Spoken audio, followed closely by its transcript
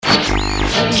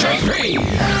JP.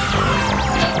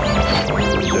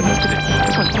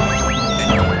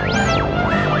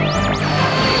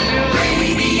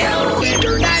 Radio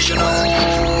International.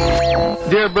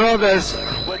 Dear brothers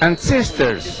and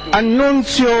sisters,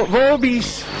 annuncio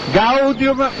vobis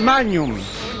gaudium magnum.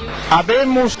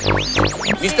 Habemus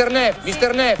Mr. Neff.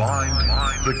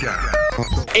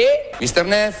 E? Mr.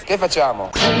 Neff, che facciamo?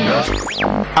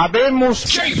 habemus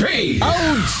JP.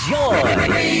 Oh, joy!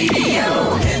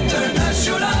 Radio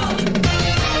International.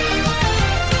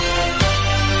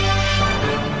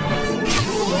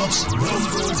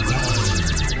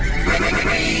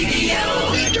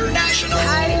 Radio International.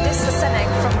 Hi, this is Senek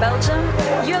from Belgium.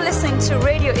 You're listening to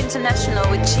Radio International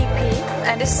with GP,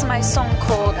 and this is my song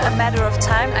called A Matter of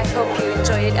Time. I hope you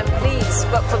enjoy it, and please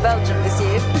rock for Belgium this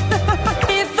year.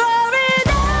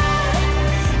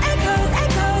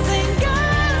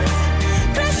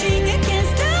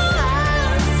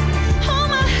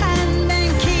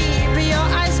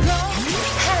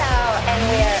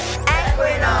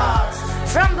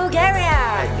 From Bulgaria.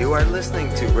 And you are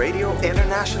listening to Radio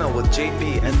International with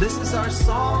JP, and this is our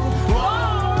song.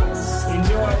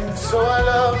 Enjoy. So I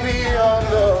love beyond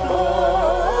the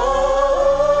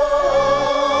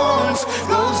bones,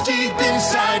 goes deep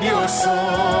inside your soul.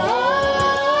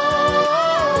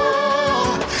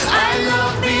 I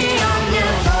love beyond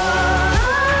your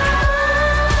bones.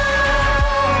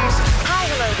 Hi,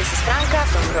 hello, this is Franca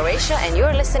from Croatia, and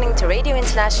you're listening to Radio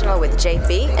International with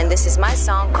JP, and this is my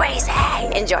song, Crazy.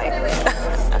 Enjoy.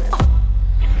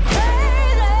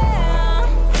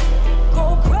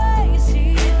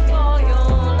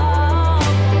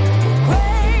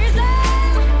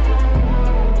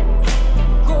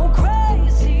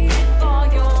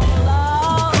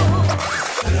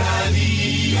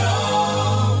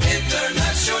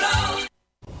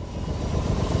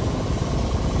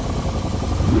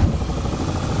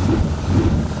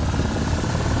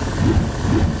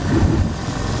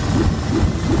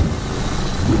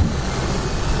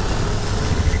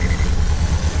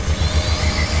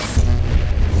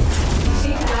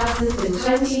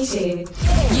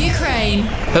 Ukraine.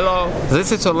 Hello,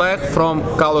 this is Oleg from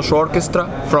Kalush Orchestra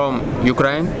from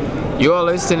Ukraine. You are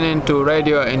listening to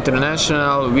Radio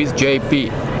International with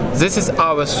JP. This is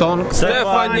our song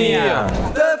Stefania.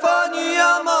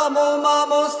 Стефанія,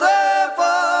 мамо,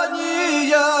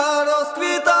 Стефанія,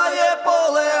 розквітає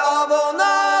поле, а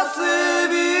вона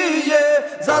сивіє.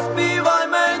 Заспівай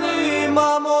мені,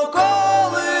 мамо,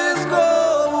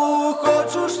 колискову,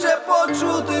 хочу ще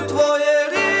почути твоє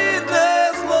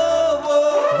рідне слово.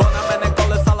 Вона мене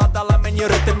колесала, дала мені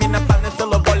ритм і напевне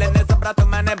силу волі не забрати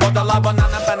мене, бо дала вона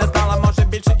напевне знала, може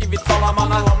більше і від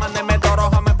Соломона. Ломаними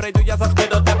дорогами прийду я завжди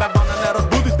до тебе, вона не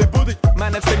розбудить, не будить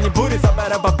мене в сильній бурі,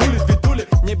 забере бабулі звідтулі,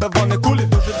 ніби вони кулі.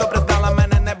 Дуже добре знала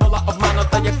мене, не була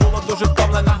обманута, як було дуже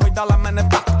втомлена, гойдала мене в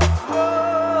так.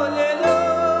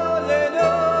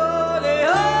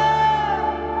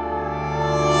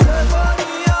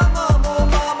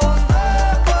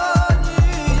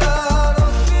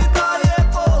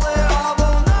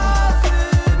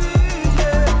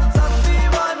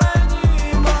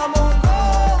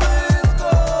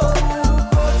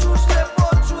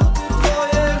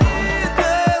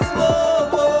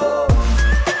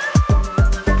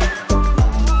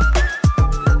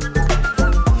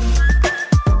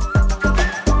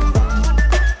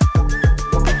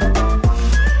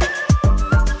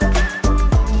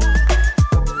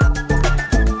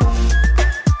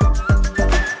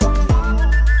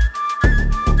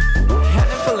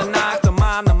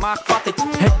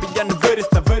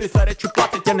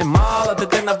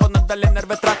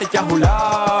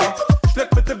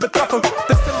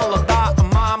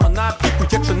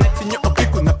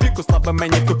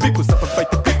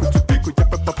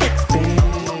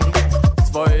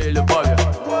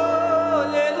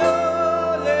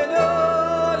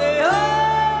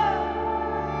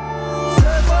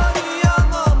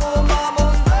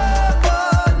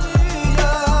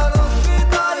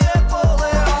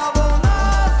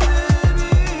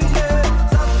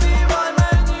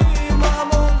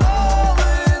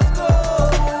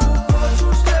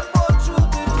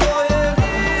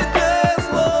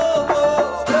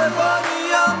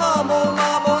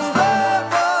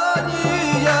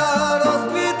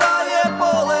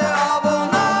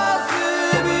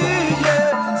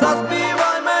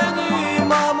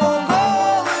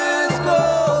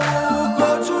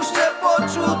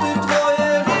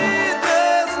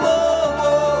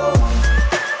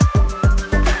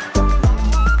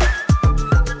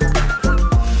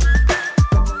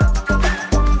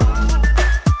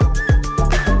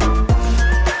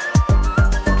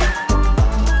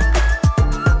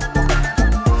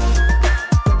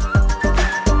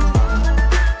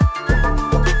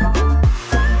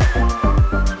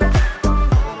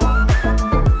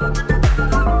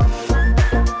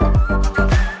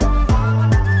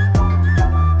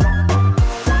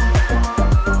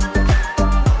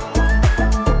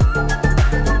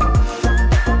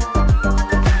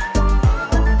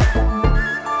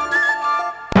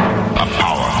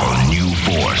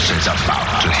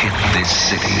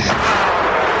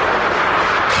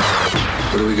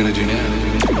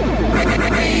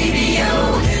 Radio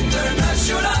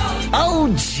International. Oh,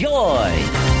 joy!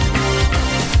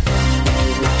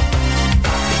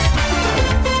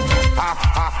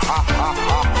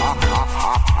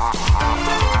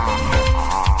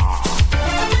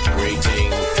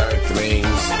 Greetings,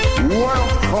 Earthlings.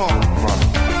 Welcome.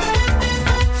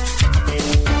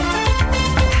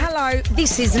 Hello,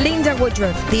 this is Linda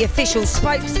Woodruff, the official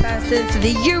spokesperson for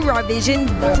the Eurovision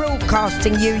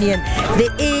Broadcasting Union, the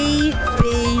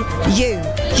EBU.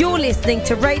 You're listening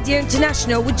to Radio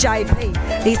International with JP.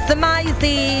 It's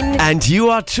amazing. And you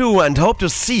are too, and hope to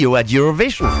see you at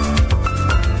Eurovision.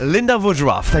 Linda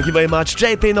Woodruff, thank you very much.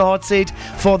 JP in the hot seat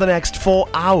for the next 4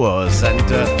 hours.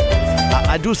 And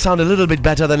I do sound a little bit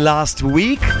better than last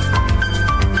week,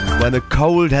 when the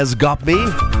cold has got me.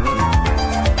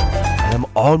 And I'm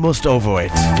almost over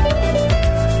it.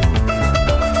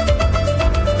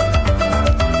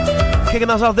 Kicking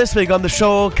us off this week on the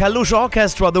show, Kalush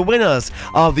Orchestra, the winners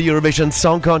of the Eurovision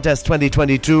Song Contest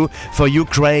 2022 for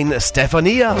Ukraine,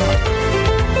 Stefania.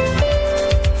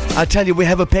 I tell you, we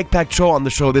have a packed show on the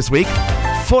show this week,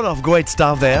 full of great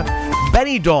stuff there.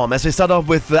 Benidorm, as we start off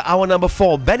with hour number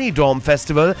 4, Benidorm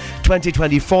Festival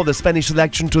 2024, the Spanish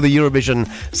selection to the Eurovision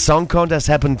Song Contest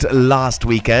happened last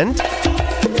weekend.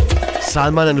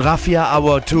 Salman and Rafia,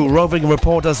 our 2 roving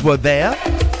reporters, were there.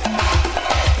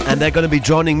 And they're going to be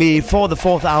joining me for the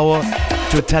 4th hour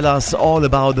to tell us all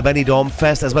about the Benidorm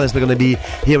Fest, as well as we're going to be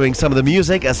hearing some of the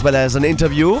music, as well as an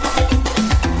interview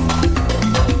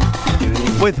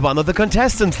with one of the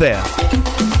contestants there.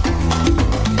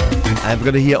 And we're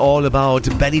going to hear all about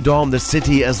Benidorm, the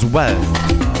city, as well.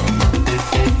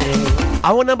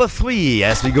 Hour number 3,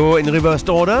 as we go in reversed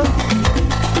order.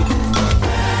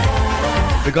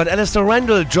 We got Alistair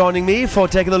Randall joining me for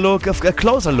taking a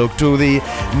closer look to the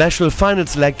national final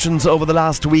selections over the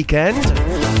last weekend.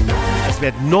 As we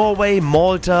had Norway,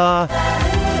 Malta,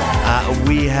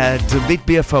 we had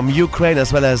Vitbir from Ukraine,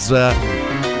 as well as the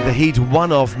Heat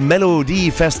 1 of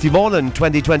Melodfiestivalen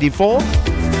 2024.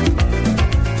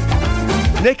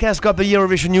 Nick has got the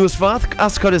Eurovision news for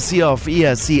us, courtesy of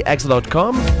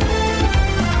ESCX.com.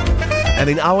 And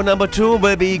in hour number 2,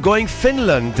 we'll be going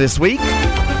Finland this week.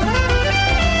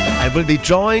 And we'll be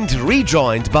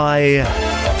rejoined by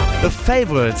the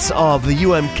favorites of the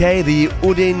UMK, the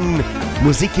Udin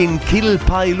Musiikin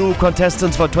Kilpailu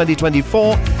contestants for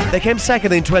 2024. They came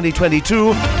second in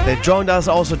 2022. They joined us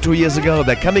also 2 years ago.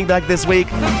 They're coming back this week.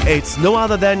 It's no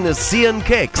other than Cyan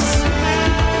Kicks.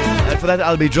 And for that,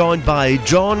 I'll be joined by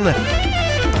John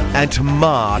and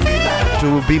Mark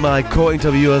to be my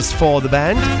co-interviewers for the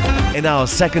band in our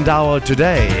 2nd hour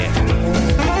today.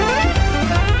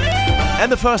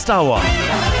 And the 1st hour,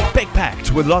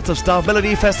 packed with lots of stuff.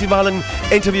 Melodfiestivalen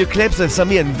interview clips with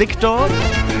Samir and Victor,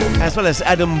 as well as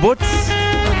Adam Woods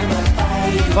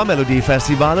from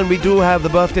Melodfiestivalen. We do have the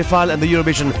birthday file and the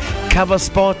Eurovision cover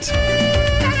spot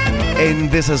in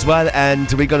this as well,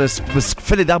 and we're going to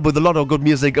fill it up with a lot of good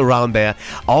music around there.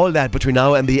 All that between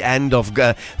now and the end of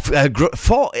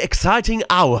 4 exciting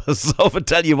hours of, I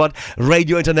tell you what,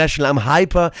 Radio International. I'm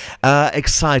hyper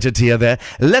excited here there.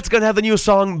 Let's go and have the new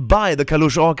song by the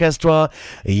Kalush Orchestra,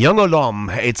 Yongolom.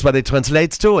 It's what it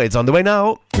translates to. It's on the way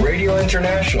now. Radio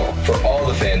International for all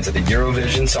the fans of the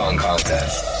Eurovision Song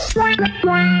Contest.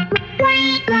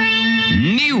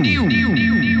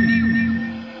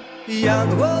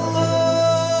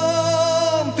 Янголом,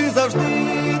 ти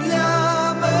завжди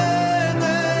для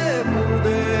мене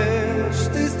будеш,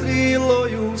 ти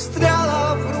стрілою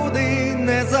встряла в груди,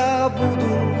 не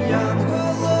забуду.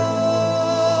 Янголом,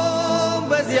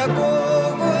 без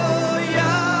якого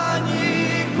я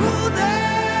нікуди,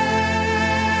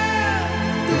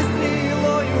 ти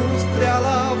стрілою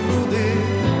встряла в груди,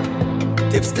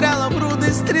 ти встряла в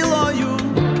груди стрілою,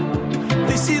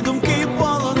 ти всі думки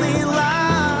полонила.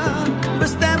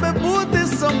 Без тебе бути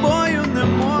собою не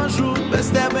можу, без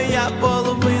тебе я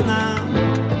половина.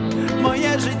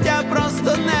 Моє життя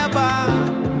просто неба,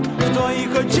 в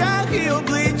твоїх очах і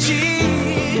обличчі.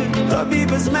 Тобі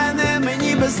без мене,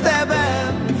 мені без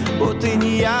тебе, бо ти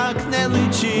ніяк не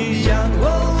личиш.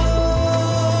 Янголом,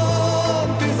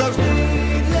 ти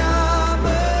завжди для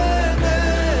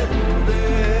мене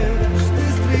будеш, ти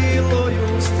стрілою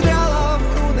встряла в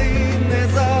груди, не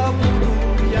забуду.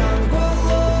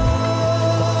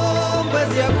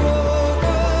 Без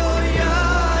якого я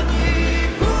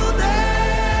нікуди,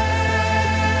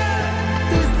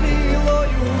 ти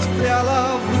стрілою встряла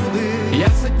в груди. Я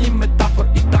сьогодні метафор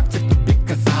і так це тобі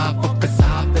казав,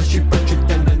 показав, наші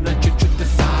почуття не наче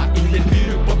чудеса. І не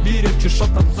вірю, повірю, чи що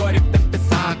там зорі в те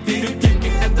писав. Вірю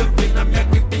тільки ендорфінам, як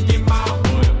і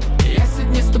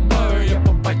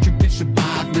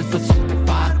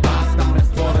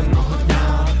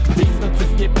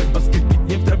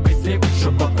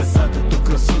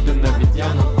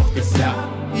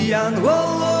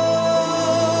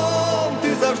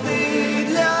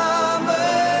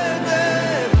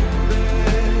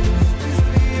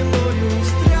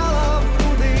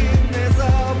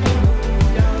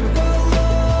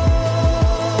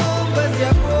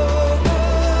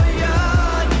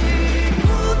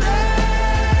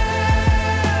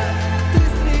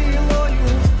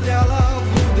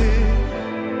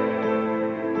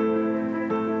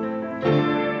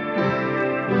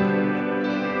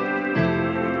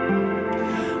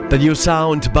The new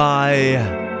sound by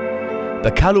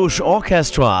the Kalush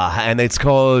Orchestra, and it's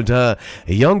called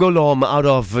Yongolom out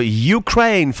of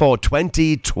Ukraine for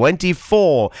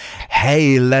 2024.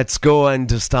 Hey, let's go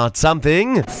and start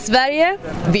something. Sverige,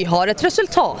 vi har ett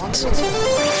resultat.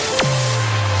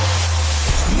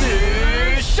 Nu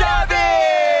kör vi!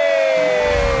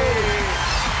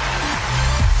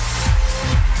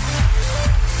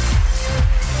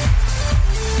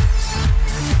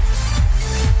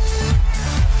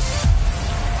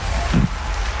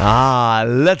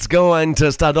 Let's go and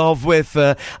start off with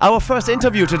our first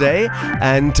interview today.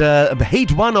 And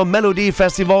Heat 1 of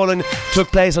Melodfiestivalen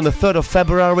took place on the 3rd of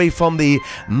February from the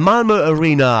Malmö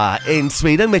Arena in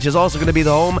Sweden, which is also going to be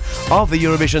the home of the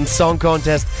Eurovision Song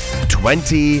Contest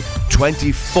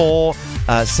 2024,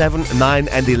 7th, 9th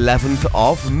and 11th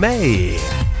of May.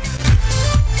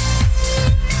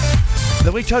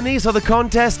 The returnees of the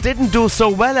contest didn't do so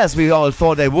well as we all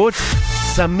thought they would.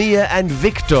 Samir and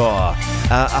Victor.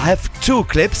 I have two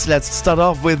clips. Let's start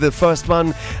off with the first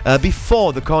one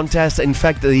before the contest. In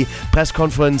fact, the press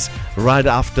conference right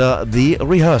after the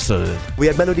rehearsal. We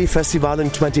had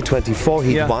Melodfiestivalen 2024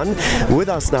 Heat 1. With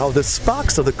us now, the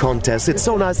sparks of the contest. It's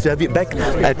so nice to have you back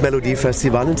at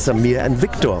Melodfiestivalen, Samir and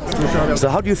Victor. So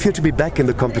how do you feel to be back in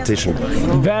the competition?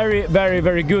 Very, very,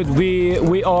 very good. We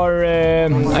are,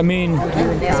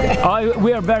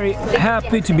 we are very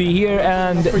happy to be here,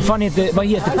 and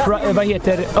vad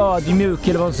heter ödmjuk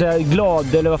eller vad säger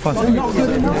glad eller vad fan?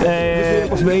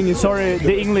 Sorry,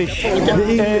 the English.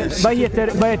 Vad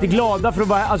heter glada för att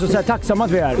vara alltså så här tacksamma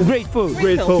att vi är. Grateful.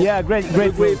 Yeah,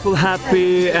 grateful,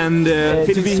 happy and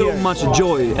feeling so here. Much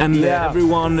joy and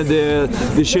everyone, the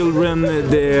children,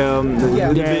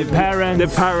 the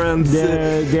parents,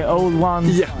 the old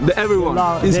ones. Yeah, everyone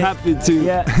is happy too.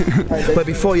 Yeah. But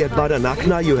before you had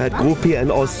Badanakna, you had Grupi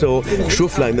and also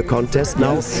Shufla in the contest.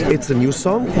 Now it's a new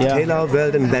song, Taylor,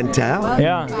 Weldon, Venter.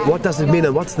 Yeah. What does it mean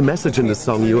and what's the message in the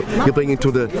song you're bringing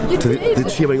to the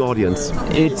cheering audience?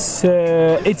 It's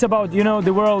about,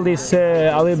 the world is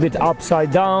a little bit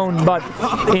upside down, but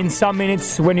in some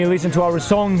minutes when you listen to our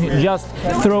song, just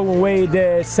throw away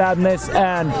the sadness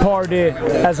and party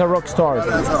as a rock star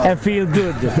and feel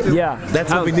good. Yeah.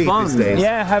 That's what we need these days.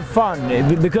 Yeah, have fun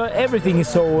because everything is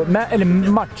so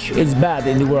much is bad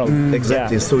in the world.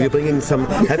 Exactly. So you're bringing some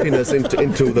happiness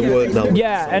into the world now.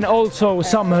 Yeah, and also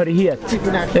samhörighet.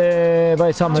 Vad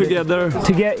är samhörighet?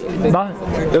 Va?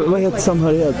 Vad heter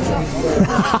samhörighet?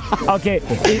 Okay,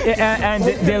 and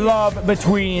the love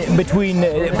between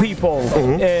people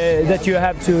that you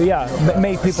have to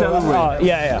make people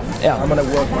I'm gonna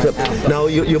work. Now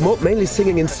you're mainly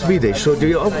singing in Swedish, so do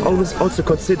you also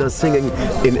consider singing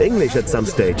in English at some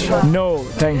stage? No,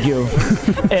 thank you.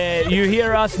 You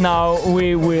hear us now,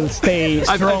 we will stay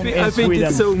strong in Sweden. I think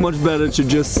it's so much better to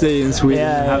just stay in Sweden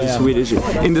and have Swedish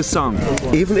in the song.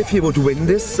 Even if you would win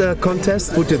this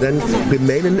contest, would you then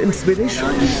remain in Swedish?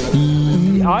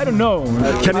 I don't know.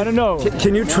 I don't know.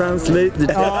 Can you translate the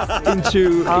text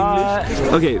into English?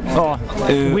 Okay.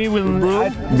 We will.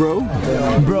 Bro,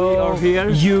 we are here.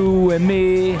 You and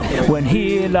me, when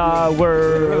hela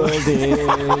world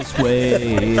is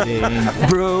waiting.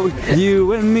 Bro,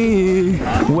 you and me.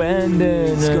 When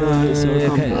the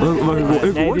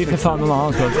Nej, det är för fan någon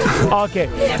annan sak. Okay,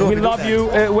 we love you.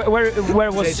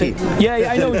 Where was it?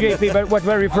 Yeah, I know JP, but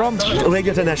where are you from?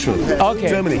 Radio International. Okay.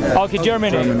 Germany. Okay,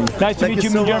 Germany. Nice to meet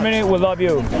you in Germany. We love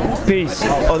you. Peace.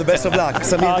 All the best of luck.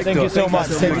 Samir, thank you so much.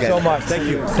 Thank you so much. Thank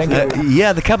you. Thank you.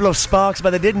 Yeah, the couple of sparks,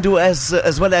 but they didn't do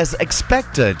as well as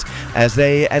expected, as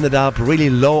they ended up really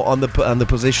low on the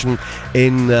position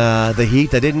in the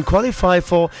heat. They didn't qualify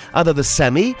for either the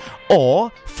semi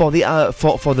or for the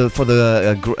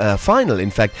final.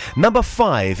 In fact, number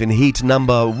 5 in heat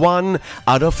number 1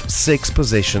 out of 6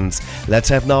 positions. Let's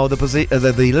have now the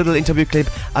little interview clip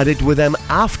I did with them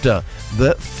after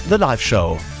the live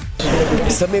show.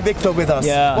 Samir Victor with us.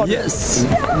 Yeah. Yes.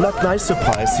 Not nice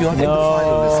surprise. You're not in the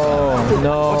final this time.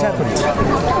 No. What happened?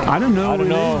 I don't know.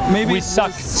 Maybe we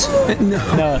sucked. No.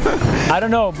 I don't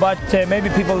know. But maybe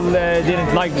people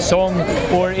didn't like the song,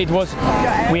 or it was.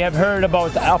 We have heard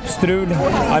about Appstrul.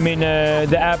 I mean,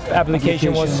 the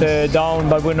application was down,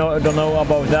 but we don't know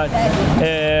about that.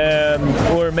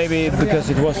 Or maybe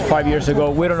because it was 5 years ago.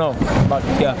 We don't know. But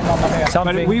yeah,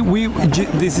 something. But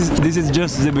this is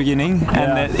just the beginning,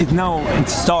 and it now it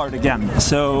start again.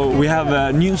 So we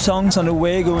have new songs on the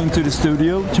way going to the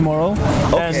studio tomorrow.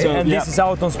 Okay. And this is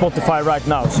out on Spotify right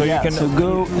now, so you can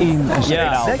go in and check it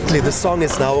out. Exactly, the song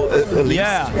is now released.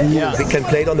 Yeah. We can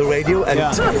play it on the radio, and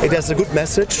it has a good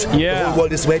message. Yeah. The whole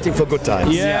world is waiting for good times.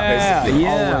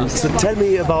 Basically. So tell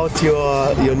me about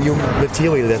your new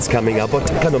material that's coming up. What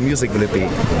kind of music will it be?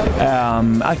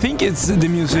 I think it's the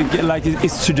music like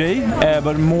it's today,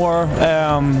 but more,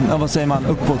 vad säger man,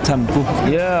 uppåt tempo.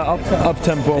 Yeah, up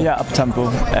tempo. Yeah, up tempo.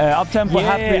 Up tempo,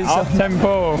 happy. Up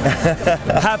tempo.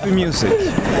 Happy music.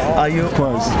 Are you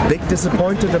big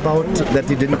disappointed about that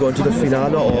you didn't go into the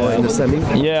finale or in the semi?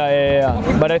 Yeah.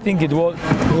 But I think it was.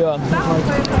 Yeah.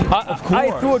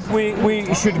 I thought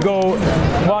we should go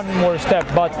one more step,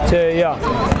 but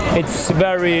it's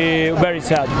very, very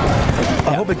sad.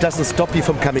 I hope it doesn't stop you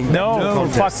from coming. No, for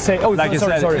fuck's sake. Oh, like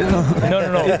sorry.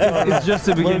 No. It's just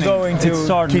the beginning. We're going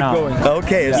to keep now. going.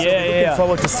 Okay, so looking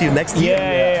forward to see you next year.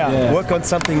 Yeah. Work on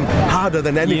something harder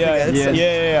than anything else.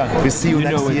 Yeah. We see you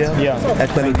next year at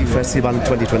Melodfiestivalen in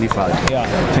 2025. Yeah.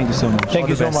 Thank you so much. Thank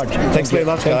you so much. Thanks very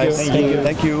much, guys.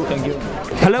 Thank you.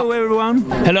 Hello everyone.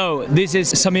 Hello, this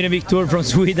is Samir and Victor from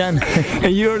Sweden.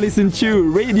 And you're listening to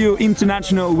Radio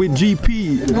International with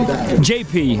JP.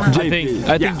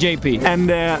 I think JP.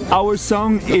 And our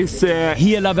song is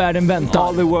Hela världen väntar.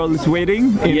 All the world is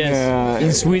waiting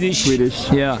in Swedish.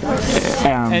 Yeah.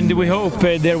 And we hope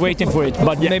they're waiting for it,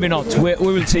 but maybe not. We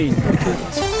will see.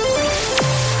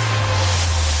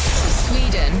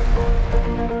 Sweden.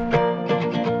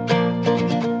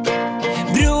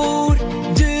 Bror,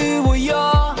 du och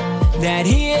jag, när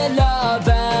hela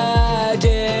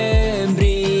världen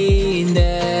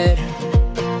brinner.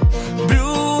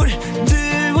 Bror,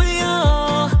 du och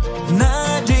jag,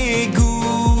 när det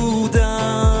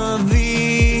goda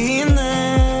vinner.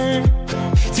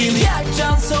 Till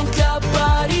hjärtan som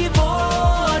klappar i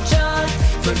vårt takt,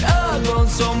 för ögon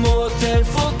som åter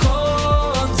får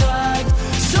kontakt.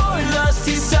 Sorglöst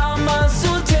tillsammans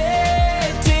så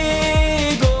tätt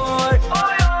det går.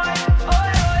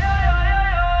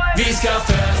 Vi ska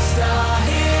festa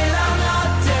hela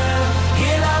natten,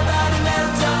 hela världen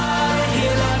väntar,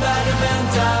 hela världen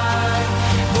väntar.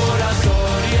 Våra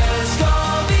sorger ska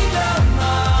vi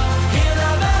glömma, hela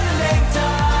världen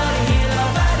längtar, hela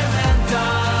världen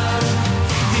väntar.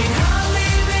 Din hand i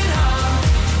min hand,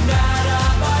 nära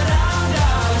varandra,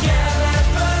 gäller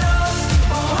för oss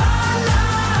och alla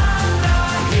andra.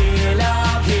 Hela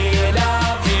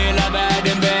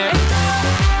världen väntar.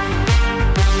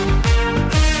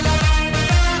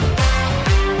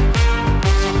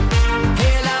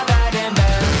 Hela världen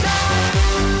väntar.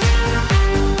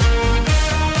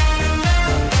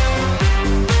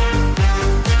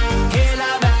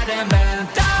 Hela världen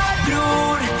väntar.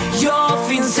 Bror, jag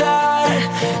finns här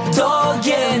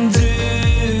dagen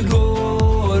du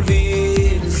går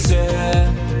vilse.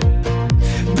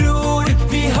 Bror,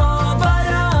 vi har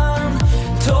varann,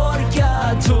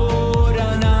 torka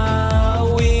tårarna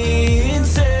och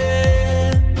inse.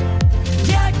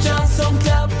 Hjärtan som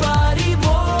klappar i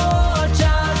vårt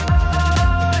takt.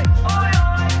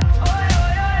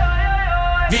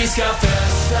 Vi ska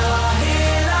festa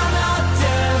hela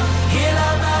natten,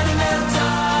 hela världen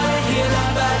väntar, hela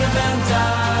världen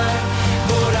väntar.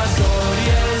 Våra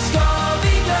sorger ska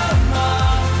vi glömma,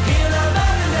 hela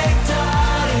världen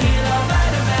längtar, hela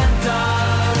världen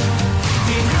väntar.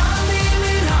 Din hand i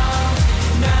min hand,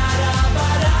 nära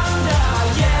varandra,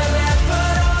 gäller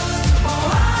för oss och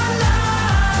alla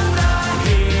andra.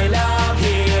 Hela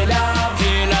världen väntar.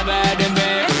 Hela världen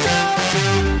väntar.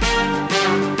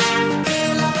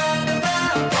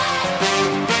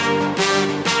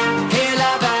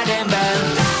 Hela världen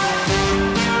väntar.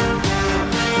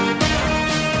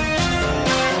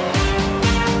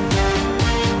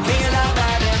 Hela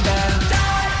världen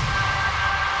väntar.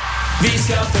 Vi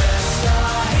ska festa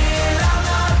hela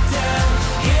natten,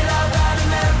 hela världen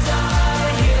väntar,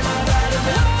 hela världen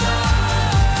väntar.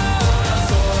 Våra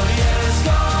sorger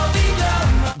ska vi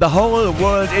glömma. The whole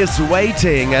world is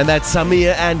waiting, and that's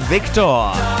Samir and Victor.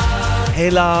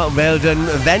 Hela världen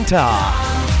väntar.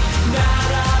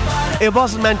 It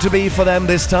wasn't meant to be for them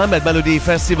this time at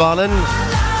Melodifestivalen.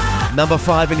 Number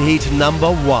 5 in heat number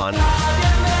 1.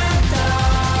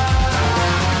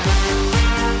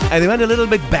 And they went a little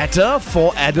bit better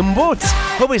for Adam Wood.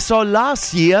 who we saw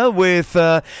last year with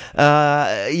Jon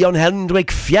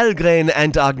Hendrik Fjellgren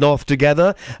and Ark North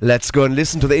together. Let's go and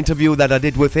listen to the interview that I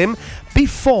did with him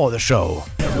before the show.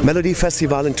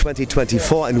 Melodfiestivalen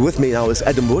 2024, and with me now is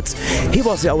Adam Woods. He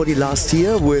was there already last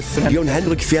year with Jon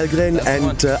Hendrik Fjellgren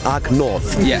and Ark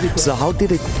North. Yeah. So how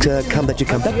did it come that you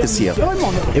come back this year?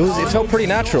 It felt pretty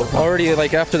natural. Already,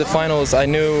 like after the finals, I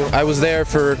knew I was there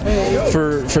for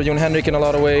Jon Hendrik in a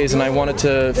lot of ways, and I wanted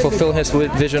to fulfill his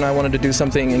vision. I wanted to do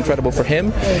something incredible for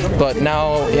him. But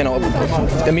now, you know,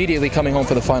 immediately coming home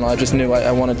for the final, I just knew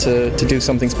I wanted to do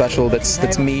something special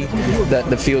that's me,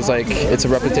 that feels like it's a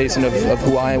representation of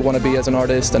who I want to be as an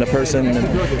artist and a person,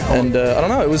 and I don't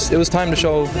know. It was time to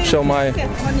show my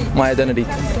identity.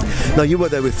 Now you were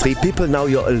there with 3 people. Now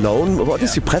you're alone. What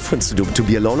is your preference to do? To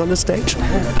be alone on the stage,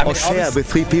 or share with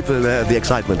 3 people the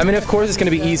excitement? I mean, of course, it's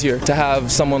going to be easier to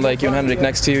have someone like Jon Hendrik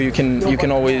next to you. You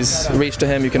can always reach to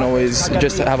him. You can always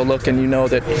just have a look, and you know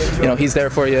that he's there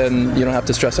for you, and you don't have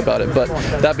to stress about it. But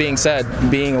that being said,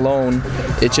 being alone,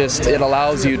 it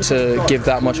allows you to give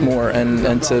that much more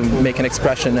and to make an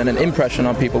expression and an impression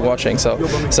on people watching.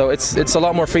 So it's a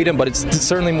lot more freedom, but it's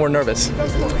certainly more nervous.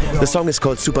 The song is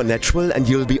called Supernatural, and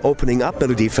you'll be opening up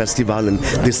Melodfiestivalen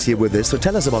this year with this. So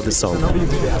tell us about this song.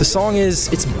 The song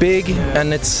it's big,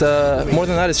 and it's more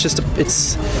than that. It's just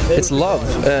it's love,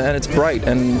 and it's bright,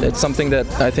 and it's something that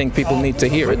I think people need to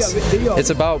hear. It's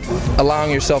about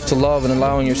allowing yourself to love and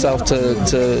allowing yourself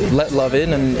to let love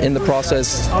in, and in the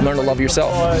process learn to love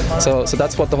yourself. So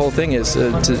that's what the whole thing is,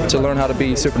 to learn how to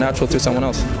be supernatural to someone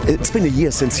else. It's been a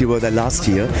year since you were there last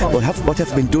year. What have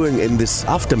you been doing in this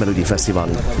after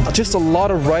Melodfiestivalen? Just a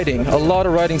lot of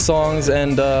writing songs,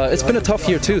 and it's been a tough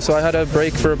year too. So I had a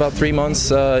break for about 3 months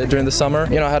during the summer.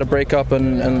 I had a breakup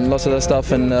and lots of that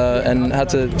stuff, and had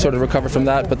to sort of recover from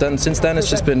that. But then since then, it's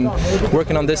just been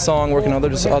working on this song, working on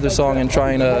other song, and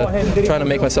trying to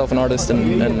make myself an artist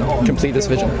and complete this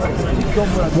vision.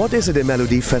 What is it in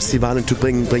Melodfiestivalen to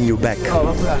bring you back?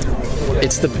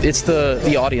 It's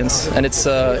the audience, and it's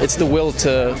the will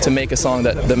to make a song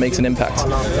that makes an impact,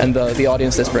 and the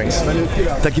audience this brings.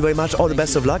 Thank you very much. All the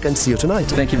best of luck, and see you tonight.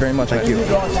 Thank you very much. Thank you.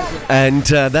 And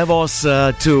that was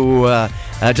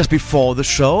just before the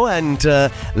show, and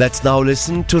let's now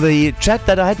listen to the chat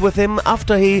that I had with him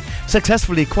after he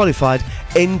successfully qualified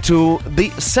into the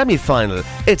semi-final.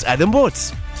 It's Adam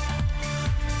Woods.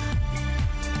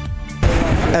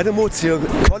 Adam Woods, you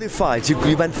qualified. You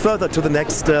went further to the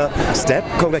next step.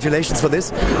 Congratulations for this.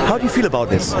 How do you feel about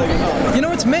this?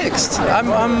 It's mixed.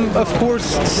 I'm of course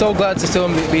so glad to still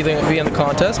be in the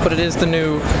contest, but it is the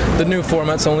new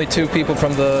format. So only 2 people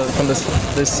from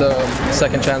this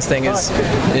second chance thing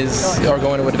are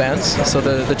going to advance. So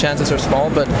the chances are small.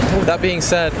 But that being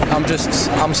said,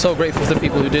 I'm so grateful to the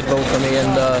people who did vote for me,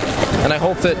 and I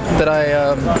hope that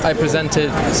I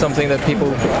presented something that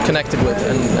people connected with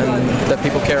and that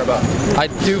people care about. I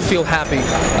do feel happy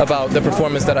about the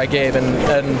performance that I gave,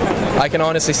 and I can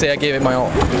honestly say I gave it my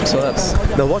all. So that's.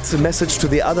 Now, what's the message to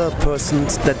the other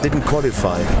persons that didn't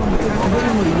qualify?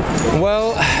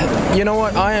 Well, you know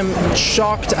what? I am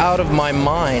shocked out of my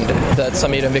mind that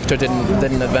Samir and Victor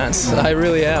didn't advance. I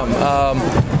really am.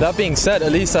 That being said,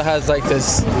 Elisa has like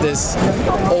this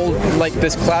old, like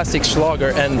this classic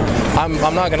Schlager, and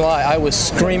I'm not gonna lie, I was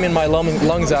screaming my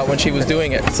lungs out when she was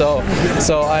doing it. So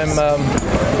I'm.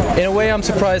 In a way, I'm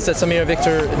surprised that Samir and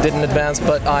Victor didn't advance,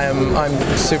 but I'm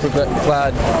super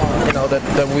glad,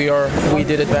 that we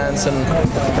did advance,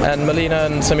 and Melina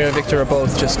and Samir and Victor are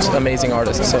both just amazing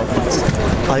artists. So,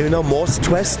 are you now more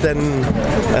stressed than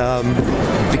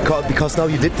because now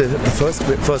you did the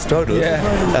first hurdle? Yeah.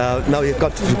 Now you've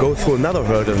got to go through another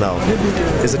hurdle now.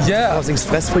 Is it causing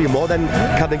stress for you more than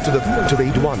coming to the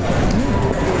heat 1?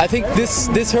 I think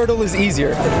this hurdle is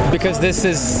easier because this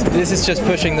is just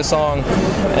pushing the song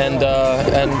and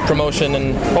promotion,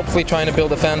 and hopefully trying to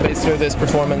build a fan base through this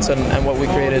performance and what we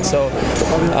created. So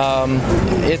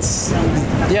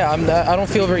I don't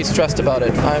feel very stressed about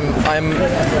it. I'm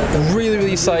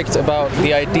really psyched about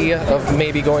the idea of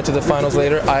maybe going to the finals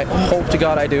later. I hope to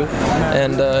God I do,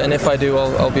 and if I do,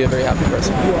 I'll be a very happy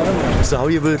person. So how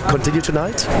you will continue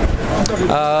tonight?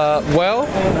 Well,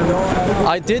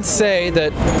 I did say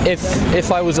that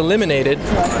if I was eliminated,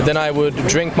 then I would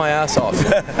drink my ass off.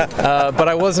 But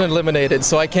I wasn't eliminated,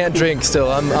 so I can't drink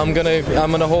still. I'm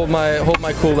gonna hold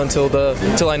my cool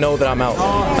until I know that I'm out.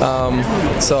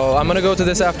 So I'm gonna go to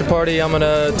this after party. I'm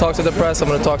gonna talk to the press. I'm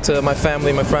gonna talk to my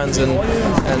family, my friends, and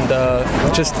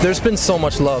just there's been so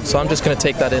much love. So I'm just gonna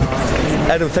take that in.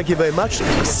 Adam, thank you very much.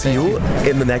 See you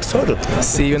in the next hurdle.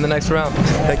 See you in the next round.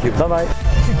 Thank you. Bye bye.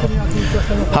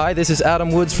 Hi, this is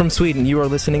Adam Woods from Sweden. You are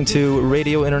listening to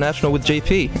Radio Radio International with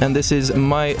JP, and this is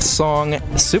my song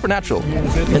Supernatural.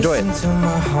 Enjoy it. Listen to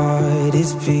my heart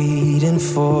is beating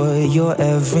for your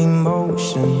every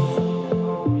motion.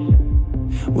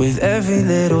 With every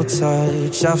little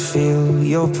touch, I feel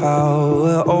your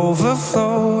power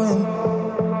overflowing.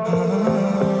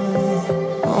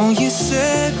 Oh, you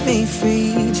set me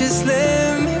free, just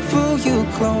let me pull you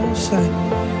closer.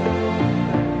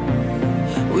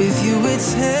 With you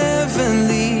it's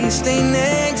heavenly, stay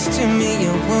next to me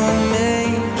and we'll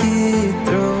make it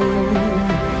through.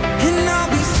 And I'll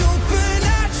be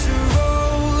supernatural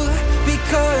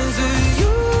because of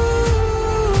you.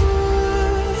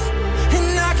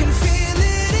 And I can feel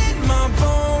it in my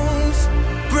bones,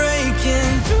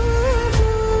 breaking through.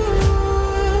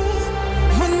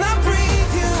 When I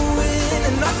breathe you in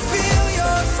and I feel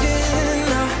your skin,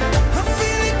 I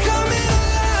feel it coming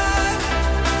alive.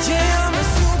 Yeah, I'm a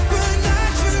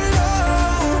supernatural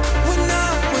when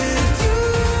I'm with you.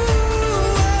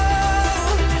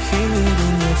 Feel it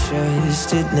in your chest,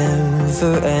 it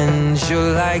never ends.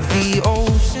 You're like the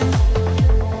ocean.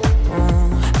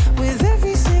 With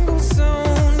every single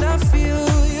sound, I feel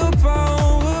your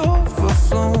power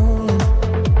overflowing.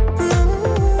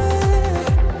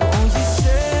 Oh, you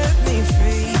set me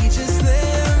free, just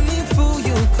let me pull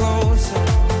you closer.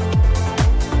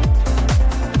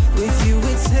 With you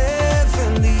it's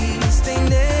heavenly, stay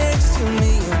next to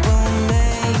me and we'll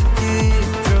make it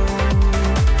through.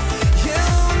 Yeah,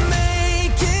 we'll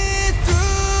make it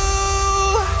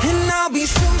through. And I'll be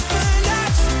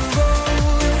supernatural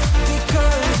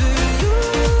because of you.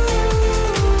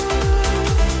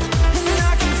 And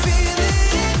I can feel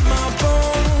it in my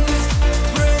bones,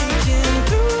 breaking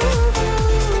through.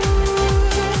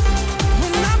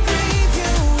 When I breathe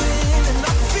you in and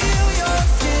I feel your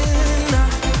skin,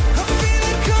 I feel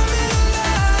it coming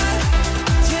alive.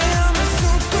 Yeah, I'm a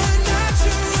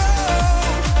supernatural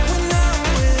when I'm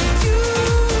with you.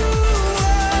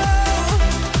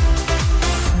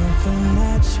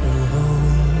 Supernatural.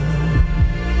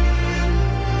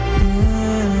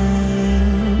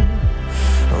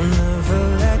 I'll never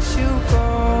let you go.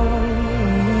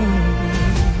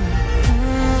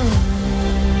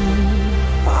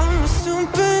 I'm a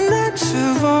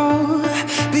supernatural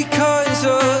because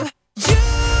of you.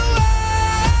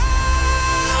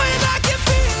 And I can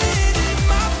feel it in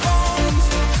my bones,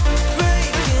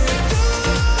 breaking through.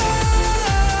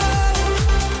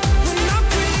 When I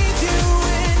breathe you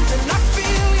in and I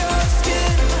feel your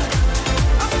skin,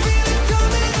 I feel it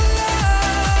coming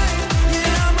alive.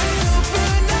 Yeah, I'm a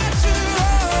supernatural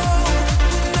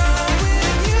when I'm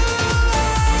with you.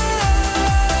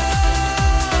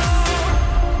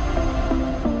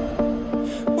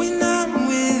 When I'm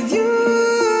with you.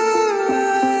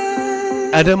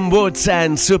 Adam Woods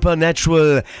and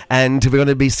Supernatural, and we're going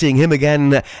to be seeing him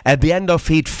again at the end of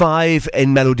Heat 5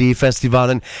 in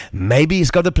Melodfiestivalen. Maybe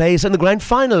he's got a place in the grand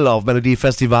final of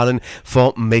Melodfiestivalen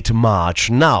for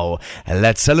mid-March. Now,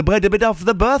 let's celebrate a bit of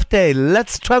the birthday.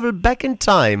 Let's travel back in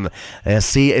time.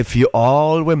 See if you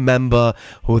all remember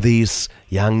who this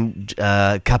young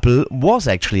couple was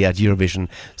actually at Eurovision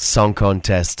Song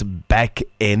Contest back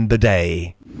in the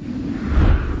day.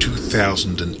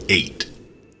 2008.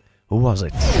 Who was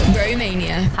it?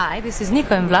 Romania. Hi, this is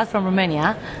Nico and Vlad from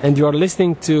Romania. And you are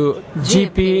listening to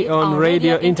GP on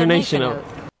Radio International.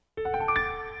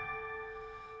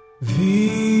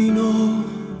 Vino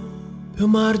pe o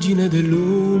margine del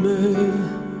lume,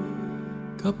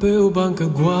 ca pe o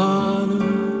bancă goală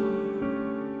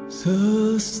să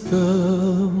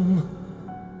stăm.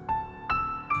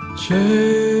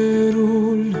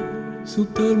 Cerul sub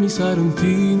tălmi s-ar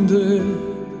întinde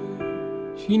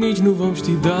și nici nu vom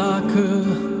ști dacă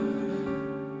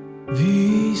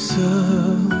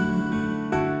visăm.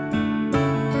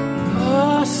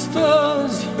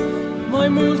 Astăzi, mai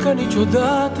mult ca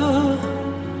niciodată,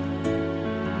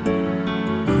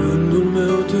 gândul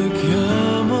meu te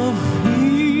cheamă,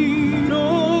 vino.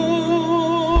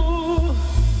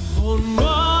 O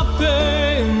noapte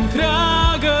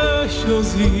întreagă și o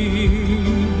zi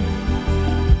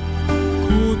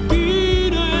cu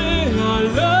tine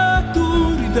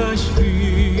alături de-aș fi.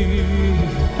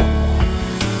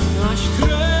 N-aș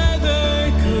crede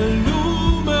că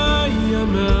lumea e a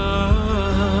mea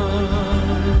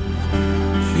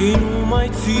și numai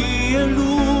ție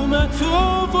lumea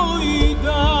ți-o voi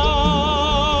da.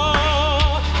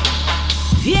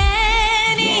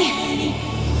 Vieni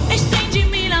e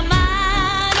stringimi la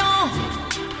mano,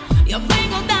 io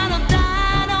vengo da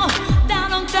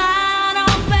lontano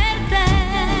per te.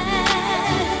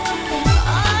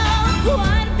 Oh,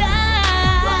 guarda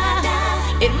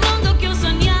il mondo che ho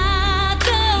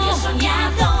sognato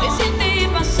e se ti è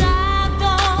passato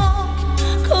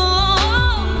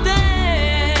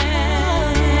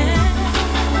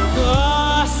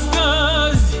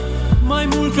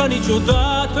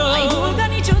ciodata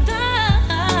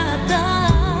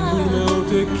Romeo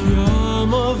te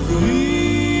chiama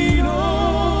vino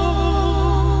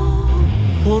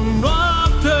O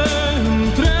notte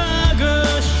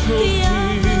entrega sciolti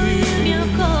mio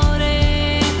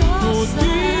cuore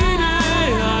Odine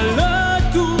alle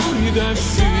turi del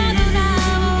sono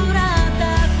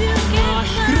innamorata più che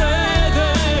mai crede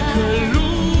che il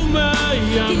lume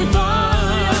ti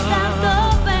voglio tanto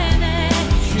bene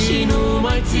și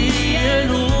numai ție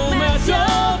lumea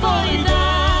ți-o voi da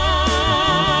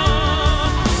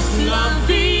la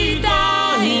vita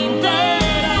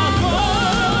intera con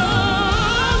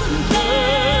te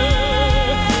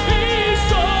il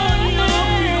sogno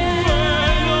più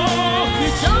bello che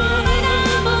sono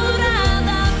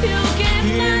innamorata più che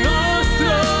mai il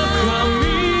nostro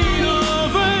cammino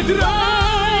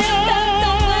vedrai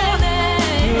tanto bene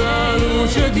la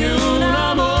luce di un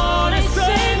amore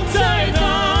senza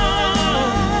età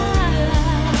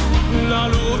la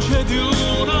luce di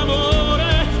un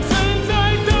amore senza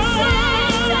età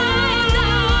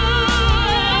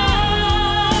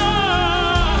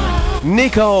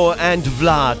Nico and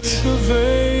Vlad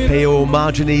pay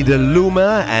homage to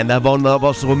Luma, and that one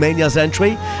was Romania's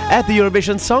entry at the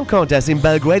Eurovision Song Contest in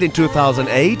Belgrade in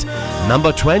 2008.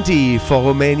 Number 20 for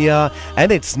Romania,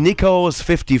 and it's Nico's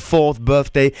 54th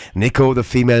birthday. Nico, the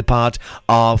female part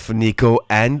of Nico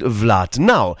and Vlad.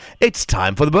 Now, it's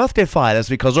time for the birthday file as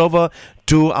we cross over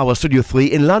to our Studio 3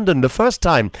 in London, the first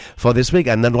time for this week,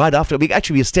 and then right after,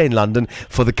 we stay in London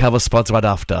for the cover spots right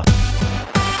after.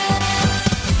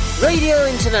 Radio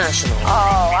International.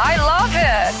 Oh, I love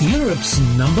it. Europe's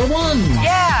number one.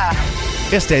 Yeah.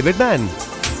 Here's David Mann.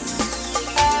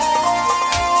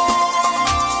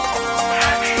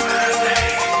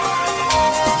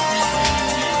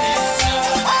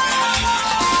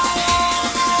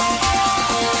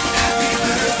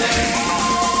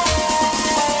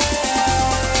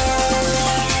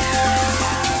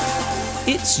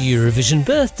 It's Eurovision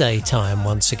birthday time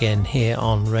once again here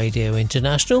on Radio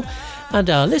International, and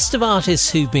our list of artists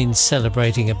who've been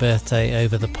celebrating a birthday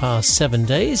over the past 7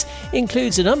 days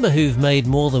includes a number who've made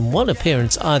more than one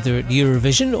appearance either at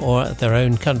Eurovision or at their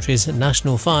own country's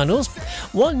national finals,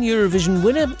 one Eurovision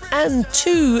winner and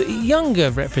two younger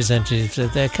representatives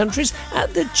of their countries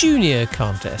at the junior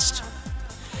contest.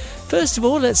 First of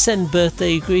all, let's send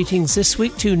birthday greetings this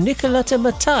week to Nicoleta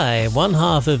Matai, one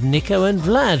half of Nico and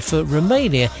Vlad for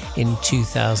Romania in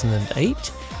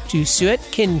 2008, to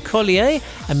Suetkin Collier,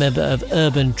 a member of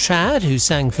Urban Trad who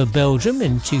sang for Belgium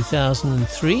in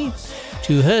 2003,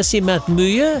 to Hirsi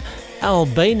Matmuya,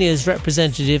 Albania's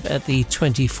representative at the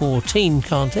 2014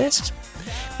 contest.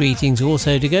 Greetings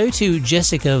also to go to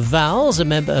Jessica Valls, a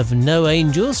member of No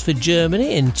Angels for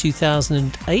Germany in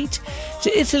 2008,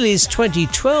 to Italy's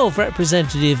 2012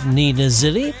 representative Nina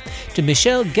Zilli, to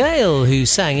Michelle Gale, who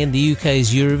sang in the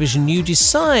UK's Eurovision You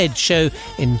Decide show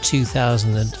in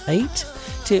 2008,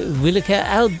 to Willeke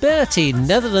Alberti,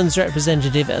 Netherlands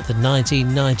representative at the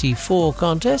 1994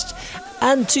 contest,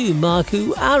 and to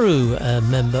Markku Aru, a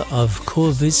member of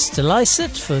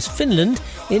Korvisteliset for Finland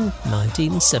in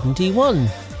 1971.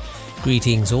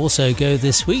 Greetings also go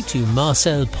this week to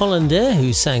Marcel Polander,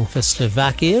 who sang for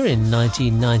Slovakia in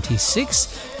 1996,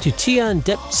 to Tijan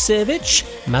Depcevic,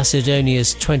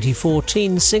 Macedonia's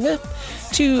 2014 singer,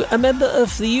 to a member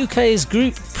of the UK's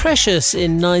group Precious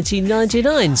in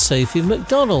 1999, Sophie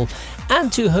McDonnell,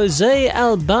 and to Jose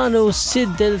Albano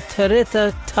Cid del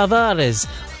Tereta Tavares,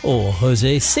 or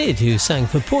Jose Cid, who sang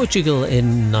for Portugal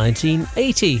in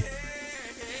 1980.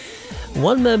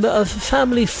 One member of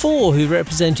Family 4 who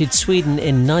represented Sweden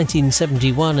in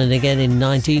 1971 and again in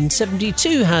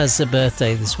 1972 has a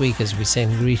birthday this week, as we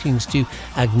send greetings to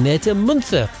Agneta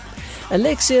Munther.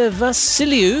 Alexia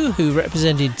Vassiliou, who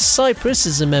represented Cyprus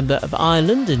as a member of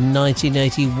Ireland in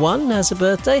 1981, has a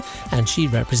birthday, and she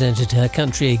represented her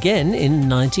country again in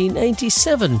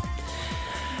 1987.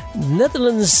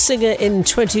 Netherlands singer in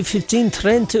 2015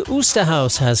 Trente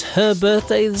Oosterhuis has her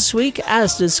birthday this week,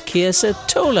 as does Kirsa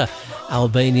Tola,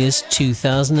 Albania's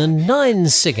 2009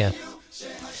 singer.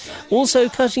 Also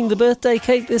cutting the birthday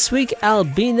cake this week,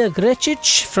 Albina Grecic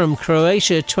from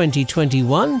Croatia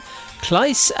 2021,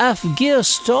 Kleis af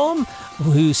Geerstorm,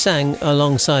 who sang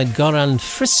alongside Goran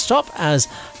Fristop as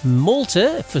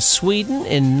Malta for Sweden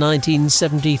in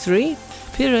 1973,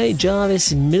 Pire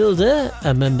Jarvis Milder,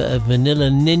 a member of Vanilla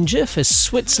Ninja for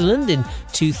Switzerland in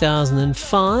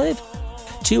 2005,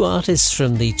 two artists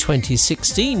from the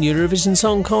 2016 Eurovision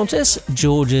Song Contest,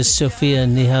 Georgia Sofia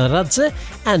Niharadze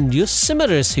and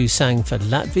Jussimeris, who sang for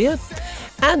Latvia,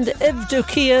 and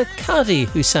Evdokia Kadi,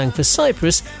 who sang for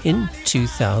Cyprus in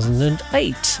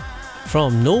 2008.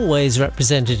 From Norway's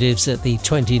representatives at the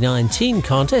 2019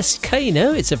 contest,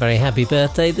 Kano, it's a very happy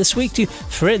birthday this week to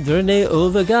Fredrene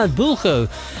Overgaard Bulcho.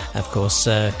 Of course,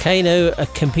 Kano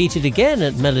competed again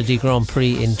at Melodi Grand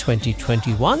Prix in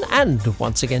 2021 and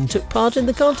once again took part in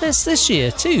the contest this year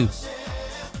too.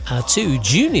 Our two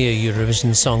junior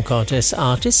Eurovision Song Contest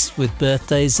artists with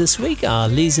birthdays this week are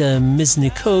Lisa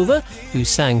Miznikova, who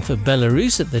sang for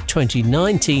Belarus at the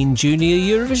 2019 Junior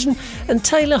Eurovision, and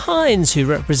Taylor Hines, who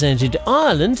represented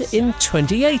Ireland in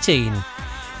 2018.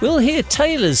 We'll hear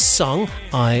Taylor's song,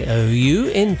 I Owe You,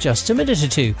 in just a minute or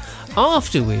two,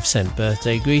 after we've sent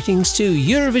birthday greetings to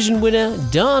Eurovision winner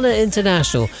Dana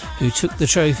International, who took the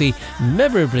trophy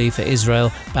memorably for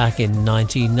Israel back in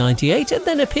 1998 and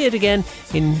then appeared again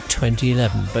in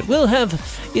 2011. But we'll have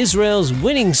Israel's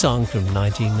winning song from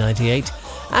 1998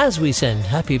 as we send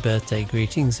happy birthday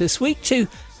greetings this week to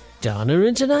Dana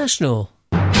International.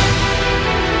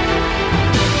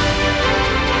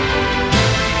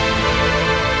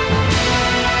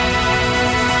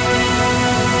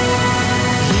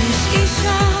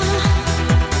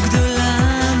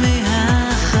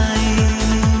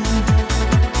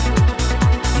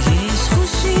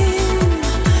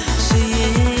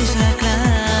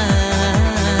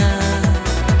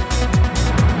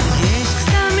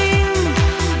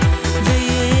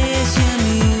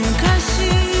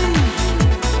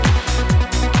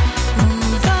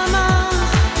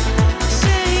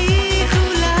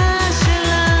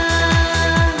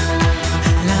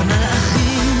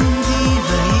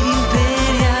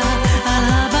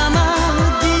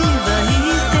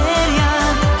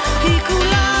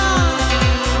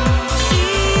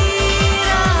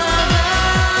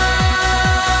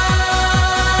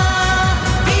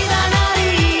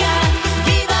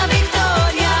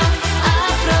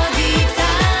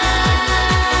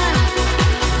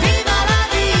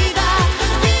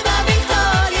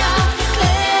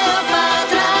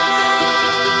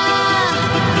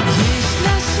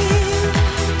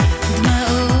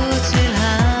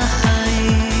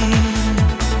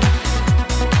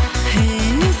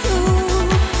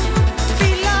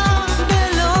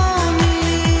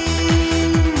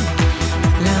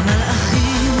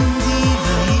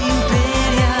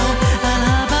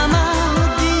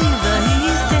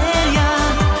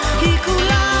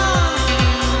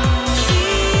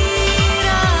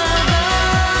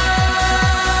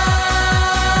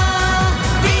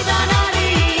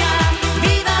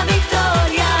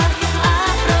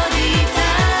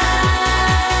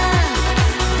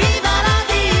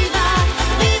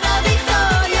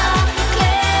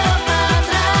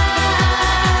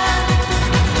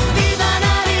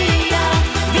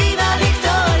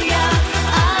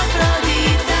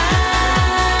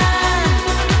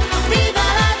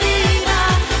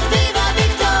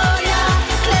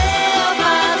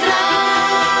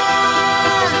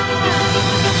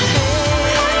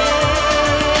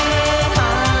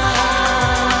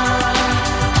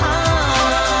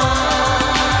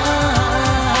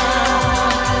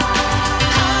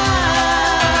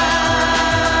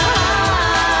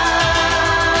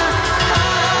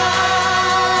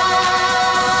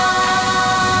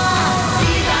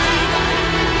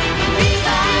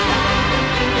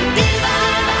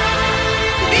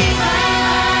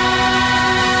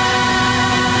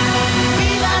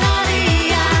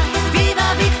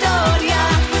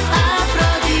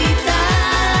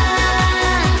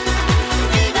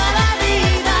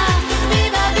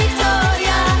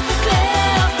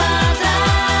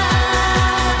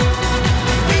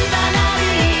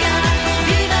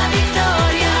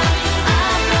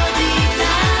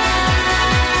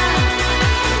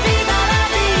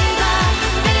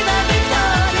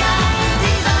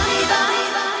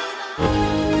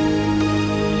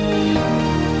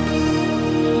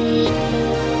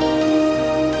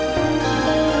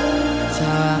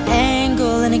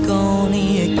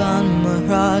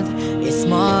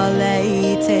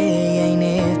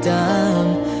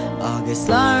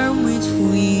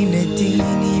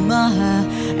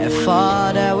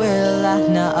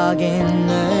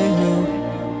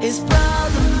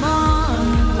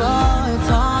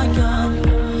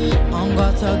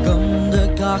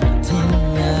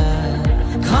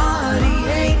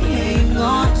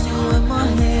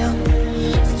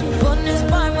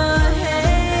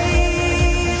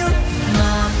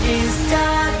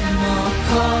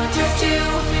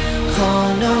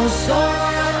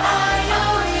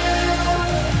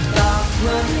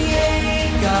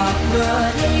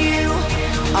 Running you,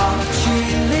 all true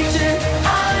religion,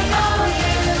 I know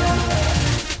you.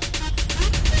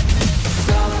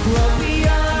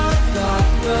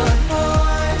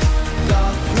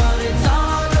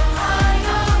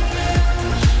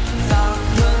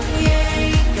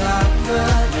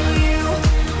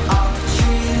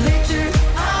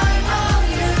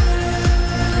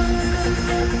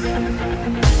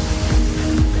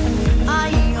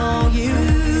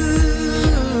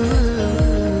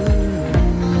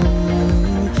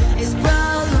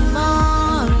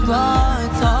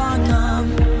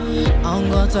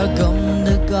 ta gom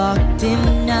the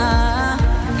gottina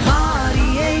Cardi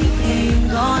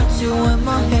ain't gone to in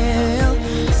my hair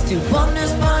Still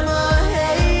bonus by my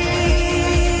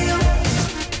hair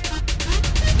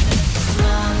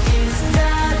Now is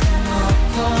that not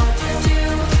gorgeous you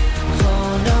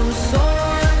Don't know so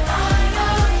I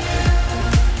know you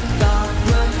Got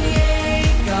run yeah,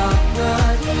 got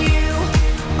run you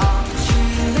I'm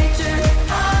true later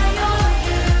I know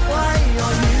you Why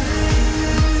are you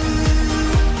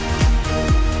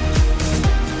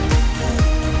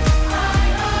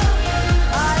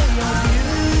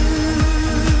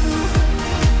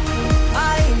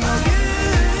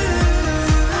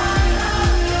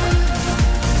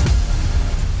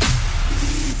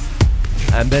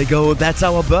And there you go, that's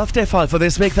our birthday file for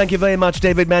this week. Thank you very much,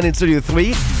 David Mann in Studio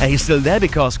 3. And he's still there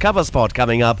because Cover Spot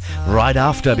coming up right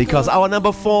after. Because our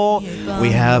number 4, we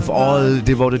have all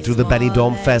devoted to the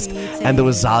Benidorm Fest and the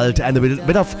result and a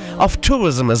bit of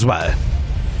tourism as well.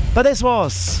 But this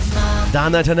was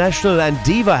Dana International and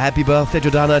Diva. Happy birthday to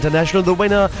Dana International, the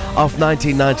winner of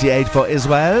 1998 for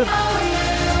Israel.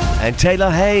 And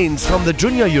Taylor Haynes from the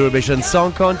Junior Eurovision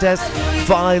Song Contest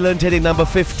for Ireland, hitting number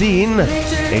 15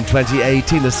 in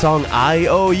 2018, the song I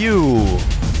Owe You.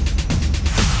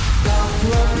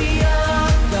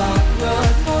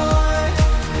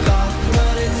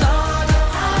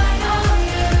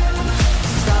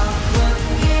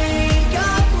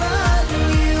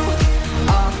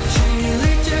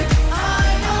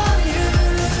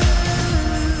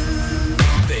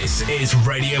 This is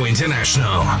Radio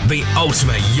International, the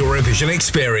ultimate Eurovision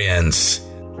experience.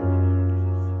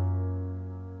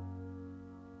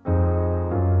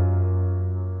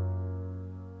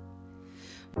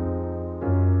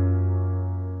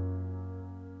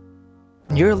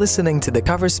 You're listening to The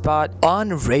Cover Spot on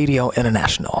Radio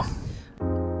International.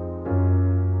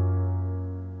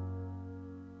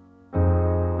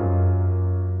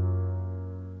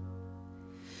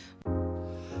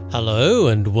 Hello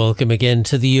and welcome again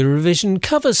to the Eurovision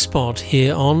Cover Spot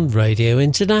here on Radio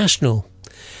International.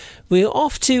 We're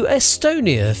off to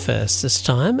Estonia first this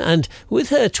time, and with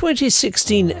her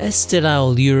 2016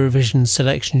 Estilal Eurovision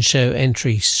Selection Show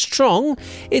entry Strong,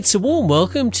 it's a warm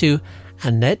welcome to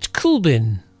Annette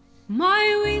Kulbin.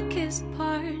 My weakest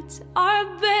parts are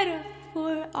better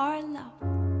for our love.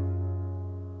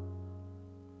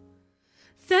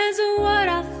 That's what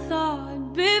I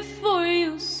thought before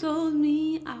you sold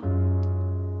me out.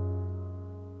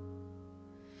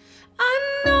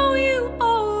 I know you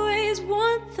always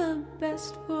want the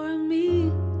best for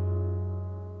me,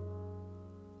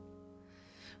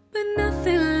 but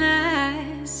nothing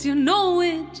lasts, you know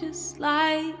it just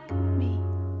like me.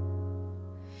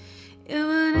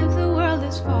 Even if the world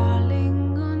is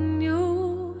falling on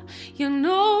you, you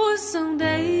know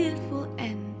someday it will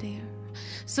end there.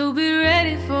 So be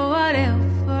ready for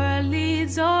whatever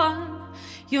leads on.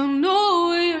 You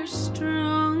know you're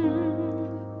strong.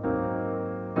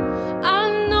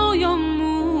 I know your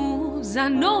moves, I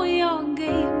know your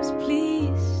games,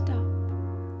 please stop.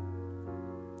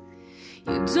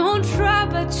 You don't try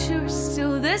but you're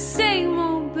still the same,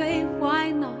 oh babe,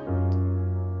 why not?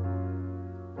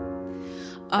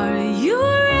 Are you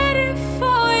ready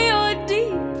for your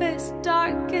deepest,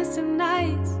 darkest of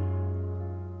nights?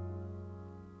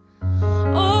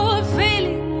 Oh,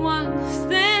 failing once,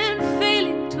 then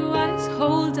failing twice,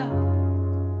 hold up.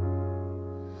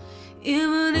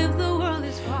 Even if the world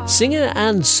is far. Singer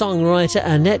and songwriter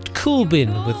Annette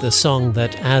Kulbin with the song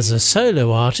that, as a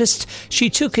solo artist, she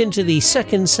took into the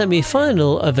second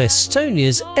semi-final of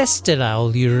Estonia's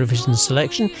Estilal Eurovision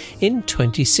selection in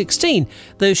 2016,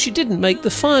 though she didn't make the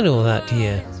final that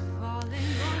year.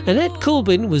 Annette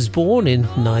Kulbin was born in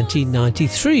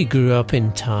 1993, grew up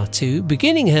in Tartu,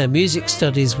 beginning her music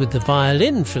studies with the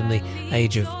violin from the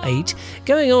age of 8,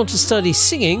 going on to study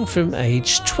singing from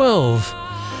age 12.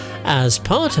 As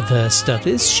part of her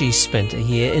studies, she spent a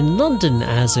year in London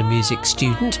as a music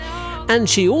student, and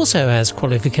she also has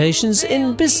qualifications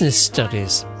in business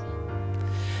studies.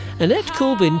 Annette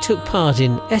Kulbin took part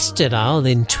in Estilal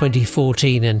in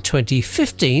 2014 and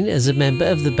 2015 as a member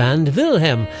of the band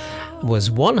Wilhelm,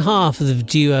 was one half of the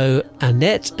duo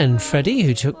Annette and Freddie,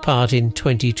 who took part in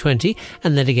 2020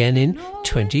 and then again in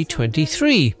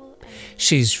 2023.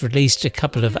 She's released a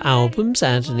couple of albums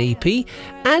and an EP,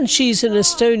 and she's an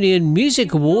Estonian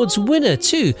Music Awards winner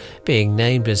too, being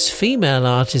named as Female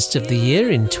Artist of the Year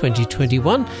in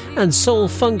 2021 and Soul,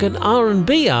 Funk and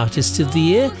R&B Artist of the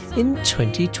Year in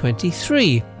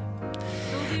 2023.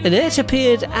 Annette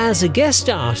appeared as a guest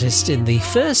artist in the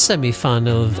first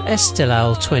semi-final of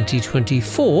Estilal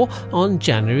 2024 on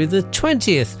January the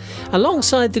 20th,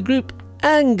 alongside the group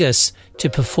Angus to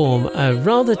perform a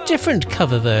rather different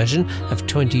cover version of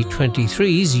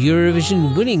 2023's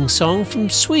Eurovision winning song from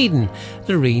Sweden,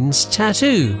 Lorene's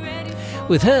Tattoo.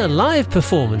 With her live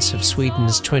performance of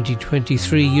Sweden's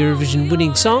 2023 Eurovision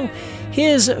winning song,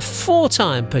 here's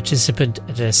four-time participant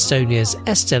at Estonia's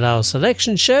Estelao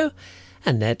selection show,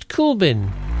 Annette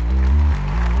Kulbin.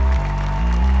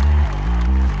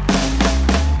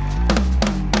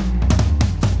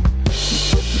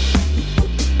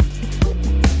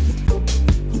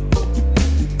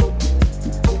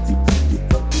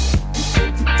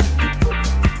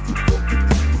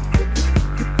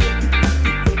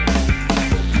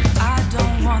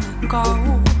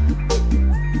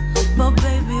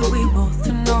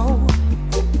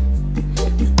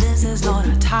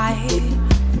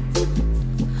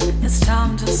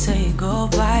 Say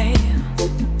goodbye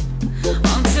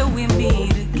until we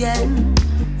meet again,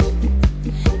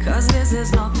 'cause this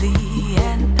is not the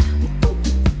end.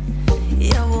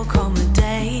 There will come a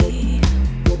day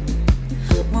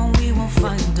when we will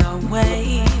find our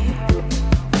way.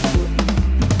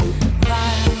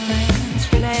 Violins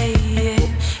playing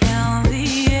and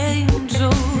the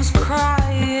angels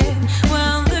crying.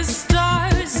 When the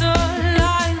stars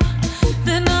align,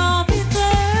 then I'll be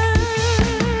there.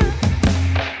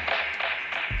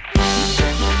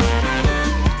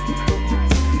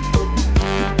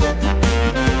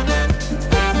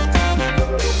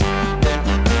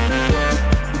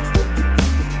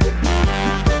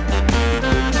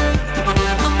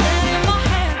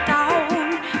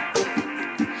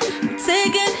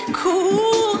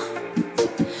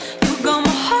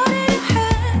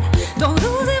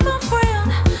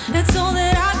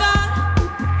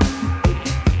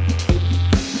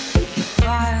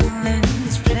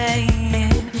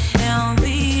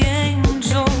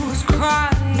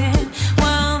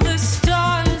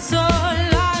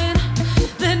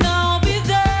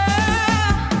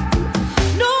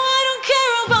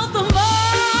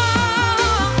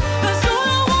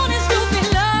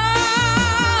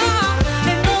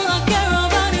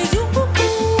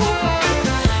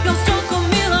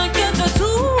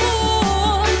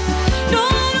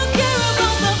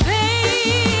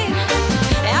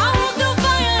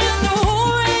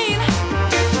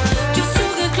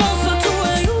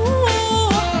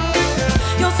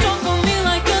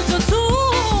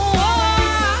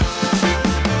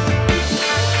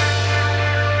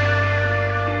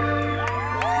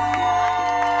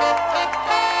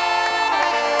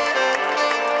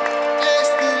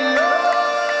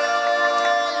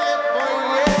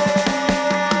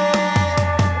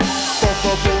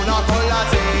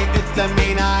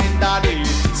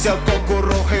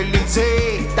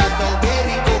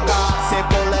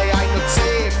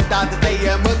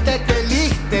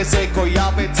 Se kui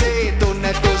ABC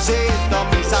tunnetusilta,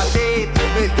 mis sa teed,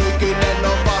 meil kõigil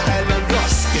on vahel on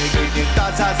raske, kõigil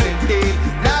tasaselt teel,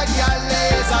 näed jälle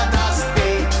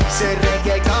sanasti, see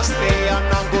regekaste on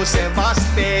nagu see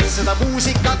vaste, seda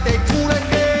muusikat ei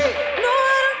kuulegi. No,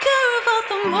 I don't care about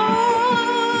the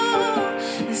more,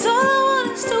 'cause all I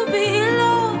want is to be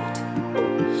loved,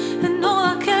 and all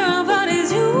I care about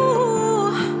is you,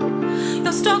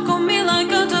 you're stuck on me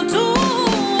like a tattoo.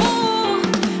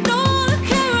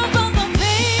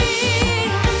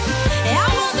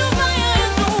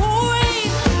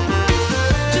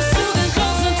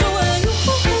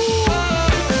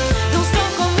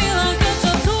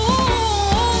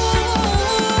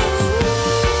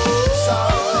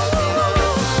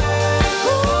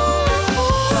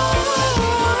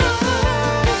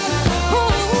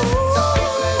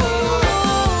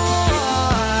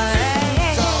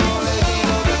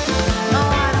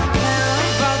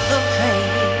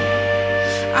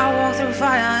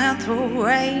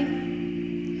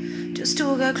 Just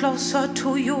to get closer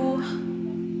to you,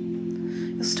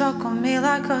 you're stuck on me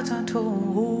like a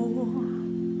tattoo.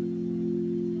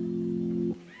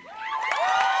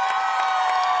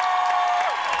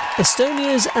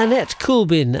 Estonia's Annette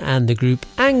Kulbin and the group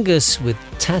Angus with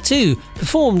Tattoo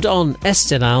performed on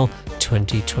Estelao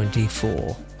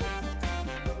 2024.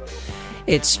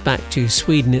 It's back to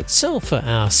Sweden itself for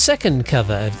our second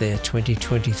cover of their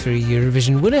 2023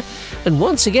 Eurovision winner, and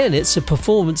once again it's a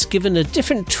performance given a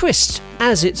different twist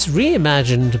as it's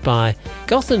reimagined by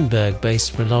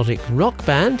Gothenburg-based melodic rock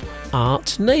band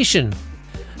Art Nation.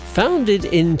 Founded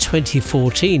in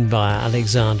 2014 by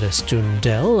Alexander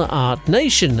Stundell, Art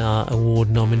Nation are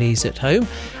award nominees at home,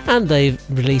 and they've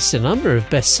released a number of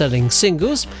best-selling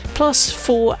singles, plus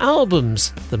 4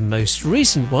 albums, the most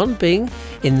recent one being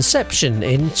Inception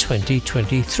in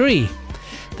 2023.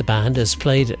 The band has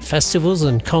played at festivals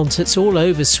and concerts all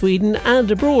over Sweden and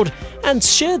abroad, and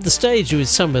shared the stage with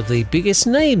some of the biggest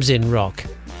names in rock.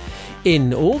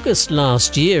 In August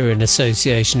last year, in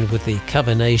association with the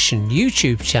Cover Nation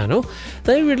YouTube channel,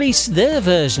 they released their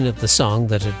version of the song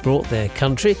that had brought their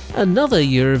country another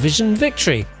Eurovision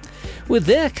victory. With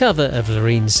their cover of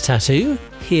Lorene's Tattoo,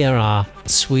 here are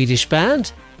Swedish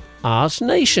band Art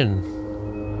Nation.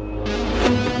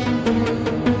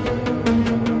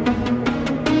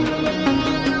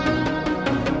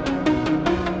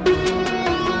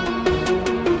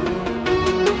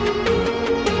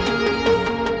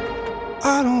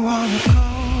 I don't wanna go,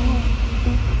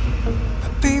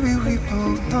 but baby we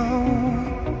both know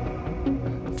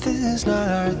this is not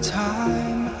our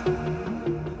time.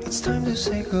 It's time to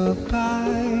say goodbye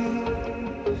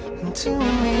until we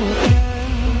meet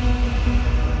again,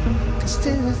 'cause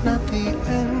this is not the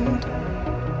end.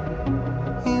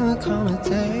 It will come a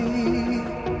day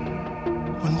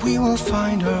when we will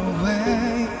find our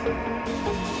way.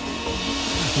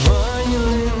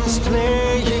 Violins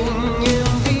playing in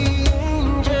the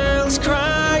angels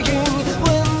crying.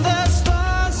 When the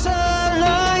stars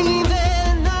align,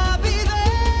 then I'll be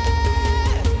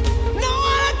there. No,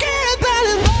 I can't bet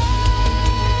it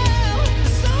all.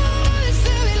 So it's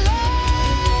still in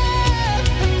love,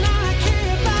 and all I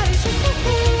care about is you.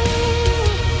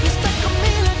 You're stuck on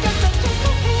me like a tattoo.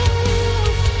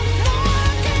 No,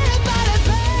 I can't bet it,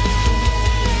 babe.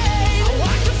 I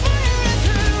watch the fire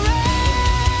into the rain.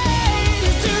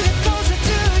 It's to get closer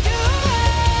to you.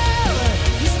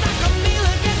 You're stuck on me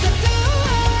like a tattoo.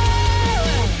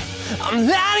 I'm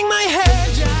letting my hair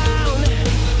down.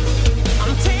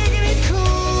 I'm taking it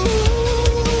cool.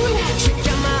 She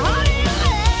got my heart in her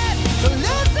head. But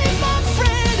losing my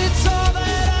friend, it's all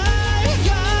that I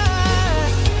got.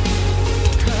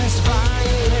 'Cause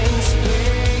violence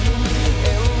playing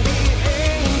and the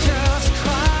angels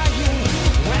crying.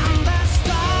 When the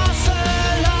stars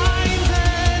align,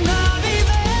 then I'll be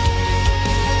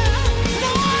there.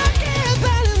 No, I can't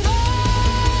bet it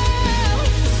all.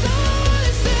 So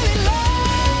it's still in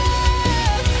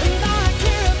love, and all I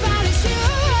care about is you.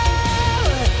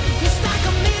 You're stuck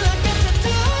on me like a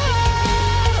tattoo.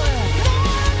 No,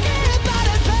 I can't bet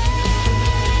it, babe.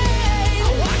 I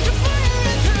watch the fire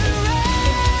into the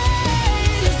rain.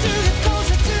 It's to get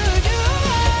closer to you.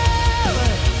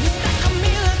 You're stuck on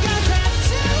me like a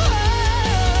tattoo.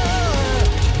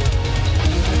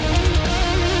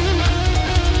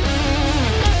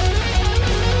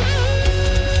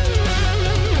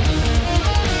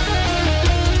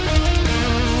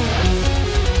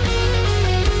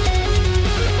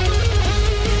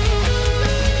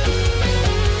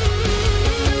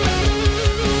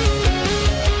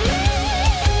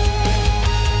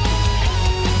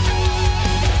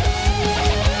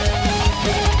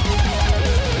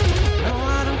 No,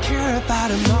 I don't care about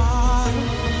them all.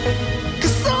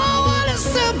 'Cause all I want is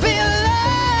to be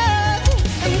loved,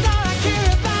 and all I care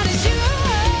about is you.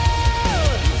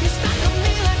 You're stuck on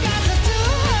me like a tattoo.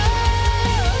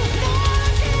 No, I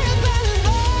care about them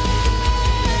all.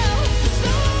 'Cause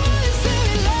all I want is to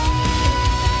be loved,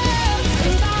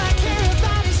 and all I care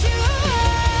about is you.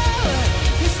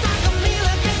 You're stuck on me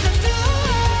like a tattoo.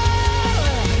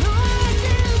 No, I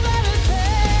care about it,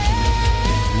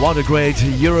 babe. What a great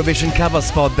Eurovision cover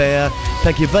spot there.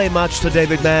 Thank you very much to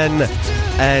David Mann.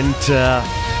 And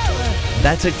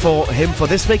that's it for him for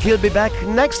this week. He'll be back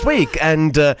next week.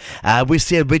 And we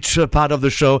see which part of the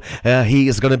show he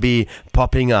is going to be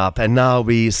popping up. And now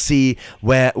we see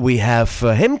where we have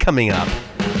him coming up.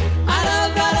 I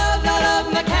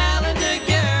love my calendar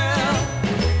girl.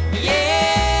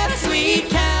 Yeah, sweet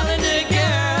calendar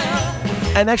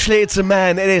girl. And actually, it's a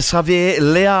man. It is Javier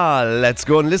Leal. Let's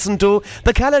go and listen to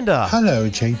the calendar. Hello,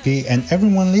 JP, and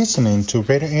everyone listening to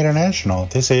Radio International.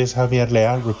 This is Javier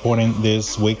Leal reporting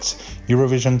this week's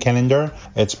Eurovision calendar.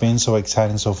 It's been so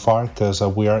exciting so far because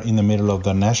we are in the middle of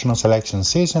the national selection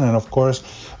season, and of course,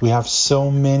 we have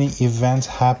so many events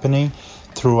happening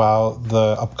throughout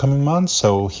the upcoming months.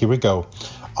 So here we go.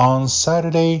 On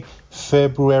Saturday,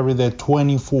 February the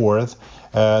 24th,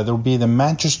 there will be the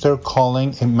Manchester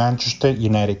Calling in Manchester,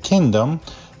 United Kingdom,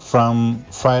 from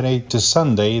Friday to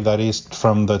Sunday, that is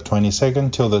from the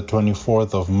 22nd till the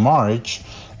 24th of March.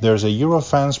 There's a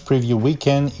Eurofans preview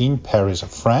weekend in Paris,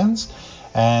 France,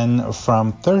 and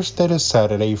from Thursday to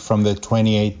Saturday from the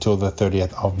 28th till the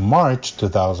 30th of March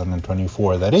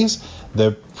 2024. That is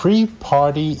the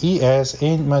pre-party ES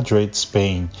in Madrid,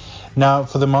 Spain. Now,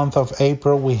 for the month of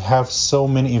April, we have so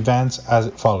many events as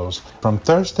it follows. From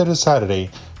Thursday to Saturday,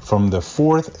 from the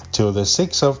 4th till the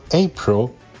 6th of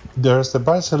April, there's the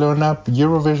Barcelona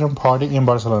Eurovision Party in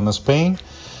Barcelona, Spain.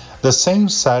 The same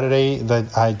Saturday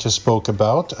that I just spoke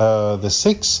about, the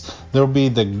 6th, there will be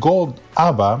the Gold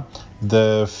ABBA,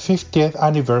 the 50th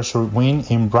anniversary win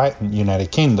in Brighton,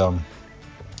 United Kingdom.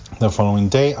 The following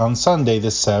day, on Sunday the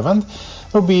 7th,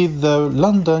 there will be the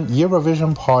London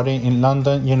Eurovision party in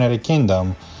London, United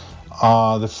Kingdom.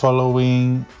 The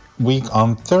following week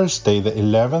on Thursday the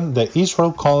 11th, the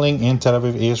Israel Calling in Tel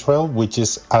Aviv, Israel, which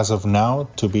is as of now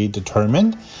to be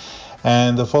determined.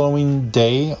 And the following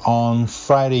day on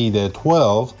Friday the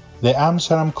 12th, the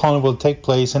Amsterdam Calling will take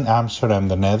place in Amsterdam,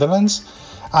 the Netherlands,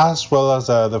 as well as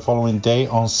the following day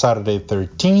on Saturday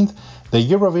 13th, the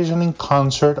Eurovision in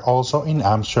concert also in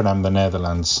Amsterdam, the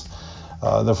Netherlands.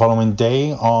 The following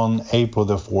day on April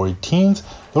the 14th,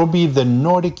 there will be the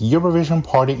Nordic Eurovision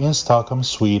party in Stockholm,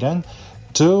 Sweden.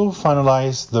 To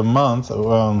finalize the month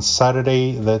on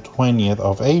Saturday the 20th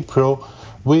of April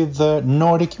with the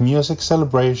Nordic Music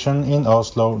Celebration in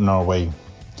Oslo, Norway.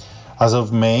 As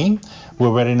of May, we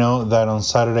already know that on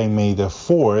Saturday, May the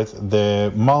 4th,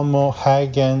 the Malmö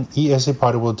Hagen ESC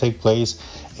party will take place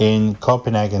in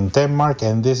Copenhagen, Denmark,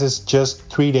 and this is just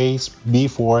 3 days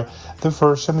before the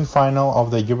first semi-final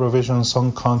of the Eurovision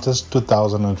Song Contest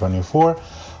 2024.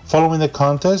 Following the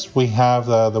contest, we have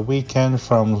the weekend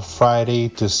from Friday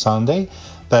to Sunday,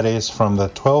 that is from the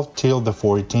 12th till the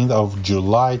 14th of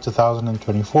July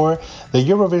 2024, the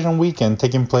Eurovision weekend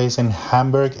taking place in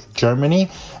Hamburg, Germany,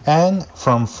 and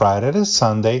from Friday to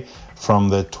Sunday, from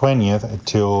the 20th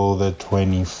till the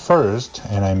 21st,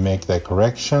 and I make that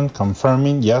correction,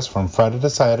 confirming, yes, from Friday to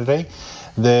Saturday,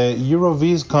 the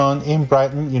Eurovision in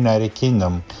Brighton, United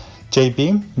Kingdom.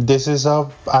 JP, this is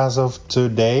up as of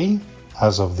today,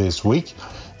 as of this week,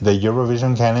 the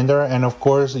Eurovision calendar, and of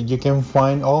course you can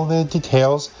find all the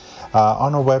details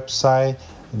on our website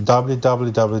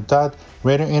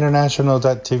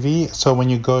www.radiointernational.tv. So when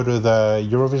you go to the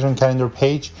Eurovision calendar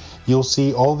page, you'll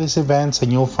see all these events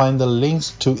and you'll find the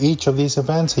links to each of these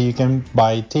events so you can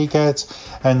buy tickets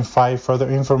and find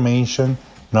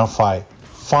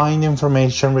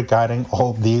information regarding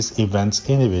all these events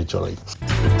individually.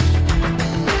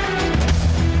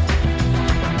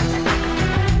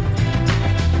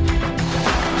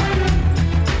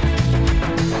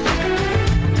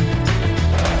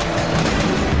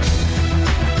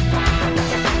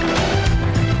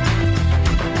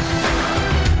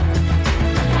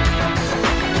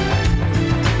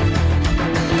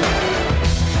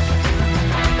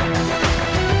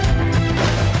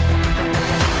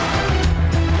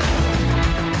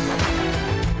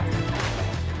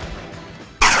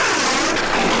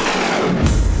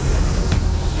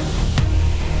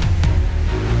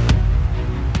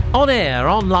 On air,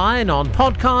 online, on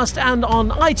podcast and on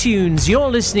iTunes, you're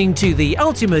listening to the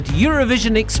ultimate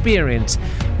Eurovision experience.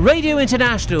 Radio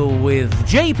International with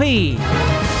JP.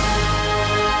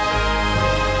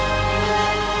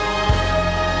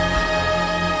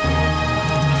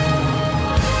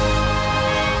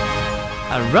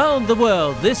 Around the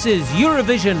world, this is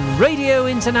Eurovision Radio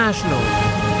International.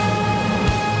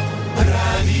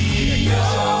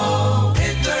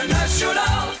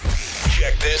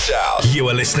 This out. You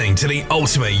are listening to the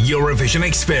ultimate Eurovision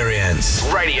experience.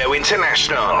 Radio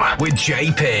International with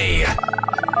JP.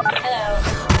 Hello.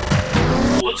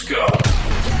 Let's go.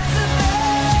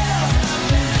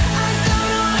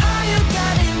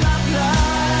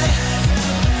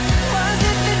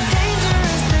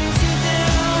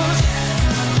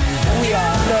 We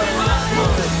are the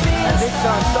and this is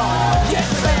our song.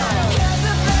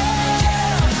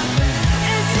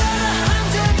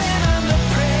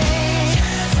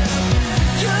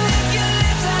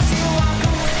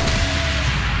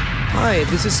 Hi,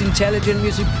 this is Intelligent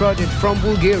Music Project from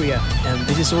Bulgaria, and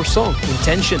this is our song,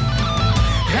 Intention.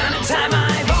 Anytime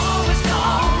I've always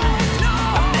known,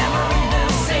 I'm never in the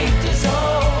safety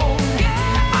zone.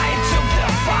 I took the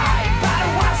fight, but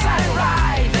was I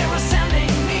right? They were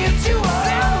sending me to a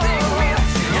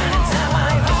anytime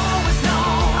I've always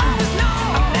known, I'm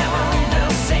never in the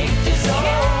safety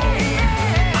zone.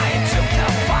 I took the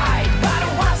fight, but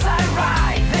was I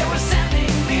right? They were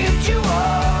sending me to a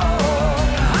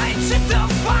the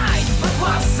fight, but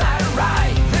was I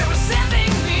right? They were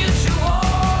sending me to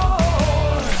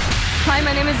war. Hi,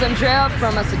 my name is Andrea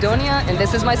from Macedonia, and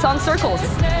this is my song Circles.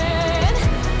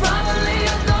 Probably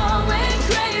you're going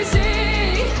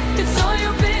crazy. It's all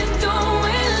you've been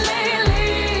doing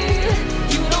lately.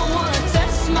 You don't want to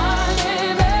test my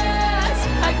limits.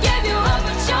 I gave you up,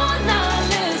 but you're not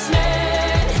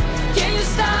listening. Can you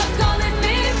stop calling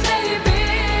me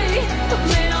baby? I've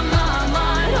made up my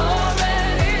mind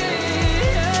already.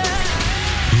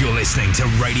 You're listening to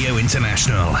Radio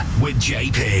International with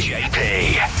JP.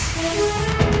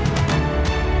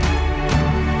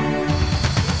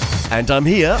 And I'm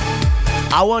here.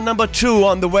 Hour number 2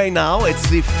 on the way now. It's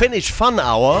the Finnish Fun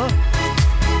Hour.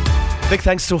 Big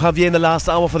thanks to Javier in the last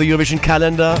hour for the Eurovision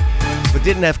calendar. We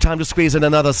didn't have time to squeeze in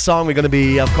another song. We're going to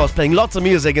be, of course, playing lots of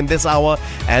music in this hour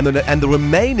and the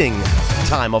remaining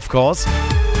time, of course.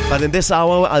 But in this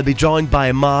hour, I'll be joined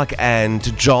by Mark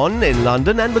and John in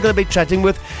London, and we're going to be chatting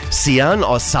with Cyan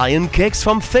or Cyan Kicks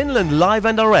from Finland, live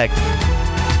and direct,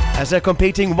 as they're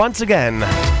competing once again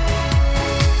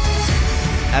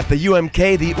at the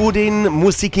UMK, the Udin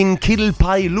Musiikin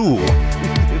Kilpailu.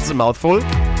 It's a mouthful.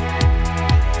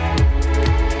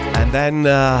 And then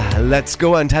let's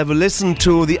go and have a listen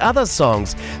to the other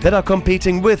songs that are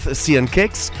competing with Cyan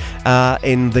Kicks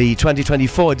in the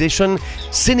 2024 edition.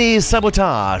 Cine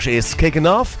Sabotage is kicking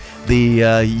off the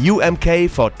UMK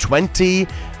for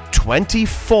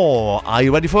 2024. Are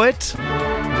you ready for it?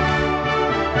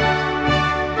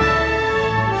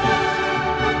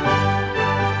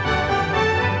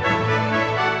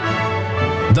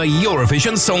 The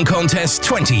Eurovision Song Contest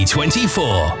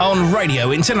 2024 on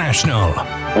Radio International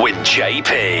with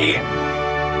JP.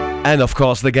 And of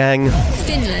course the gang.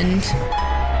 Finland.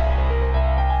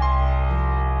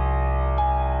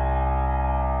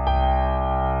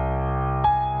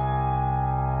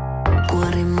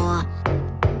 Kuori mua,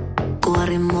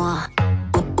 kuori mua,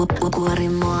 kuori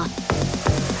mua,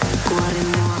 kuori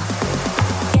mua.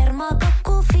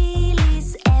 Kermakakku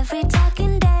fiilis every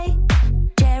talking day.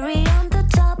 Cherry on the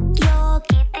top, joo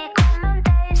kiitti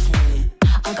kommenteisiin.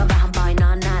 Alkaa vähän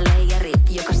painaa nää leijerit,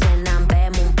 jokaisen nämpee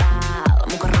mun päällä.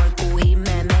 Muka roikkuu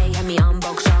himmee meihemi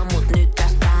unboxaa mut nyt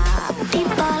tästä.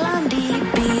 Tippalan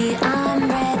diippi,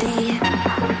 I'm ready.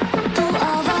 Tuu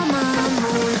avaamaan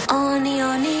mun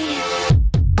onioni.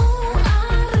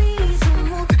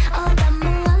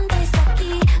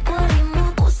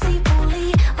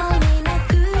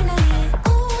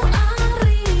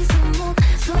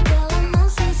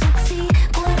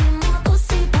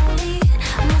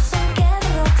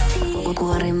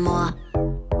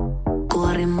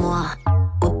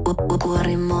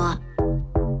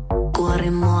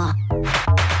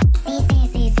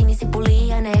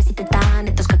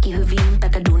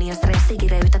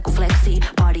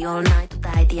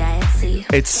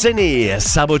 It's Cine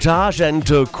Sabotage and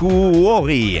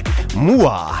Kuori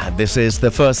Mua. This is the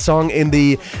first song in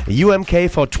the UMK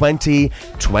for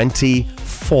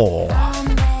 2024.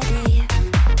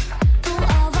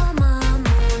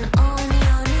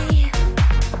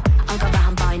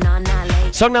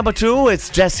 Song number 2, it's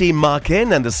Jesse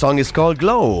Markin, and the song is called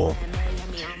Glow.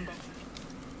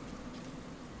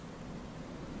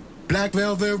 Black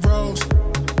velvet rose,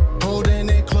 holding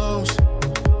it close.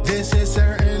 This is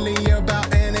certainly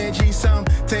about energy,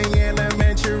 something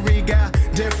elementary. Got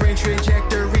different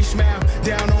trajectory, smile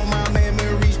down on my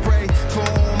memories. Pray for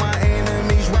all my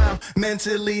enemies. Wow,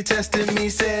 mentally testing me,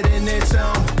 setting it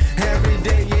on. Every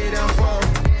day it unfolds.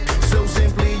 So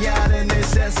simply out of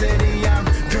necessity, I'm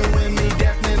doing me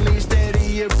definitely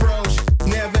steady approach.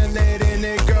 Never letting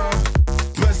it go,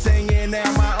 but singing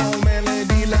out my own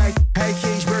melody like, hey,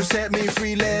 Kingsburg, set me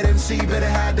free, let him see, better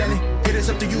hide than it. It's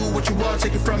up to you, what you want,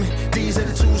 take it from me. These are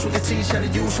the tools we can teach how to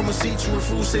use. From a seat to a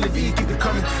fruit, c'est la vie, keep it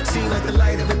coming. Seem like the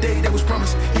light of a day that was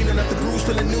promised. Healing up the bruise,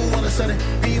 feeling new all of a sudden.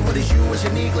 Be what is you, is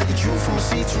unique like a Jew. From a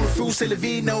seat to a fruit, c'est la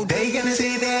vie. No, they gonna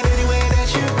see that anyway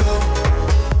that you go.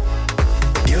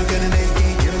 You're gonna make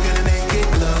it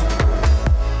glow.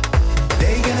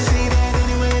 They gonna see that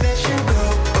anyway that you go.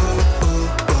 Oh,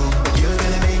 oh, oh. You're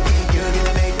gonna make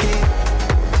it.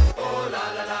 Oh, la,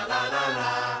 la, la, la, la, la.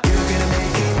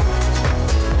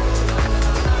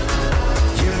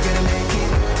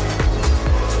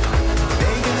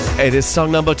 It is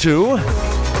song number 2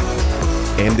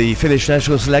 in the Finnish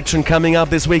national selection coming up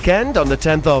this weekend on the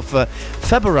 10th of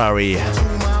February.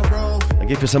 I'll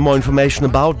give you some more information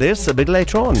about this a bit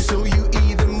later on.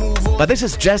 But this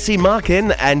is Jesse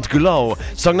Markin and Glow.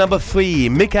 Song number 3,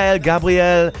 Mikael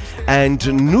Gabriel and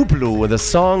Nublu with a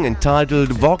song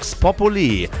entitled Vox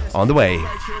Populi on the way.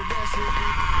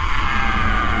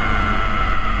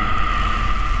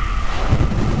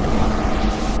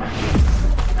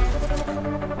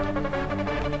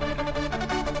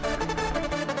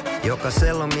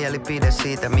 Jokaisella on mielipide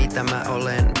siitä mitä mä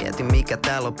olen. Mietin mikä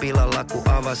täällä on pilalla kun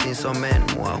avasin somen.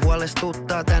 Mua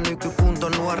huolestuttaa tää nykykunto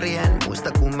nuorien.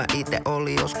 Muista kun mä ite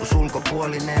olin joskus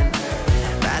ulkopuolinen.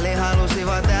 Väli halusi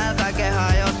vaan täältä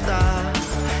hajottaa.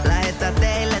 Lähettää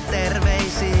teille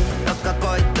terveisiä, jotka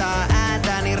koittaa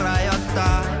ääntäni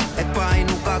rajoittaa. Et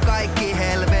painukaa kaikki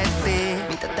helvettiin.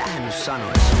 Mitä tähän nyt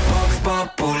sanois? Vox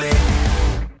Populi.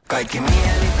 Kaikki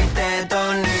mielipiteet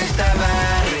on yhtä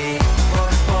väärin.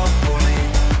 Vox Populi.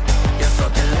 Jos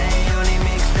ootte leijoni,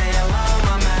 miks teidän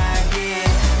lauma mäki?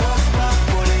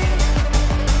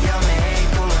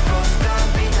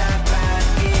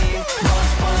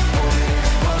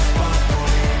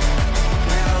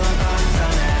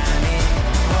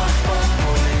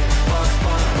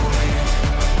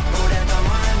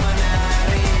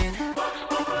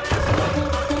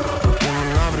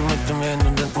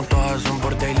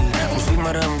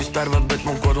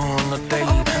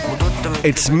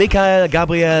 It's Michael,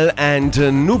 Gabriel and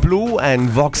Nublu and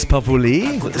Vox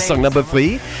Populi, song number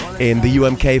 3 in the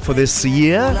UMK for this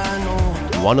year.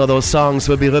 One of those songs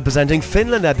will be representing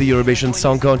Finland at the Eurovision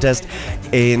Song Contest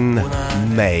in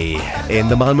May in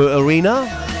the Malmö Arena.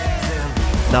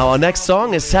 Now our next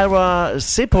song is Sarah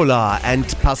Sipola and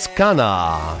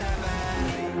Paskana.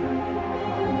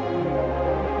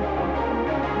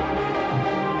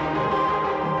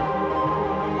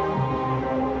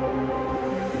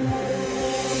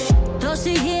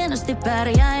 Tosi hienosti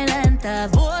pärjäilen, tää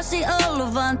vuosi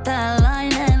ollut vaan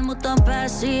tällainen, mut on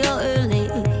päässyt jo yli.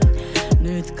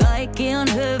 Nyt kaikki on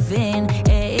hyvin,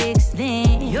 eiks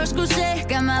niin? Joskus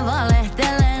ehkä mä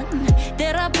valehtelen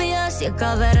terapias ja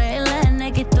kavereille,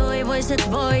 nekin toivois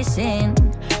et voisin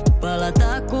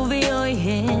palata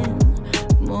kuvioihin.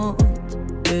 Mut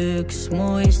yks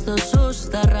muisto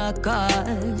susta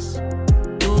rakas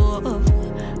tuo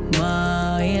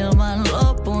maailman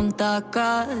lopun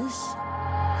takas.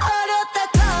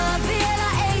 Odottakaa, vielä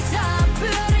ei saa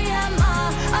pyöriä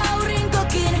maa.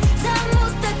 Aurinkokin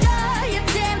sammuttakaa ja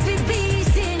tsempi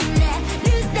biisinne.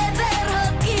 Nyt te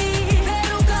verhotkin,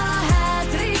 perukaa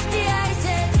häät,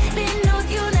 ristiäiset, linnut,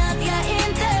 junat ja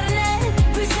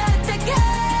internet.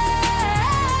 Pysäyttäkää,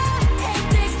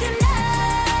 etteikö te näe?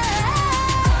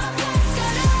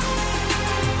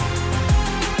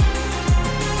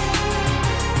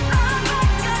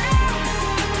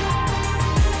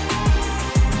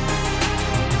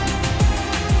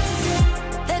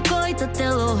 Te koitatte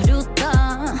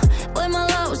lohduttaa,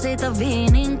 voimalauseita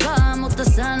viininkaan, mutta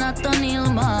sanat on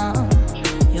ilmaa,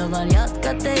 ja vaan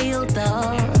jatkatte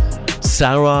iltaa.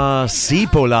 Sarah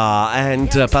Sipola and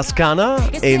Paskana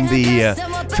in the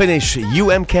Finnish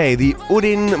UMK, the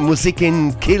Udin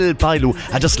Musiikin Kilpailu.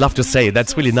 I just love to say it,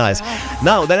 that's really nice.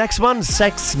 Now the next one,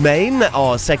 Sex Main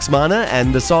or Sex Mana,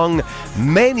 and the song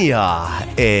Mania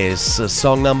is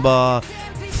song number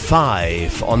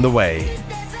 5 on the way.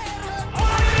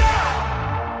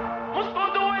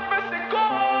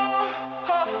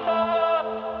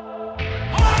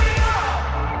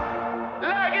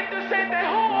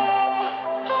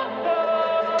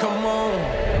 Come on.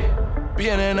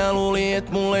 Pienenä luulin,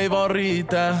 et mulle ei vaan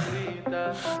riitä.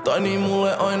 Tai niin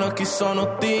mulle ainakin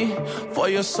sanottiin.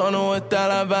 Vai jos sanoo, et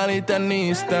älä välitä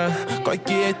niistä.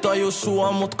 Kaikki ei taju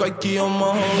sua, mut kaikki on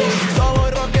mahdollista.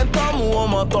 Aloin rakentaa mun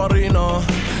oma tarinaa.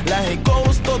 Lähin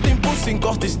koulusta, otin bussin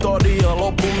kohti stadia.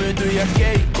 Loppu myytyjä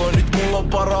keikkoja, nyt mulla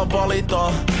on varaa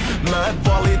valita. Mä en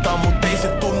valita, mut ei se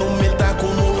tunnu miltään,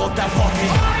 kun mulla on tää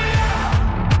fucking.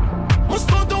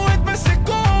 Musta tuntuu, et mä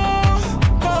sekoon.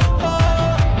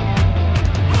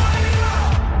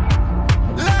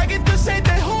 Lääkitys ei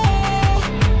tee huu.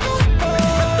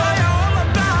 Mä tajan olla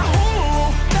tää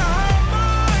hullu. Tää on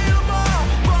maailmaa.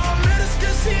 Mä oon myrsky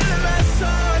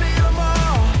silmässään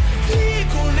ilmaa.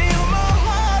 Liikun ilman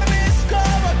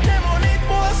harmiskaavat demonit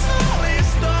mua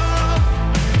salistaa.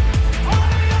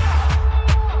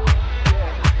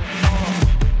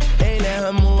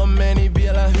 Eilenhän mulla meni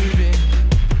vielä hyvin.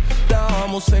 Tää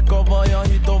aamu sekava ja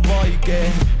hito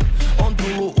vaikee. On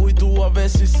tullut uitua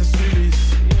vesissä sylis.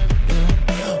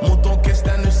 Mut on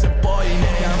kestänyt sen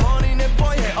paineen. Ja maaninen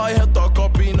vaihe aiheuttaa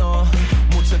kapinaa.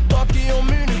 Mut sen takia on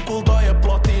myynyt kultaa ja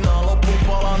platinaa. Loppuun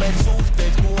palaneet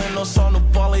suhteet, kun en oo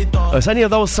saanut valita. Is any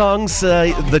of those songs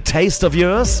the taste of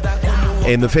yours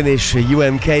in the Finnish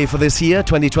UMK for this year,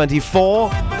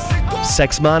 2024?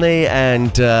 Sex Money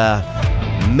and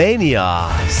Mania.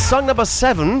 Song number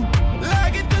 7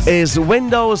 is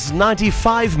Windows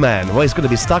 95 Man. Well, he's going to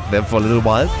be stuck there for a little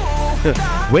while.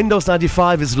 Windows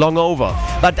 95 is long over.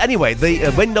 But anyway,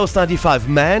 the Windows 95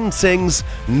 Man sings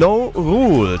No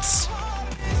Rules.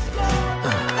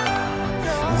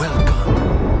 Welcome.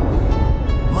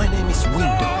 My name is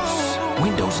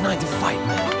Windows 95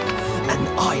 Man, and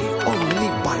I only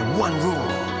live by one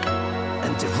rule,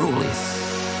 and the rule is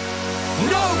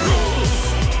no rules.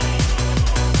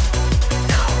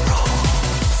 No rules.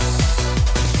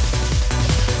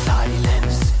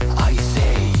 Silence, I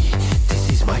say. This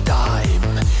is my time,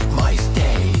 my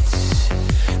stage.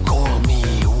 Call me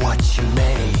what you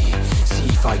may. See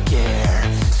if I care.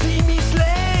 See me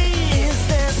slay. Is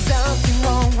there something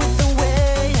wrong with the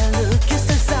way I look? Is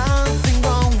there something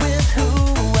wrong with who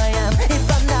I am? If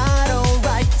I'm not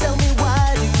alright, tell me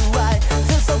why do I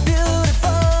feel so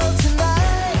beautiful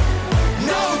tonight?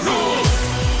 No rules.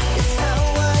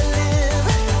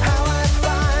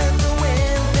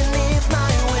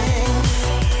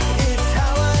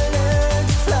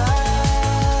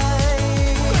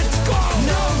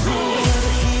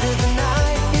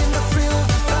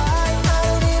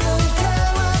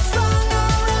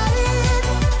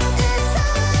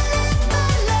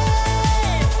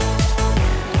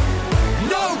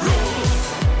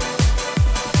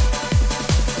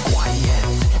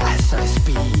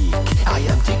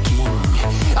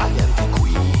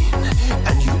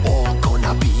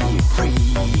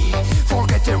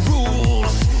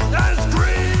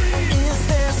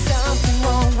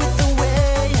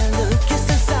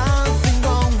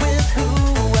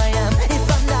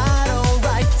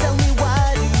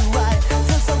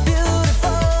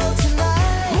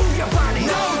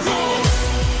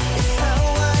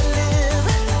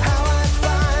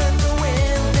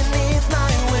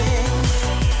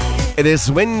 It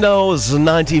is Windows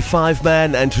 95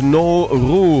 Man and No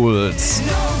Rules.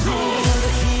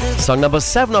 Song number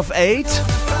 7 of 8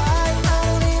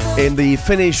 in the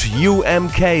Finnish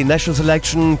UMK national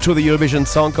selection to the Eurovision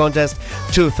Song Contest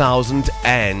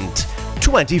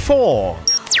 2024.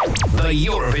 The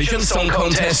Eurovision Song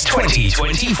Contest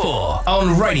 2024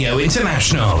 on Radio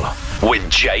International with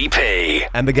JP.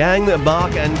 And the gang,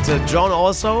 Mark and John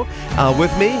also are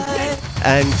with me.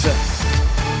 And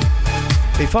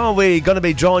before we're going to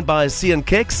be joined by Cyan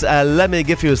Kicks, let me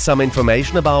give you some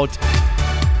information about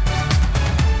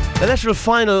the national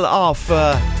final of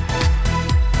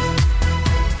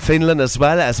Finland as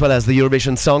well as the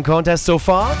Eurovision Song Contest so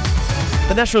far.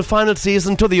 The national final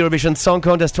season to the Eurovision Song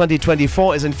Contest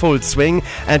 2024 is in full swing,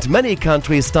 and many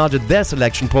countries started their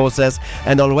selection process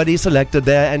and already selected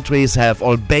their entries have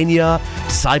Albania,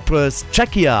 Cyprus,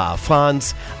 Czechia,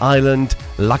 France, Ireland,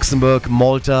 Luxembourg,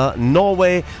 Malta,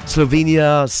 Norway,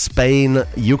 Slovenia, Spain,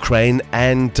 Ukraine,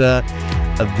 and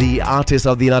the artists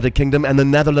of the United Kingdom and the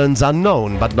Netherlands are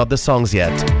known, but not the songs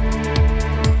yet.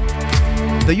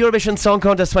 The Eurovision Song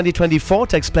Contest 2024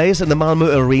 takes place in the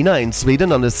Malmö Arena in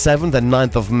Sweden on the 7th and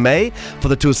 9th of May for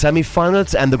the 2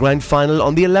 semi-finals and the grand final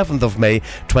on the 11th of May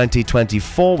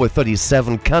 2024 with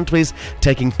 37 countries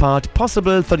taking part,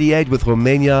 possible 38 with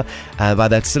Romania, but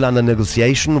that's still under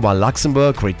negotiation, while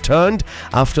Luxembourg returned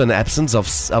after an absence of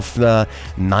 30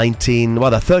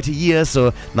 years, so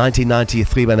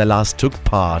 1993 when they last took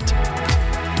part.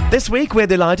 This week we're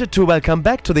delighted to welcome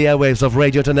back to the airwaves of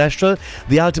Radio International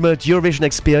the ultimate Eurovision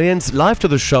experience, live to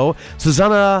the show,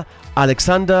 Susanna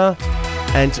Alexander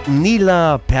and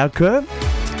Nila Perkö.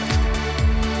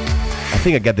 I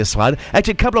think I get this right.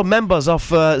 Actually, a couple of members of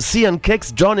Cyan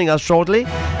Kicks joining us shortly,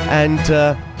 and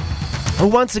who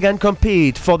once again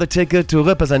compete for the ticket to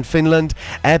represent Finland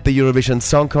at the Eurovision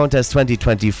Song Contest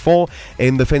 2024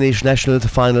 in the Finnish national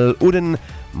final Uuden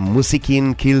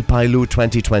Musiikin Kilpailu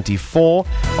 2024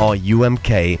 or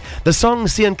UMK. The song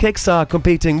Cyan Kicks are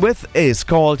competing with is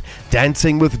called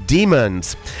Dancing with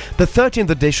Demons. The 13th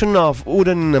edition of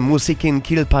Uuden Musiikin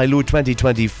Kilpailu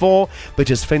 2024, which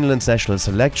is Finland's national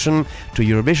selection to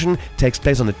Eurovision, takes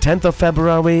place on the 10th of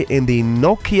February in the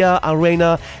Nokia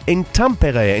Arena in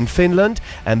Tampere in Finland,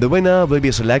 and the winner will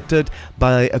be selected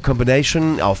by a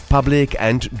combination of public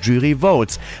and jury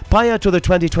votes. Prior to the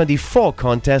 2024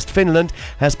 contest, Finland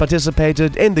has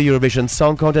participated in the Eurovision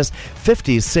Song Contest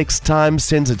 56 times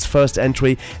since its first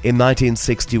entry in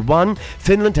 1961.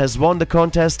 Finland has won the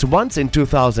contest once in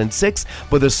 2006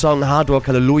 with the song Hard Rock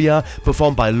Hallelujah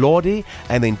performed by Lordi,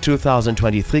 and in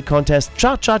 2023 contest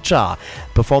Cha Cha Cha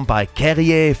performed by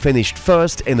Kerje finished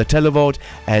first in the televote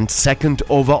and second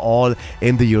overall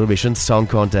in the Eurovision Song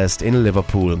Contest in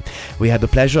Liverpool. We had the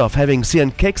pleasure of having Cyan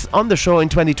Kicks on the show in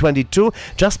 2022,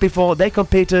 just before they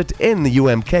competed in the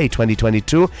UMK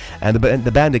 2022, and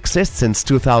the band exists since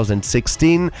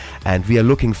 2016, and we are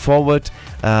looking forward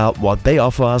what they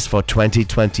offer us for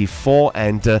 2024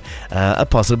 and a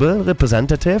possible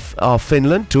representative of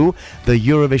Finland to the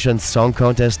Eurovision Song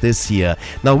Contest this year.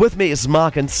 Now with me is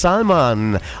Mark and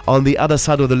Salman on the other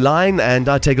side of the line, and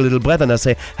I take a little breath and I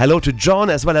say hello to John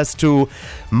as well as to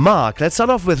Mark. Let's start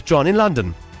off with John in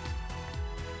London.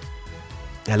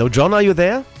 Hello John, are you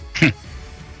there?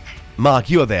 Mark,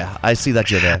 you're there. I see that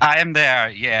you're there. I am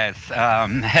there, yes.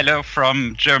 Hello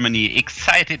from Germany.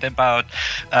 Excited about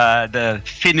the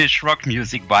Finnish rock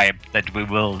music vibe that we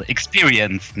will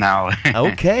experience now.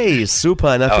 Okay, super.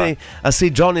 And I see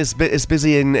John is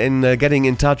busy in getting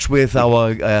in touch with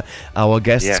our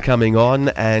guests coming on.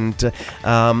 And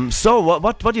so,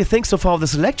 what do you think so far the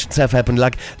selections have happened?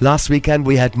 Like last weekend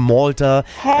we had Malta.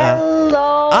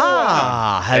 Hello.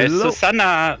 Hello.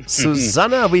 Susanna.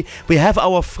 Susanna, we have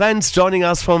our friends joining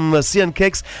us from Cyan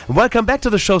Kicks. Welcome back to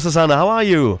the show, Susanna. How are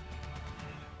you?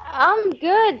 I'm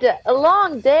good. A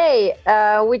long day.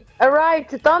 We arrived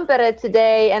to Tampere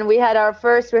today and we had our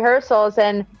first rehearsals,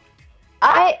 and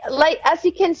as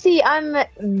you can see, I'm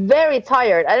very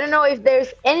tired. I don't know if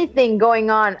there's anything going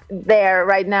on there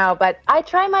right now, but I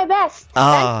try my best.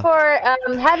 Thanks for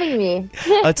having me.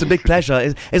 It's a big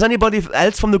pleasure. Is anybody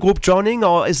else from the group joining,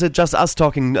 or is it just us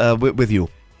talking with you?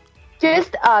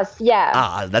 Just us,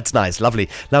 yeah. That's nice, lovely.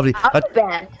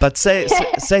 But say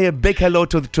a big hello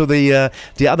to the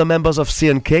other members of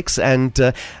Cyan Kicks, and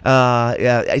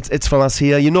it's from us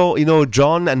here. You know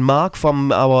John and Mark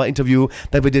from our interview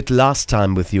that we did last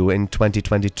time with you in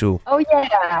 2022. Oh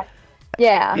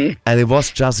yeah. And it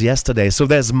was just yesterday. So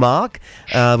there's Mark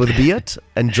with a beard,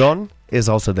 and John is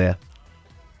also there.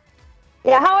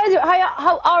 Yeah,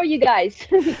 how are you guys?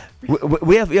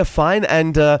 We are fine,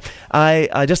 and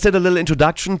I just did a little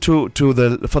introduction for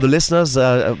the listeners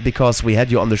because we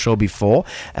had you on the show before,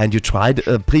 and you tried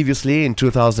previously in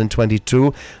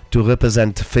 2022 to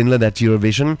represent Finland at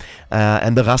Eurovision,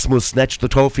 and the Rasmus snatched the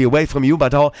trophy away from you.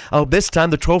 But this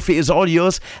time the trophy is all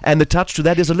yours, and the touch to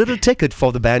that is a little ticket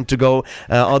for the band to go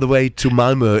all the way to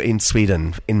Malmö in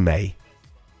Sweden in May.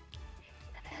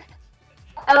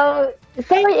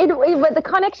 Sorry, but the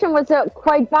connection was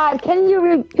quite bad. Can you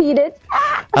repeat it?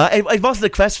 It wasn't a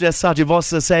question as such. It was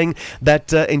saying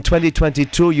that in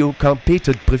 2022 you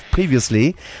competed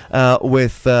previously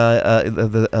with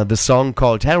the song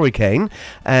called Hurricane,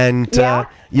 and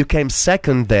you came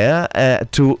second there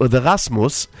to the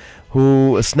Rasmus,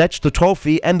 who snatched the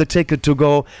trophy and the ticket to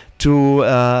go to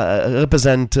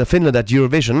represent Finland at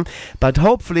Eurovision. But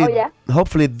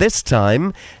hopefully this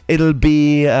time it'll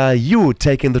be you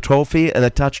taking the trophy, and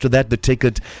attached to that the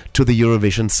ticket to the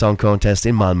Eurovision Song Contest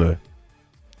in Malmö.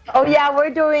 Oh yeah, we're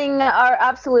doing our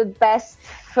absolute best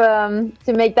to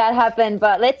make that happen.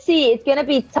 But let's see, it's gonna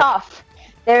be tough.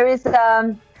 There is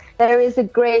a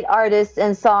great artist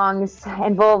and songs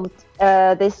involved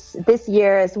this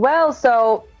year as well.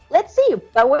 So let's see,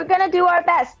 but we're going to do our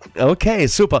best. Okay,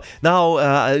 super.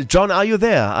 Now, John, are you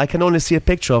there? I can only see a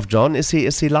picture of John. Is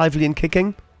he lively and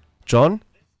kicking? John?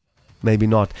 Maybe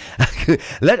not.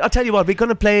 I'll tell you what, we're going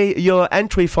to play your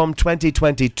entry from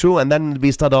 2022, and then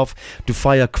we start off to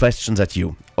fire questions at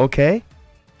you. Okay?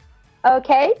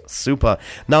 Okay. Super.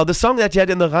 Now, the song that you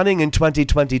had in the running in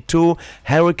 2022,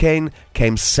 Hurricane,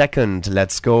 came second.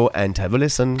 Let's go and have a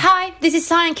listen. Hi, this is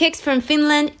Cyan from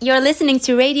Finland. You're listening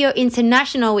to Radio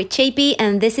International with JP,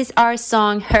 and this is our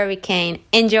song Hurricane.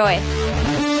 Enjoy.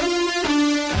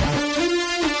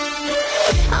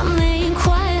 I'm laying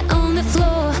quiet on the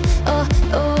floor.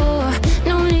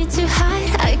 No need to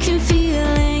hide. I can feel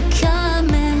it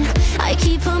coming. I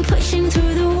keep on pushing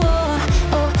through the wall.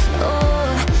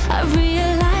 I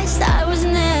realized I was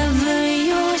never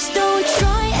yours. Don't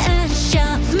try and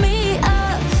shut me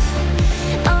up.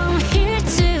 I'm here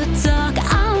to talk.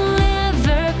 I'll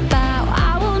never bow.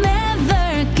 I will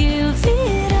never give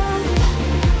it up.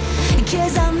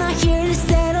 'Cause I'm not here to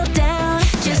settle down.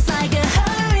 Just like a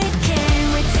hurricane,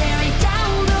 we're tearing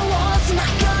down the walls.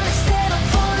 Not gonna settle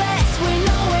for less. We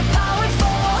know we're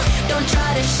powerful. Don't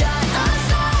try to shut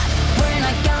us up. We're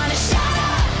not gonna shut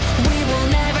up. We will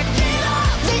never give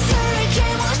up. This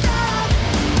hurricane won't stop.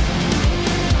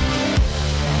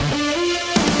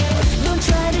 Don't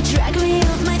try to drag me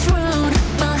off my throne.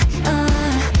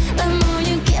 The more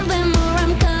you give, the more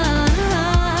I'm gone.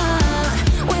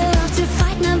 We'll have to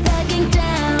fight, not backing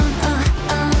down.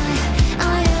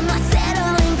 I am not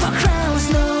settling for crowns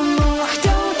no more.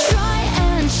 Don't try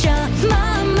and shut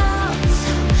my mouth.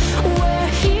 We're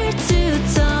here to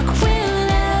talk. We'll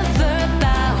never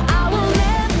bow. I will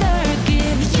never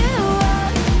give you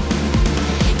up.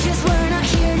 'Cause we're not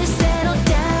here to settle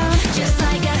down. Just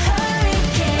like a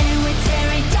hurricane, we're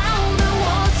tearing down the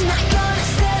walls. Not gonna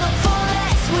settle for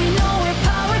less. We know we're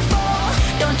powerful.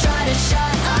 Don't try to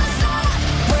shut us up.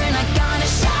 We're not gonna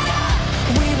shut up.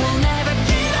 We will never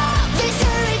give up. This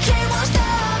hurricane won't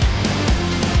stop.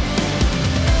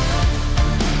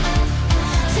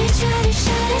 They try to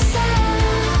shut us up.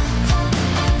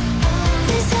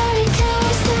 This hurricane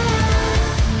won't stop.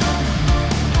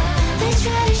 They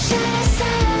try to shut us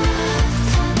up.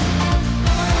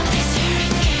 This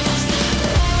hurricane won't stop.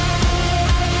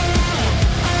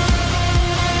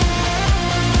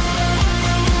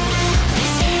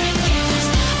 This hurricane won't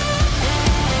stop.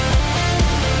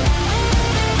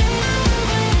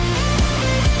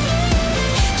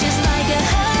 Just like a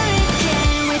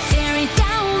hurricane, we're tearing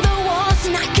down the walls.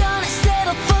 Not gonna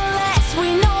settle for less. We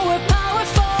know we're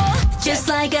powerful. Just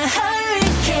like a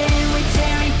hurricane, we're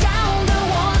tearing down the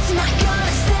walls. Not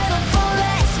gonna settle for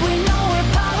less. We know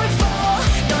we're powerful.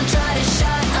 Don't try to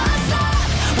shut us up.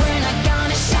 We're not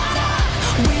gonna shut up.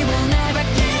 We will never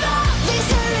give up. This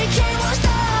hurricane won't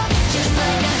stop. Just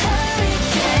like a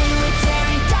hurricane, we're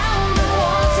tearing down the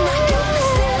walls. Not gonna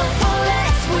settle for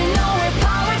less. We know we're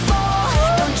powerful.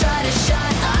 Don't try to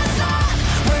shut us up.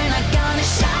 We're not gonna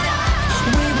shut up.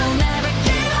 We will never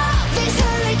give up. This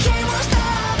hurricane won't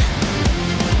stop.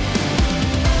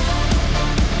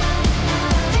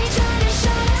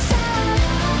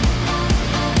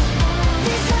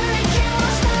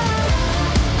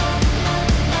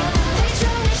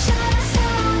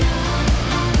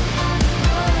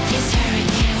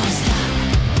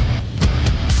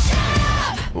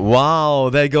 Wow,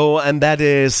 there you go, and that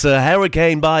is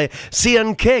Hurricane by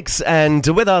Cyan Kicks. And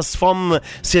with us from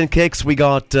Cyan Kicks, we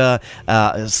got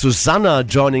Susanna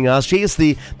joining us. She is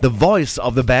the voice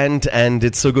of the band, and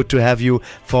it's so good to have you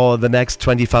for the next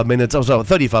 35 minutes,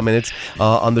 35 minutes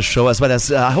on the show, as well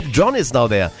as I hope John is now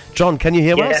there. John, can you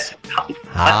hear us?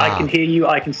 I can hear you,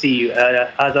 I can see you.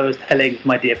 As I was telling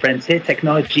my dear friends here,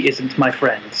 technology isn't my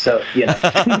friend, so, you know.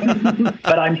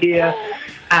 But I'm here,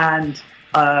 and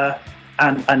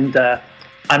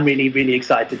I'm really, really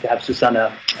excited to have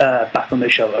Susanna back on the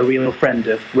show, a real friend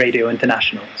of Radio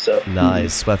International. So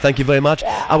nice. Well, thank you very much.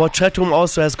 Our chat room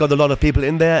also has got a lot of people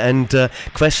in there, and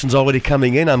questions already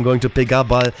coming in. I'm going to pick up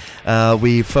while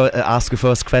we ask the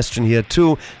first question here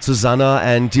to Susanna.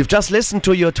 And you've just listened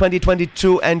to your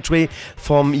 2022 entry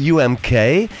from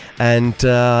UMK, and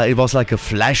it was like a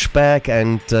flashback,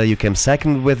 and you came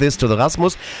second with this to the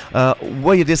Rasmus.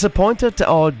 Were you disappointed,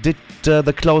 or did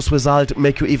the close result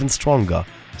make you even stronger,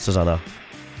 Susanna?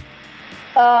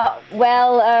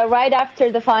 Right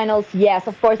after the finals, yes,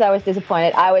 of course I was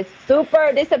disappointed. I was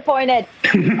super disappointed.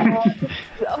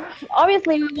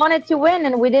 Obviously, we wanted to win,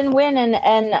 and we didn't win.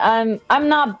 And I'm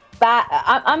not bad.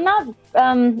 I'm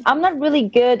not really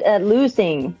good at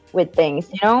losing with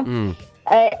things. You know,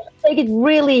 I take it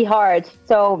really hard.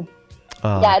 So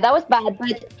yeah, that was bad.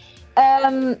 But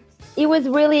it was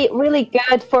really, really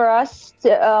good for us.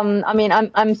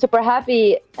 I'm super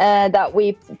happy that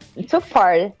we took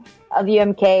part of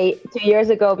UMK 2 years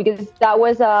ago, because that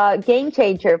was a game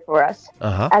changer for us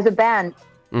as a band.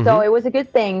 Mm-hmm. So it was a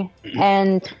good thing.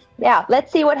 And yeah,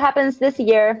 let's see what happens this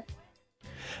year.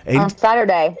 On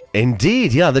Saturday.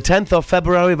 Indeed, yeah, the 10th of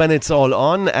February when it's all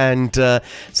on, and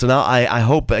so now I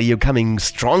hope you're coming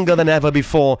stronger than ever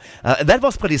before. That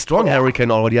was pretty strong,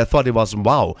 Hurricane, already. I thought it was,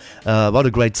 wow, what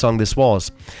a great song this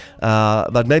was.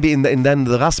 But maybe in then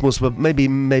the Rasmus were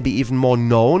maybe even more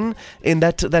known in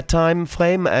that time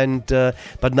frame, and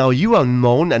but now you are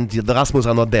known and the Rasmus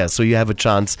are not there, so you have a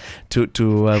chance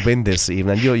to win this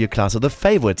even, and you're class of the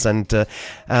favorites. And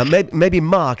maybe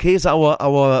Mark, he's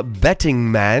our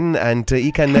betting man, and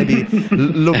he can maybe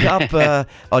look up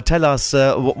or tell us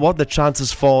what the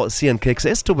chances for Cyan Kicks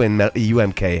is to win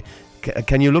UMK.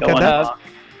 Can you look at that?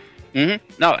 Mm-hmm.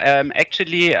 No,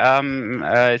 actually,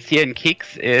 Cyan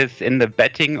Kicks is in the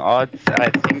betting odds, I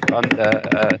think, on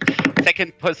the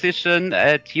second position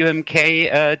at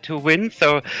UMK to win.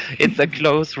 So it's a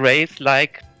close race,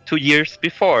 like 2 years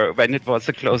before, when it was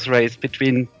a close race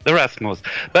between the Rasmus.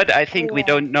 But I think we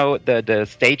don't know the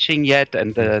staging yet,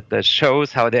 and the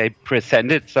shows, how they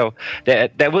present it. So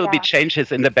there will be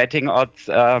changes in the betting odds,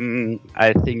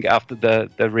 I think, after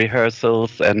the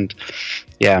rehearsals. And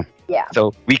yeah.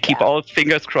 So we keep all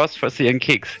fingers crossed for Cyan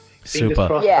Kicks. Super.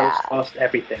 Crossed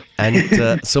everything.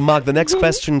 And so, Mark, the next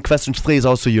question 3 is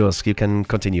also yours. You can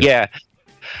continue. Yeah.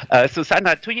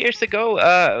 Susanna, 2 years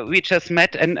ago, we just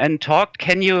met and talked.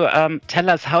 Can you tell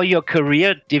us how your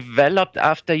career developed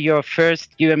after your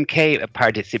first UMK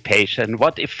participation?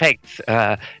 What effects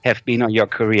have been on your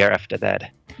career after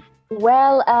that?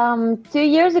 Well, 2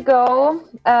 years ago,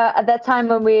 at that time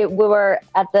when we were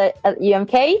at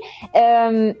UMK,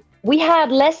 we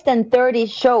had less than 30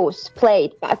 shows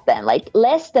played back then, like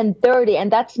less than 30,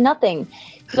 and that's nothing.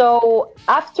 So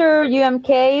after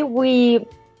UMK,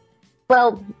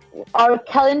 our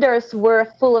calendars were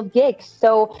full of gigs.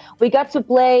 So we got to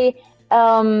play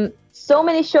so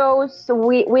many shows.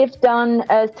 We've done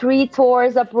 3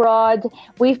 tours abroad.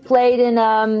 We've played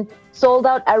in sold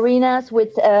out arenas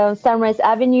with Sunrise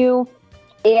Avenue,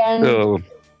 and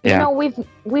you know, we've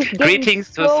greetings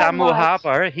to so Samu much.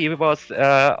 Haber. He was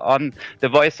on The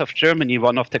Voice of Germany,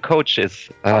 one of the coaches.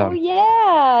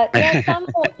 Samu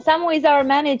is our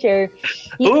manager.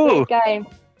 He's a great guy.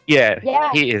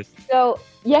 Yeah, he is. So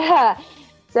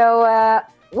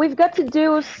we've got to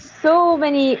do so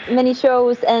many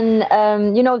shows, and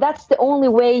you know, that's the only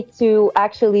way to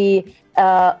actually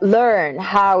learn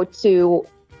how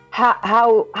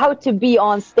to be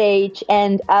on stage.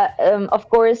 And of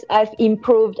course, I've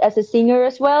improved as a singer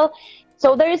as well.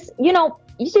 So there's, you know,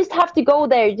 you just have to go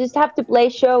there. You just have to play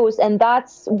shows, and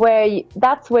that's where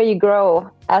you grow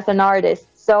as an artist.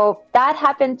 So that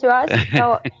happened to us.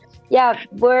 So yeah,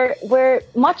 we're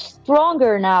much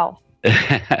stronger now.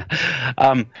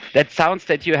 That sounds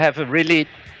that you have a really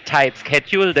tight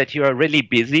schedule, that you are really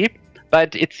busy.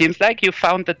 But it seems like you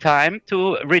found the time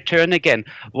to return again.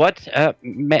 What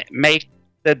made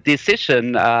the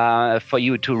decision for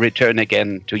you to return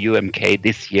again to UMK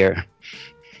this year?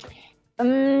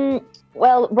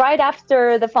 Well, right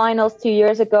after the finals 2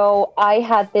 years ago, I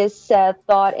had this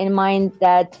thought in mind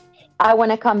that I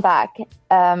want to come back.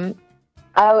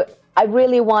 I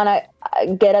really want to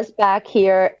get us back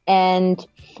here, and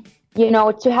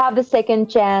to have the second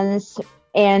chance.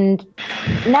 And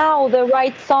now the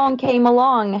right song came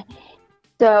along.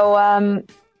 So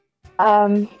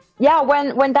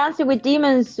when Dancing with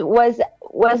Demons was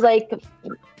like,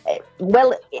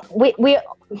 well,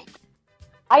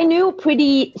 I knew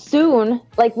pretty soon,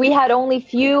 like we had only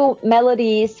few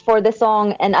melodies for the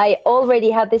song, and I already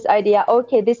had this idea,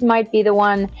 okay, this might be the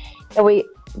one the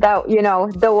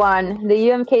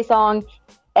UMK song.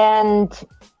 And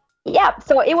yeah,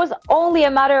 so it was only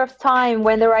a matter of time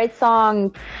when the right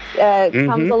song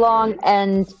comes along,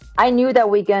 and I knew that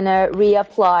we're gonna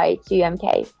reapply to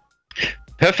UMK.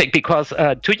 Perfect, because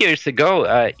 2 years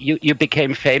ago, you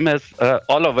became famous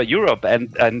all over Europe and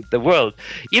the world.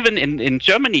 Even in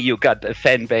Germany, you got a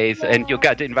fan base, and you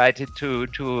got invited to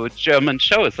German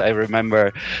shows, I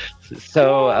remember.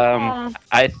 So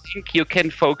I think you can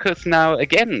focus now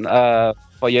again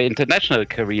for your international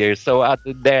career. So are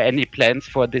there any plans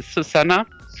for this, Susanna?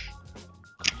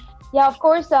 Yeah, of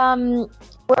course.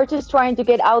 We're just trying to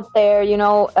get out there,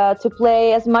 to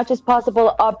play as much as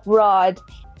possible abroad.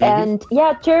 And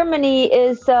yeah, Germany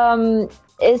is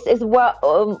what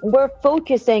we're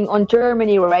focusing on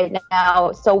Germany right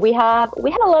now. So we have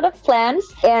a lot of plans,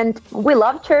 and we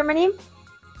love Germany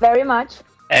very much.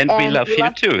 And we love you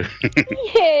too.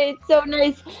 Yeah, it's so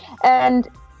nice. And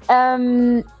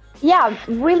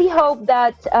really hope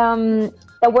that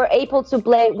that we're able to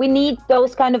play. We need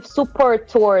those kind of support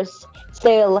tours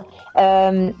still.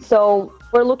 So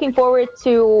we're looking forward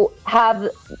to have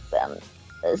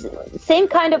same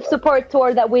kind of support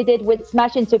tour that we did with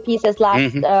Smash Into Pieces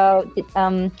last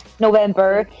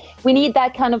November. We need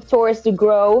that kind of tours to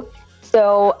grow.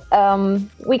 So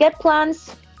we get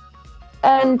plans,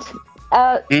 and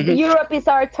Europe is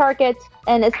our target,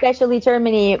 and especially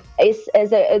Germany is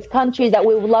a country that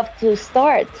we would love to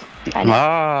start.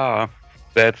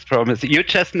 That's promising. You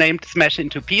just named Smash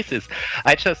Into Pieces.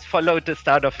 I just followed the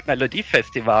start of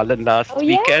Melodfiestivalen last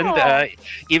weekend.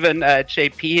 Even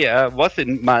JP was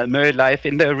in Malmö live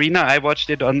in the arena. I watched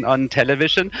it on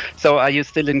television. So are you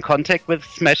still in contact with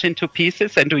Smash Into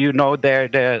Pieces? And do you know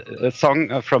their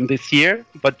song from this year?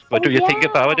 What do you think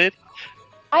about it?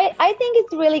 I think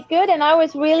it's really good, and I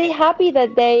was really happy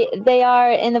that they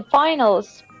are in the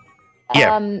finals.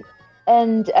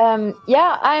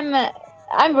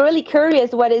 I'm really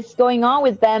curious what is going on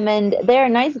with them, and they're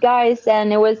nice guys,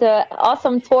 and it was an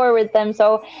awesome tour with them.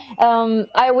 So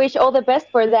I wish all the best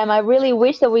for them. I really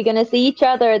wish that we're going to see each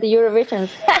other at the Eurovisions.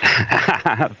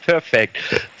 Perfect.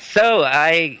 So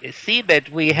I see that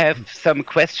we have some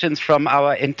questions from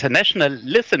our international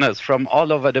listeners from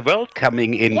all over the world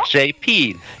coming in.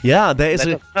 JP. Yeah, there is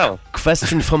a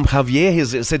question from Javier.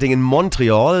 He's sitting in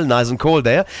Montreal, nice and cold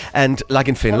there, and like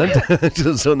in Finland,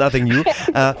 so nothing new.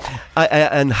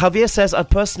 And Javier says, I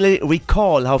personally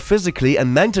recall how physically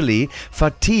and mentally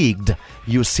fatigued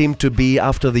you seem to be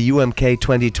after the UMK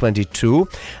 2022.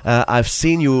 I've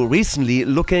seen you recently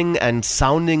looking and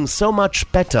sounding so much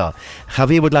better.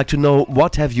 Javier would like to know,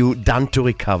 what have you done to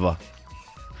recover?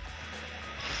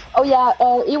 Oh yeah,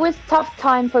 it was tough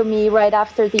time for me right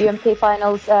after the UMK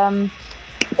finals.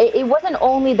 It wasn't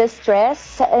only the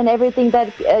stress and everything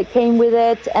that came with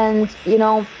it, and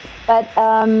but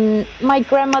my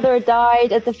grandmother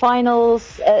died at the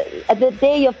finals, at the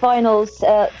day of finals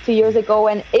 2 years ago,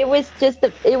 and it was just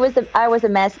I was a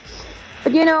mess.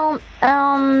 But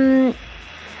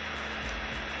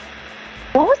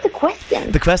what was the question?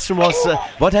 The question was,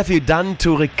 what have you done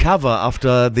to recover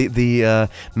after the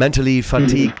mentally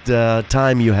fatigued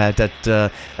time you had at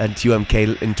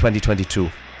UMK in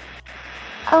 2022?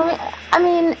 I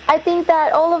mean, I think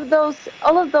that all of those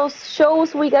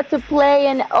shows we got to play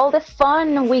and all the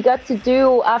fun we got to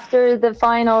do after the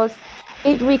finals,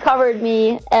 it recovered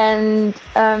me, and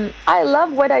I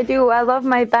love what I do. I love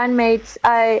my bandmates.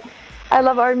 I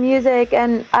love our music,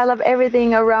 and I love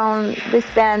everything around this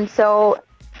band. So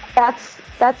that's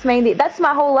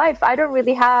my whole life. I don't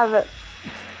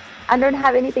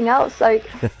have anything else. Like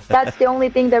that's the only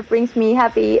thing that brings me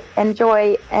happy and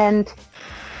joy, and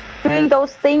doing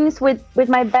those things with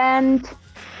my band,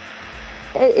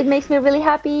 it makes me really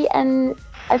happy, and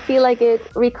I feel like it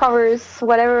recovers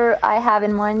whatever I have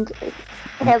in mind. It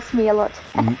helps me a lot.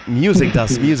 Music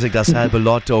does help a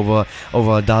lot over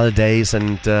dull days,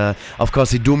 and of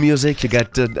course you do music, you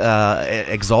get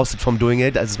exhausted from doing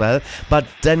it as well, but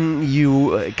then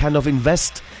you kind of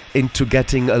invest into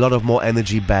getting a lot of more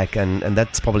energy back, and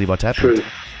that's probably what happened. True.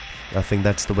 I think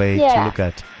that's the way to look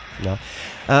at. Yeah.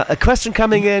 A question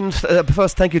coming in.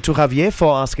 First, thank you to Javier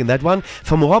for asking that one.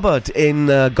 From Robert in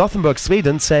Gothenburg,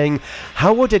 Sweden, saying,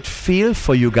 how would it feel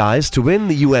for you guys to win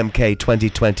the UMK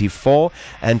 2024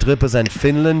 and represent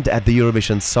Finland at the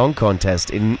Eurovision Song Contest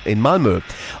in Malmö?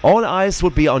 All eyes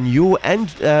would be on you,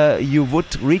 and you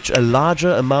would reach a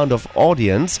larger amount of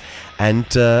audience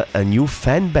and a new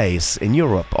fan base in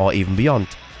Europe or even beyond.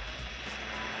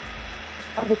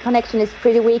 The connection is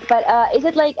pretty weak, but is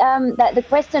it like that? The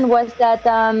question was that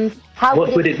how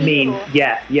what would it feel? mean?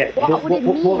 Yeah. What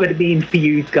would it mean for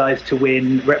you guys to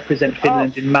win, represent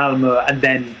Finland in Malmö, and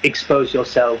then expose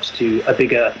yourselves to a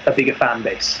bigger fan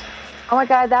base? Oh my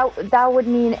God, that would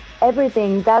mean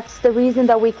everything. That's the reason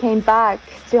that we came back,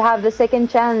 to have the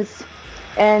second chance,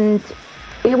 and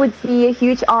it would be a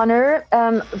huge honor.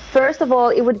 First of all,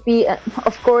 it would be,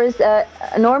 of course, an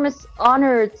enormous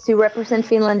honor to represent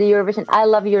Finland in Eurovision. I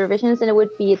love Eurovisions, and it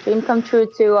would be a dream come true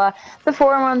to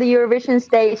perform on the Eurovision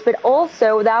stage. But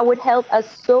also, that would help us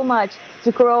so much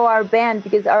to grow our band,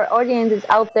 because our audience is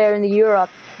out there in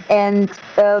Europe, and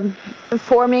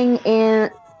performing in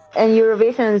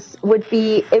Eurovisions would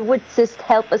just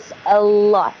help us a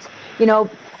lot.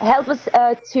 Help us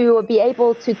to be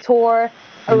able to tour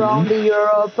around the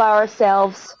Europe by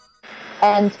ourselves,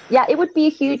 and it would be a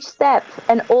huge step,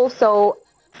 and also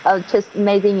just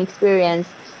amazing experience.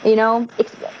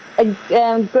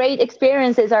 Great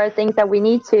experiences are things that we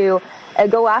need to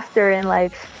go after in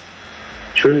life.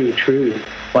 True,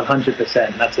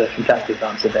 100%. That's a fantastic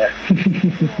answer there.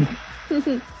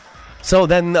 So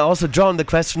then also, John, the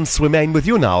questions remain with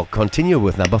you now. Continue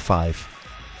with number 5.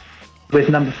 With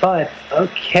number 5,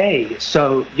 okay,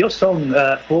 so your song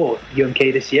for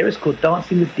UMK this year is called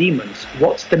Dancing with Demons.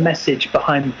 What's the message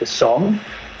behind the song?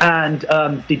 And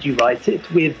did you write it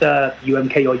with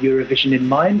UMK or Eurovision in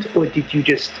mind, or did you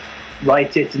just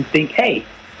write it and think, hey,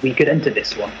 we could enter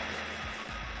this one?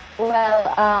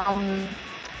 Well,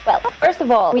 first of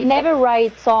all, we never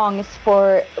write songs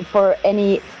for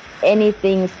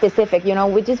anything specific.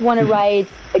 We just want to write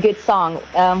a good song.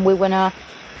 We want to.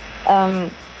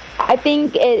 I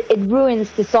think it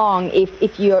ruins the song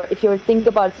if you think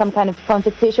about some kind of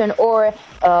competition or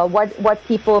what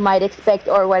people might expect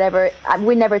or whatever.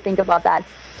 We never think about that.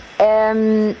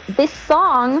 This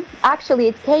song, actually,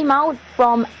 it came out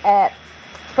from a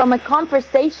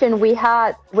conversation we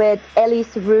had with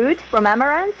Elise Ruud from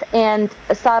Amaranth and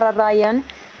Sarah Ryan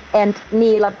and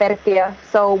Niila Perkiö.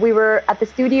 So we were at the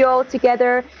studio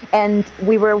together, and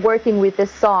we were working with this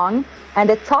song. And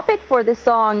the topic for the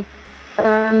song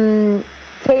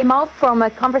came out from a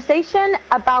conversation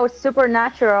about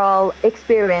supernatural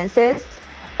experiences.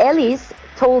 Elise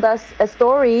told us a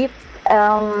story.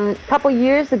 A couple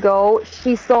years ago,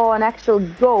 she saw an actual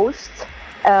ghost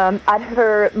at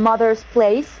her mother's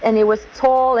place, and it was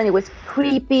tall and it was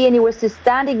creepy, and it was just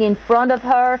standing in front of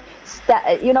her,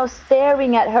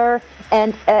 staring at her.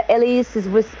 And Elise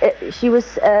was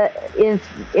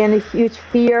in a huge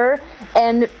fear.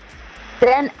 And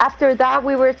then after that,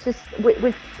 we were just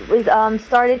we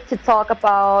started to talk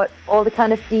about all the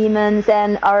kind of demons,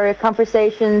 and our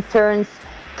conversation turned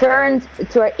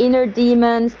to our inner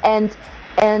demons, and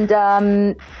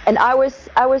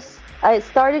I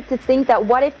started to think that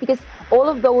what if, because all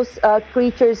of those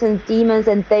creatures and demons,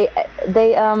 and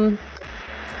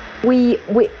we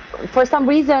for some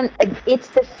reason it's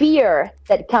the fear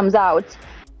that comes out,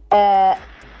 and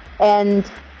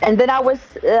then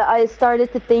I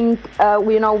started to think,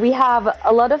 we have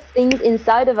a lot of things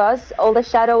inside of us, all the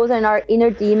shadows and our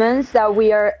inner demons that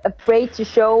we are afraid to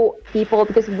show people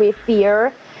because we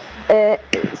fear.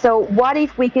 So what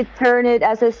if we could turn it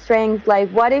as a strength?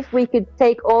 Like, what if we could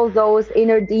take all those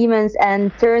inner demons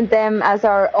and turn them as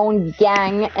our own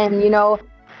gang? And,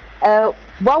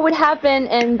 what would happen?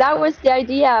 And that was the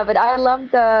idea. But I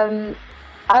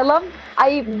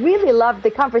really loved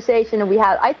the conversation we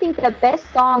had. I think the best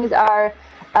songs are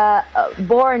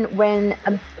born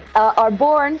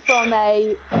from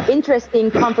a interesting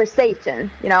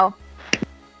conversation,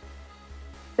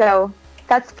 So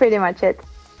that's pretty much it.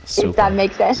 Super. If that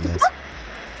makes sense. Yes.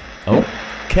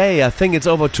 Okay, I think it's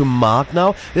over to Mark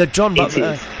now. John,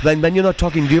 when you're not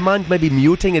talking, do you mind maybe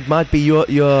muting? It might be your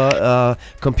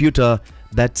computer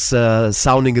that's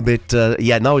sounding a bit...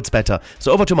 now it's better.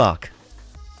 So over to Mark.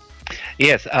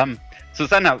 Yes,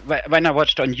 Susanna, when I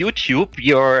watched on YouTube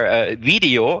your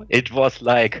video, it was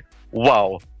like,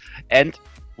 wow, and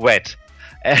wet.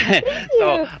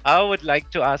 So I would like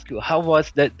to ask you, how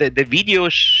was the video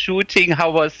shooting?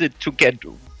 How was it to get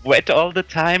wet all the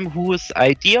time? Whose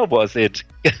idea was it?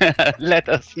 Let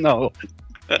us know.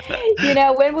 You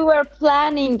know, when we were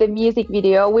planning the music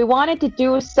video, we wanted to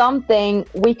do something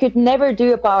we could never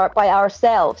do by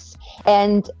ourselves.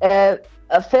 And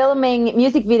filming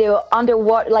music video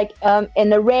underwater, like in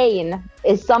the rain,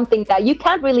 is something that you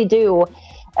can't really do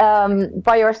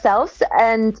by yourselves,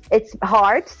 and it's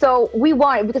hard. So we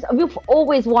wanted, because we've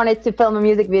always wanted to film a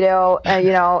music video,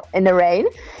 you know, in the rain.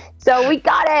 So we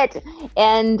got it,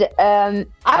 and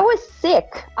I was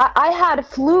sick. I had a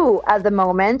flu at the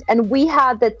moment, and we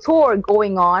had the tour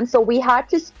going on, so we had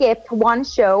to skip one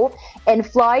show and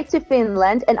fly to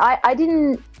Finland. And I've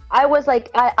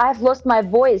lost my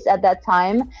voice at that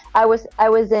time. I was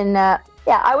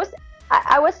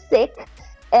sick,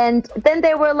 and then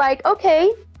they were like,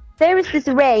 okay, there is this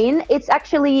rain. It's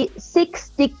actually 6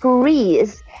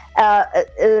 degrees.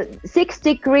 6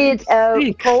 degrees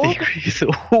cold.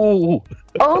 Ooh.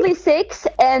 Only 6,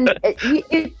 and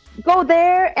you go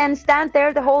there and stand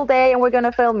there the whole day, and we're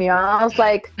gonna film you. And I was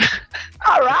like,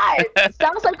 all right,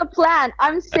 sounds like a plan.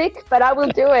 I'm sick, but I will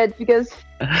do it, because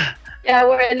yeah,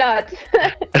 we're not.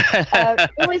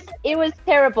 It was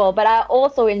terrible, but I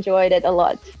also enjoyed it a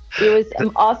lot. It was an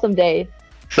awesome day.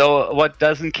 So what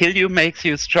doesn't kill you makes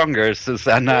you stronger,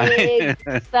 Susanna.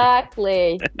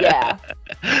 Exactly. Yeah.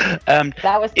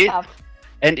 That was tough.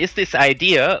 And is this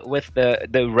idea with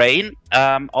the rain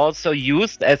also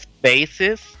used as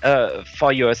basis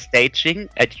for your staging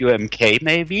at UMK,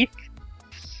 maybe?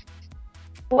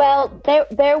 Well,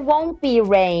 there won't be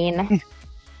rain.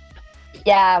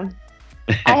 Yeah.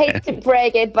 I hate to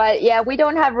break it, but yeah, we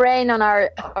don't have rain on our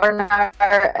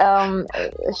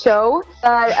show.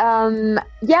 But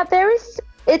yeah, there is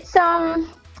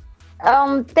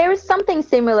something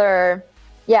similar.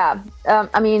 Yeah,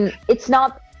 I mean, it's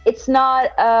not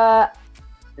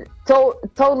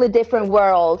totally different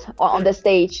world on the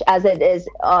stage as it is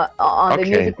on the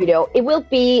music video. It will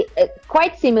be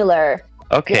quite similar.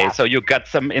 Okay, yeah. So you got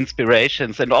some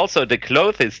inspirations, and also the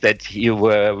clothes that you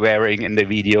were wearing in the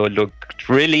video looked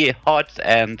really hot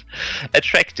and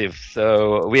attractive.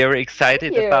 So we are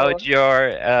excited about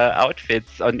your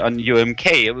outfits on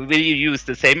UMK. Will you use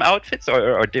the same outfits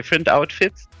or different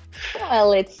outfits? Well,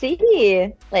 let's see.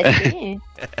 I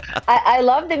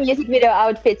love the music video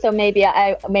outfit, so maybe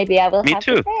I will have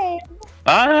too. the same.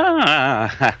 Ah,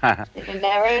 You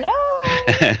never know.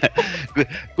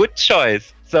 Good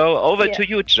choice. So over to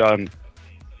you, John.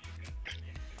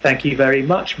 Thank you very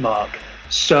much, Mark.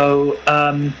 So,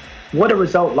 what a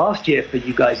result last year for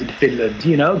you guys in Finland.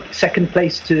 You know, second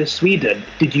place to Sweden.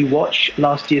 Did you watch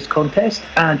last year's contest?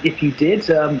 And if you did,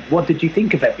 what did you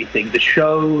think of everything? The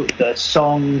show, the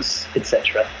songs,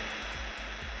 etc.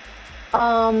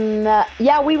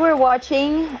 Yeah, we were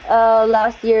watching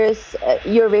last year's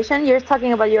Eurovision. You're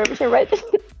talking about Eurovision, right?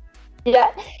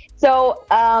 Yeah. So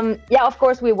yeah, of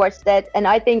course we watched that, and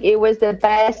I think it was the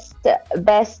best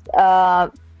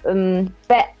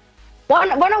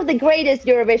one of the greatest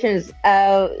Eurovisions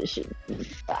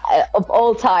of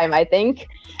all time, I think.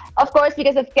 Of course,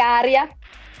 because of Käärijä,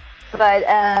 but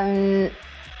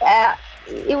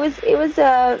it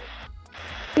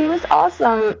was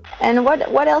awesome. And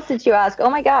what else did you ask? Oh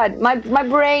my God, my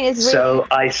brain is really... So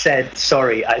I said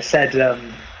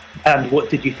and what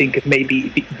did you think of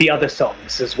maybe the other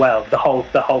songs as well, the whole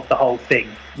thing?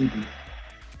 Mm-hmm.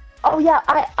 Oh yeah,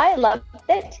 I loved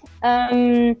it.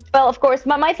 Well, of course,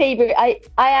 my favorite.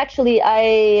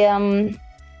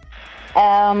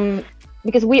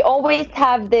 Because we always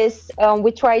have this.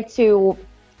 We try to,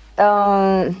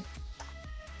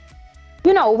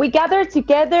 we gather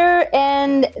together,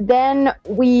 and then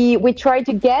we try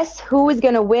to guess who is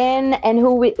gonna win and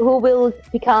who will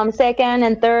become second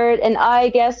and third. And I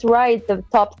guessed right the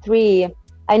top 3.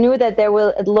 I knew that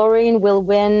Loreen will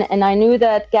win, and I knew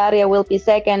that Käärijä will be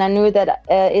second. I knew that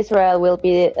Israel will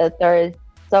be third.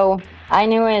 So I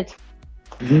knew it.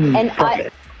 And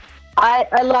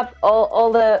I loved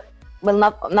all the, well,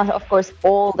 not of course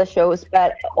all the shows,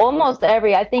 but almost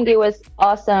every. I think it was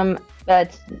awesome.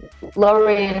 But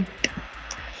Loreen,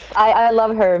 I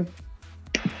love her.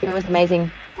 It was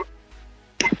amazing.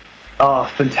 Oh,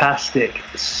 fantastic.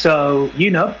 So,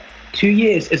 2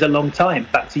 years is a long time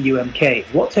back to UMK.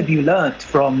 What have you learnt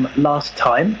from last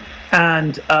time?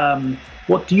 And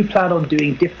what do you plan on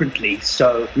doing differently?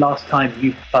 So last time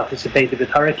you participated with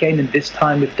Hurricane, and this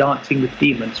time with Dancing with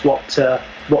Demons.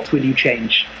 What will you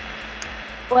change?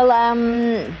 Well,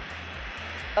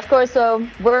 of course,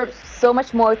 we're so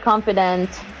much more confident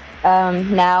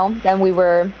now than we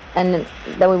were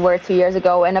 2 years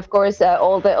ago. And of course,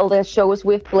 all the shows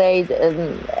we've played,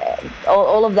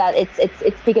 all of that,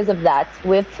 it's because of that.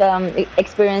 We've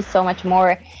experienced so much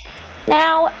more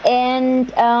now,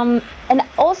 and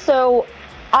also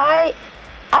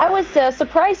I was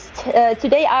surprised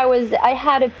today. I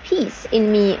had a peace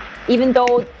in me, even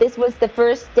though this was the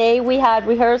first day we had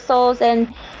rehearsals, and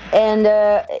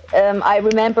I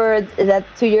remember that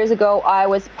 2 years ago I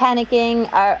was panicking.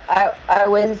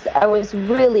 I was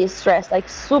really stressed, like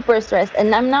super stressed,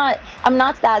 and I'm not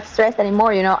that stressed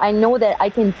anymore. You know, I know that I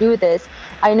can do this.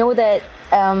 I know that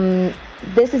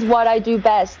this is what I do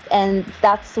best, and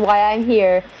that's why I'm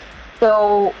here.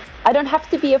 So I don't have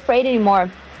to be afraid anymore.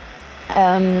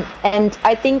 And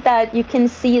I think that you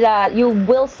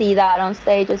will see that on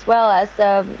stage as well, as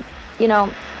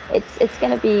it's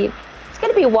gonna be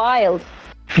wild.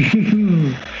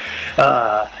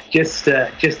 Just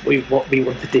what we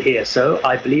wanted to hear. So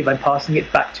I believe I'm passing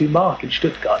it back to Mark in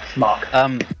Stuttgart. Mark.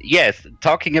 Yes,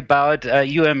 talking about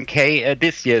UMK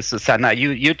this year, Susanna,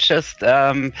 you just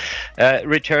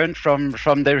returned from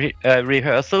the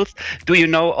rehearsals. Do you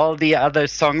know all the other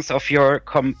songs of your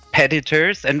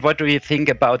competitors, and what do you think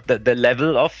about the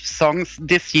level of songs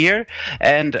this year?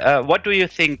 And what do you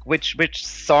think? Which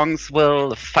songs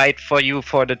will fight for you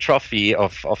for the trophy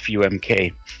of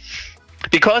UMK?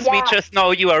 Because we just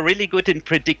know you are really good in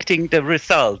predicting the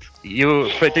result. You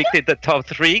predicted the top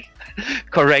 3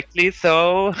 correctly.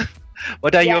 So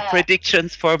what are your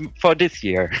predictions for this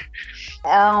year?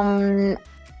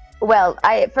 Well,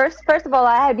 first of all,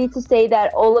 I need to say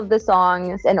that all of the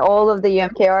songs and all of the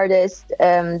UMK artists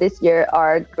this year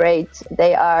are great.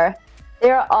 They're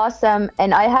awesome,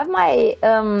 and I have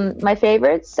my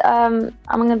favorites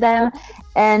among them.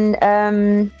 And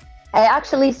I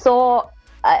actually saw.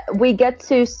 We get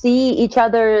to see each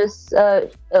other's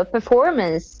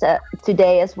performance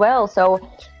today as well, so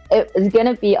it's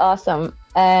gonna be awesome.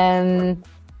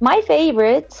 My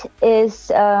favorite is,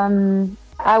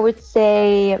 I would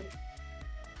say,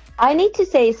 I need to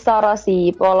say Sara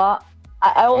Siipola.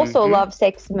 I also love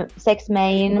Sex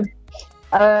Main,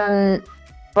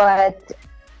 but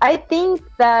I think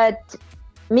that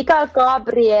Mikael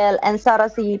Gabriel and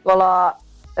Sara Siipola,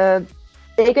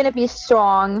 they're gonna be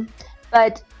strong.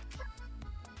 But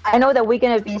I know that we're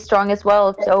going to be strong as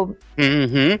well. So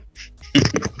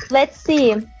let's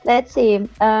see. But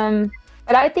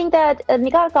I think that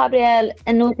Mikael Gabriel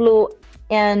and Nublu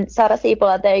and Sara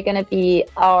Siipola, they're going to be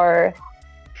our,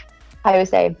 how do you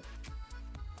say?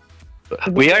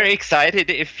 We are excited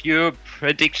if your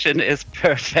prediction is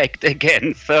perfect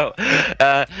again. So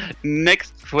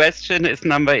next question is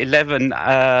number 11.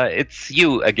 It's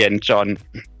you again, John.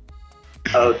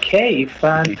 Okay,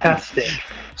 fantastic.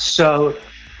 So,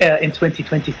 in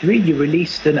 2023, you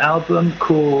released an album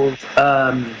called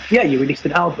you released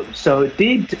an album. So,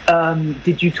 did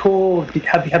you tour?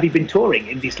 Have you been touring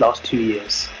in these last 2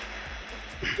 years?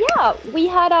 Yeah, we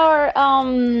had our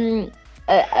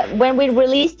when we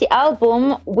released the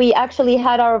album, we actually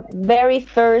had our very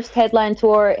first headline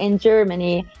tour in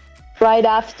Germany right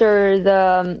after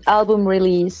the album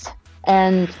release.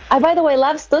 And I, by the way,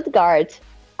 love Stuttgart.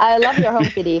 I love your home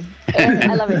city.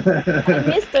 I love it. I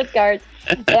miss Stuttgart.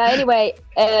 Anyway,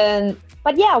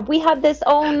 but yeah, we had this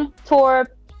own tour,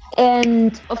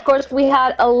 and of course we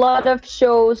had a lot of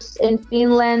shows in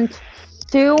Finland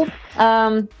too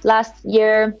last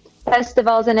year,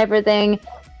 festivals and everything.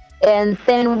 And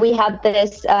then we had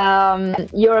this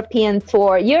European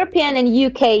and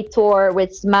UK tour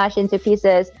with Smash Into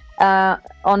Pieces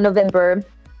on November.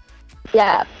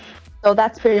 Yeah. So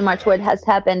that's pretty much what has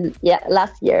happened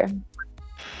last year.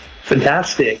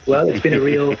 Fantastic. Well, it's been a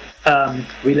real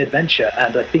adventure,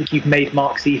 and I think you've made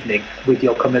Mark's evening with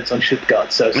your comments on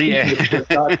Stuttgart. So speaking of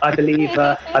Stuttgart, I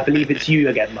believe it's you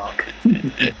again, Mark.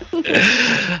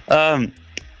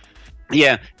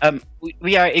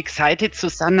 We are excited,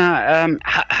 Susanna.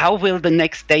 How will the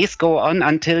next days go on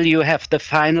until you have the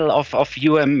final of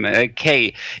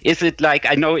UMK? Is it like,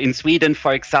 I know in Sweden,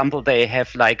 for example, they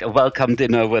have like a welcome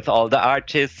dinner with all the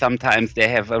artists. Sometimes they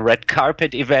have a red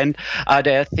carpet event. Are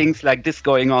there things like this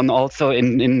going on also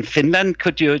in Finland?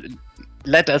 Could you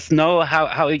let us know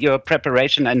how your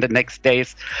preparation and the next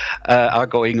days are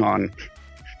going on?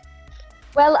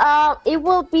 Well, it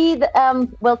will be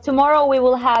tomorrow we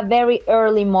will have very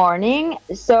early morning,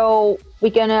 so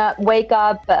we're gonna wake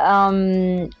up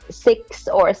 6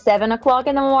 or 7 o'clock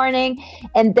in the morning,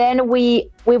 and then we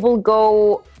will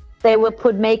go. They will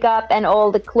put makeup and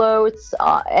all the clothes,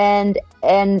 and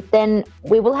then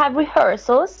we will have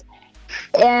rehearsals,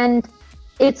 and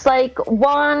it's like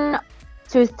 1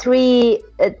 to 3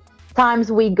 times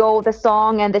we go the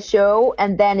song and the show,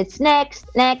 and then it's next.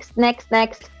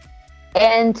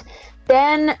 And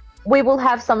then we will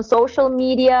have some social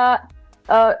media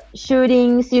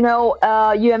shootings,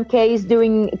 UMK is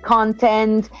doing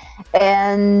content, but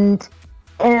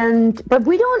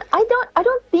I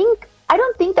don't think I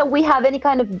don't think that we have any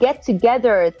kind of get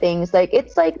together things. Like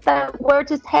it's like that we're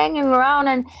just hanging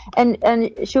around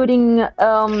and shooting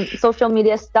social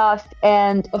media stuff,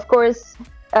 and of course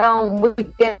we're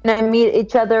gonna meet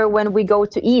each other when we go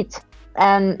to eat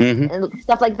and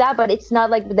stuff like that. But it's not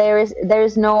like there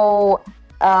is no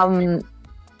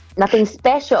nothing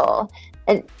special,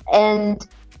 and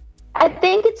I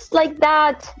think it's like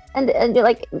that. And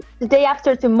like the day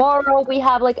after tomorrow, we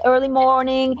have like early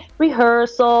morning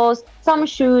rehearsals, some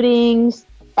shootings,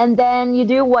 and then you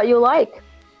do what you like.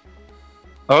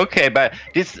 Okay, but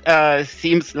this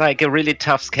seems like a really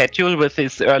tough schedule with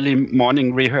these early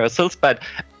morning rehearsals. But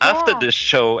after the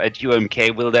show at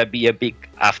UMK, will there be a big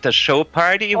after-show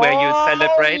party where you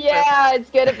celebrate? Yeah, it's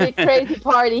gonna be a crazy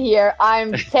party here.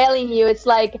 I'm telling you, it's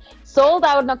like sold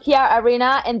out Nokia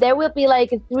Arena, and there will be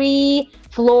like 3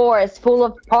 floors full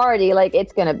of party. Like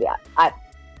it's gonna be.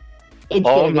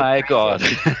 Oh my God!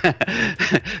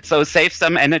 So save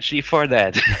some energy for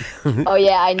that. Oh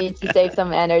yeah, I need to save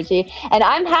some energy, and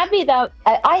I'm happy that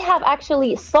I have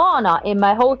actually sauna in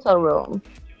my hotel room.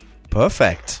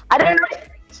 Perfect. I don't know.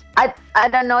 I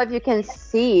don't know if you can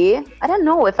see. I don't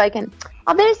know if I can.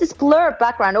 Oh, there's this blur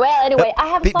background. Well, anyway, I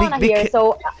have sauna here,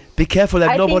 so be careful that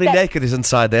I nobody think naked is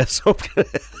inside there. So.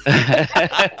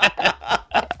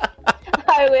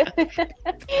 I will.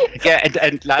 Yeah,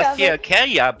 and last year,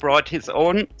 Kerja brought his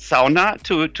own sauna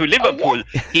to Liverpool.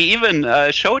 He even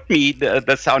showed me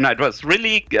the sauna. It was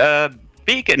really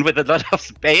big and with a lot of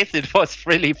space. It was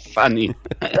really funny.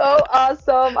 So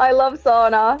awesome. I love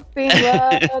sauna.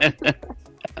 Finland.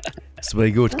 It's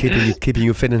very good, keeping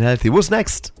you fit and healthy. What's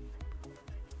next?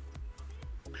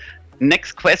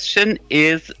 Next question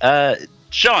is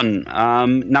John,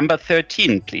 number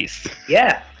 13, please.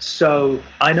 Yeah, so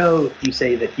I know you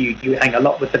say that you hang a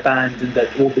lot with the band and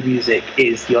that all the music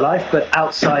is your life, but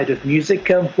outside of music,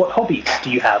 what hobbies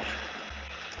do you have?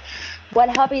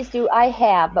 What hobbies do I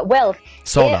have? Well,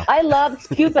 sauna. I love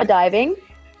scuba diving.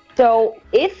 So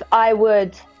if I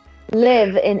would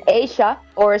live in Asia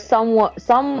or somewhere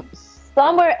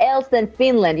else than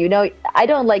Finland, I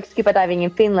don't like scuba diving in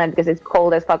Finland because it's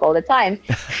cold as fuck all the time.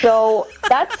 So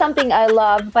that's something I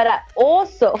love. But I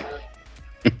also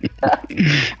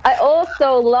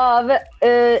love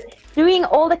doing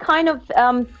all the kind of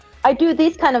I do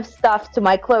this kind of stuff to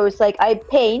my clothes. Like I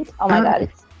paint. Oh my God,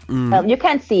 you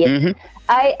can't see it. Mm-hmm.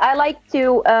 I like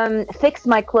to fix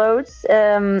my clothes.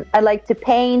 I like to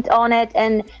paint on it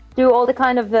and do all the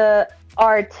kind of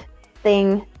art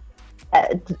thing.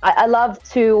 I love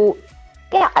to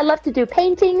do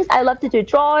paintings. I love to do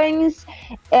drawings,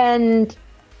 and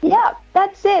yeah,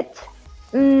 that's it.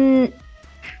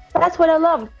 That's what I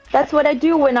love. That's what I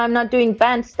do when I'm not doing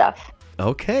band stuff.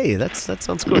 Okay, that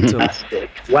sounds good too. Fantastic.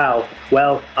 Wow.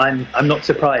 Well, I'm not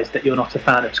surprised that you're not a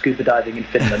fan of scuba diving in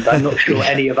Finland. I'm not sure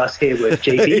any of us here would.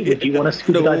 JB, would you want to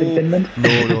scuba dive in Finland?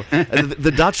 No.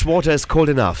 The Dutch water is cold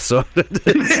enough, so.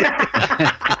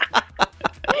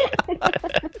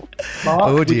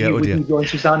 Mark, would you join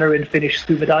Susanna and finish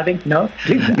scuba diving? No?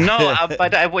 No,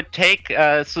 but I would take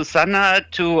Susanna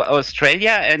to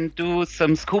Australia and do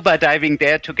some scuba diving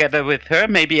there together with her,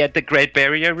 maybe at the Great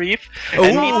Barrier Reef,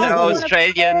 and meet the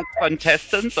Australian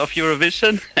contestants of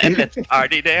Eurovision, and let's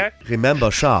party there. Remember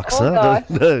sharks, huh?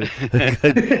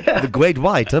 The great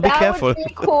white, huh? Be careful. That would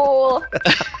be cool.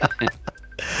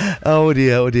 Oh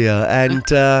dear.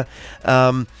 And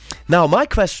now my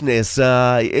question is,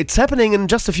 it's happening in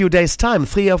just a few days' time,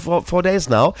 3 or 4 days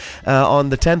now, on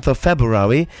the 10th of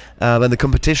February, when the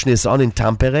competition is on in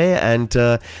Tampere. And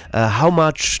how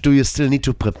much do you still need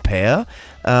to prepare?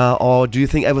 Or do you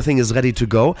think everything is ready to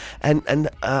go? And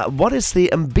what is the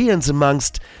ambience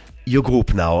amongst your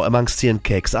group now, amongst Cyan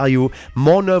Cakes? Are you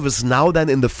more nervous now than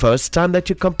in the first time that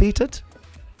you competed?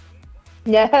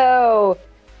 No.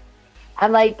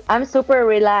 I'm super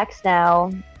relaxed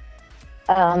now.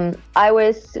 I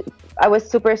was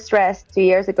super stressed 2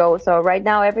 years ago, so right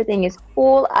now everything is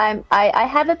cool. I'm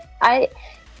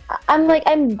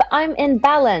in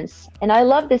balance, and I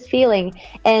love this feeling.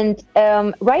 And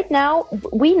right now,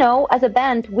 we know as a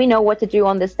band, we know what to do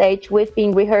on the stage. We've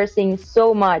been rehearsing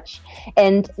so much,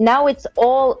 and now it's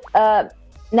all the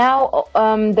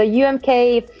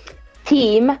UMK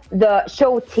team, the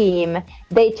show team,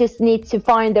 they just need to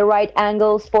find the right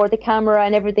angles for the camera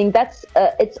and everything. That's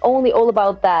it's only all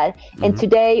about that. Mm-hmm. And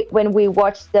today, when we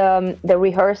watched the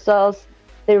rehearsals,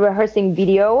 the rehearsing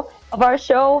video of our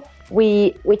show,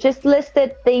 we just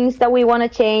listed things that we want to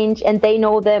change, and they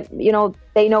know they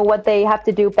know what they have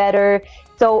to do better.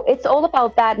 So it's all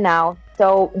about that now.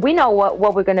 So we know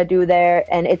what we're gonna do there,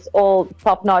 and it's all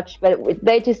top notch. But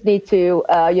they just need to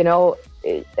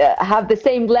have the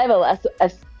same level as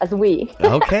as we.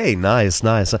 Okay, nice.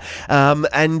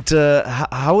 And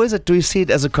how is it? Do you see it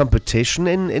as a competition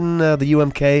in the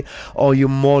UMK, or you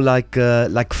more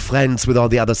like friends with all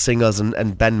the other singers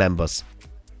and band members?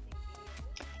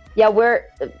 Yeah,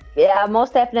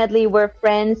 most definitely we're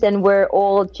friends, and we're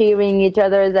all cheering each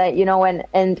other. That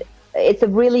and it's a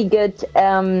really good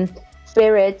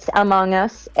spirit among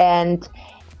us, and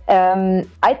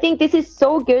I think this is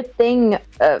so good thing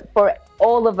for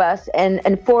all of us,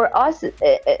 and for us,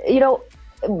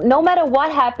 no matter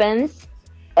what happens,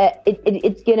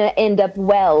 it's gonna end up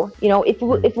well.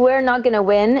 If we're not gonna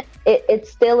win, it's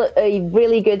still a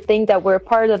really good thing that we're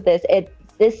part of this.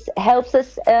 This helps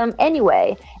us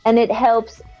anyway, and it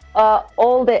helps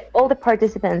all the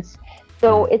participants.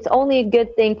 So it's only a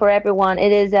good thing for everyone.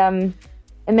 It is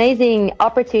amazing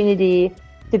opportunity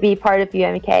to be part of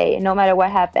UMK, no matter what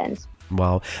happens.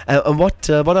 Wow. And what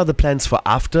are the plans for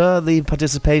after the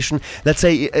participation? Let's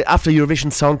say after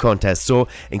Eurovision Song Contest. So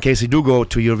in case you do go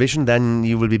to Eurovision, then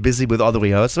you will be busy with all the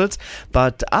rehearsals.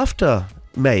 But after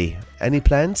May, any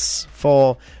plans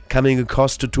for coming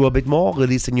across to tour a bit more,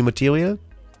 releasing new material?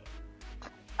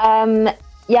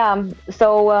 Yeah.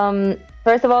 So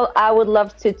first of all, I would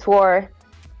love to tour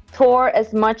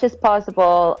as much as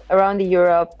possible around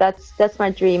Europe. That's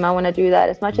my dream. I want to do that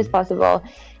as much as possible.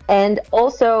 And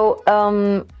also,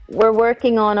 we're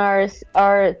working on our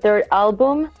third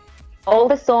album. All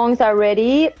the songs are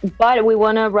ready, but we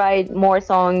want to write more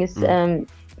songs. And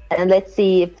let's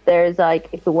see if there's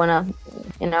if we want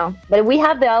to, But we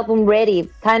have the album ready,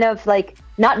 kind of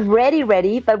not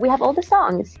ready, but we have all the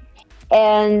songs.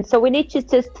 And so we need to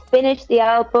just finish the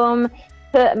album.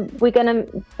 We're gonna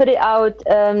put it out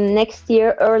next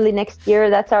year, early next year.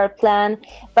 That's our plan.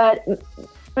 But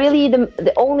really,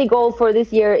 the only goal for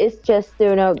this year is just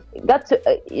to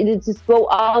just go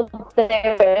out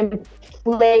there and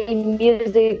play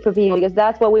music for people, because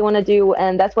that's what we want to do,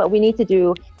 and that's what we need to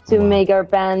do to make our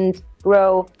band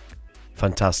grow.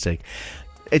 Fantastic.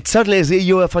 It certainly is.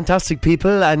 You are fantastic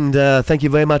people, and thank you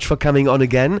very much for coming on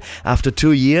again. After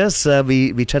 2 years,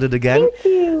 we chatted again. Thank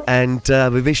you. And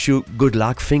we wish you good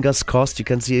luck. Fingers crossed. You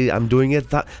can see I'm doing it.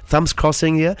 Thumbs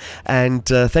crossing here. And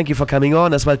thank you for coming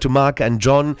on, as well to Mark and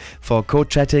John for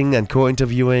co-chatting and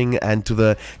co-interviewing, and to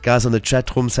the guys on the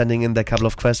chat room sending in their couple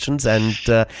of questions. And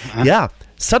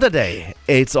Saturday,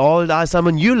 it's all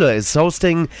Simon Müller is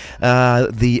hosting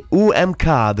the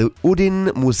UMK, the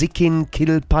Udin Musikin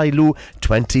Kilpailu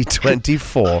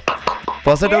 2024.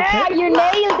 Was that okay? Yeah, you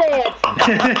nailed it.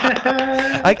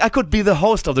 I could be the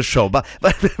host of the show, but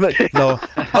no,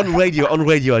 on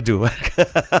radio I do.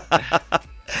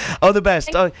 All the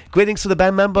best. Greetings to the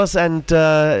band members, and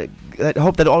I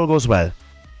hope that all goes well.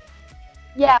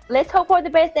 Yeah, let's hope for the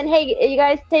best. And hey, you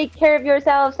guys take care of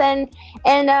yourselves, and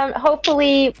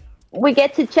hopefully we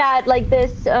get to chat like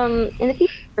this in the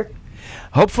future.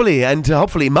 Hopefully, and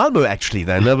hopefully Malmö actually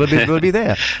then we'll be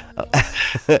there.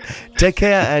 Take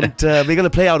care, and we're going to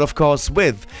play out, of course,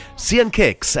 with Cyan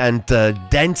and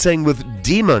Dancing with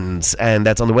Demons, and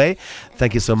that's on the way.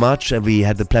 Thank you so much, and we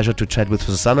had the pleasure to chat with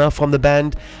Susanna from the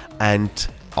band, and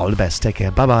all the best. Take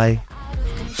care. Bye-bye.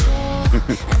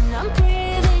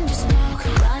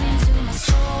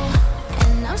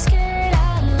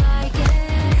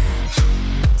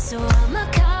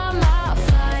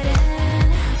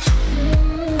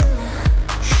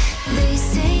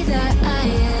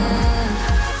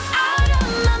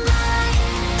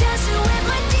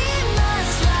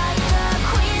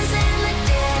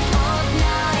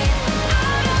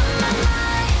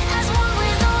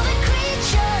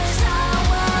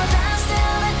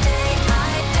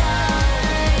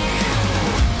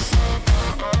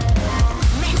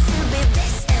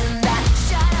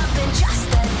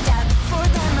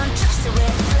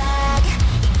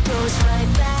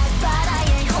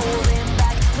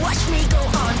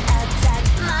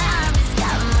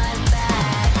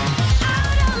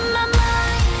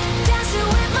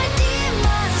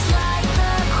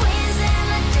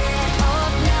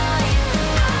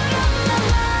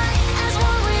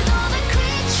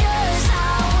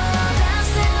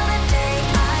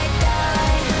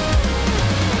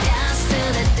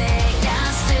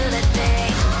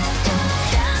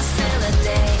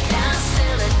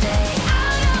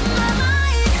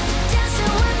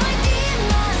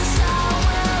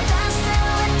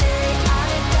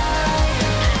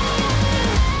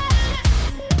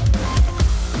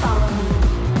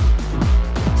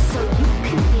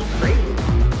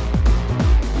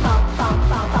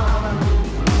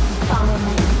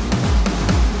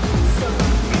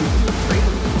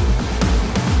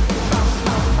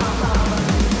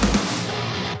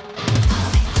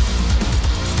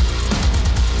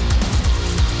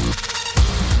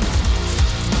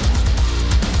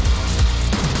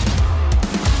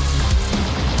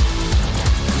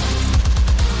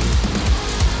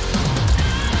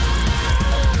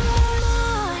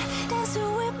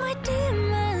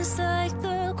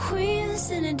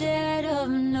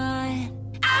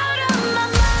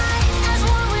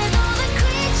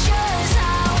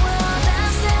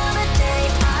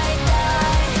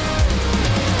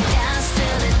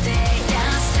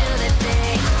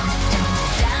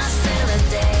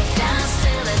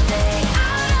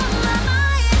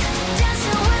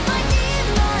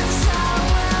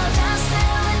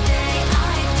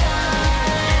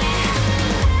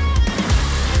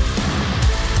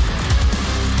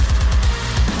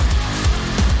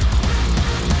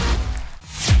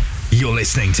 You're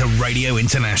listening to Radio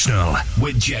International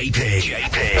with JP.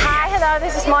 Hi, hello,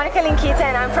 this is Monica Linkita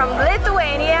and I'm from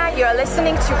Lithuania. You're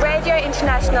listening to Radio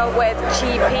International with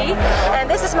GP and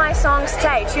this is my song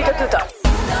Stay, Tuto Tuto.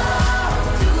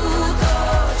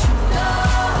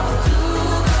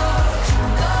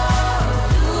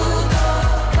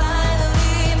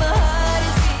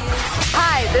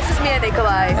 This is Mia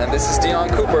Nikolai. And this is Dion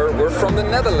Cooper. We're from the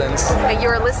Netherlands. And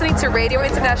you're listening to Radio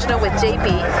International with JP.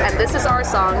 And this is our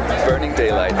song, Burning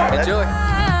Daylight. Enjoy.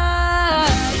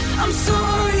 I'm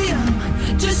sorry,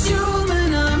 I'm just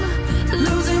human. I'm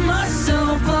losing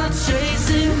myself while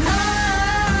chasing highs.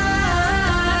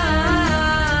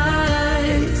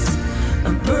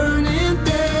 A burning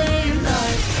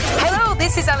daylight. Hello,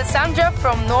 this is Alessandra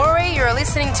from Norway. You're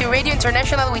listening to Radio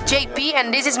International with JP.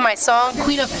 And this is my song,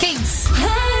 Queen of Kings.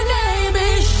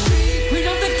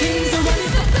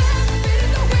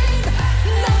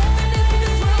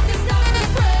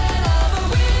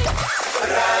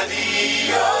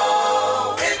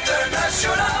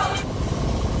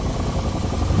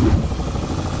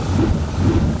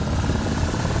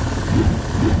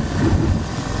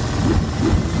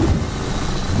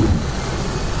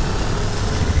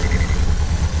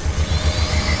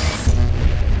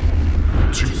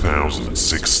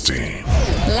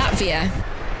 Latvia.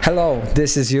 Hello,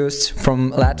 this is Just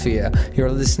from Latvia.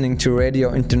 You're listening to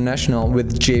Radio International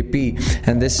with JP,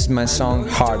 and this is my song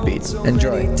Heartbeat.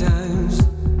 Enjoy.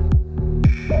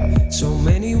 So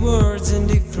many words and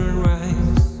different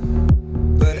rhymes,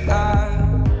 but I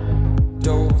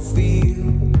don't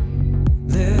feel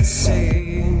the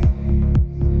same.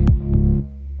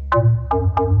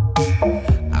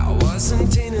 I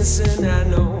wasn't innocent, I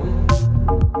know,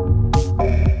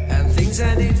 and things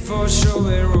I did for sure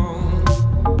were wrong.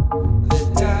 The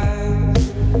time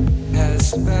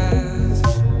has passed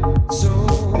so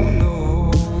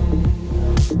long.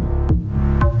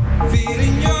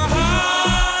 Feeling your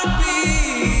heartbeat,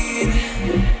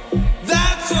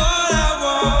 that's what I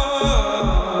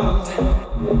want.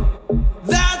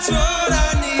 That's what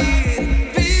I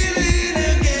need. Feeling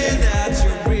again that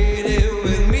you're breathing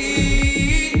with me.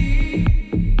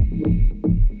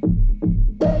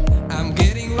 I'm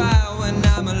getting wild when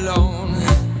I'm alone.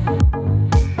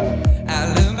 I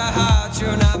learn by heart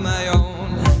you're not my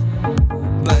own,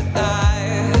 but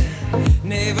I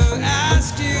never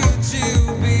asked you to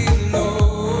belong.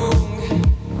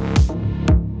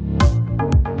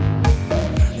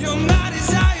 You're my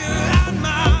desire and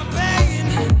my pain,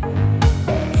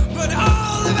 but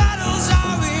all the battles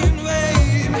are in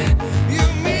vain. You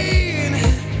mean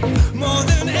more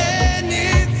than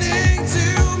anything to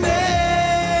me.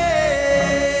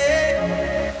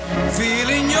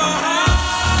 Feeling your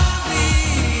heartbeat,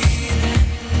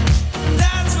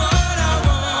 that's what I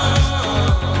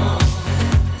want.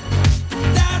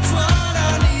 That's what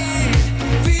I need.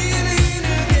 Feeling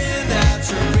again that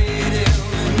you're breathing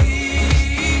with me.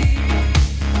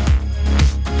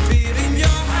 Feeling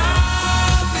your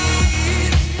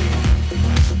heartbeat,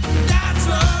 that's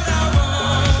what I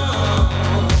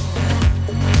want.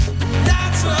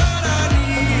 That's what I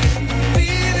need.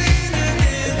 Feeling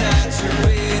again that you're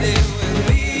breathing with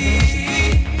me.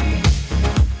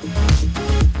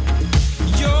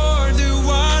 You're the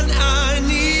one I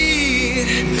need.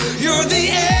 You're the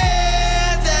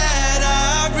air that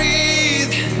I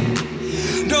breathe.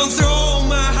 Don't throw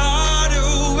my heart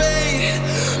away.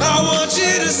 I want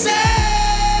you to stay.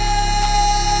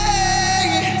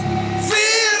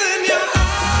 Feeling your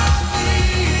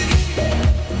heartbeat.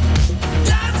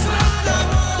 That's what I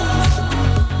want.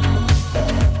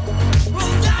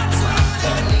 Well, that's what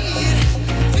I need.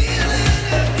 Feeling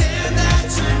again that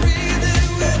you're breathing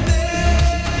with me.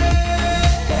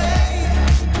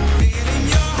 Feeling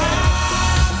your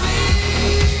heartbeat.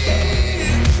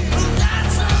 Well,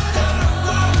 that's what I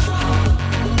want.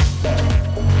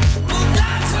 Well,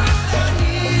 that's what I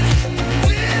need.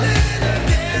 Feeling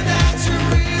again that you're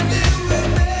breathing with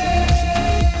me.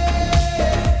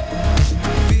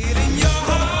 Feeling your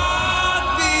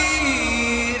heartbeat.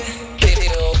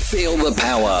 Feel the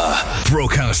power.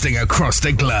 Broadcasting across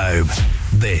the globe.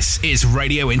 This is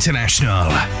Radio International.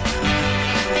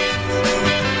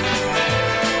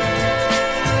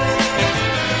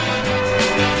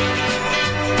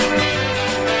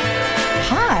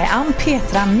 Hi, I'm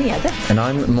Petra Mede. And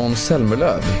I'm Måns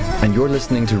Zelmerlöw, and you're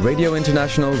listening to Radio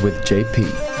International with JP.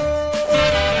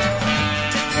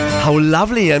 How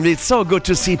lovely, and it's so good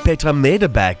to see Petra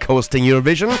Mede back hosting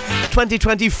Eurovision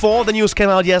 2024. The news came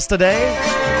out yesterday.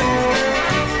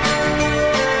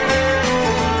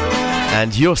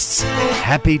 And Just's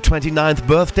happy 29th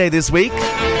birthday this week.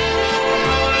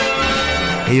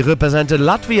 He represented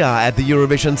Latvia at the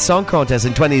Eurovision Song Contest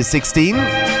in 2016.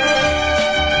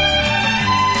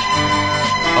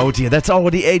 Oh dear, that's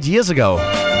already 8 years ago.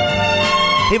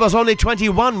 He was only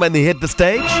 21 when he hit the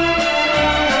stage.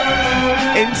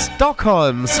 In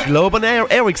Stockholm's Globe and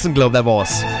Ericsson Globe, that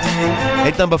was.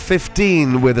 Hit number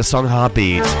 15 with the song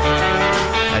Heartbeat.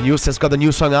 And Just has got a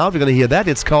new song out. We're going to hear that.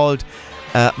 It's called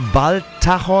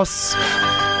Baltachos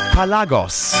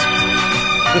Palagos.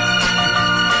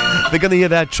 We're going to hear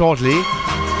that shortly.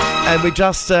 And we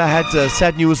just had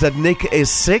sad news that Nick is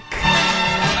sick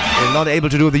and not able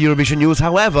to do the Eurovision news.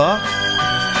 However,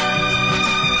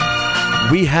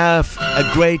 we have a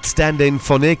great stand-in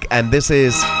for Nick, and this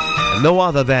is no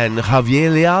other than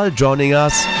Javier Leal joining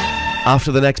us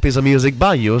after the next piece of music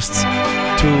by Just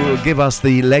to give us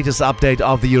the latest update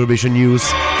of the Eurovision news,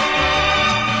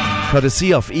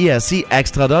 courtesy of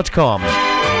ESCExtra.com.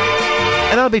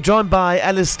 And I'll be joined by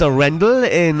Alistair Rendell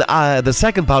in the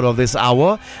second part of this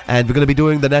hour, and we're going to be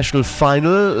doing the national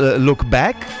final look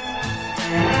back,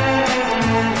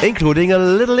 including a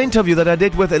little interview that I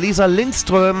did with Elisa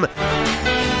Lindström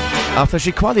after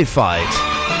she qualified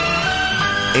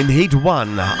in Heat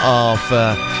 1 of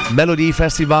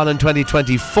Melodfiestivalen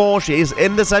 2024. She is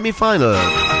in the semi-final.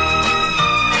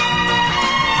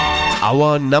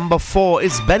 Our number 4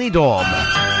 is Benidorm.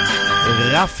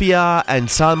 Rafia and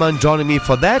Salman joining me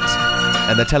for that,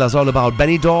 and they tell us all about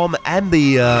Benidorm and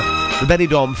the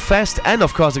Benidorm Fest, and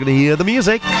of course we're going to hear the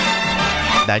music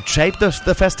that shaped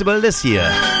the festival this year.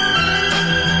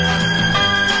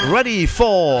 Ready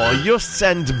for Just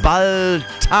and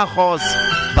Baltachos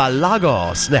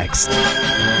Balagos next.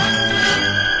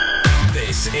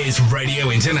 This is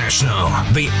Radio International,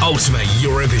 the ultimate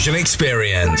Eurovision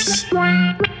experience.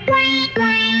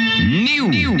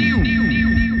 New.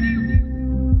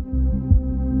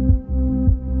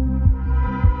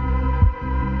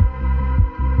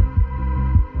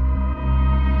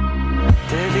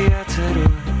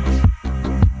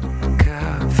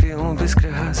 Bez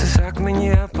krāsas akmeņi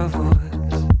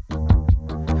apavos,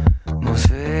 mūs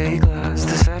vēja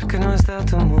glāsta sarkanos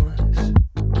datumos,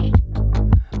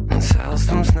 un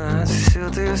salstums nācis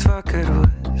siltajos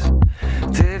vakaros,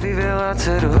 tevi vēl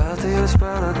atceru baltajos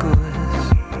palakos,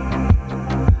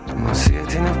 mūs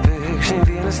ietina pēkšņi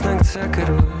vienas nakts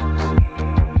sakaros,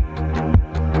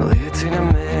 liecina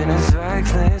mēnes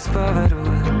zvaigznes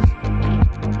pavaros,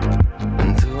 un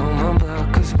tu man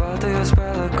blakus baltajos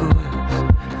palakos.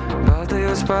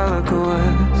 Baltajos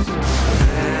palakos,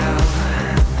 vēl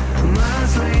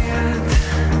mazliet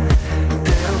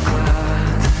tev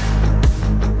klāt.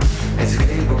 Es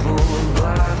gribu būt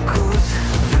blakus,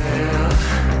 vēl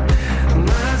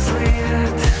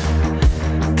mazliet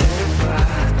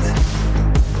tepat.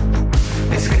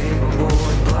 Es gribu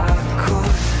būt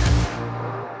blakus.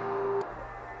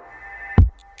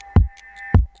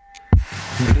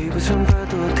 Gribas un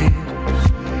padoties,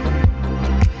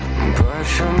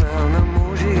 pašam melnam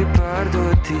mūžīgi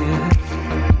pārdoties,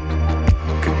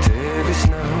 ka tevis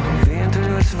nav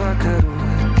vientuļos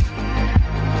vakaros.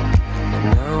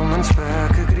 Nav man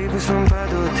spēka, gribas man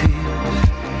padoties.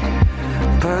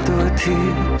 Vēl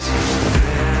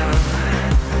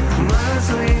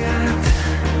mazliet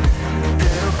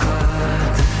tev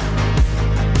klāt.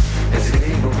 Es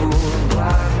gribu būt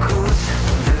blakus,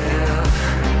 vēl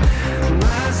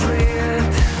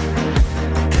mazliet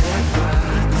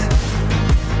tepat.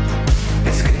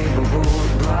 Es gribu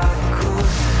būt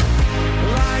blakus,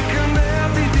 laikam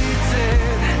velti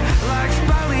ticēt, laiks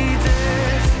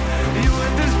palīdzēs, jo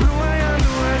tas projām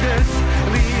dodas,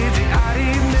 līdzi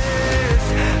arī mēs.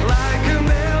 Laikam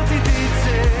velti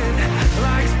ticēt,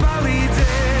 laiks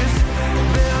palīdzēs,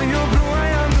 vēl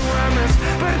joprojām domas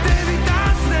par tevi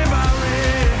tās nebalē.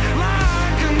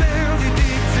 Laikam velti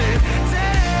ticēt,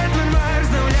 cerēt man vairs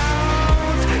nav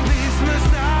ļauts, vismaz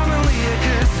tā man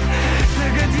liekas,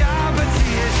 tagad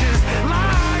jāpaciešas.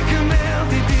 Laikam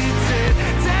velti ticēt,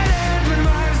 cerēt man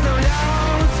vairs nav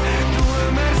ļauts,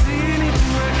 tomēr zini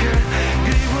to, ka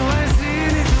gribu, lai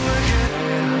zini to, ka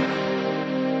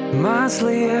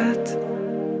mazliet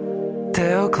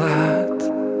tev klāt.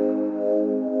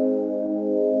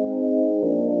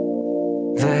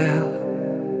 Vēl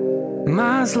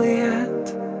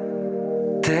mazliet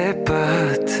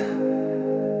tepat.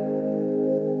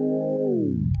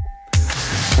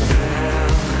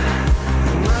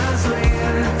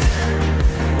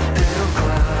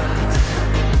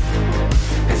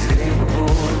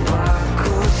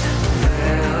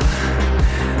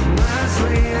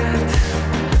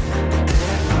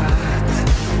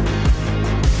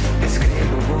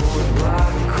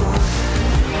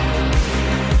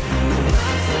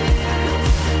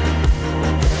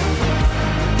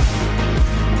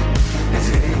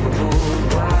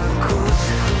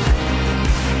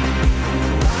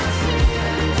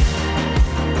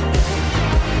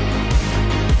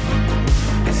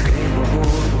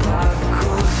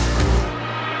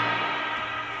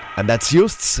 And that's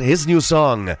just his new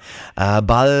song,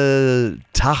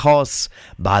 Baltajos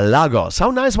Balagos.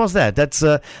 How nice was that?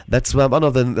 That's one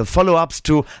of the follow-ups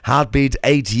to Heartbeat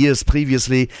 8 years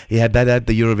previously. He had that at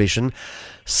the Eurovision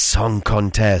Song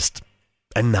Contest.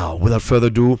 And now, without further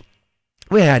ado,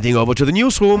 we're heading over to the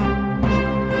newsroom.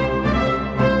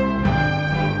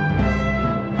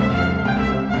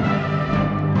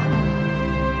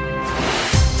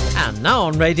 Now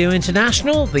on Radio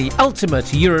International, the ultimate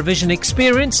Eurovision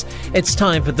experience, it's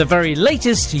time for the very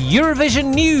latest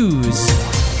Eurovision news.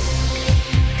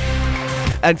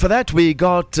 And for that, we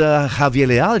got Javier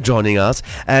Leal joining us,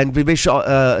 and we wish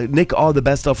Nick all the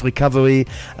best of recovery,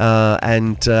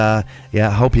 and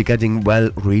hope you're getting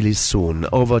well really soon.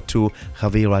 Over to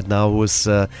Javier right now, who's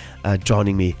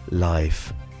joining me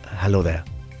live. Hello there.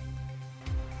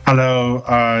 Hello,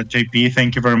 JP.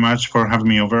 Thank you very much for having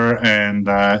me over. And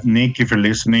Nick, if you're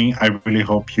listening, I really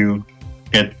hope you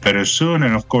get better soon.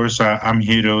 And of course, I'm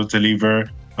here to deliver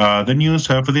the news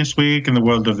for this week in the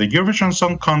world of the Eurovision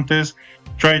Song Contest,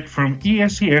 straight from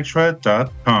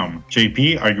escextra.com.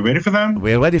 JP, are you ready for them?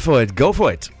 We're ready for it. Go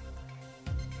for it.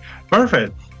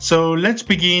 Perfect. So let's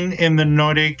begin in the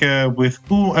Nordic with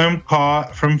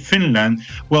UMK from Finland.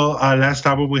 Well, last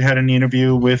hour we had an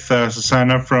interview with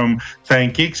Susanna from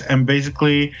Cyan, and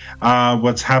basically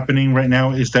what's happening right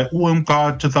now is that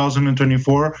UMK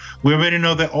 2024, we already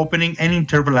know the opening and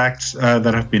interval acts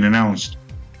that have been announced.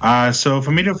 So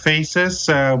Familiar Faces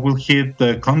will hit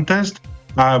the contest,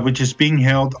 which is being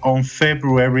held on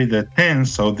February the 10th,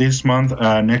 so this month,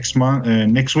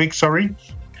 next week,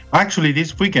 actually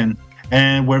this weekend.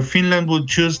 And where Finland will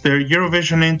choose their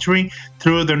Eurovision entry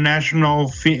through their national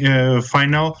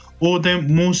final Uuden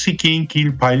Musiikin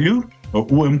Kilpailu, or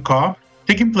UMK,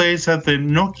 taking place at the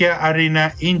Nokia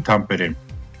Arena in Tampere.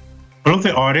 All of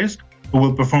the artists who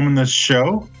will perform in the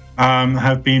show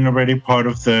have been already part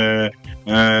of the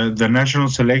national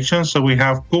selection. So we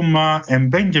have Kumma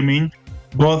and Benjamin,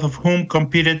 both of whom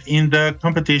competed in the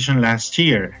competition last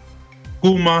year.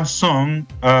 Kumma's song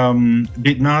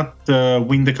did not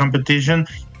win the competition,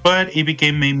 but it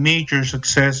became a major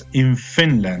success in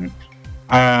Finland.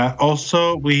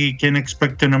 Also, we can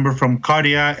expect a number from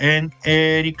Karja and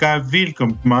Erika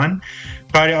Vilkman.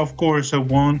 Karja, of course,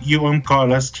 won UMK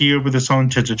last year with the song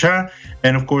Cha Cha Cha,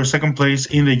 and of course, second place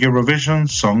in the Eurovision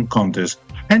Song Contest.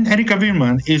 And Erika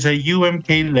Vilman is a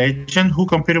UMK legend who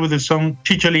competed with the song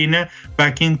Cicciolina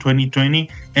back in 2020,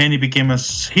 and it became a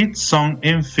hit song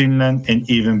in Finland and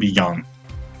even beyond.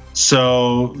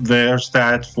 So there's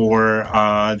that for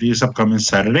this upcoming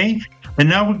Saturday. And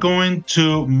now we're going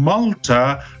to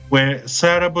Malta, where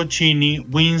Sara Boccini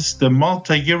wins the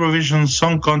Malta Eurovision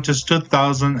Song Contest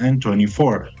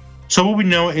 2024. So what we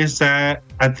know is that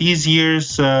at this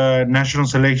year's national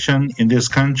selection in this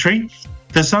country,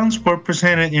 the songs were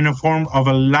presented in a form of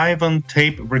a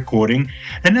live-on-tape recording,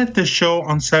 and at the show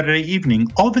on Saturday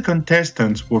evening, all the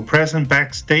contestants were present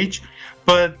backstage,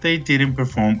 but they didn't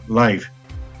perform live.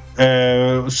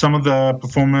 Some of the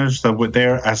performers that were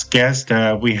there as guests,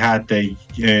 we had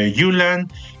Yulan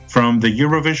from the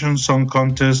Eurovision Song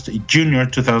Contest Junior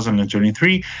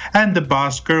 2023, and the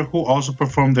Basker, who also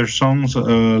performed their songs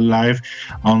live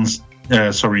on,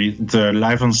 the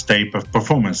live-on-tape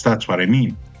performance. That's what I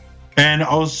mean. And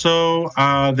also,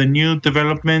 the new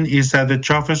development is that the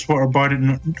trophies were awarded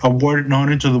not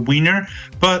only to the winner,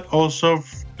 but also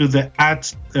to the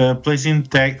acts placing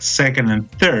second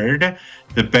and third,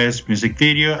 the best music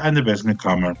video and the best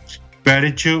newcomer.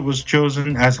 Gratitude was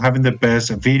chosen as having the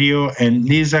best video, and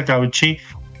Lisa Gauci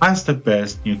as the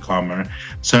best newcomer.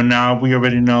 So now we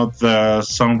already know the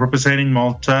song representing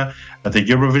Malta at the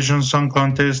Eurovision Song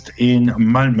Contest in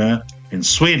Malmö in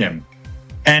Sweden.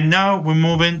 And now we're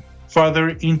moving further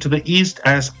into the east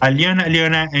as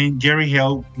Aliona and Jerry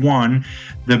Hill won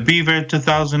the Beaver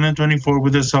 2024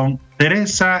 with the song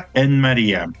Teresa and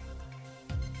Maria.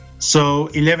 So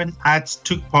 11 acts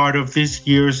took part of this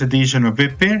year's edition of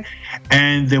Beaver,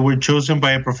 and they were chosen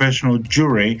by a professional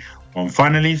jury. One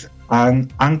finalist,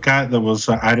 Anka, that was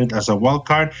added as a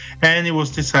wildcard, and it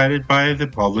was decided by the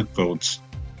public votes.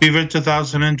 Beaver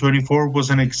 2024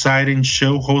 was an exciting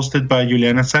show hosted by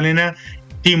Juliana Salina,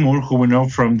 Timur, who we know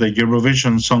from the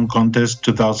Eurovision Song Contest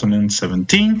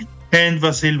 2017, and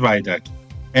Vasil Vaidak,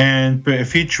 and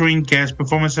featuring guest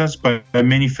performances by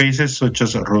many faces such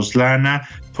as Roslana,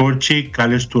 Torchi,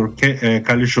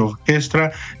 Kalish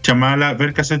Orchestra, Jamala,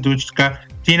 Verka Seduchka,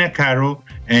 Tina Karol,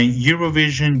 and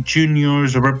Eurovision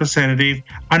Juniors representative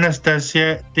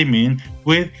Anastasia Timin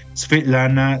with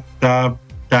Svetlana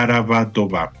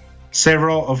Taravadova,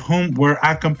 several of whom were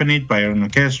accompanied by an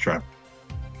orchestra.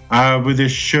 With the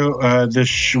show,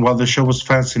 while the show was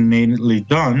fascinatingly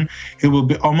done, it will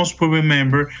be almost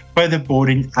remembered by the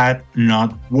voting at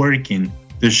not working.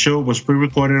 The show was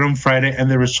pre-recorded on Friday, and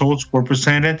the results were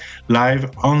presented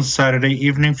live on Saturday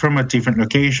evening from a different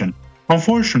location.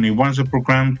 Unfortunately, once the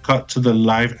program cut to the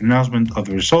live announcement of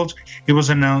the results, it was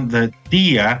announced that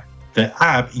Dia, the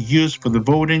app used for the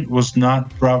voting, was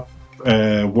not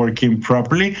working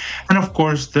properly, and of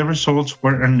course the results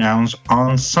were announced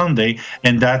on Sunday,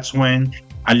 and that's when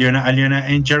Aliona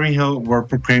and Jerry Hill were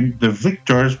proclaimed the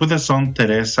victors with the song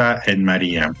Teresa and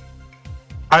Maria.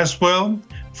 As well,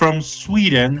 from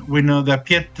Sweden, we know that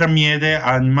Petra Mede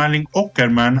and Malin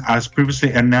Åkerman, as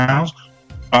previously announced,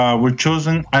 were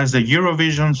chosen as the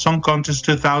Eurovision Song Contest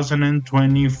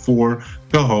 2024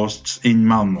 co-hosts in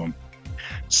Malmö.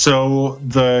 So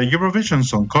the Eurovision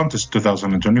Song Contest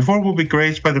 2024 will be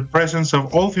graced by the presence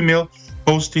of all-female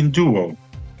hosting duo.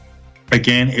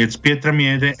 Again, it's Petra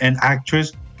Mede and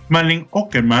actress Malin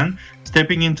Åkerman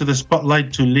stepping into the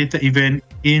spotlight to lead the event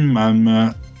in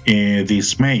Malmö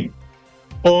this May.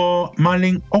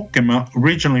 Malin Åkerman,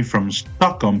 originally from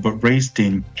Stockholm but raised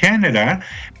in Canada,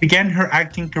 began her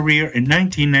acting career in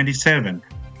 1997.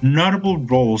 Notable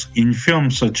roles in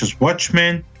films such as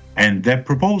Watchmen and The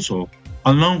Proposal,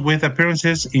 along with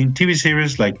appearances in TV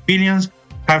series like Billions,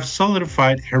 have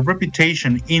solidified her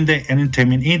reputation in the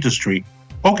entertainment industry.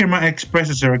 Åkerman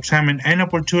expresses her excitement and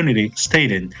opportunity,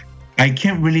 stating, "I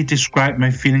can't really describe my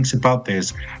feelings about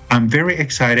this. I'm very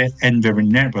excited and very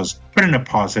nervous, but in a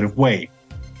positive way."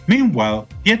 Meanwhile,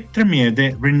 Petra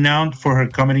Mede, renowned for her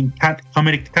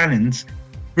comedic talents,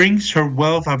 brings her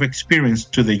wealth of experience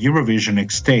to the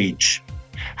Eurovision stage.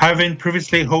 Having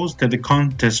previously hosted the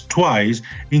contest twice,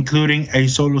 including a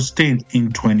solo stint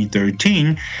in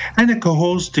 2013 and a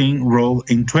co-hosting role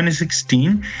in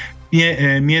 2016,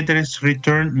 Meder's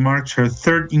return marks her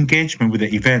third engagement with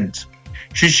the event.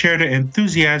 She shared her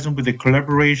enthusiasm with the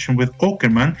collaboration with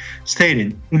Åkerman,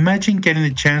 stating, "Imagine getting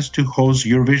the chance to host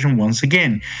Eurovision once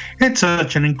again. It's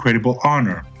such an incredible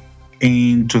honor."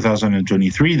 In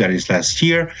 2023, that is last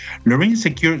year, Loreen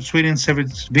secured Sweden's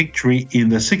 7th victory in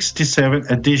the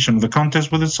 67th edition of the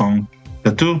contest with the song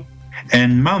Tattoo.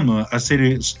 And Malmö, a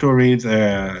city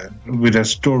with a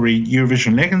storied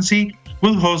Eurovision legacy,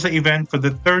 will host the event for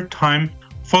the third time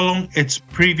following its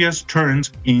previous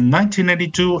turns in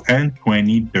 1992 and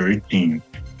 2013.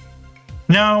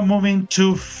 Now moving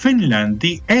to Finland,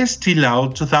 the Eesti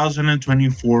Laul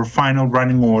 2024 final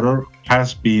running order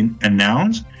has been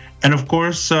announced. And of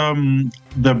course,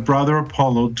 the Brother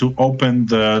Apollo to open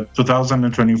the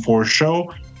 2024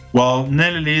 show, while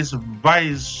Nelly's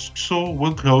Vaisu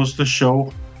will close the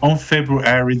show on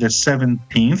February the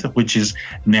 17th, which is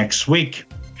next week.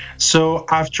 So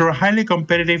after a highly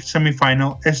competitive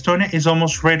semi-final, Estonia is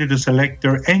almost ready to select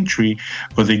their entry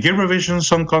for the Eurovision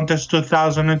Song Contest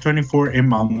 2024 in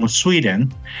Malmö,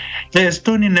 Sweden. The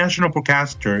Estonian national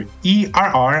broadcaster,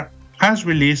 ERR, has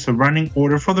released a running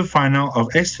order for the final of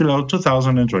Eesti Laul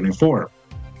 2024.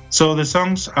 So the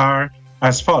songs are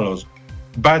as follows: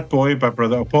 Bad Boy by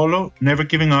Brother Apollo, Never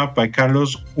Giving Up by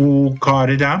Carlos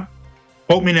Ucarida,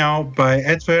 Hold Me Now by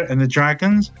Edver and the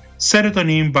Dragons,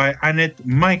 Serotonin by Annette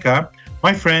Maika,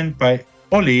 My Friend by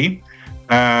Oli,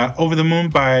 Over the Moon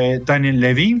by Daniel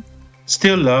Levy,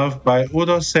 Still Love by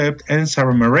Udo Sept and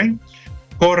Sarah Murray,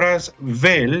 Coras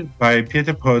Vel by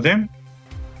Peter Pode,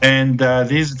 and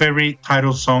this very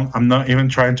title song I'm not even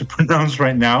trying to pronounce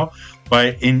right now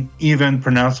by an even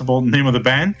pronounceable name of the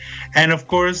band, and of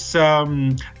course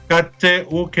Katte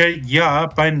Uke Ja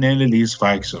by Nelly Lis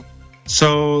Vaikso.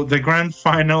 So the grand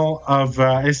final of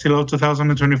Eesti Laul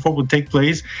 2024 will take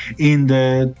place in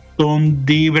the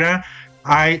Tondibra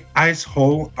Ice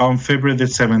Hall on February the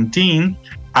 17th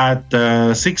at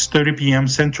 6:30 p.m.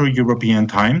 Central European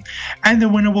Time, and the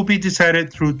winner will be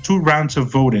decided through 2 rounds of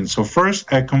voting. So first,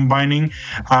 combining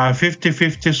a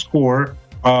 50-50 score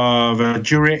of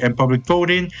jury and public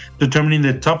voting, determining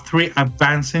the top 3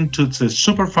 advancing to the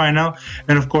super final,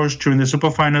 and of course during the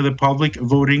super final the public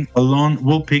voting alone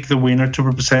will pick the winner to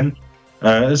represent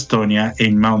Estonia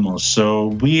in Malmö. So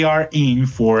we are in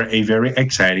for a very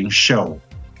exciting show.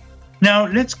 Now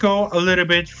let's go a little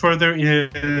bit further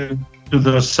to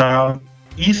the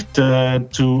southeast,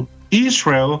 to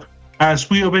Israel, as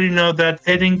we already know that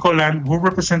Edin Golan will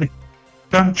represent the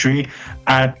country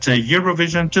at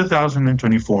Eurovision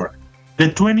 2024. The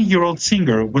 20-year-old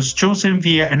singer was chosen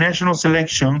via a national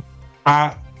selection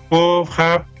at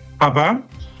Haba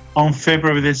on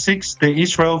February the 6th. The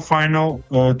Israel final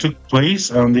took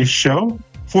place on this show.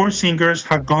 4 singers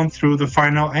have gone through the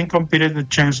final and competed the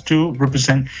chance to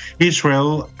represent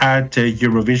Israel at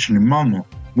Eurovision in Malmö.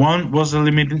 One was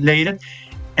eliminated,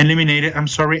 eliminated,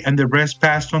 and the rest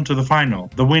passed on to the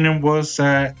final. The winner was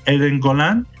Eden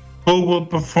Golan, who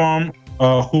performed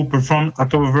a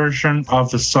cover version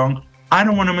of the song I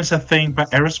Don't Want to Miss a Thing by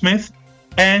Aerosmith,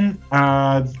 and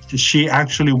she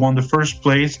actually won the first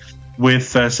place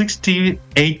with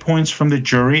 68 points from the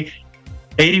jury,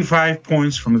 85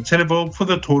 points from the televote, for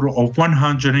the total of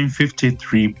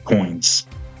 153 points.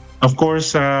 Of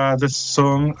course, the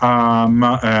song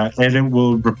Ellen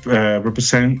will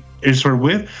represent Israel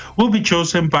with will be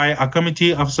chosen by a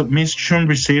committee of submission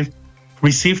received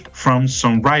from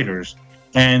songwriters.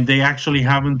 And they actually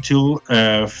have until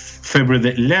February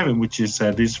the 11th, which is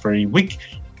this very week.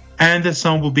 And the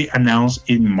song will be announced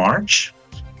in March.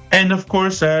 And of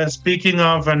course, speaking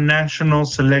of national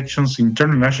selections,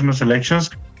 international selections,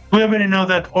 we already know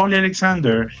that Ole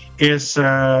Alexander is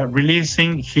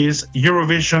releasing his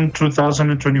Eurovision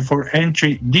 2024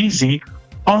 entry, Dizzy,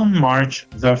 on March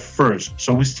the 1st.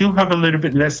 So we still have a little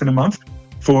bit less than a month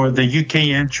for the UK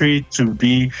entry to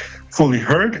be fully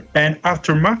heard. And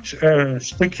after much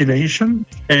speculation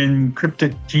and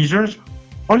cryptic teasers,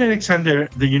 Ole Alexander,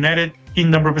 the United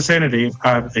Kingdom representative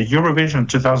at Eurovision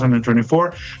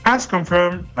 2024, has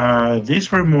confirmed this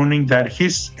very morning that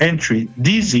his entry,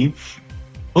 Dizzy,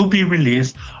 will be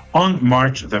released on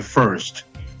March the 1st.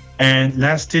 And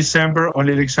last December,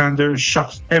 Ole Alexander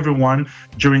shocked everyone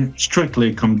during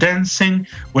Strictly Come Dancing,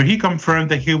 where he confirmed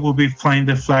that he will be flying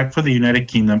the flag for the United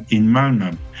Kingdom in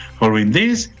Malmö. Following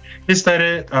this, he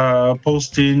started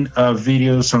posting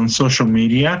videos on social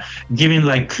media, giving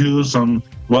like clues on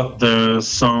what the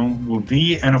song will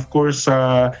be. And of course,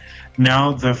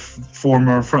 now the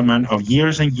former frontman of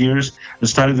Years and Years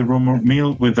started the rumor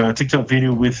mill with a TikTok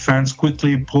video with fans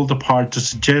quickly pulled apart to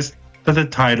suggest that the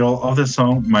title of the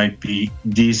song might be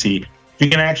Dizzy. You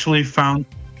can actually find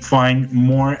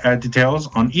more details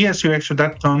on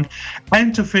esuextra.com.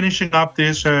 And to finishing up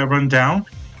this rundown,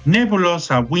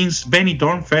 Nebulosa wins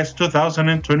Benidorm Fest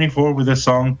 2024 with the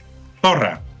song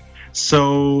Torra.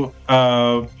 So,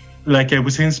 like I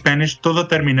was in Spanish, todo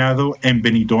terminado en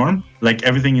Benidorm, like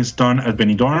everything is done at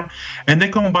Benidorm. And the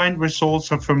combined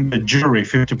results are from the jury,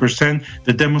 50%,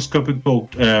 the demoscopic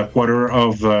vote, quarter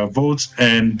of votes,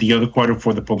 and the other quarter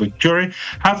for the public jury,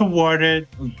 have awarded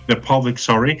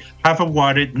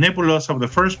Nebulosa of the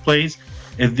first place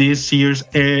at this year's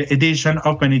edition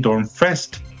of Benidorm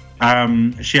Fest.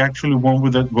 She actually won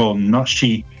with it. Well, not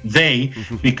she, they,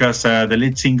 because the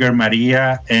lead singer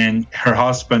Maria and her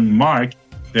husband Mark,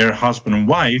 their husband and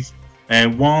wife,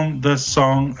 won with the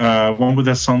song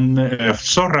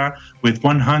Zorra with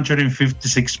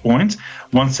 156 points.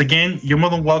 Once again, you're more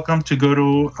than welcome to go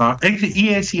to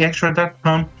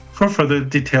esextra.com for further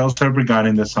details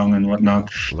regarding the song and whatnot.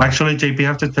 Actually, JP, I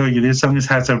have to tell you, this song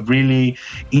has a really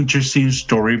interesting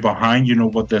story behind,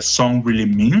 what the song really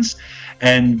means.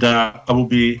 And I will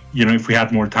be, if we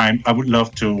had more time, I would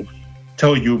love to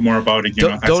tell you more about it,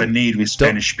 as a native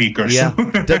Spanish speaker. Yeah,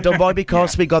 don't worry,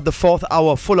 because we got the 4th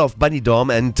hour full of Benidorm,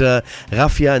 and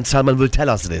Rafia and Salman will tell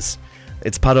us this.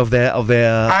 It's part of their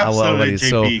hour already,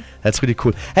 so that's really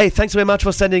cool. Hey, thanks very much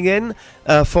for standing in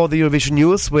for the Eurovision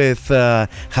News with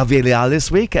Javier Leal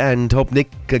this week, and hope Nick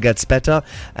gets better,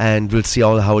 and we'll see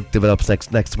how it develops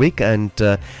next week, and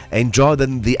enjoy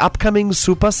the upcoming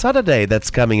Super Saturday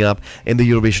that's coming up in the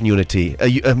Eurovision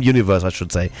universe, I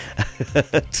should say.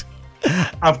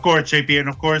 Of course, JP, and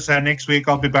of course, next week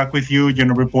I'll be back with you,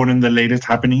 reporting the latest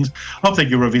happenings of the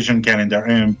Eurovision calendar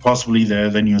and possibly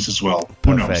the news as well.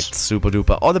 Who knows? Perfect, super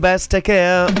duper. All the best. Take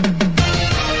care.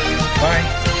 Bye.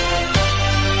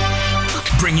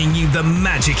 Bringing you the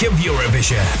magic of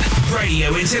Eurovision,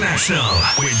 Radio International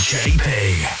with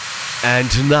JP.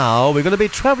 And now we're going to be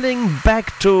traveling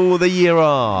back to the year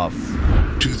of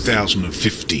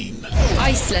 2015.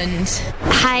 Iceland.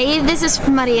 Hi, this is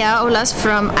Maria Olas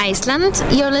from Iceland.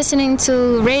 You're listening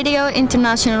to Radio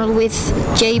International with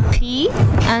JP,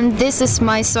 and this is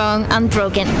my song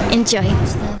Unbroken. Enjoy.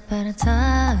 Step at a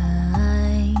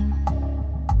time,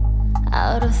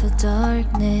 out of the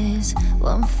darkness,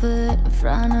 one foot in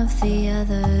front of the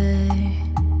other,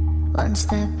 one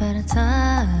step at a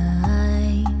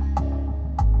time,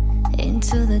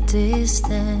 into the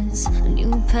distance, a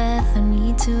new path I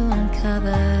need to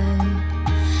uncover.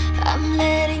 I'm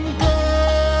letting go.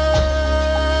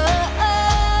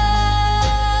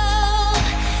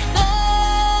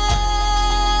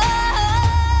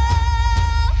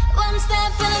 One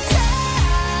step at a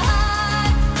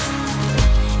time,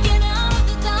 get out of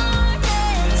the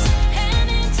darkness and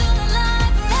into the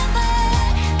light forever.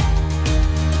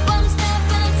 One step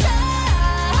at a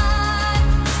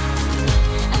time,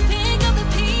 and pick up the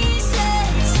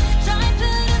pieces, try and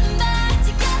put them back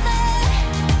together.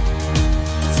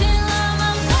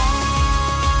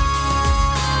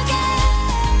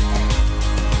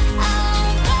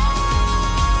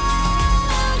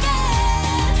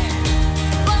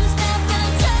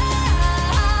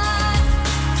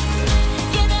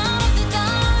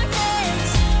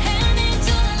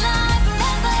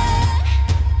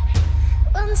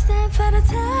 step at a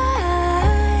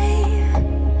time,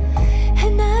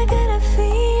 and I got a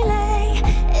feeling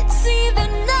it's either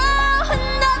now or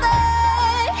never.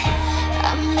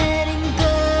 I'm letting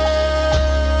go.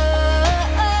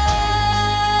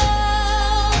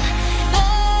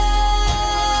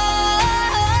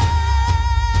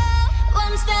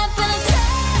 One step at a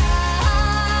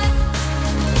time,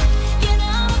 get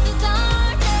out of the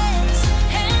darkness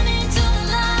and into the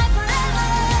light forever.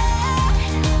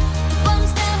 One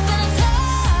step at a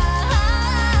time,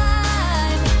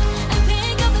 and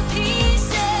pick up the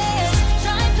pieces,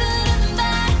 try putting them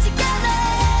back together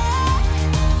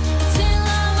till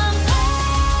I'm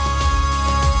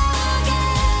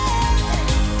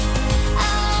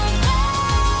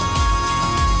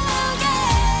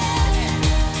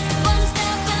one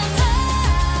step at a time,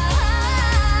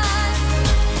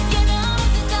 get out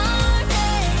of the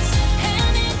darkness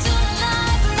and into the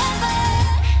light forever.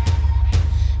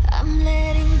 I'm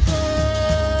letting go.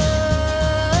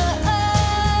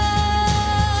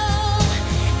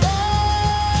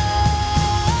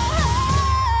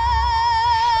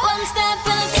 One step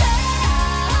at a time,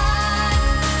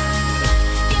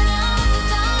 get out of the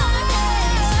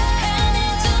darkness and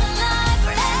into the light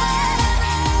forever.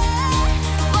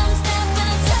 One step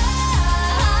at a time,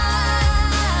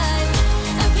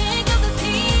 and pick up the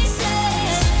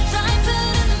pieces, try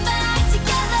putting them back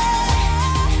together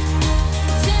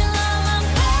till I'm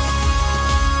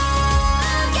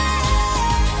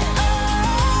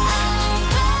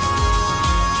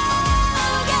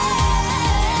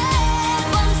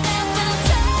one step at a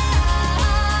time,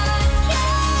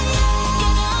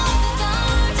 get out of the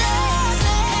darkness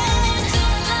and into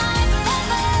the light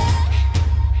forever.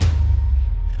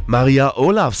 Maria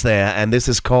Olafs there, and this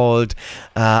is called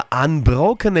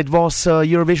Unbroken. It was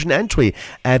Eurovision entry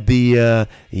at the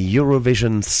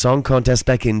Eurovision Song Contest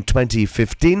back in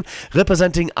 2015,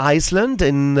 representing Iceland,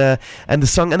 and the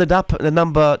song ended up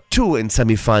number 2 in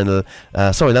semi-final,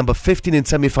 number 15 in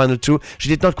semi-final 2. She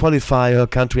did not qualify her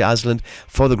country, Iceland,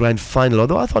 for the grand final,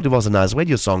 although I thought it was a nice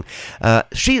radio song.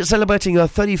 She is celebrating her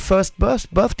 31st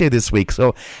birthday this week,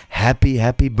 so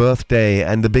happy birthday,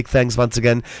 and a big thanks once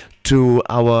again to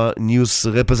our news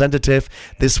representative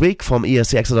this week from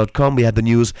ESCXL.com. We had the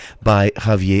news by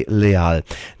Javier Leal.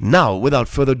 Now, without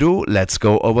further ado, let's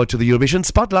go over to the Eurovision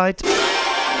Spotlight. The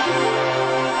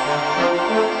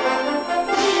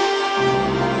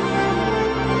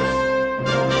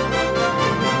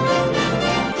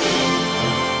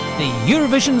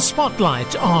Eurovision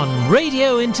Spotlight on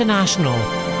Radio International.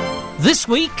 This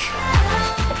week,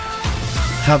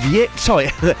 Javier,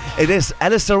 it is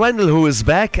Alistair Randall who is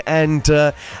back, and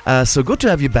so good to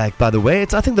have you back, by the way.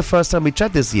 It's, I think, the first time we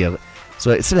chat this year,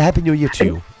 so it's still a Happy New Year to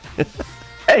you.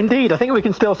 Indeed, I think we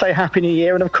can still say Happy New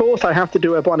Year, and of course I have to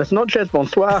do a buenas noches,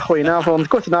 bonsoir, goedenavond,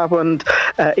 guten abend,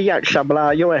 iak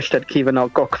shabla, joestet kiven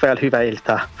og gokvel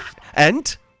huvelta.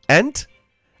 And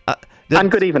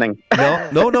good evening.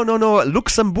 No,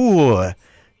 Luxembourg.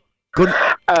 Guten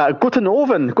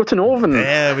Oven.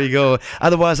 There we go.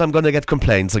 Otherwise, I'm going to get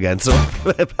complaints again. So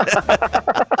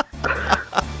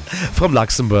from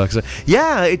Luxembourg. So,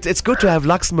 yeah, it's good to have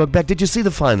Luxembourg back. Did you see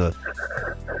the final?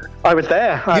 I was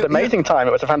there. I had an amazing time.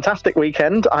 It was a fantastic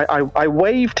weekend. I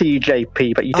waved to you,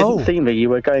 JP, but you didn't see me. You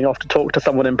were going off to talk to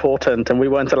someone important, and we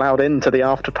weren't allowed into the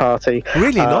after party.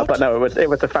 Really not? But no, it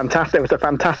was a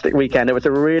fantastic weekend. It was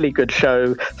a really good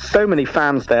show. So many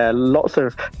fans there. Lots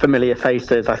of familiar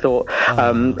faces. I thought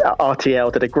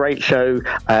RTL did a great show.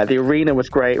 The arena was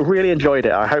great. Really enjoyed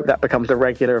it. I hope that becomes a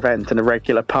regular event and a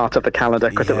regular part of the calendar,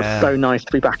 because it was so nice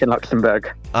to be back in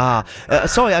Luxembourg.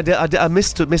 Sorry, I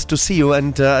missed to see you,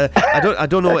 and I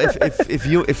don't know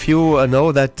if you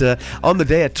know that on the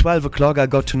day at 12 o'clock I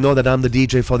got to know that I'm the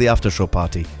DJ for the after show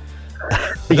party.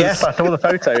 Yes, I saw the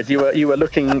photos. You were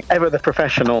looking ever the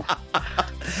professional.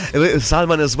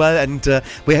 Salman as well, and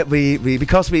we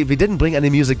because we didn't bring any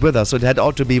music with us, so it had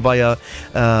all to be via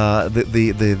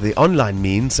the online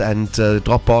means, and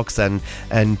Dropbox and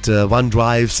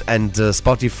OneDrives and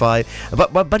Spotify.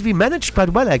 But we managed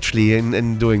quite well actually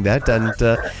in doing that, and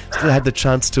still had the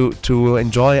chance to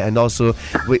enjoy, and also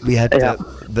we had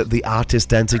the artist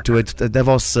dancing to it. There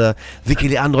was Vicky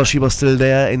Leandro. She was still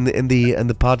there in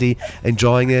the party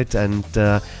enjoying it, and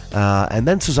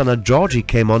then Susanna Georgi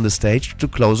came on the stage to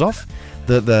close off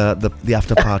the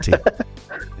after party.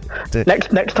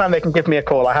 Next time they can give me a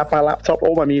call. I have my laptop,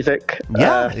 all my music.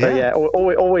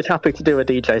 Always happy to do a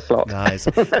DJ slot. Nice.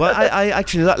 Well, I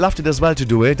actually loved it as well to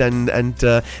do it, and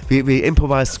we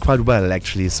improvised quite well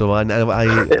actually. So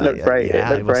it looked great.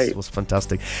 Yeah, it was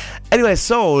fantastic. Anyway,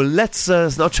 so let's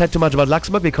not chat too much about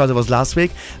Luxembourg because it was last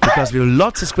week. Because we have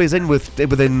lots to squeeze in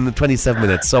within 27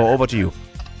 minutes. So over to you.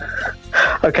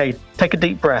 Okay, take a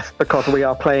deep breath because we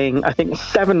are playing, I think,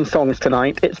 7 songs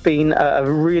tonight. It's been a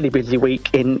really busy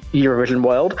week in Eurovision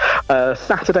world.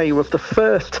 Saturday was the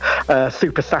first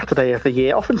Super Saturday of the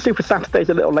year. Often Super Saturday's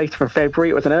a little later in February.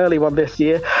 It was an early one this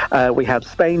year. We had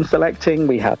Spain selecting,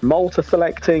 we had Malta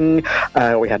selecting,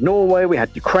 we had Norway, we had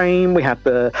Ukraine, we had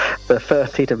the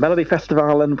first heat of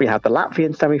Melodfiestivalen, we had the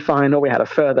Latvian semi-final, we had a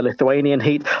further Lithuanian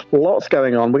heat. Lots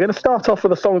going on. We're going to start off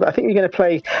with a song that I think we're going to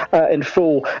play in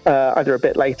full either a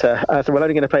bit later. So we're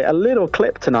only going to play a little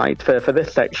clip tonight for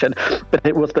this section. But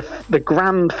it was the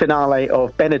grand finale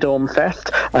of Benidorm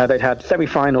Fest. They'd had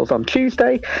semi-finals on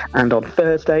Tuesday and on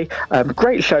Thursday.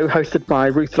 Great show hosted by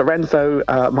Ruth Lorenzo,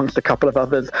 amongst a couple of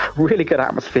others. Really good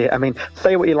atmosphere. I mean,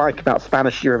 say what you like about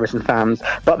Spanish Eurovision fans,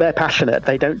 but they're passionate.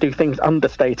 They don't do things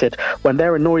understated. When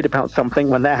they're annoyed about something,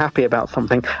 when they're happy about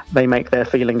something, they make their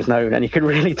feelings known. And you can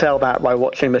really tell that by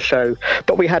watching the show.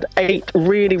 But we had 8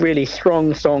 really, really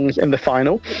strong songs in the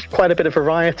final. Quite a bit of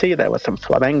variety. There was some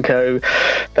flamenco.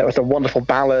 There was a wonderful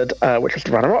ballad, which was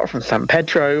the runner-up from San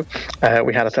Pedro.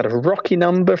 We had a sort of rocky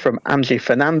number from Angie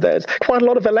Fernandez. Quite a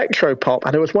lot of electro pop,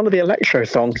 and it was one of the electro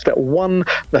songs that won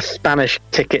the Spanish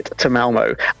ticket to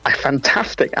Malmo. A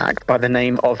fantastic act by the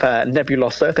name of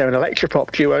Nebulosa. They're an electro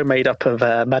pop duo made up of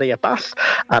Maria Paz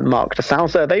and Mark de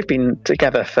Souza. They've been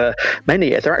together for many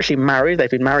years. They're actually married. They've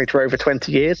been married for over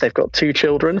 20 years. They've got 2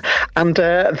 children, and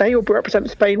they will represent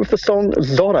Spain with the song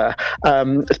Zora.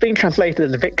 It's been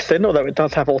translated as Vixen, although it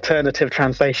does have alternative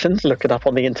translations. Look it up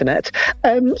on the internet.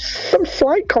 Some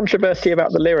slight controversy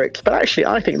about the lyrics, but actually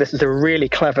I think this is a really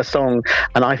clever song,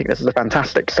 and I think this is a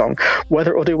fantastic song.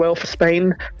 Whether it will do well for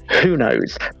Spain, who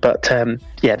knows? But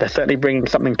they're certainly bringing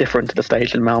something different to the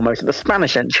stage in Malmo. So the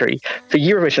Spanish entry for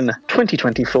Eurovision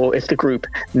 2024 is the group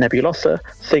Nebulosa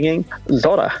singing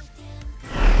Zora.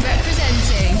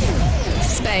 Representing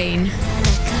Spain.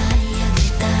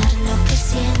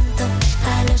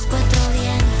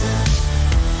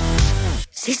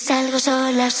 Si salgo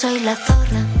sola soy la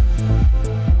zorra,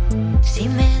 si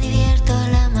me divierto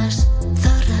la más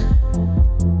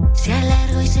zorra, si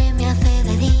alargo y se me hace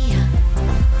de día,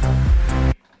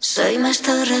 soy más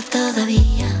zorra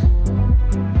todavía.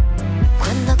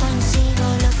 Cuando consigo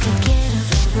lo que quiero,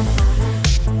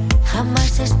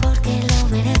 jamás es porque lo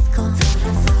merezco,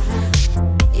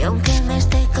 y aunque me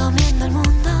esté comiendo el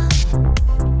mundo,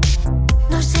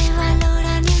 no se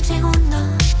valora ni un segundo.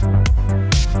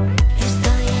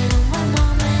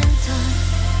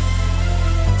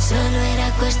 Solo era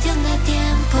cuestión de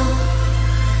tiempo.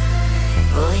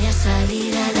 Voy a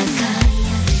salir a la calle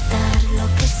a gritar lo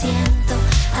que siento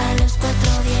a los 4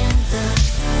 vientos.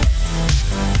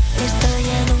 Estoy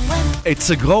en un buen... It's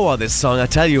a grower, this song. I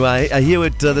tell you, I hear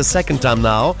it the second time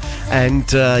now, and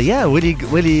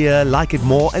really like it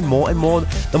more and more and more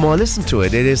the more I listen to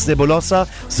it. It is Nebulosa,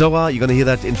 Zora. You're gonna hear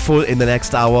that in full in the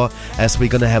next hour, as we're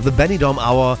gonna have the Benidorm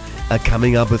hour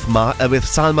coming up with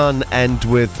Salman and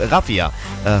with Rafia,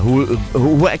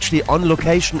 who were actually on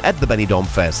location at the Benidorm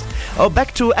Fest. Oh,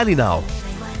 back to Ellie now.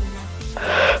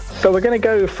 So we're going to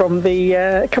go from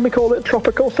the, can we call it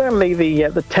tropical? Certainly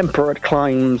the temperate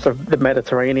climes of the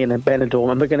Mediterranean and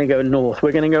Benidorm, and we're going to go north.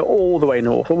 We're going to go all the way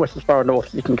north, almost as far north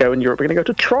as you can go in Europe. We're going to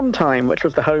go to Trondheim, which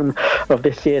was the home of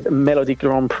this year's Melodi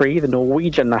Grand Prix, the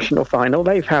Norwegian national final.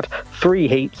 They've had 3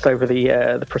 heats over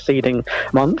the preceding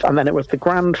month, and then it was the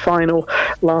grand final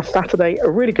last Saturday. A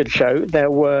really good show. There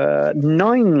were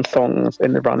 9 songs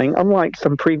in the running, unlike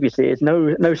some previous years.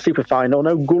 No super final,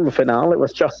 no Gullfinal. It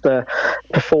was just a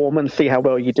perform and see how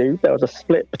well you do. There was a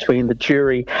split between the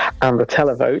jury and the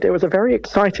televote. It was a very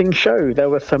exciting show. There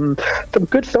were some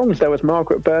good songs. There was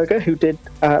Margaret Berger, who did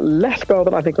less well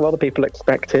than I think a lot of people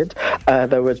expected.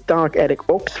 There was Dag Erik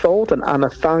Oxfold and Anna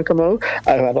Fagermo,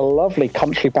 who had a lovely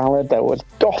country ballad. There was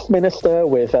Goth Minister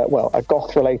with a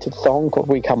goth-related song called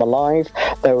We Come Alive.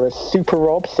 There was Super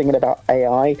Rob singing about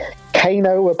AI.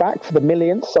 Kano were back for the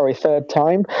millionth, third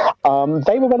time.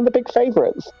 They were one of the big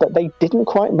favourites, but they didn't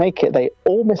quite make it. They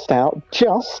all missed out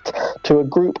just to a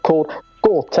group called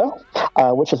Gorta.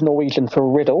 which is Norwegian for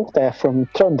riddle. They're from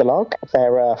Trøndelag.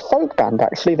 They're a folk band,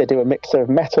 actually. They do a mix of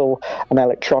metal and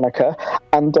electronica,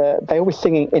 and they always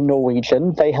sing in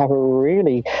Norwegian. They have a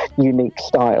really unique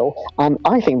style, and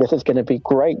I think this is going to be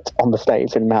great on the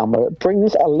stage in Malmö. It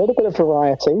brings a little bit of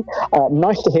variety.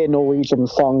 Nice to hear Norwegian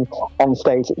sung on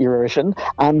stage at Eurovision,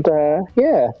 and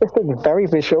this is very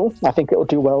visual. I think it will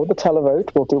do well with the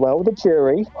televote, will do well with the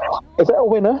jury. Is it a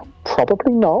winner?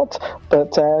 Probably not,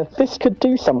 but this could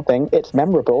do something. It's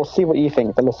memorable. See what you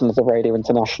think, the listeners of Radio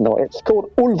International. It's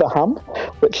called Ulveham,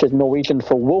 which is Norwegian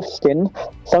for wolfskin,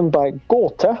 sung by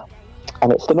Gåte,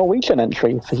 and it's the Norwegian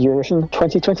entry for Eurovision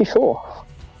 2024.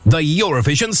 The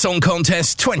Eurovision Song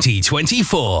Contest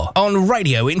 2024 on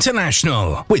Radio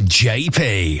International with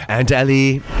JP and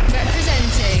Ellie.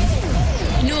 Representing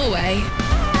Norway.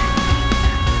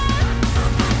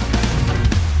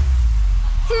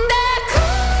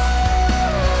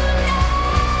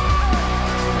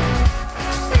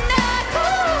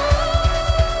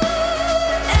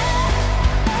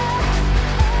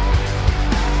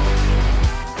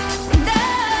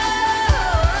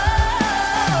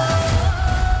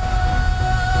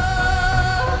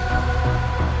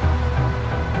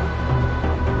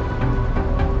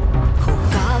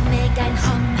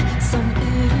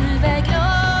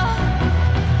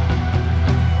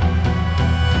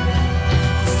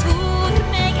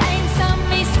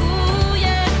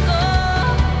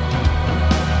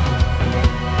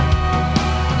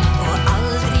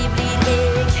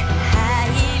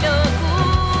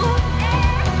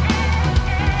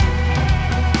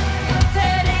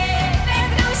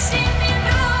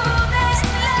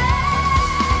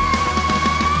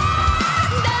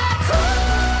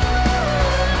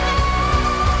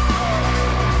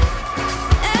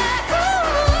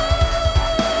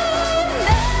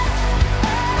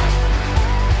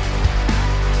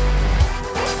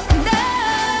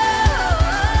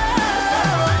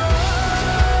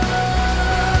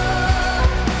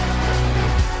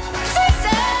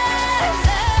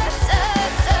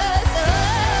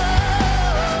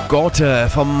 Gåte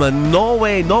from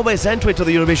Norway. Norway's entry to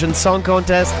the Eurovision Song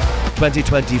Contest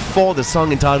 2024. The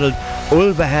song entitled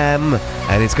Ulveham,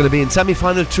 and it's going to be in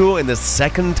semi-final 2 in the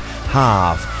second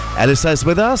half. Elisa is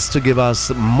with us to give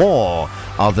us more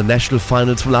of the national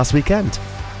finals from last weekend.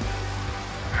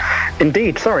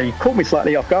 Indeed, sorry, you caught me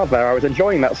slightly off guard there. I was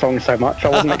enjoying that song so much, I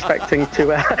wasn't expecting to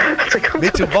come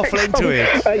to waffle into it.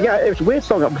 Yeah, it was a weird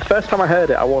song. The first time I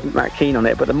heard it, I wasn't that keen on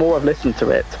it, but the more I've listened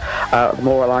to it, the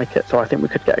more I like it. So I think we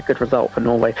could get a good result for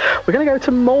Norway. We're going to go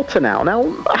to Malta now. Now,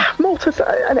 Malta's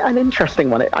an interesting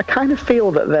one. I kind of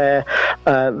feel that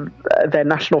their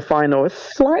national final has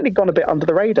slightly gone a bit under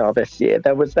the radar this year.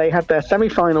 They had their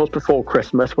semi-finals before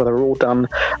Christmas, where they were all done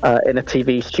in a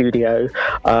TV studio.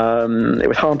 It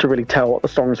was hard to really tell what the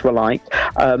songs were like,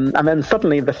 and then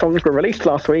suddenly the songs were released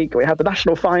last week. We had the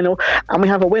national final and we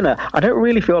have a winner. I don't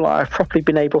really feel like I've properly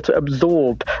been able to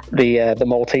absorb the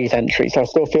Maltese entry, so I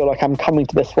still feel like I'm coming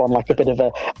to this one like a bit of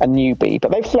a newbie,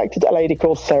 but they've selected a lady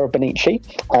called Sarah Benici.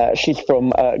 She's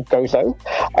from Gozo.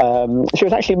 She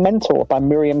was actually mentored by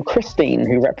Miriam Christine,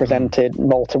 who represented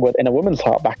Malta in A Woman's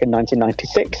Heart back in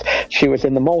 1996. She was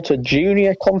in the Malta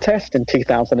Junior contest in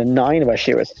 2009, where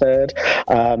she was third.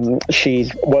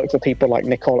 She's worked with people like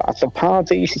Nicola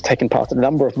Azzopardi. She's taken part in a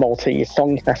number of Maltese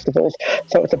song festivals.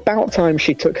 So it's about time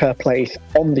she took her place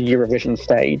on the Eurovision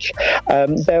stage.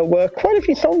 There were quite a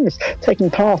few songs taking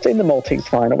part in the Maltese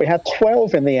final. We had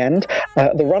 12 in the end.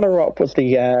 The runner-up was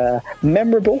the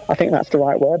memorable, I think that's the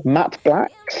right word, Matt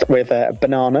Blacks with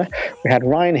Banana. We had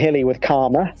Ryan Hilly with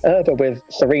Karma, Erva with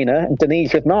Serena, and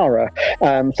Denise with Mara.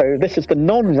 So this is the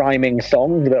non-rhyming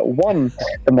song that won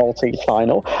the Maltese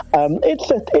final. It's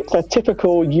a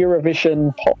typical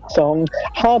Eurovision pop song.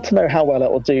 Hard to know how well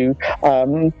it will do,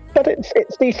 but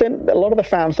it's decent. A lot of the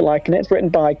fans are liking it. It's written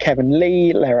by Kevin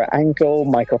Lee, Lara Ankel,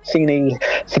 Michael Orsini,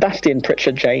 Sebastian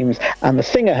Pritchard James, and the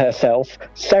singer herself,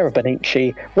 Sarah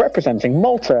Benici, representing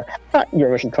Malta at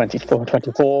Eurovision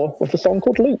 2024 with the song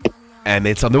called Loop. And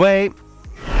it's on the way.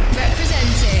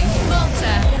 Representing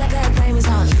Malta.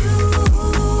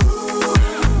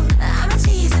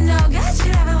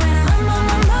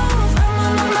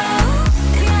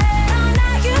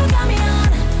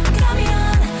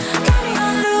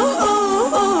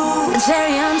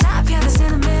 Cherry on top, yeah, the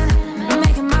cinnamon,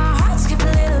 making my heart skip a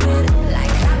little bit,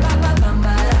 like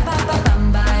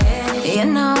ba-ba-ba-ba-ba-ba-ba-ba, yeah. You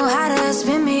know how to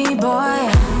spin me, boy.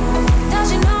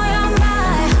 Don't you know you're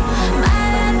my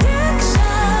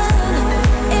addiction?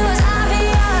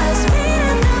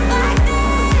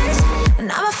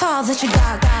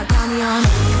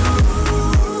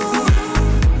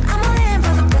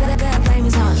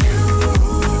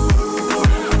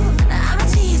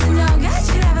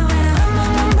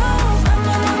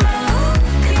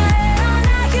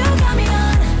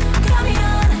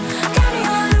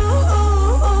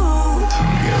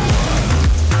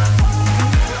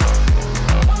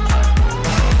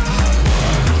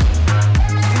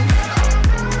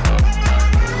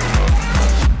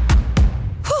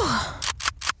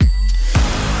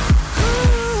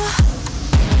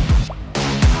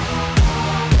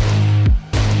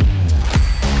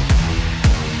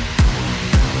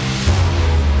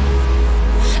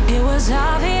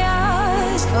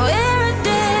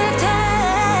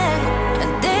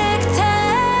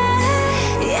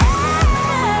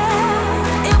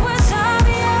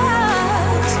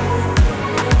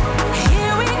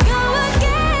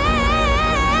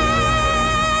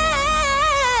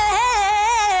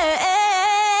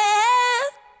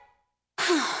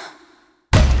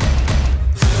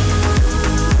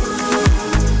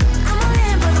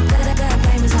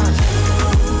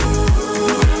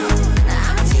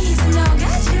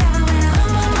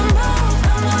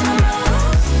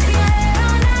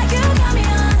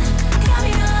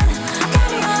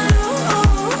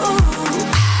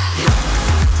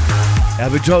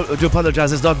 We do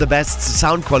apologize, it's not the best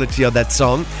sound quality of that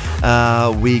song.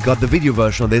 We got the video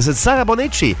version of this. It's Sara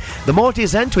Bonici, the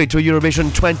Maltese entry to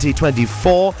Eurovision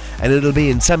 2024, and it'll be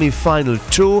in semi-final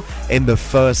 2 in the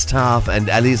first half. And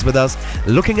Ellie's with us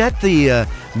looking at the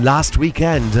last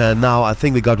weekend. Now I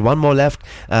think we got one more left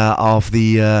of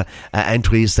the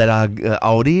entries that are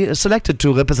already selected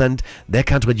to represent their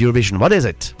country at Eurovision. What is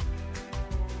it?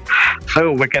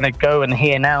 So we're going to go and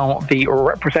hear now the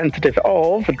representative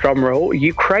of, drumroll,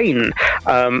 Ukraine.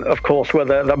 Of course, were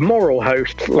the moral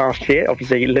hosts last year.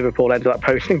 Obviously, Liverpool ended up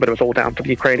hosting, but it was all down to the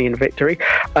Ukrainian victory.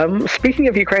 Speaking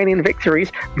of Ukrainian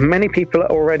victories, many people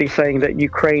are already saying that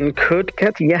Ukraine could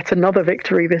get yet another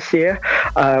victory this year.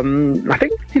 I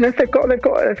think they've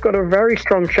got a very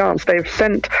strong chance. They've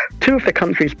sent two of the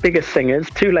country's biggest singers,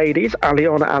 two ladies,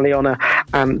 Aliona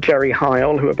and Jerry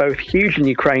Heil, who are both huge in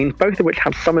Ukraine, both of which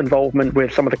have some involvement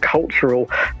with some of the cultural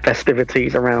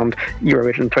festivities around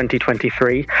Eurovision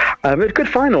 2023. It was a good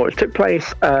final. It took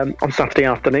place on Saturday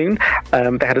afternoon.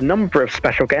 They had a number of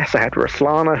special guests. They had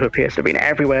Ruslana, who appears to have been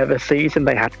everywhere this season.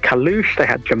 They had Kalush, they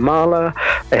had Jamala,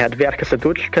 they had Verka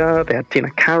Serduchka, they had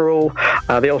Tina Karol.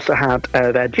 They also had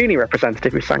their junior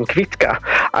representative, who sang Kvitka.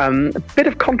 A bit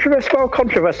of controversy. Well,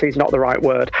 controversy is not the right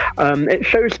word. It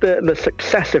shows the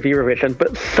success of Eurovision,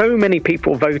 but so many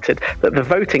people voted that the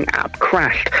voting app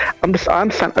crashed. I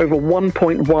understand over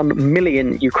 1.1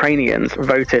 million Ukrainians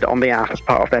voted on the app as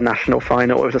part of their national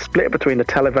final. It was a split between the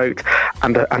televote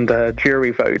and the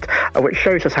jury vote, which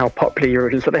shows us how popular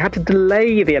Eurovision is. So they had to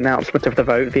delay the announcement of the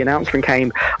vote. The announcement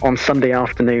came on Sunday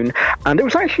afternoon, and it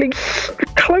was actually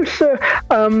closer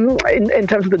in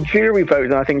terms of the jury vote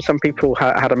than I think some people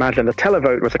had imagined. The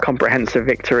televote was a comprehensive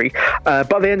victory,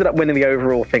 but they ended up winning the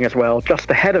overall thing as well, just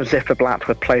ahead of Zifferblatt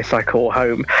with Place I Call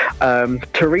Home.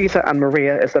 Teresa and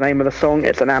Maria is the name of the song.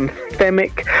 It's an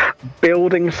anthemic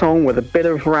building song with a bit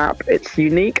of rap. It's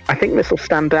unique. I think this will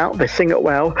stand out. They sing it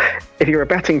well. If you're a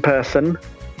betting person,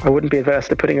 I wouldn't be averse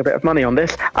to putting a bit of money on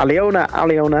this.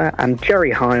 Aliona and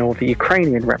Jerry Heil, the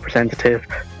Ukrainian representative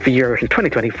for Eurovision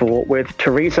 2024, with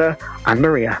Teresa and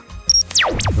Maria.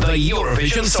 The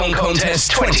Eurovision Song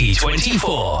Contest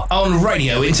 2024 on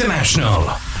Radio International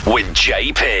with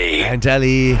JP and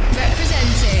Ellie.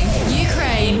 Representing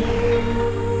Ukraine.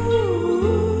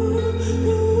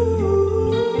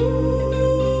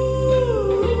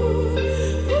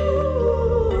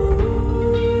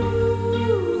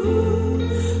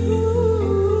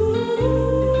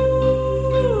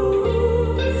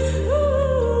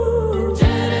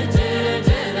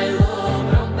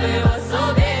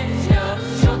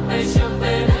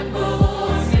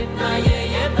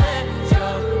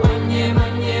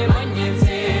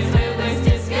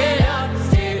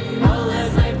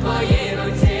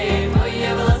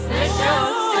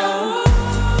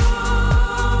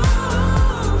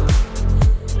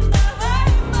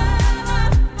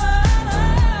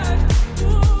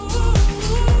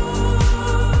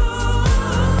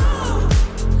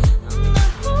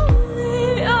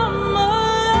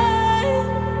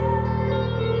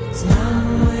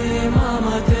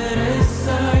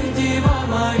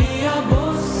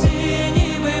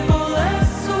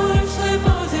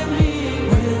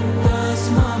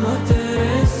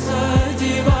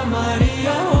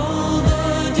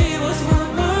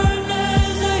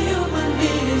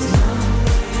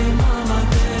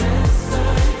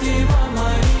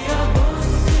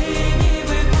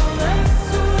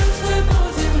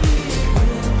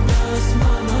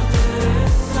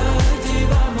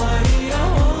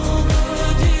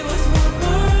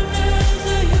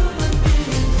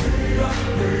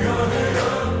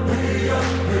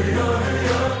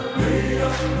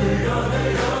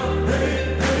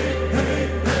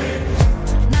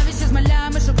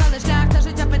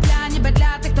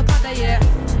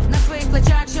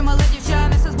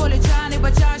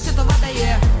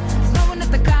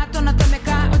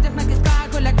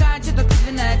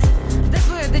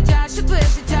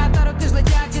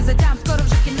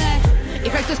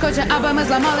 аби ми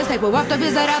зламались, так бував тобі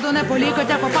заряду, не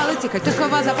полікотя попали. Ці хай ти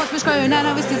схова за посмішкою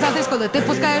ненависті затиск, коли ти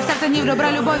пускаєш серце ні в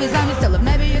добра любові замість. Але в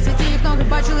небі є світі, їх ноги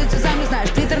бачили цю землю. Знаєш,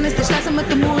 ти тернистий шлесами,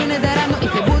 тому і не даремно. І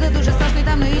хай буде дуже страшно і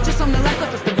темно, і часом нелегко,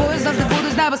 то з тобою завжди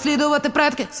будуть з неба слідувати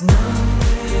предки.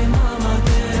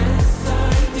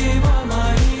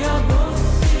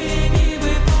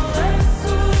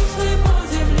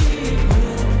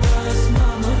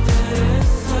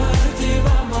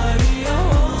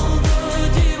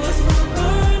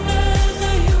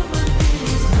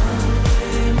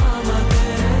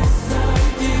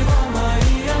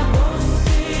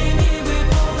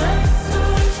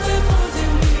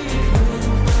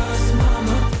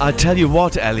 I tell you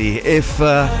what, Ellie, if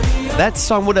that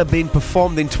song would have been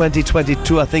performed in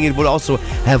 2022, I think it would also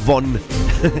have won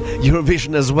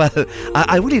Eurovision as well.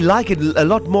 I really like it a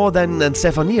lot more than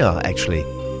Stefania, actually.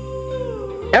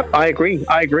 Yep, I agree.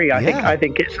 I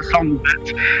think it's a song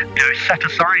that set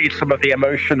aside some of the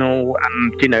emotional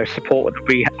and support that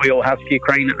we all have for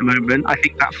Ukraine at the moment. I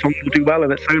think that song will do well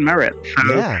in its own merit.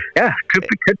 So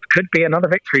could be another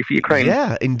victory for Ukraine.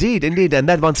 Yeah, indeed. And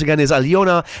that once again is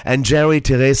Alyona and Jerry,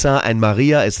 Teresa and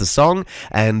Maria is the song,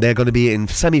 and they're going to be in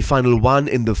semi-final 1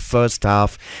 in the first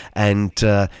half. And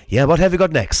what have you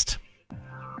got next?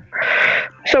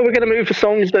 So we're going to move to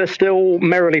songs that are still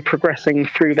merrily progressing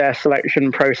through their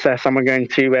selection process, and we're going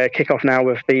to kick off now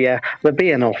with the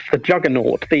Behemoth, the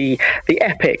juggernaut, the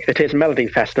epic that is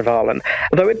Melodifestivalen.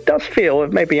 Although it does feel,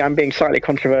 maybe I'm being slightly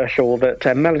controversial, that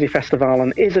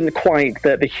Melodifestivalen isn't quite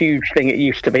the huge thing it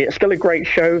used to be. It's still a great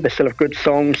show. They still have good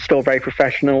songs, still very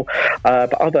professional.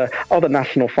 But other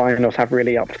national finals have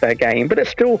really upped their game. But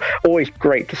it's still always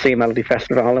great to see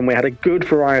Melodifestivalen. We had a good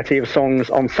variety of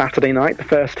songs on Saturday night. The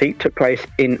first heat took place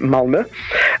in Malmö.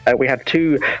 We had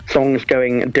 2 songs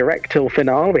going direct till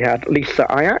finale. We had Lisa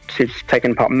Ajax, who's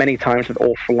taken part many times with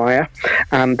Awful Liar,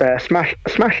 and Smash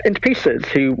Into Pieces,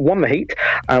 who won the heat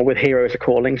with Heroes Are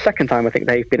Calling. Second time I think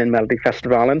they've been in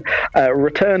Melodifestivalen.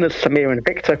 Returners Samir and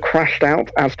Victor crashed out,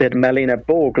 as did Melina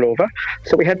Borglova.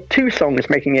 So we had 2 songs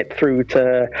making it through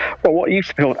to what used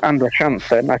to be called Andra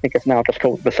Chansen. I think it's now just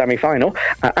called the semi-final.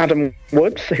 Adam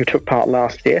Woods, who took part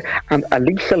last year, and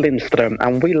Elisa Lindström.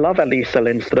 And we love Elisa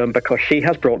Lindström because she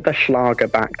has brought the Schlager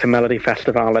back to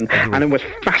Melodifestivalen, and it was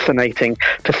fascinating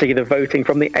to see the voting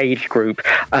from the age group.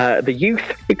 The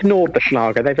youth ignored the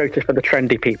Schlager. They voted for the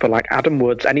trendy people like Adam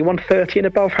Woods. Anyone 30 and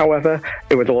above, however,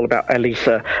 it was all about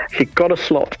Elisa. She got a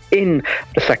slot in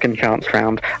the second chance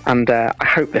round, and I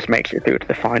hope this makes it through to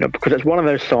the final, because it's one of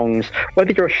those songs,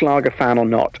 whether you're a Schlager fan or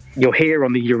not, you'll hear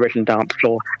on the Eurovision dance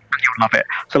floor, you'll love it.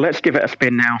 So let's give it a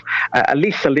spin now.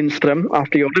 Elisa Lindström,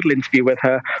 after your little interview with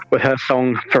her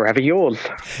song Forever Yours.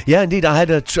 Yeah, indeed. I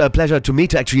had a pleasure to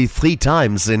meet her actually 3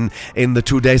 times in the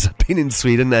 2 days I've been in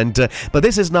Sweden. And but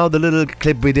this is now the little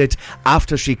clip we did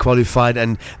after she qualified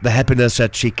and the happiness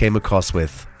that she came across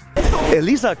with.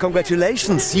 Elisa,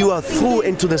 congratulations. You are through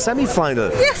into the semi-final.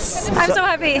 Yes, I'm so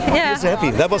happy. Yeah. You're so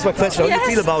happy. That was my question. How do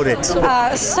you feel about it?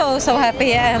 So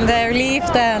happy and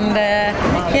relieved and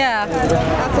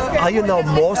Are you now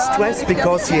more stressed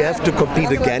because you have to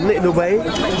compete again in a way?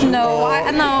 No.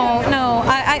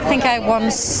 I think I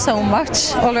won so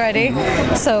much already.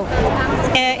 So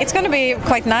it's going to be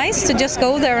quite nice to just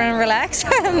go there and relax.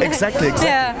 Exactly.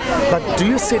 Yeah. But do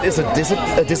you see it as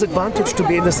a disadvantage to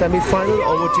be in the semi-final,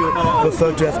 or would you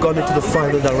prefer to have gone into the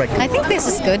final directly? I think this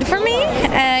is good for me.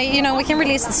 We can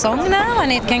release the song now,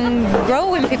 and it can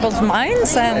grow in people's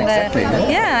minds. And exactly.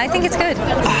 I think it's good.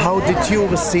 How did you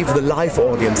receive the live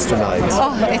audience tonight?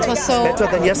 Oh, it was so better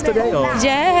than yesterday, or?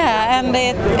 Yeah, and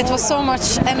it was so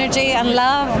much energy and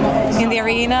love in the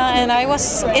arena, and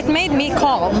it made me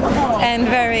calm and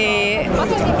very.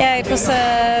 Yeah, it was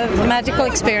a magical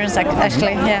experience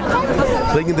actually.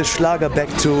 Yeah. Bringing the Schlager back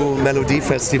to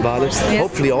Melodifestivalen,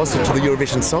 hopefully also to the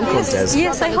Eurovision Song Contest.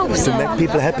 Yes, I hope so. To make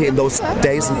people happy in those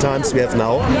days and times we have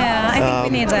now. Yeah, I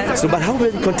think we need that. But how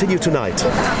will it continue tonight?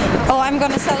 Oh, I'm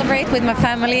going to celebrate with my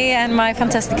family and my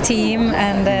fantastic team,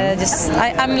 and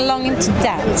I'm longing to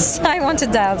dance. I want to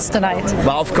dance tonight.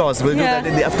 Well, of course, we'll do that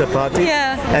in the after party.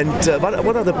 Yeah. And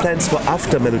what are the plans for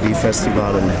after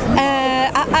Melodifestivalen?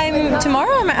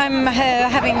 Tomorrow I'm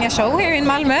having a show here in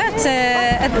Malmö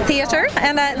at the theater,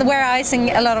 and where I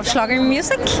sing a lot of Schlager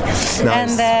music.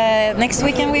 Nice. And next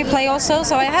weekend we play also,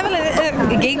 so I have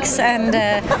gigs, and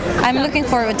I'm looking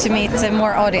forward to meet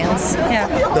more audience. Yeah.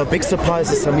 The big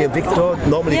surprise is Samir and Victor,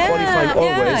 normally qualifying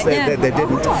always, they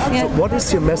didn't. Yeah. So what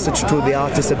is your message to the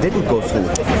artists that didn't go through?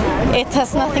 It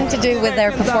has nothing to do with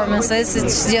their performances.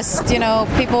 It's just,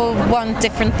 people want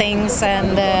different things,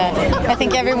 and I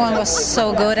think everyone was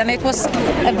so good, and it was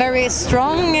a very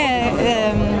strong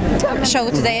show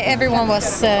today. Everyone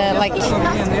was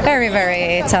very,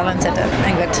 very talented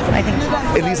and good, I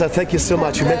think. Elisa, thank you so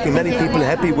much. You're making many people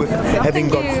happy with having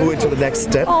gone through into the next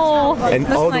step. Oh, and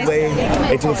all the way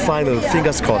into the final.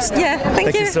 Fingers crossed. Yeah,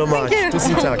 thank you so much.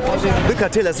 Tusen tack. Lycka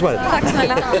till as well. Tack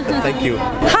snälla. Thank you.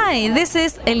 Hi, this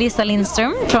is Elisa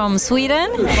Lindström from Sweden.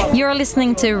 You're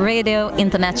listening to Radio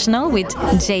International with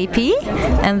JP,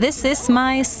 and this is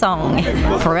my song,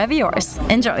 Forever Yours.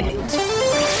 Enjoy.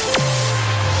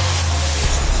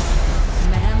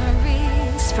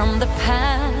 Memories from the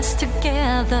past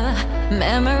together,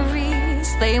 memories,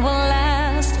 they will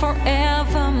last forevermore.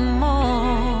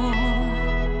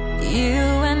 You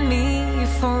and me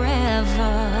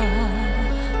forever.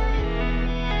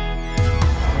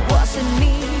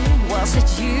 destiny? Was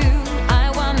it you? I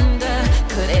wonder,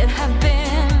 could it have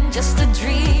been just a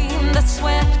dream that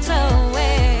swept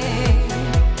away,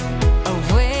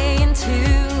 away into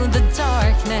the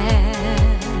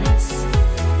darkness?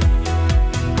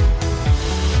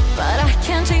 But I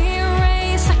can't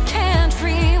erase, I can't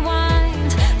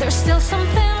rewind. There's still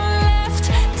something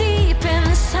left deep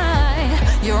inside.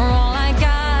 You're all I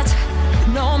got,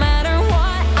 no matter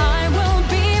what, I will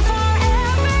be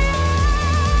forever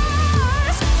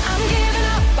yours. I'm giving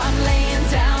up, I'm laying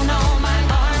down all my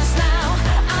arms now.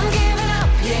 I'm giving up,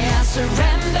 yeah, I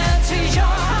surrender to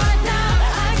your heart now.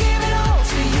 I give it all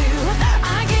to you,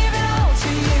 I give it all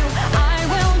to you. I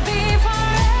will be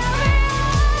forever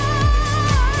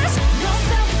yours. No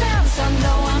self-defense, I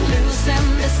know I'm losing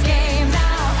this game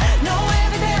now. No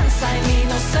evidence, I need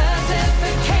no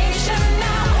certification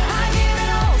now. I give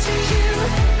it all to you,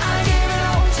 I give it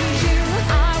all to you.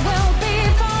 I will be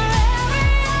forever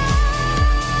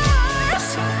yours.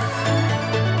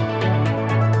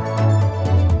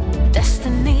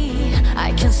 Destiny,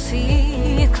 I can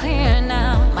see it clear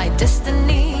now. My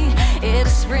destiny, it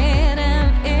is written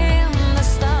in the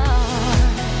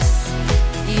stars.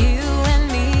 You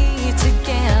and me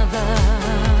together.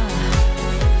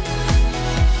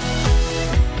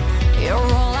 You're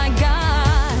all I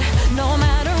got, no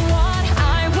matter what,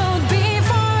 I will be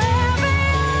forever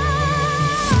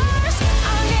yours.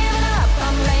 I'm giving up,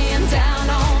 I'm laying down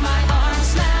all my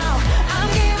arms now. I'm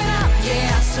giving up,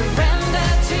 yeah, I surrender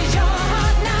to your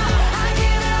heart now. I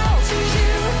give it all to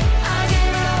you, I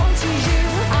give it all to you.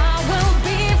 I will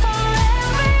be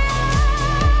forever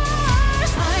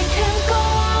yours. I can't go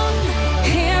on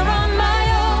here on my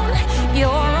own. You're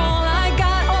all I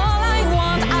got, all I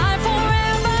want, I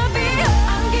forever be.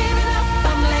 I'm giving up,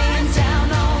 I'm laying down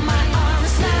all my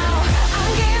arms now.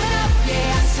 I'm giving up,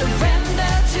 yeah, I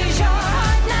surrender to your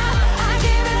heart now. I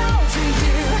give it all to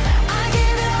you, I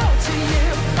give it all to you.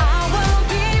 I will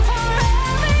be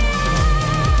forever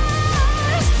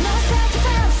yours. No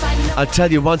self-defense, I know. I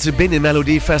tell you, once you've been in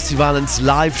Melodifestivalen's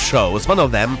live shows, one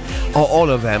of them or all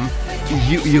of them,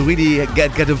 you really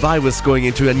get a virus going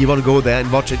into, and you want to go there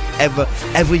and watch it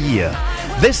every year.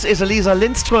 This is Elisa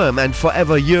Lindström, and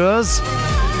Forever Yours.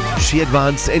 She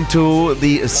advanced into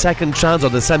the second chance, or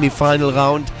the semi-final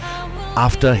round,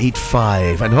 after Heat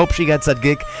 5, and hope she gets that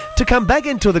gig to come back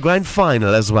into the grand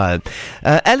final as well.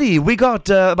 Ellie, we got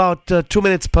about 2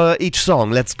 minutes per each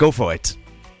song. Let's go for it.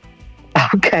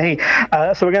 Okay,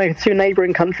 so we're going to two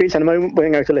neighbouring countries in a moment. We're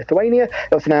going to go to Lithuania.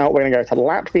 But for now, we're going to go to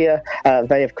Latvia.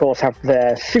 They, of course, have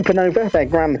their Supernova. Their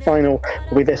grand final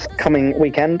will be this coming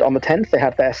weekend on the 10th. They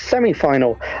had their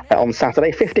semi-final on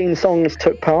Saturday. 15 songs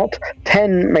took part.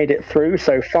 10 made it through,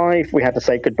 so 5 we had to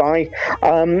say goodbye.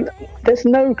 There's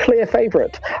no clear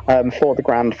favourite for the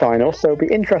grand final, so it'll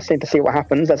be interesting to see what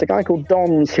happens. There's a guy called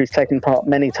Dons who's taken part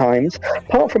many times.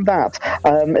 Apart from that,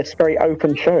 it's a very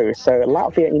open show. So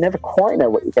Latvia, you never quite know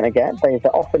what you're going to get. They've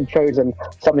often chosen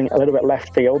something a little bit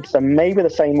left field, so maybe the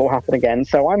same will happen again.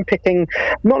 So I'm picking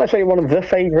not necessarily one of the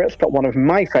favourites, but one of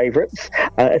my favourites.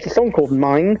 It's a song called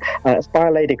Mine. It's by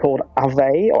a lady called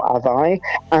Ave, or Avai.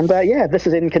 And yeah, this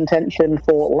is in contention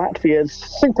for Latvia's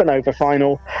Supernova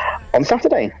final on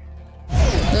Saturday.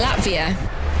 Latvia.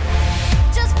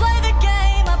 Just play the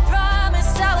game, I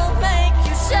promise I will make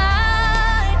you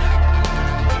shine.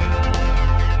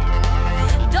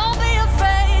 Don't be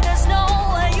afraid, there's no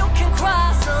way you can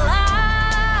cross the line.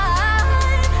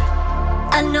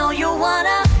 I know you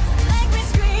wanna make me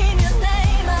scream your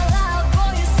name out loud.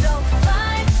 Boy, you're so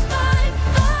fine, fine,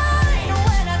 fine.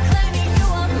 When I claim you, you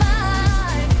are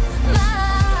mine,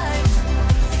 mine.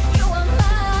 You are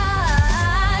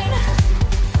mine.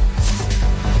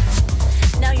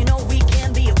 Now you know we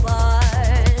can be apart.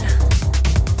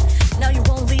 Now you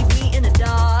won't leave me in the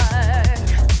dark.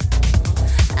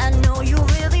 I know you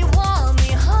really want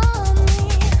me,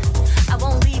 honey. I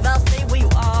won't leave, I'll stay where you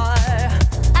are.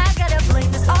 I gotta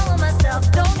blame this all on myself,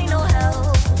 don't need no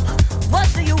help. What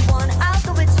do you want? I'll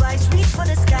do it twice. Reach for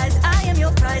the skies, I am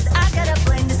your prize. I gotta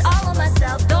blame this all on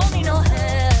myself, don't need no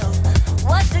help.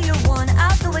 What do you want?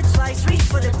 I'll do it twice. Reach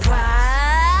for the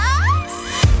prize.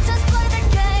 Just play the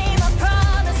game, I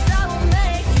promise I will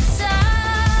make you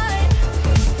shine.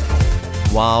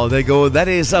 Wow, there you go. That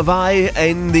is Avai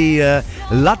in the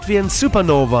Latvian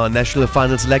Supernova national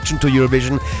final selection to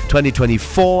Eurovision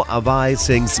 2024. Avai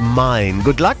sings Mine.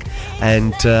 Good luck,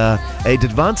 and it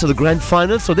advanced to the grand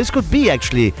final, so this could be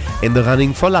actually in the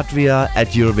running for Latvia at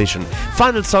Eurovision.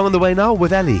 Final song on the way now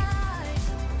with Ellie.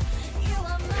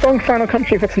 Strong final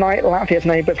country for tonight. Latvia's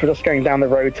neighbours were just going down the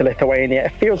road to Lithuania.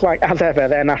 It feels like, as ever,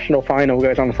 their national final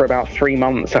goes on for about 3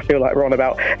 months. I feel like we're on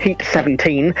about Heat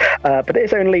 17, but it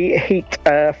is only Heat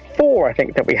 4, I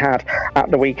think, that we had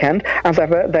at the weekend. As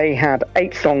ever, they had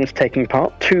 8 songs taking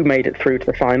part. 2 made it through to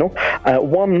the final.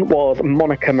 1 was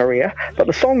Monica Maria, but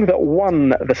the song that won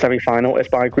the semi-final is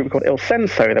by a group called Il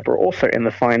Senso that were also in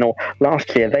the final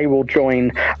last year. They will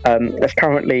join, there's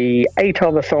currently 8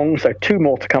 other songs, so 2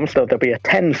 more to come, so there'll be a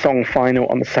 10-song final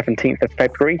on the 17th of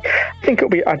February. I think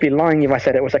I'd be lying if I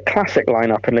said it was a classic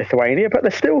lineup in Lithuania, but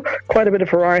there's still quite a bit of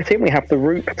variety. We have the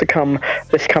Roop to come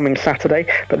this coming Saturday,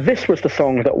 but this was the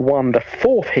song that won the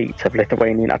 4th heat of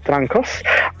Lithuanian Atrankos,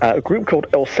 a group called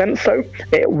Il Senso.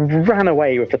 It ran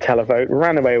away with the televote,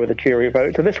 ran away with the jury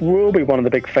vote, so this will be one of the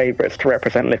big favourites to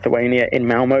represent Lithuania in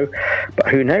Malmo, but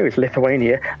who knows,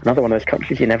 Lithuania, another one of those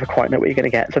countries you never quite know what you're going to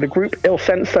get. So the group Il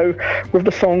Senso with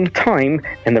the song Time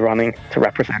in the running to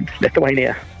represent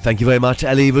Lithuania. Thank you very much,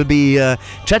 Ellie. We'll be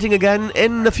chatting again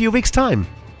in a few weeks' time.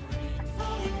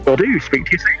 Will do. Speak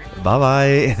to you soon.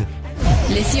 Bye-bye.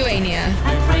 Lithuania.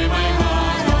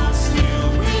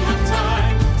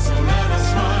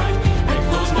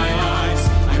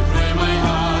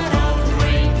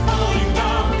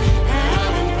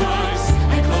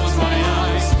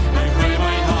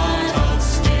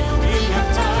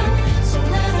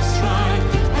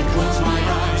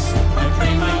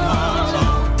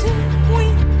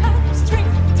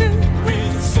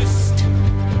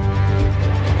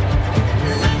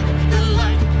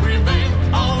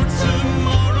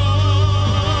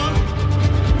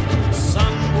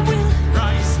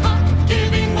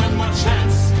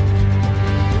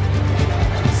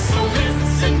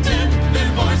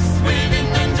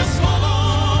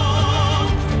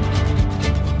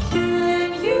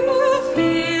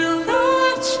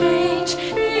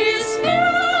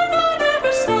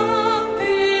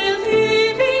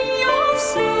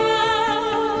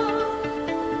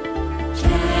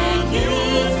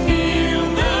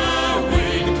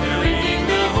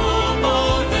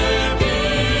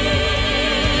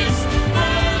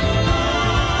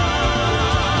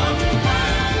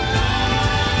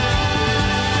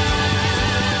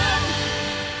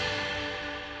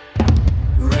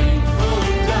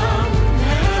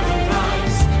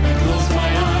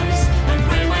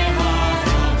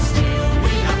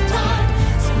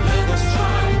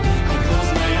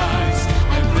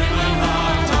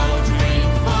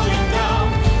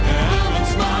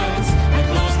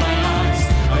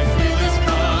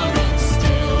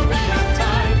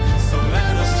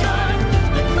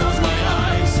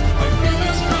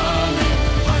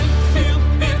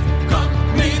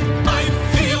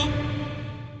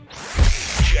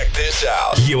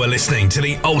 You are listening to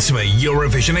the ultimate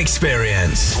Eurovision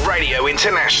experience. Radio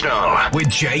International with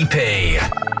JP.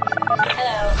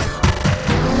 Hello.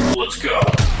 Let's go.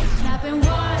 Snapping 1,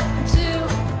 2,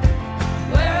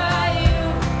 where are you?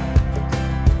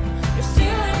 You're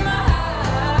still in my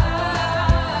heart.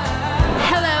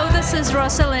 Hello, this is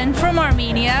Rosalind from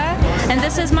Armenia, and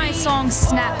this is my song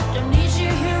Snap. Don't need you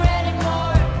here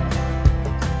anymore.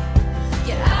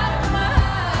 Get out of my heart.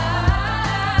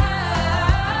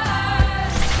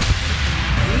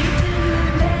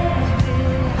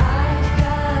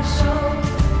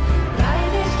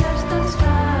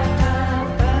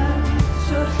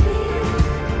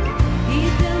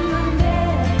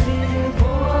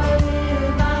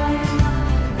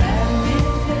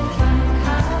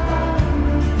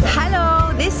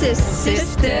 This is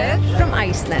Sister from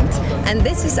Iceland, and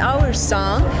this is our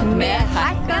song Med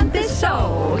hackande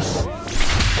sås.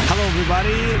 Hello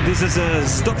everybody, this is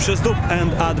Stop Shestop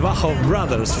and Advahov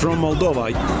Brothers from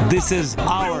Moldova. This is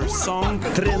our song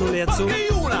Trenuletsu.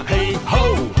 Hey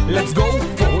ho, let's go,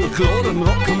 folklore and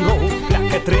rock and roll.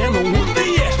 Plaka trenu,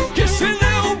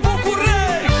 Chisinau,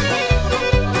 Bucharest.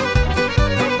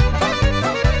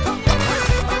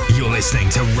 You're listening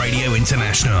to Radio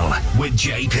International with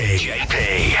JP.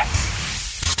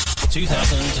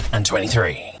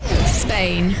 2023.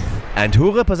 Spain. And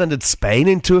who represented Spain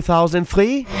in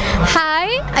 2003?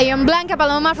 Hi, I am Blanca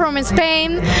Paloma from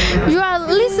Spain. You are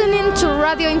listening to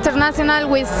Radio International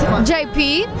with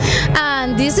JP,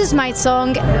 and this is my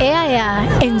song Ea.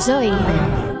 Enjoy.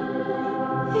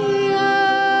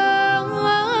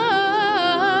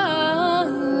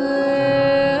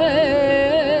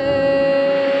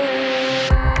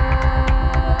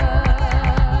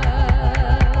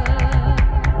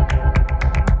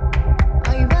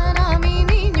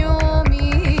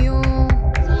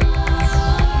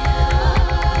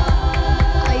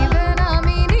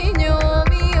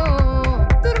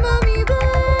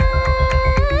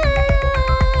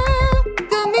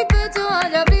 Mi pecho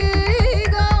haya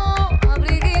abriga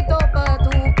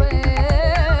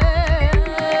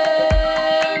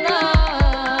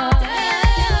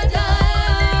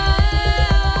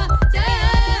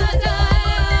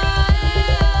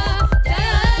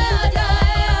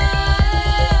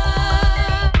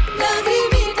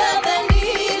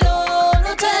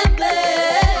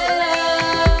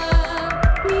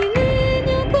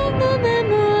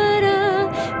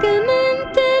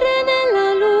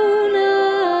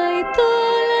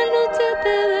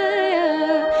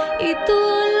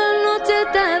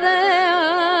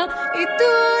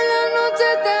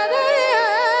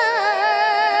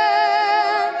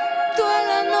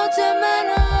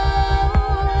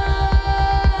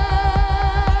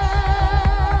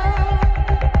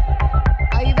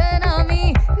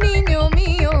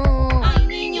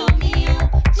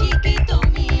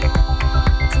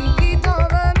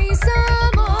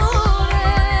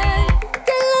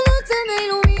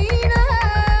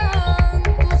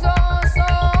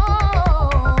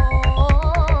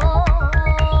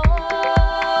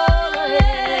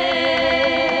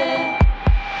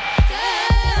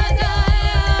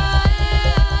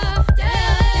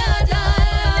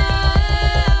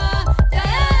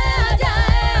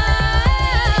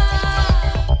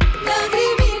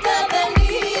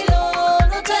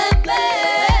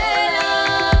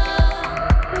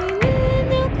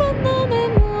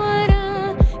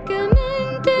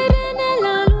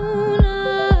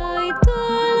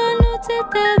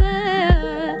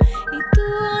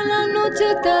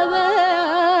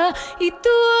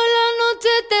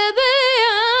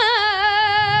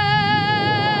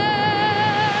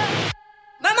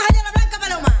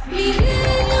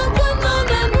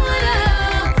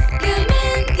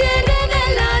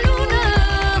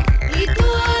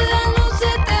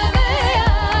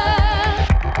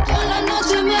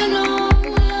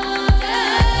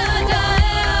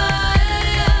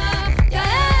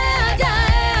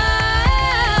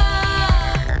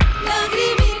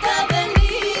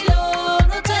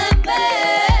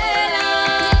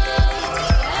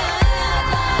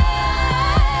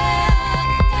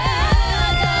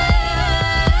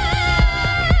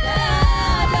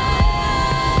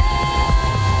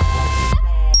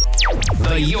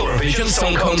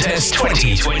Song Contest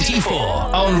 2024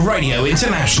 on Radio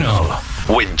International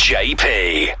with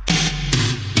JP.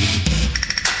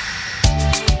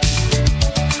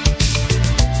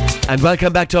 And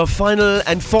welcome back to our final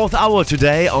and fourth hour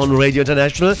today on Radio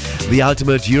International, the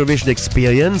ultimate Eurovision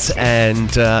experience.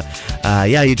 And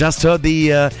you just heard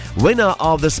the winner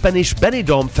of the Spanish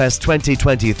Benidorm Fest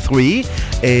 2023.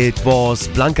 It was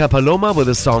Blanca Paloma with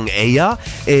the song Ella.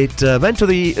 It went to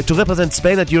represent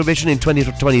Spain at Eurovision in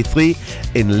 2023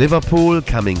 in Liverpool,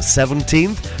 coming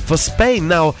 17th. For Spain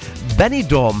now,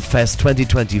 Benidorm Fest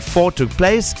 2024 took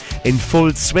place in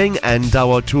full swing, and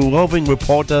our two roving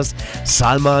reporters,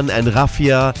 Salman and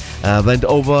Rafia, went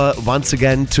over once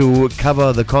again to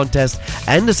cover the contest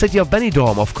and the city of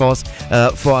Benidorm, of course,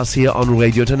 for us here on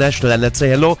Radio International. And let's say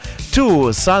hello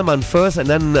to Salman first, and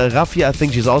then Rafia. I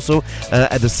think she's also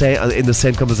in the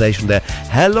same conversation there.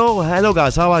 Hello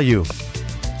guys, how are you?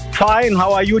 Fine,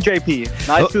 how are you, JP?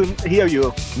 Nice to hear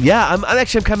you. Yeah, I'm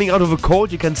coming out of a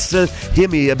cold. You can still hear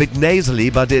me a bit nasally,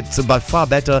 but it's by far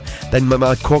better than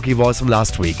my corky voice from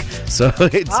last week. So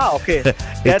it's okay.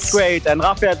 That's great. And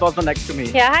Rafia is also next to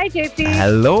me. Yeah, hi, JP.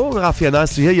 Hello, Rafia.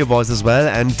 Nice to hear your voice as well.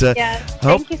 And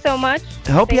thank you so much.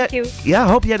 Hope you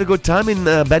had a good time in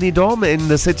Benidorm, in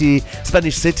the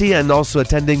Spanish city, and also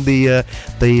attending the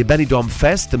Benidorm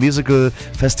Fest, the musical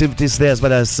festivities there, as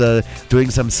well as doing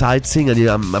some sightseeing. And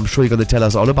I'm sure you're going to tell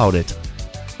us all about it.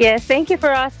 Yes, thank you for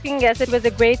asking. Yes, it was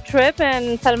a great trip,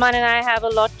 and Salman and I have a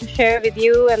lot to share with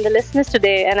you and the listeners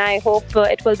today, and I hope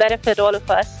it will benefit all of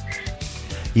us.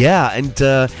 Yeah, and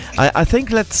I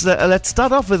think let's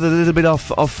start off with a little bit of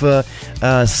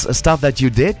stuff that you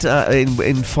did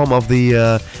in form of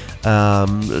the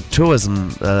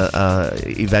tourism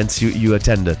events you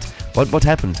attended. What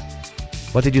happened?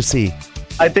 What did you see?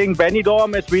 I think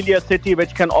Benidorm is really a city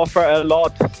which can offer a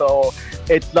lot. So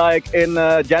it's like in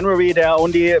January, there are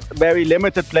only very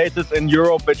limited places in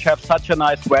Europe which have such a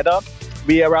nice weather.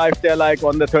 We arrived there like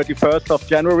on the 31st of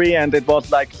January, and it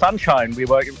was like sunshine. We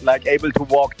were like able to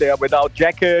walk there without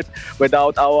jacket,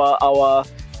 without our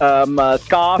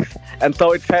scarf. And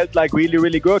so it felt like really,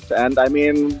 really good. And I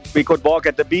mean, we could walk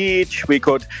at the beach. We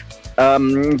could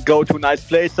go to nice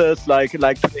places like to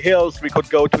the hills. We could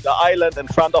go to the island in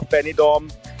front of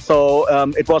Benidorm. So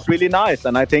it was really nice.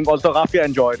 And I think also Rafia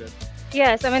enjoyed it.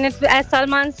 Yes, I mean, as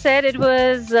Salman said, it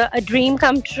was a dream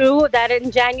come true that in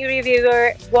January we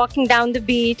were walking down the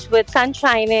beach with sun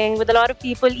shining, with a lot of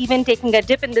people even taking a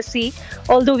dip in the sea,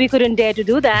 although we couldn't dare to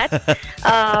do that.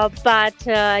 But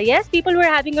yes, people were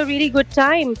having a really good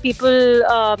time.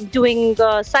 People doing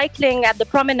cycling at the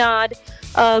promenade,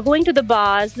 going to the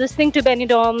bars, listening to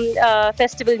Benidorm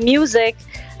festival music.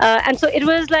 And so it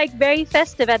was like very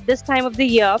festive at this time of the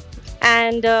year.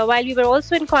 And while we were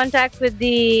also in contact with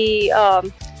the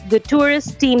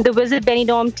tourist team, the Visit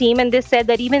Benidorm team, and they said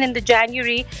that even in the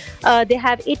January, they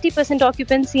have 80%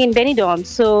 occupancy in Benidorm.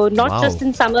 So not just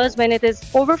in summers when it is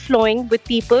overflowing with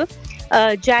people.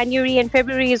 January and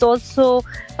February is also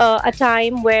a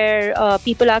time where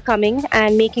people are coming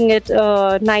and making it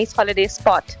a nice holiday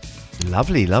spot.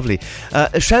 Lovely.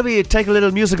 Shall we take a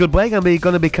little musical break, and we're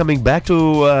going to be coming back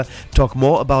to talk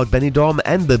more about Benidorm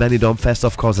and the Benidorm Fest,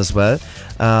 of course, as well.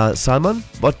 Salman,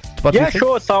 what do you think?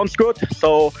 Sure, sounds good.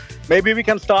 So maybe we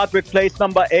can start with place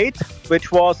number 8,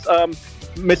 which was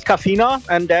Miss Cafina,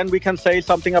 and then we can say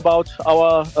something about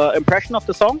our impression of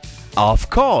the song.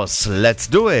 Of course, let's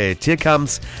do it. Here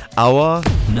comes our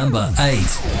number 8.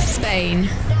 Spain.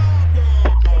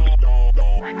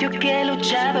 Yo que he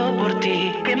luchado por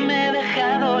ti, que me he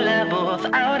dejado la voz,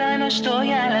 ahora no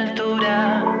estoy a la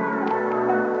altura.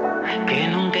 Que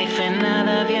nunca hice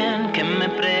nada bien, que me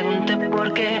pregunté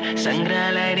por qué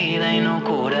sangra la herida y no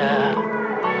cura.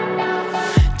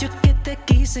 Yo que te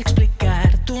quise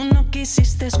explicar, tú no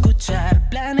quisiste escuchar,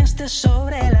 planeaste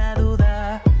sobre la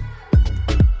duda.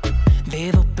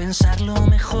 Debo pensarlo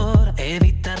mejor,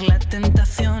 evitar la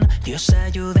tentación, Dios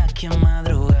ayuda a quien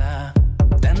madruga.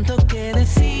 Tanto que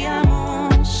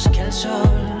decíamos que el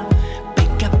sol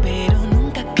pica pero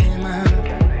nunca quema.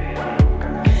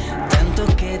 Tanto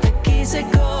que te quise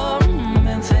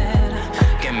convencer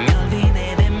que me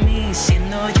olvidé de mí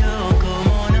siendo yo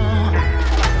como no.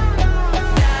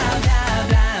 Bla, bla,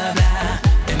 bla, bla,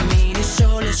 te miro y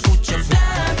solo escucho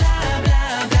bla, bla,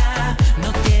 bla, bla.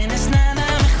 No tienes nada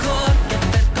mejor que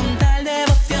hacer con tal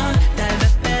devoción. Tal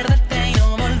vez perderte y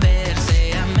no volver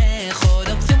sea mejor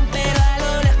opción, pero a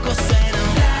lo lejos suena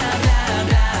bla, bla,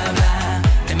 bla, bla.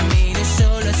 Te miro y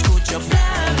solo escucho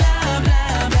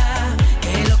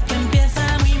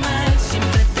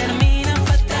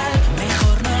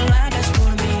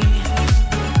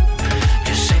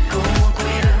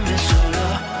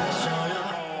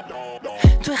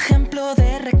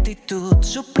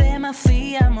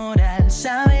moral,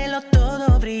 sábelo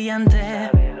todo brillante.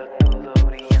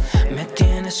 Me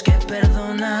tienes que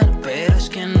perdonar, pero es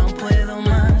que no puedo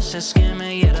más, es que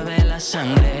me hierve la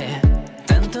sangre.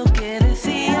 Tanto que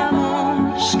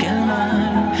decíamos que el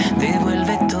mar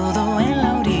devuelve todo en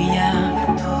la orilla.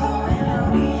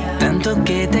 Tanto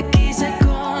que te quise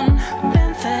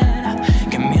convencer,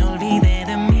 que me olvidé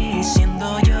de mí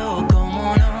siendo yo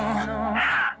como no.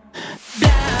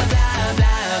 Bla, bla,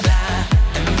 bla, bla,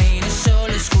 te miro y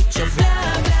solo escucho bla,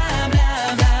 bla, bla,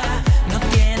 bla. No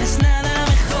tienes nada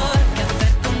mejor que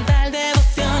hacer con tal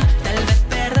devoción. Tal vez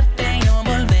perderte y no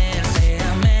volver sea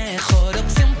mejor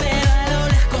opción, pero a lo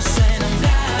lejos suena un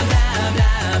bla, bla,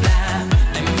 bla, bla.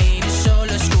 Te miro y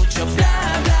solo escucho bla,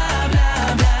 bla, bla,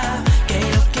 bla. Que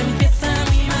lo que empieza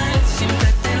muy mal siempre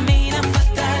termina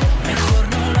fatal. Mejor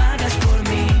no lo hagas por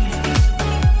mí.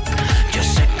 Yo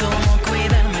sé cómo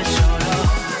cuidarme solo.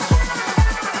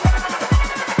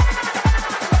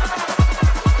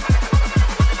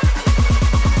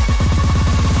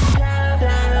 Bla,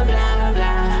 bla, bla,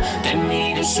 bla. Te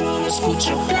miro y solo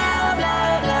escucho bla,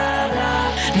 bla, bla, bla.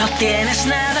 No tienes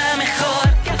nada mejor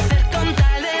que hacer con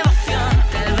tal devoción.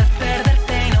 Tal vez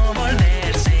perderte y no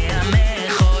volver sea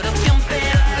mejor opción,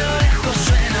 pero a lo lejos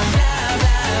suena un bla,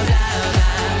 bla, bla,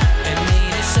 bla. Te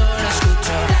miro y solo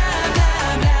escucho bla, bla,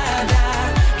 bla, bla.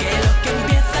 Que lo que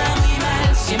empieza muy mal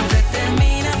siempre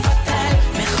termina fatal.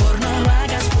 Mejor no lo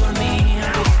hagas por mí.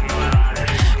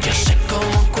 Yo sé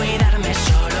cómo cuidarme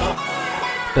solo.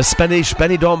 The Spanish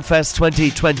Benidorm Fest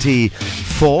 2024.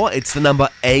 It's the number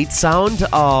 8 sound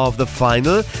of the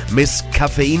final, Miss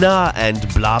Cafeina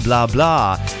and blah blah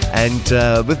blah.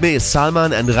 And with me is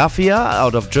Salman and Rafia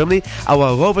out of Germany,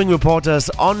 our roving reporters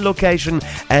on location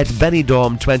at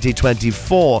Benidorm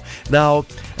 2024. Now,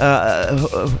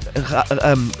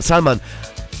 Salman,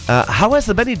 how has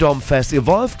the Benidorm Fest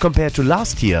evolved compared to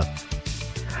last year?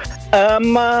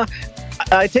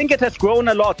 I think it has grown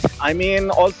a lot. I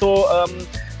mean, also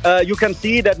you can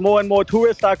see that more and more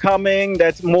tourists are coming,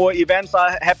 that more events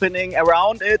are happening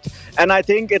around it. And I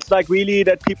think it's like really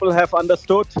that people have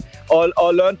understood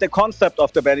or learned the concept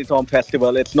of the Benidorm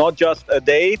Festival. It's not just a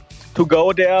day to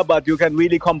go there, but you can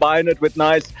really combine it with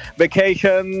nice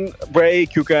vacation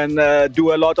break. You can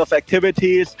do a lot of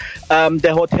activities.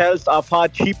 The hotels are far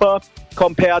cheaper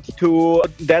compared to,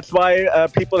 that's why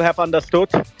people have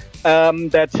understood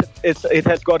that it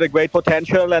has got a great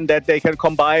potential and that they can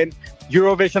combine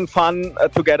Eurovision fun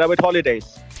together with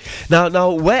holidays.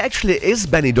 Now, where actually is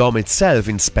Benidorm itself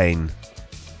in Spain?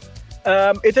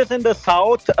 It is in the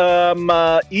south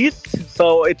east,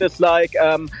 so it is like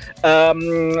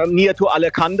near to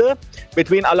Alicante,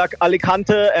 between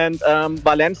Alicante and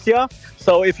Valencia.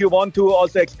 So if you want to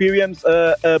also experience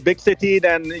a big city,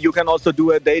 then you can also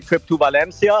do a day trip to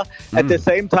Valencia. At the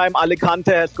same time,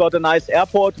 Alicante has got a nice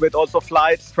airport with also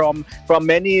flights from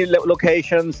many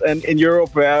locations in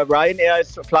Europe where Ryanair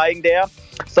is flying there.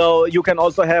 So you can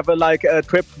also have a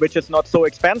trip which is not so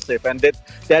expensive, and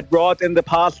that brought in the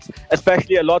past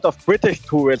especially a lot of British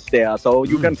tourists there. So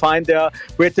you can find there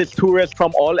British tourists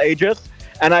from all ages.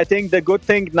 And I think the good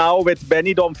thing now with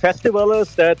Benidorm Festival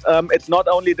is that it's not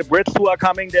only the Brits who are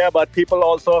coming there, but people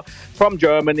also from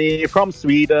Germany, from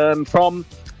Sweden, from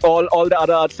all the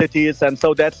other cities. And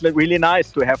so that's really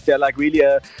nice to have there really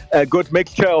a good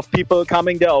mixture of people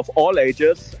coming there of all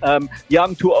ages,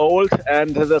 young to old,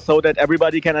 and so that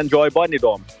everybody can enjoy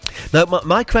Benidorm. Now,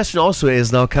 my question also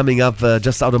is now coming up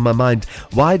just out of my mind.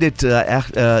 Why did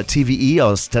TVE,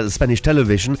 or Spanish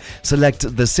television,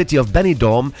 select the city of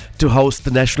Benidorm to host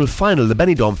the national final, the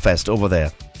Benidorm Fest over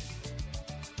there?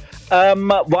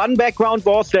 One background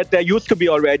was that there used to be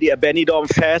already a Benidorm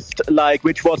Fest,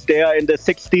 which was there in the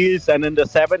 60s and in the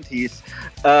 70s,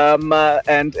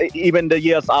 and even the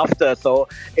years after. So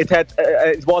it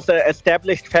was an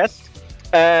established fest.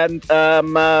 And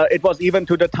it was even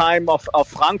to the time of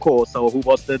Franco, who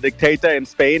was the dictator in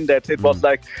Spain, that it was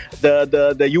like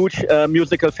the huge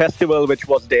musical festival which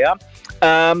was there.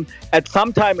 At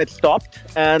some time it stopped,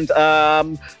 and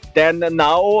then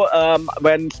now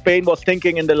when Spain was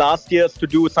thinking in the last years to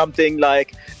do something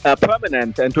like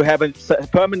permanent and to have a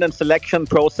permanent selection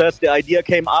process, the idea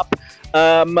came up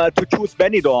to choose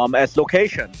Benidorm as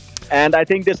location. And I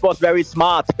think this was very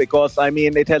smart because, I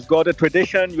mean, it has got a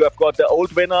tradition. You have got the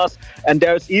old winners, and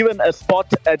there's even a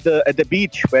spot at the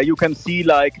beach where you can see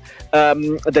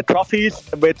the trophies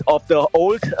of the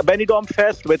old Benidorm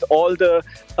Fest with all the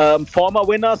former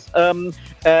winners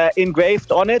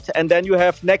engraved on it. And then you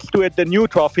have next to it the new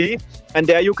trophy, and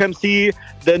there you can see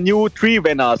the new 3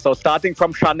 winners. So starting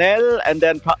from Chanel and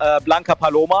then Blanca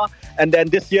Paloma. and then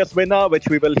this year's winner, which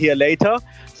we will hear later.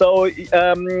 So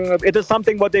it is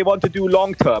something what they want to do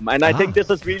long term. And I think this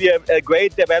is really a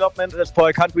great development for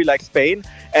a country like Spain.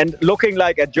 And looking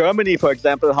like at Germany, for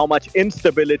example, how much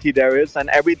instability there is and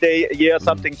every year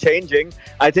something changing.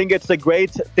 I think it's a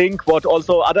great thing what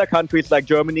also other countries like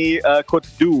Germany could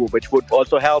do, which would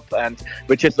also help and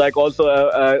which is like also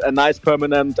a nice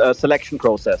permanent selection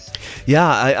process.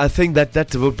 Yeah, I think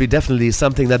that would be definitely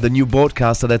something that the new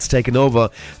broadcaster that's taken over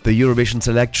the Eurovision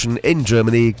selection in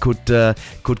Germany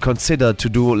could consider to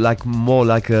do, like more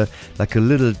like a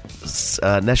little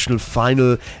national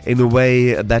final in a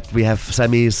way that we have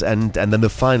semis and then the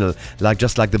final,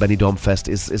 just like the Benidorm Fest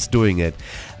is doing it.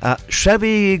 Shall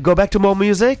we go back to more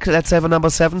music? Let's have a number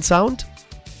 7 sound.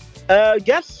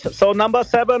 Yes, so number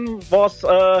 7 was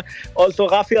also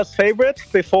Rafia's favorite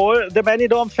before the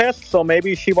Benidorm Fest, so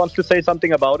maybe she wants to say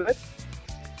something about it.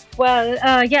 Well,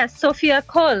 yes, Sophia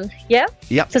Cole, yeah?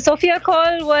 Yeah. So Sophia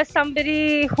Cole was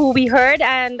somebody who we heard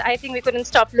and I think we couldn't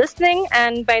stop listening.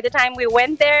 And by the time we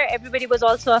went there, everybody was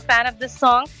also a fan of this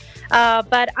song.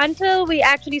 But until we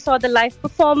actually saw the live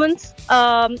performance,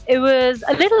 it was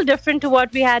a little different to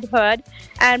what we had heard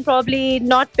and probably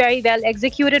not very well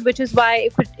executed, which is why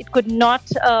it could not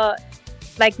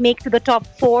make to the top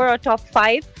 4 or top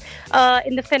 5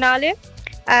 in the finale.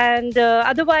 And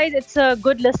otherwise, it's a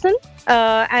good listen.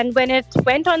 And when it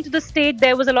went onto the stage,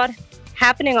 there was a lot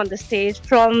happening on the stage,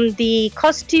 from the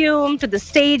costume to the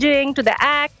staging to the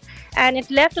act. And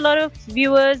it left a lot of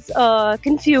viewers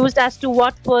confused as to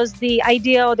what was the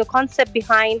idea or the concept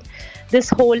behind this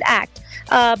whole act.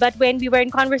 But when we were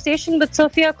in conversation with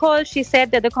Sophia Cole, she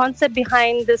said that the concept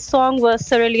behind this song was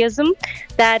surrealism,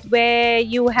 that where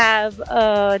you have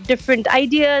different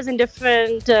ideas and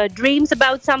different dreams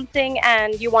about something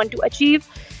and you want to achieve.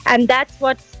 And that's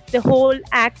what the whole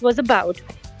act was about.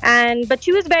 But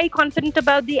she was very confident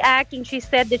about the act, and she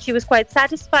said that she was quite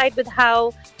satisfied with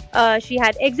how she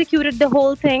had executed the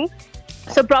whole thing.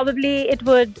 So probably it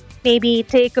would maybe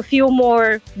take a few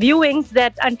more viewings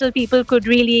until people could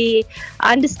really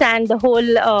understand the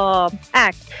whole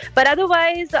act. But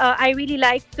otherwise, I really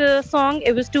liked the song.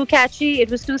 It was too catchy, it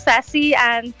was too sassy,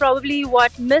 and probably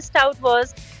what missed out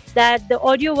was that the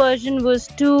audio version was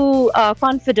too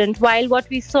confident, while what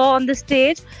we saw on the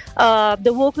stage,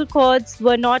 the vocal cords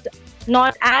were not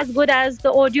as good as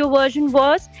the audio version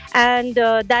was, and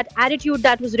that attitude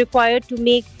that was required to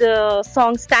make the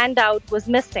song stand out was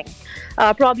missing.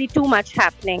 Probably too much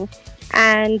happening,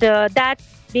 and that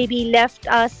maybe left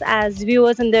us as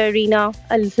viewers in the arena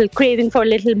a little craving for a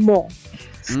little more.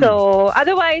 So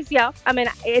otherwise, yeah, I mean,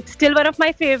 it's still one of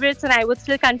my favorites, and I would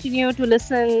still continue to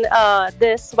listen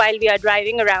this while we are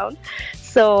driving around.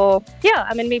 So yeah,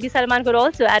 I mean, maybe Salman could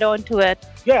also add on to it.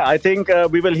 Yeah, I think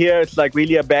we will hear it's like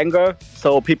really a banger,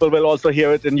 so people will also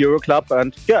hear it in Euroclub,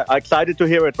 and yeah, I'm excited to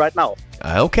hear it right now.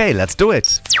 Okay, let's do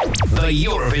it. The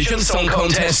Eurovision Song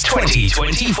Contest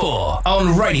 2024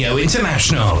 on Radio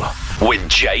International with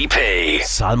JP.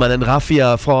 Salman and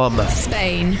Rafia from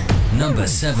Spain. Number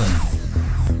 7.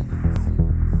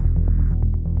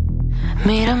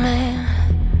 Mírame,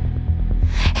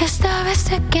 esta vez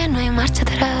sé que no hay marcha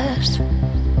atrás.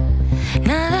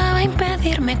 Nada va a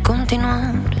impedirme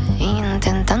continuar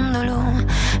intentándolo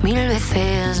 1000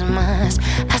 veces más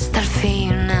hasta el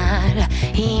final.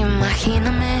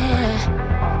 Imagíname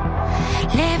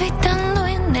levitando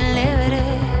en el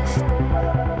Everest,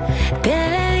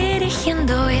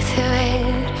 teledirigiendo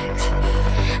icebergs,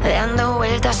 dando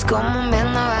vueltas como un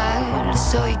vendaval.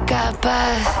 Soy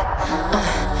capaz.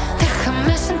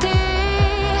 Déjame sentir,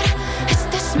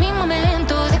 este es mi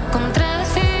momento de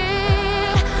contradecir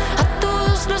a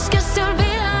todos los que se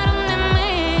olvidaron de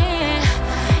mí.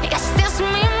 Y este es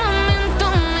mi momento,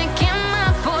 me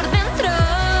quema por dentro.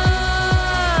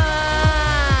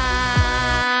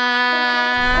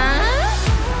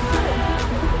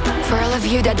 For all of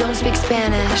you that don't speak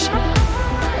Spanish,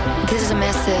 this is a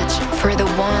message for the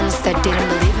ones that didn't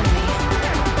believe in me.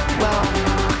 Well,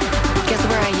 guess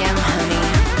where I am, honey.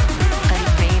 I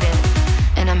made it,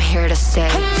 and I'm here to stay.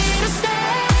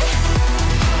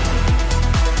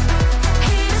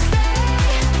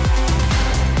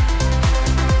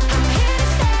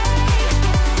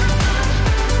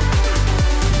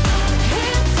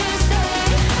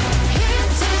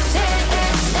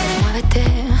 Muévete,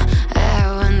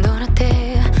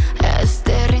 abandónate a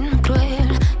este ritmo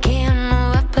cruel que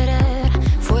no va a parar,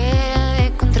 fuera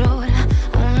de control.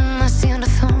 Una sin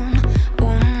razón,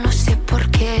 un no sé por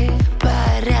qué,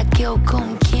 para qué o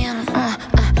con quién.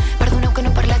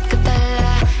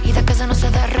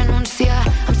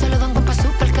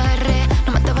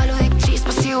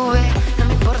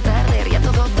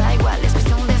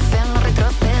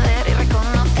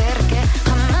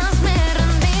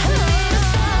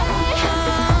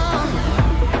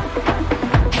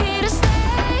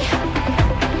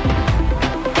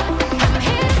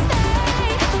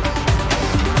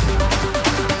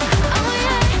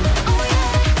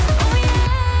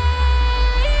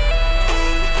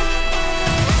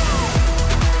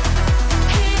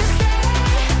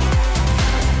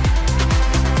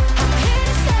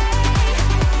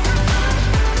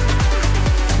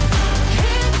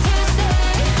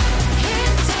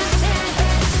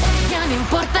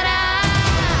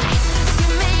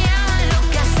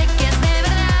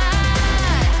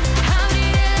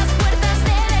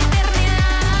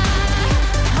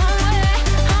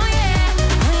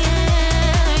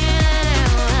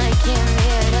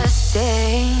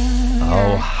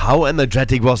 how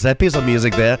energetic was that piece of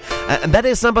music there? And that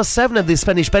is number 7 at the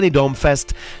Spanish Benidorm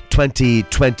Fest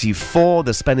 2024,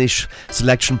 the Spanish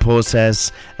selection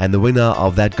process, and the winner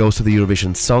of that goes to the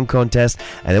Eurovision Song Contest.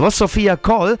 And it was Sofia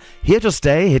Koll, Here to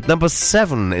Stay, hit number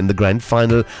 7 in the grand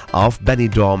final of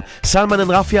Benidorm. Salman and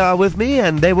Rafia are with me,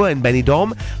 and they were in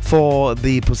Benidorm for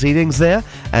the proceedings there.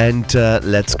 And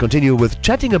let's continue with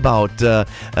chatting about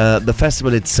the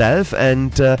festival itself.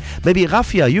 And maybe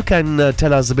Rafia, you can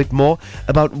tell us a bit more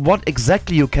about what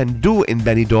exactly you can do in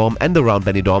Benidorm and around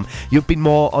Benidorm. You've been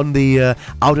more on the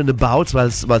out and about, while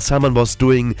Salman was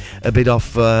doing a bit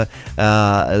of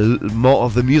more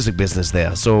of the music business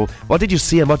there. So what did you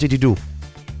see and what did you do?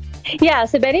 Yeah,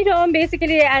 so Benidorm,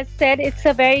 basically, as said, it's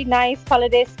a very nice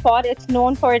holiday spot. It's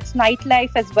known for its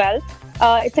nightlife as well.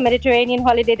 It's a Mediterranean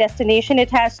holiday destination. It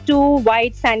has 2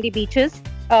 wide sandy beaches,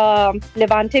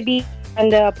 Levante Beach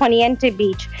and Poniente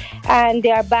Beach, and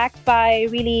they are backed by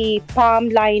really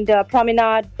palm-lined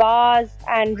promenade bars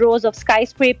and rows of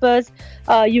skyscrapers.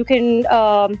 You can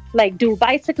do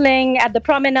bicycling at the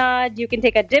promenade. You can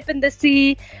take a dip in the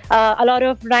sea. A lot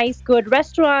of nice, good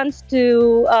restaurants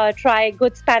to try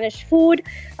good Spanish food.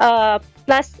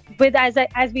 Plus, with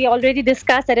as we already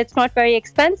discussed, that it's not very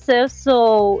expensive,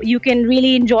 so you can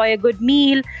really enjoy a good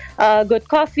meal, good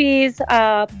coffees,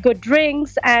 good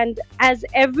drinks, and as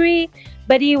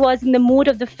everybody was in the mood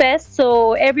of the fest,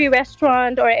 so every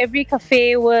restaurant or every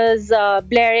cafe was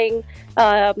blaring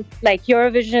like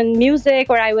Eurovision music,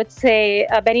 or I would say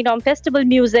Benidorm Festival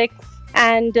music,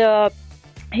 and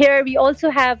here we also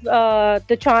have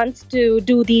the chance to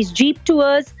do these Jeep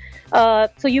tours.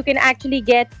 So you can actually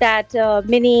get that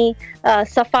mini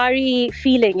safari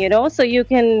feeling, so you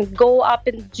can go up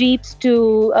in jeeps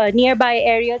to nearby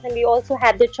areas. And we also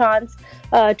had the chance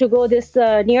to go this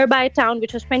nearby town,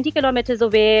 which was 20 kilometers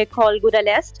away, called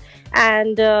Budapest.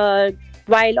 And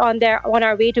while on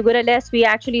our way to Budapest, we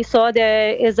actually saw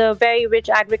there is a very rich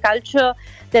agriculture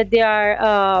that they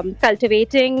are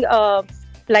cultivating,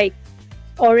 like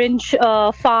orange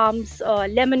farms,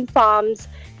 lemon farms,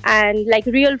 and like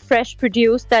real fresh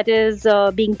produce that is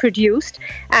being produced.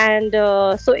 And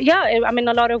a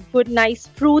lot of good, nice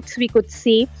fruits we could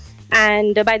see.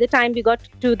 And by the time we got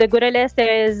to the Gurales,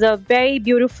 there is a very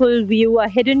beautiful view, a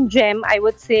hidden gem, I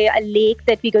would say, a lake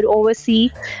that we could oversee,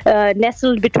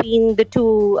 nestled between the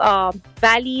 2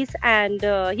 valleys. And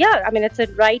it's a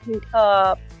right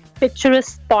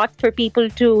picturesque spot for people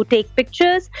to take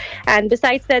pictures. And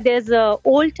besides that, there's a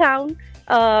old town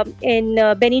in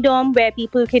Benidorm where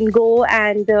people can go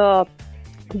and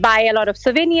buy a lot of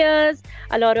souvenirs,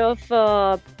 a lot of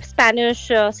Spanish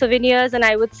souvenirs, and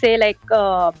I would say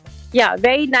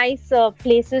very nice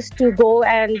places to go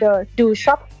and do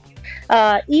shopping,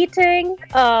 eating,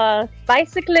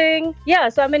 bicycling. Yeah,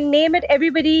 so name it.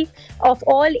 Everybody of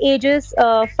all ages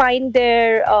find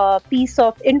their piece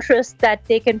of interest that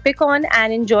they can pick on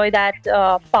and enjoy that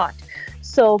part.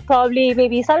 So probably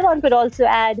maybe Salman could also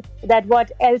add that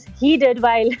what else he did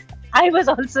while I was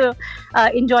also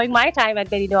enjoying my time at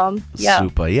Benidorm. Yeah.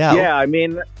 Super, yeah. Yeah,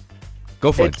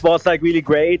 go for it. It was really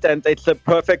great, and it's a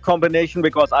perfect combination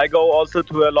because I go also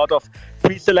to a lot of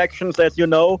pre-selections, as you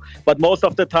know, but most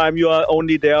of the time you are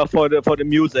only there for the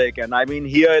music. And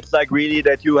here it's really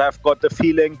that you have got the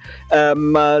feeling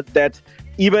that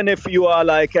even if you are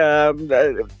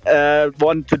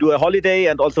want to do a holiday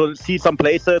and also see some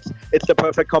places, it's the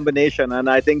perfect combination. And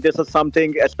I think this is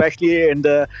something, especially in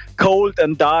the cold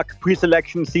and dark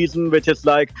pre-selection season, which is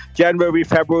like January,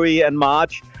 February and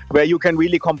March, where you can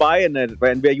really combine it,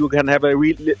 where you can have a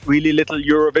really little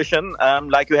Eurovision,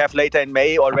 like you have later in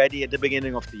May already at the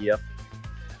beginning of the year.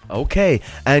 Okay,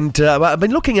 and I've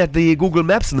been looking at the Google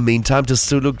Maps in the meantime just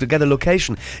to get a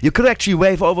location. You could actually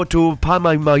wave over to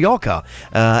Palma, Mallorca,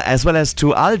 as well as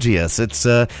to Algiers. It's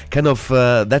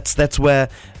that's where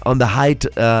on the height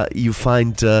you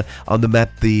find on the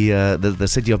map the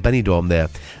city of Benidorm there.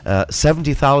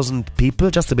 70,000 people,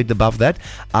 just a bit above that,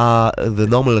 are the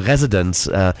normal residents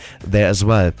there as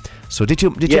well. So did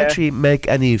you actually make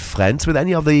any friends with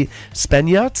any of the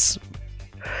Spaniards?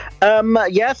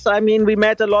 Yes, we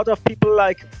met a lot of people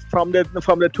from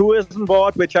the tourism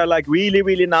board, which are really,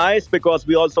 really nice, because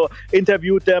we also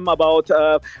interviewed them about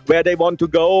where they want to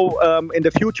go in the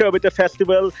future with the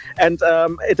festival. And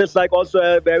it is also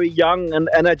a very young and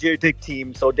energetic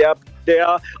team. So their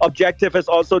objective is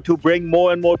also to bring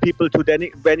more and more people to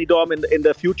Benidorm in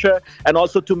the future, and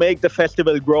also to make the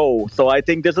festival grow. So I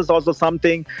think this is also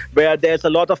something where there's a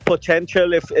lot of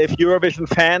potential if Eurovision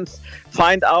fans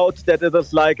find out that it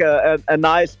is a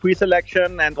nice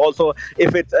pre-selection, and also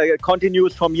if it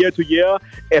continues from year to year,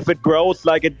 if it grows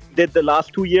like it did the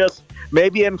last 2 years,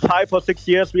 maybe in 5 or 6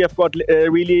 years we have got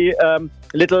really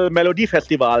little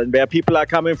Melodfiestivalen where people are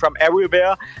coming from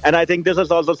everywhere, and I think this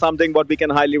is also something what we can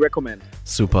highly recommend.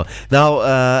 Super. Now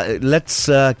let's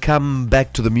come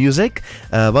back to the music.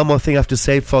 One more thing I have to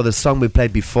say for the song we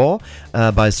played before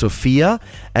by Sophia.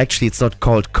 Actually, it's not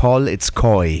called Call, it's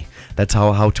Koi. That's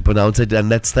how to pronounce it, and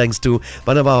that's thanks to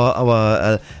one of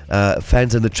our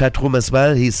fans in the chat room as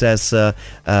well. He says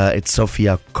it's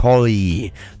Sophia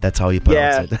Koi. That's how you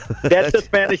pronounce it. That's the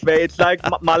Spanish way. It's like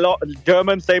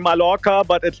Germans say Mallorca,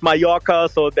 but it's Mallorca,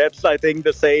 so that's, I think,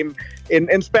 the same.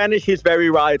 In Spanish, he's very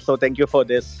right, so thank you for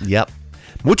this. Yep.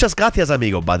 Muchas gracias,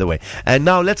 amigo, by the way. And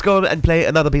now let's go and play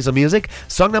another piece of music.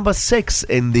 Song number 6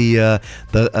 in the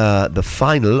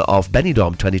final of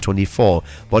Benidorm 2024.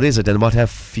 What is it, and what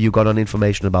have you got on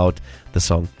information about the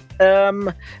song?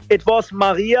 It was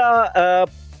Maria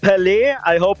Pelé,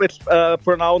 I hope it's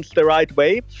pronounced the right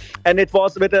way, and it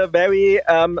was with a very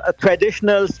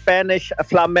traditional Spanish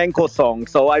flamenco song.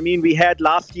 So I mean, we had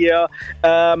last year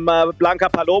Blanca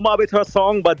Paloma with her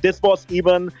song, but this was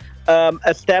even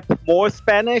a step more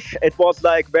Spanish. It was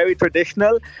like very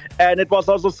traditional, and it was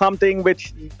also something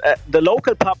which the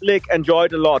local public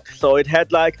enjoyed a lot. So it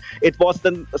was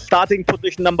the starting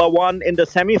position number 1 in the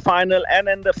semi-final and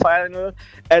in the final,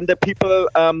 and the people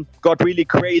got really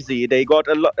crazy. They got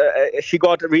she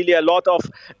got really a lot of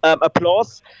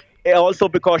applause. Also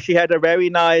because she had a very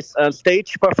nice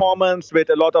stage performance with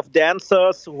a lot of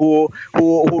dancers who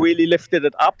really lifted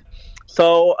it up.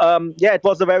 So, it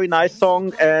was a very nice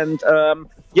song, and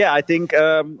I think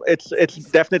it's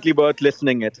definitely worth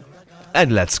listening it.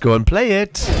 And let's go and play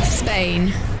it.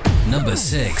 Spain. Number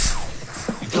 6.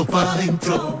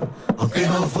 Aunque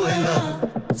no vuela,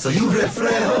 soy un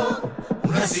reflejo,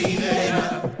 una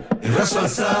sirena, el brazo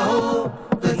alzado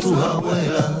de tu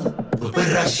abuela, por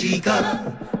perra chica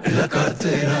en la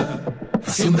cartera,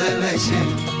 pasión de leche,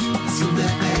 pasión de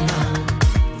pena.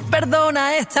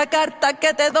 Perdona esta carta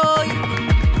que te doy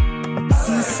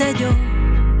sin sello,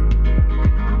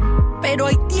 pero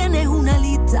ahí tienes una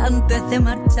lista antes de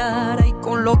marchar, y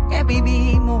con lo que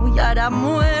vivimos, y ahora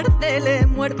muérdele,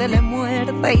 muérdele,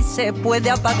 muerde y se puede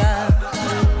apagar,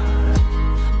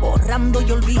 borrando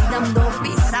y olvidando,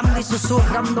 pisando y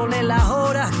susurrándole las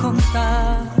horas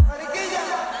contar.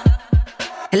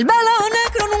 El velo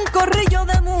negro en un corrillo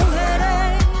de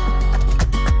mujeres,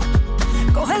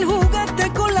 coge el juguete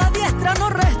con la diestra, no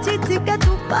resiste y que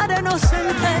tu padre no se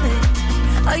entere.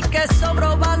 Hay que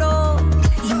sobro valor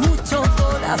y mucho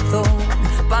corazón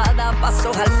para dar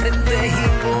pasos al frente y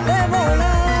poder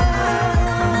volar.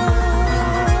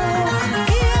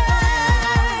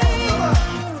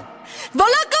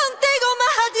 Vola contigo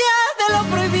más allá de lo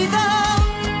prohibido.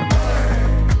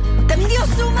 Tendió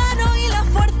su mano y la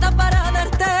fuerza para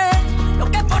darte lo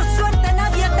que por suerte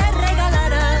nadie te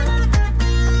regalará.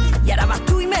 Y ahora vas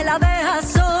tú y me la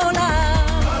dejas sola.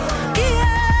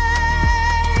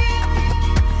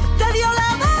 Te dio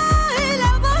la voz y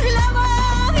la voz y la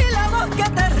voz y la voz que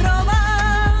te roba.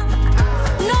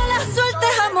 No la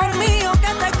sueltes, amor mío,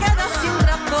 que te quedas sin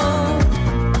razón.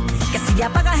 Que si ya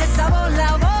apagas esa voz,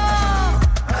 la voz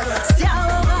se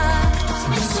ahoga. Se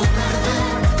me hizo tarde,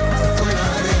 se fue la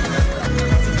arena.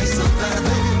 Se me hizo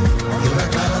tarde, y una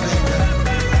cadena.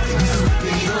 Y un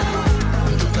suspiro,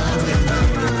 y tu cadena.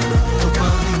 Topa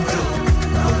adentro,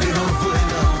 aunque no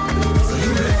vuela. Soy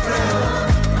un reflejo,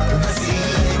 una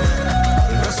sirena.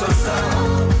 El brazo alzado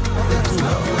de tu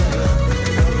abuela.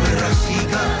 Perra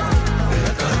chica, en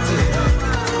la cartera.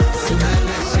 Pasión de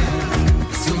leche,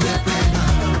 pasión de pena.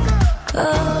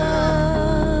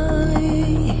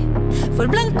 Fue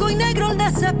el blanco y negro el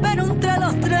desespero entre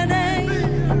los trenes.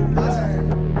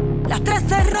 Las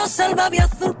 13 rosas, el babi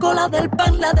azul, cola del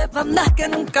pan, la de bandas que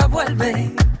nunca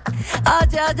vuelve. Ay,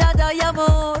 ay, ay, ay,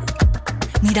 amor,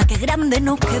 mira qué grande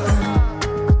nos quedó.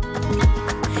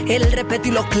 El respeto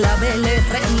y los claveles,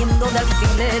 remiendo de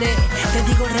alfileres. Te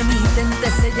digo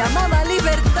remitente, se llamaba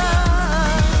libertad.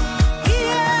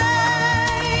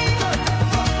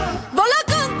 Vola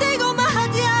contigo más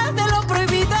allá de lo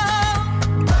prohibido.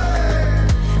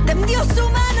 Tendió su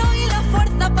mano y la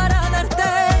fuerza para darte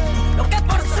lo que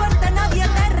por suerte nadie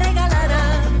te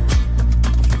regalará.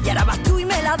 Y ahora vas tú y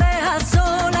me la dejas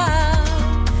sola.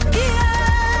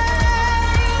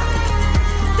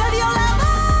 Te dio la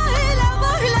voz y la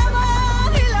voz y la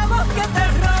voz y la voz que te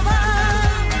roba.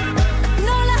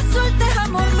 No la sueltes,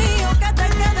 amor mío, que te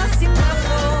quedas sin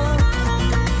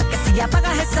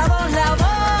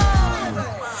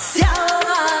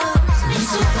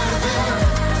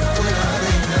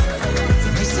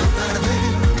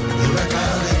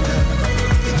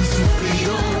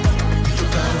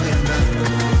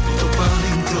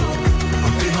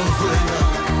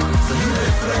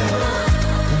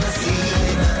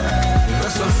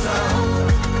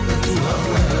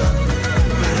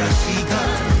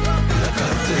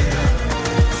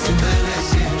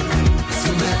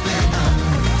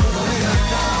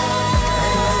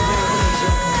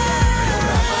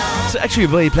actually a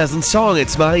very pleasant song.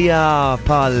 It's Maria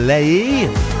Palei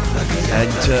and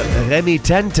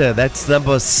Remitente. That's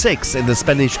number 6 in the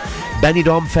Spanish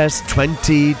Benidorm Fest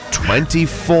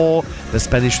 2024, the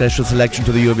Spanish national selection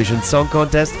to the Eurovision Song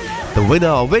Contest. The winner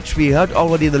of which we heard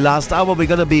already in the last hour. We're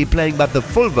going to be playing but the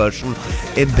full version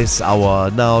in this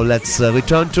hour. Now let's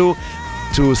return to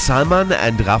Salman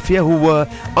and Rafia, who were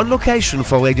on location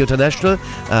for Radio International,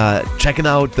 checking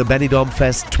out the Benidorm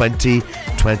Fest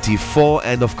 2024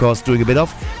 and of course doing a bit of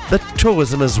the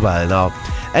tourism as well. Now,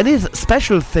 any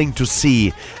special thing to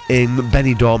see in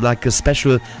Benidorm, like a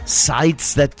special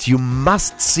sights that you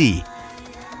must see?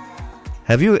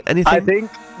 Have you anything? I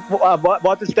think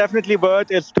what is definitely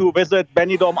worth is to visit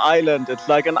Benidorm Island. It's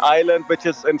like an island which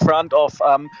is in front of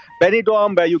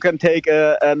Benidorm, where you can take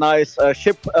a nice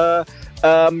ship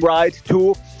ride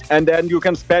to, and then you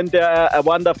can spend there a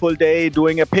wonderful day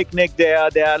doing a picnic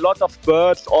there. There are a lot of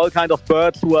birds, all kinds of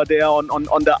birds who are there on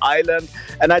the island,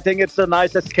 and I think it's a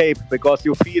nice escape because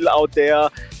you feel out there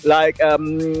like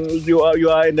you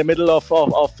are in the middle of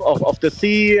the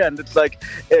sea, and it's like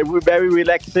very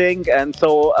relaxing. And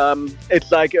so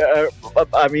it's like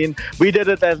I mean, we did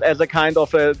it as a kind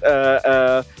of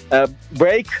a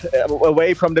break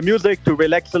away from the music to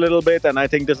relax a little bit, and I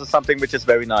think this is something which is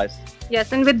very nice.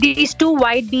 Yes, and with these two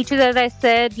white beaches, as I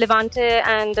said, Levante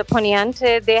and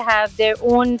Poniente, they have their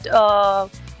own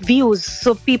views.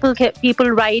 So people can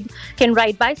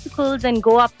ride bicycles and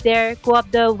go up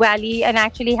the valley and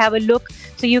actually have a look.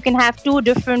 So you can have two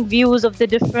different views of the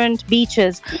different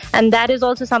beaches, and that is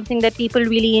also something that people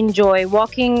really enjoy,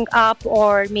 walking up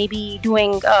or maybe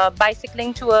doing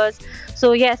bicycling tours.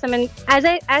 So yes, I mean, as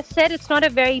said, it's not a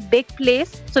very big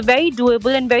place, so very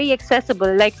doable and very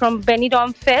accessible. Like from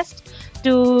Benidorm Fest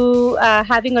to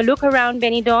having a look around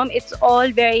Benidorm, it's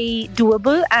all very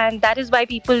doable, and that is why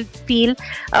people feel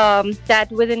that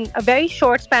within a very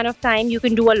short span of time you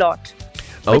can do a lot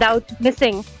without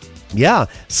missing. Yeah,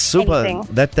 super. Anything.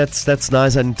 That's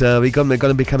nice, and we're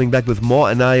gonna be coming back with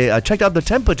more. And I checked out the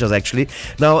temperatures actually.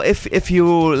 Now, if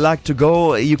you like to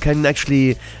go, you can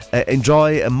actually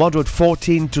enjoy a moderate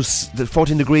 14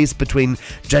 degrees between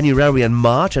January and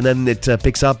March, and then it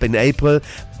picks up in April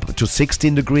to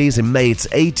 16 degrees. In May it's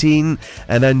 18,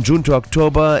 and then June to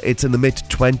October it's in the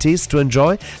mid-20s to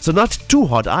enjoy. So not too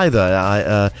hot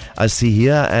either. I see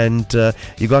here, and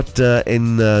you got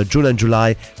in June and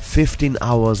July 15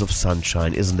 hours of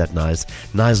sunshine. Isn't that nice?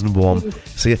 Nice and warm.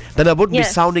 See, then I wouldn't be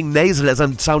sounding nasal as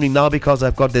I'm sounding now because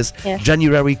I've got this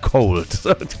January cold.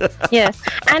 Yes,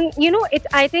 and you know,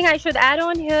 I think I should add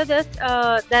on here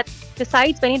that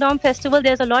besides Benidorm Festival,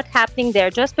 there's a lot happening there.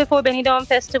 Just before Benidorm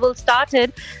Festival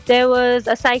started, there was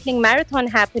a cycling marathon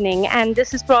happening, and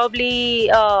this is probably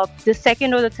the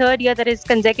second or the third year that is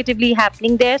consecutively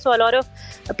happening there. So a lot of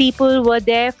people were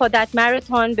there for that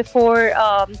marathon before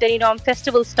Benidorm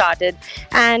Festival started.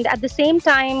 And at the same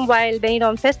time, while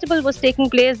Benidorm Festival was taking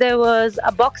place, there was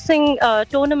a boxing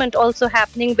tournament also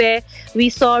happening, where we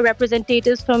saw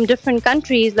representatives from different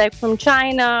countries, like from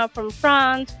China, from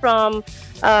France, from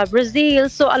Brazil.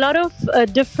 So a lot of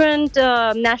different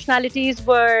nationalities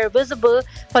were visible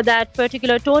for that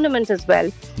particular tournament as well.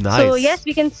 Nice. So yes,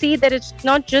 we can see that it's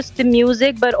not just the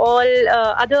music, but all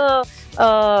other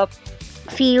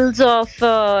fields of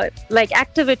like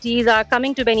activities are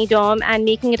coming to Benidorm and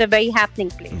making it a very happening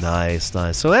place. Nice.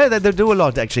 So they do a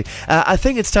lot actually. I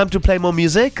think it's time to play more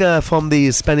music from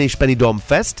the Spanish Benidorm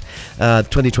Fest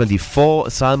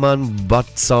 2024. Salman,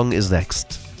 what song is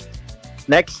next?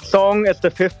 Next song is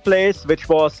the 5th place, which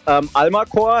was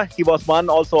Almacor. He was one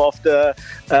also of the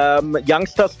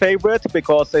youngsters' favorite,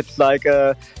 because it's like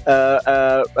a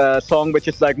song which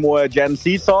is like more a Gen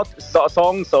Z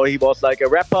song. So he was like a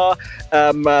rapper,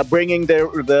 bringing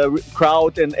the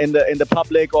crowd in the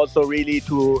public also really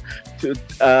to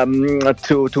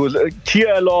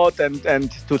cheer a lot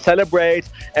and to celebrate.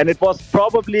 And it was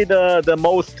probably the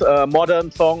most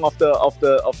modern song of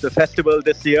the festival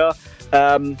this year.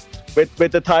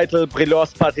 With the title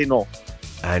Brillos Patino.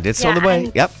 And it's on the way.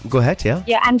 Yep, go ahead, yeah.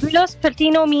 Yeah, and Brillos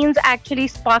Patino means actually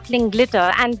sparkling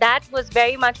glitter. And that was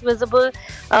very much visible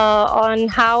on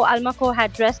how Almacor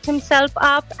had dressed himself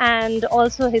up. And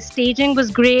also his staging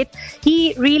was great.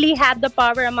 He really had the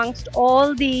power amongst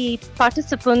all the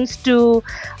participants to,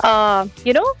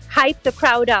 hype the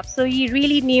crowd up. So he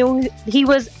really knew he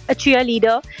was a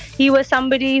cheerleader. He was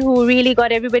somebody who really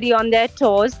got everybody on their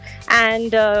toes.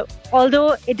 And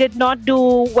although it did not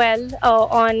do well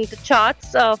on the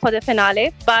charts for the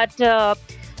finale, but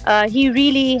he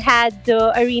really had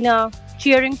the arena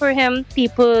cheering for him,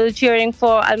 people cheering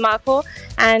for Almaco,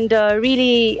 and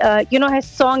really, his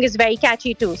song is very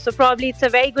catchy too. So probably it's a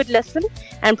very good listen,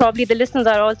 and probably the listeners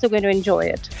are also going to enjoy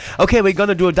it. Okay, we're going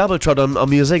to do a double trot on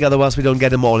music, otherwise we don't get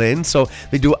them all in. So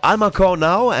we do Almaco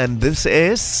now, and this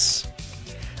is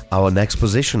our next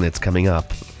position. It's coming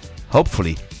up.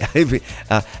 Hopefully. If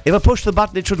I push the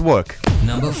button, it should work.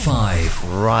 Number 5.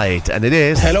 Right, and it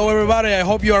is... Hello everybody, I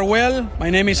hope you are well. My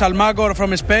name is Almaco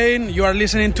from Spain. You are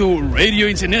listening to Radio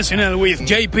International with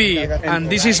JP, and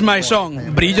this is my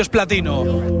song, Brillos Platino.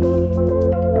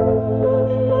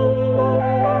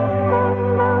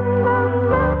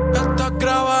 Está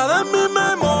grabada en mi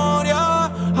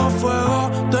memoria. A fuego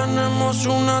tenemos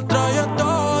una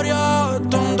trayectoria.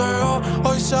 Donde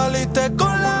hoy saliste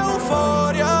con la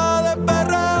euforia de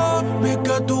perreo. Vi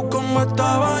que tú como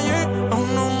estabas allí,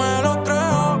 aún no me lo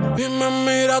creo. Y me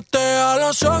miraste a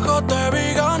los ojos, te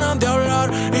vi ganas de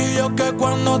hablar. Y yo que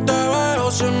cuando te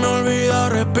veo se me olvida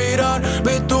respirar.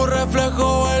 Vi tu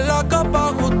reflejo en la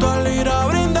capa justo al ir a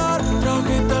brindar.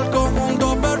 Trajiste el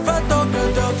conjunto perfecto que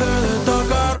te hace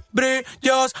destacar.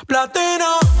 Brillos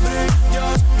platino,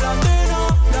 brillos platino.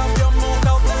 Labios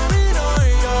mojados de vino y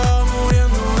yo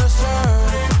muriendo de sed.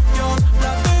 Brillos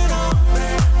platino,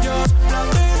 brillos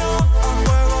platino. A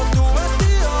fuego tu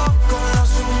vestido con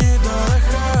las uñitas de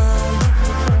gel.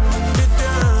 Y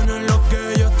tienes lo que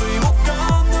yo estoy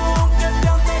buscando, aunque te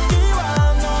ande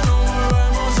esquivando, no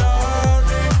volvemos a ver.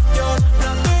 Brillos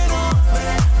platino,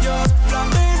 brillos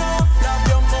platino.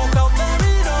 Labios mojados de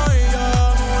vino y yo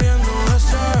muriendo de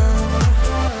sed.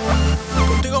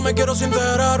 Contigo me quiero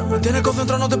sincerar, me tienes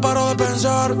concentrado, no te paro de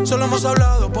pensar. Solo hemos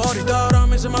hablado por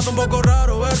Instagram y se me hace un poco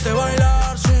raro verte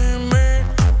bailar sin mí.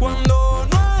 Cuando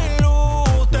no hay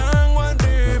luz, tengo en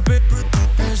repeat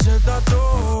ese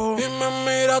tatu. Y me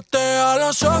miraste a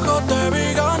los ojos, te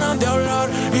vi ganas de hablar.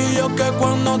 Y yo que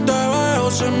cuando te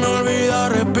veo se me olvida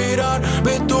respirar.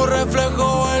 Vi tu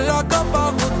reflejo en la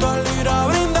capa justo al ir a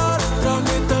brindar.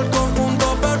 Trajiste el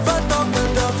conjunto perfecto que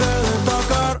te hace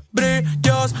destacar.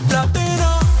 Brillos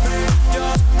platino,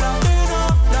 brillos platino.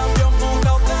 Labios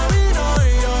mojados de vino y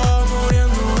yo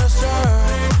muriendo de sed.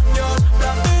 Brillos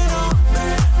platino,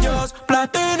 brillos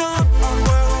platino. A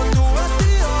fuego tu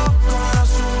vestido con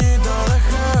las uñitas de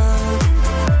gel.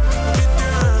 Y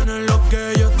tienes lo que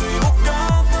yo estoy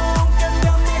buscando, aunque te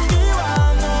ande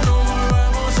esquivando, no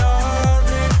volvemos a ver.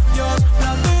 Brillos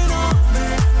platino,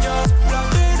 brillos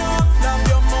platino.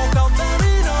 Labios mojados de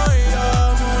vino y yo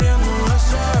muriendo de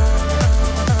sed.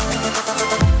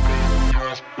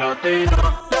 Brillos platino.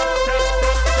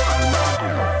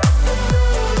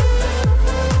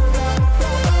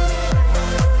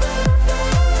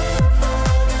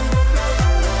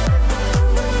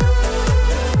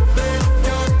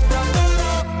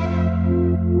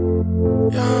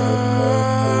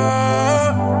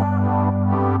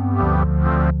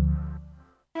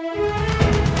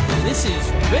 This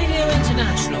is Radio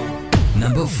International.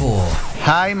 Number 4.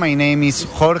 Hi, my name is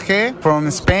Jorge from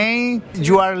Spain.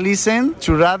 You are listening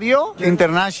to Radio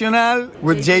International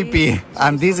with JP,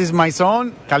 and this is my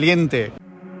song, Caliente.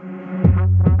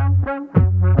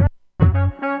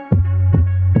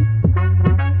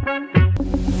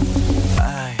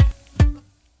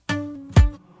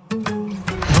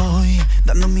 Voy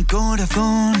dando mi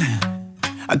corazón,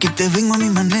 aquí te vengo a mi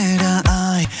manera.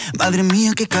 Ay, madre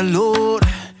mía, qué calor.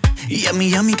 Y a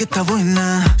mí que está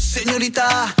buena.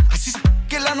 Señorita, así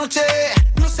que la noche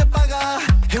no se apaga.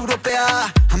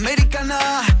 Europea,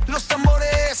 americana, los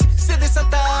tambores se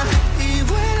desatan. Y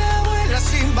vuela, vuela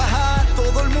sin bajar.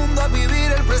 Todo el mundo a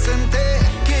vivir el presente.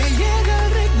 Que llega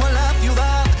el ritmo a la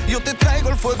ciudad. Yo te traigo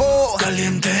el fuego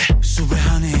caliente. Sube,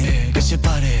 honey, que se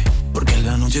pare, porque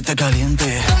la noche está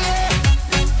caliente.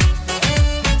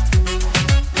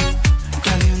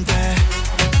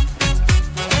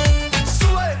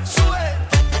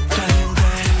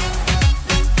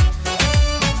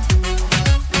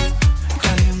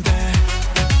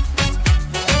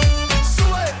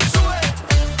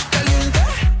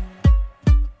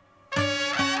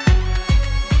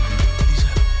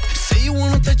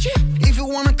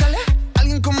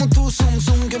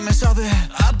 Que me sabe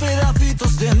a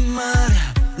pedacitos de mar.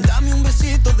 Dame un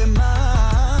besito de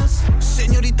más.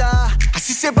 Señorita,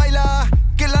 así se baila,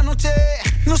 que la noche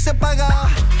no se apaga.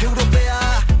 Europea,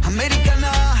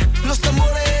 americana, los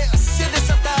tambores se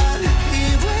desatan.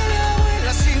 Y vuela,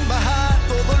 vuela sin bajar.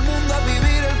 Todo el mundo a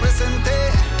vivir el presente.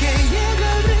 Que llega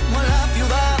el ritmo a la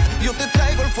ciudad. Yo te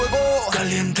traigo el fuego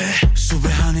caliente. Sube,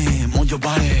 honey, mucho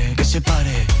pare, que se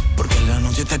pare, porque la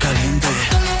noche está caliente.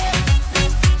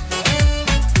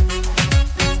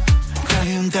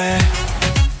 Caliente.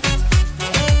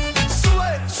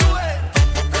 Sube, sube.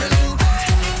 Caliente.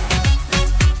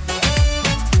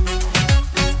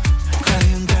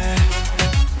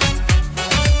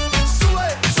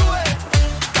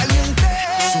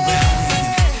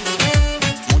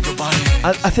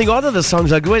 I think all of the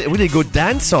songs are great, really good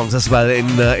dance songs as well in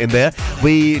there.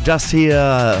 We just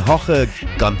hear Jorge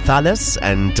Gonzalez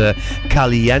and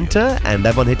Caliente, and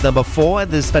that one hit number 4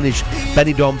 at the Spanish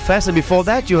Benidorm Fest. And before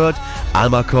that, you heard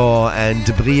Almacor and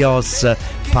Brios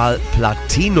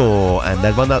Platino, and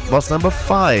that one was number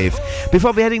 5.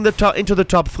 Before we're heading into the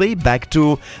top 3, back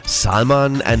to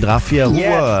Salman and Rafia, who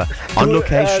were on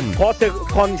location. Jorge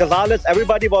Gonzalez,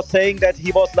 everybody was saying that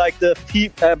he was like the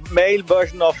male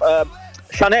version of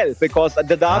Chanel, because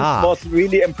the dance was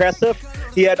really impressive.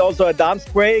 He had also a dance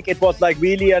break. It was like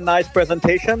really a nice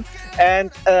presentation.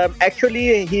 And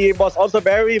actually, he was also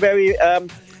very, very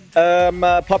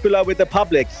popular with the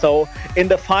public. So in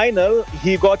the final,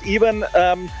 he got even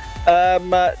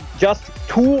just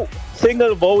 2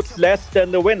 single votes less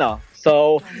than the winner.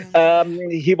 So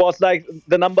he was like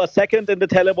the number 2nd in the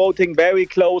televoting, very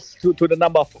close to the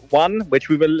number 1, which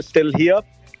we will still hear.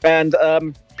 And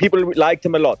people liked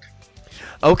him a lot.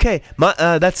 Okay,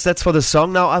 that's for the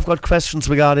song. Now I've got questions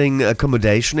regarding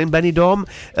accommodation in Benidorm.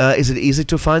 Is it easy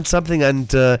to find something,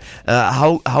 and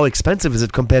how expensive is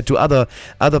it compared to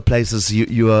other places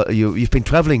you've been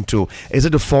traveling to? Is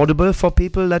it affordable for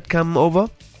people that come over?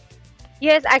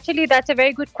 Yes, actually, that's a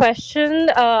very good question.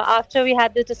 After we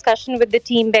had the discussion with the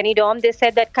team Benidorm, they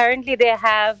said that currently they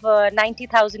have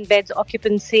 90,000 beds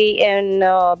occupancy in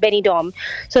Benidorm.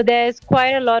 So there's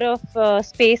quite a lot of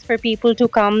space for people to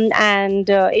come and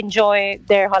enjoy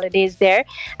their holidays there.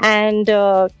 And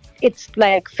it's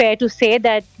like fair to say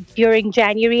that during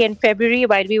January and February,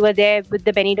 while we were there with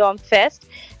the Benidorm Fest,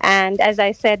 and as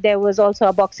I said, there was also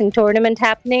a boxing tournament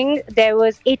happening, there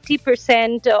was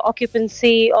 80%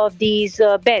 occupancy of these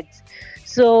beds.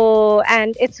 So,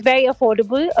 and it's very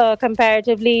affordable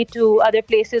comparatively to other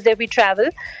places that we travel.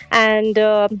 And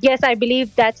yes, I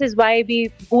believe that is why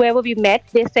whoever we met,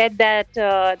 they said that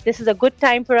this is a good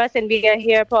time for us, and we are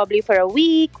here probably for a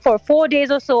week, for 4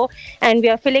 days or so, and we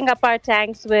are filling up our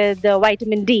tanks with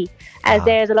vitamin D, as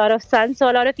there's a lot of sun. So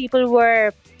a lot of people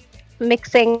were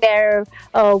mixing their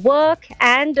work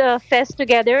and fest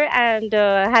together and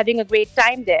having a great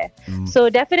time there. So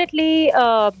definitely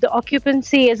the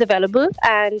occupancy is available,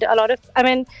 and a lot of,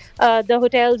 the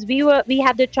hotels we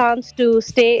had the chance to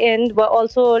stay in were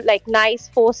also like nice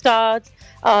 4-star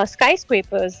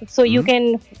skyscrapers. So you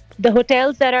can, the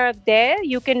hotels that are there,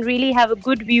 you can really have a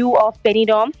good view of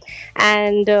Benidorm.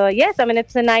 And yes,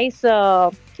 it's a nice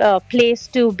place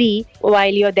to be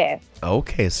while you're there.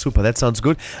 Okay, super. That sounds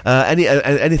good.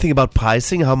 Anything about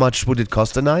pricing? How much would it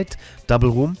cost a night? Double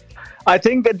room? I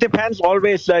think it depends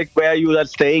always like where you are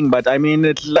staying, but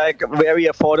it's like very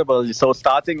affordable. So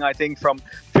starting, I think, from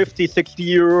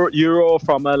 50-60 euro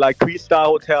from a like 3-star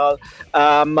hotel,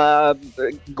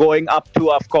 going up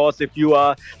to, of course, if you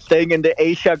are staying in the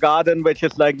Asia Garden, which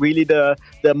is like really the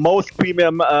most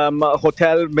premium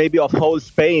hotel maybe of whole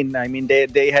Spain.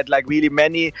 They had like really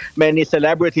many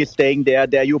celebrities staying there.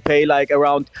 There you pay like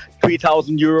around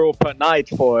 3,000 euro per night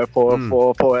for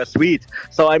a suite.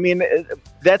 So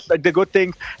that's like the good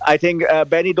thing. I think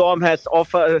Benidorm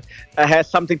has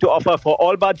something to offer for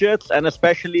all budgets, and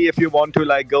especially if you want to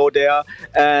like go there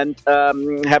and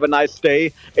have a nice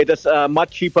stay. It is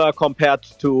much cheaper compared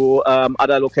to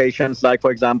other locations, like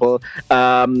for example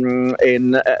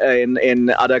in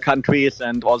other countries,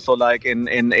 and also like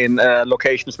in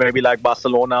locations maybe like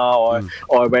Barcelona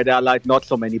or where there are like not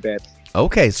so many beds.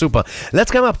 Okay, super.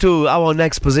 Let's come up to our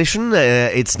next position.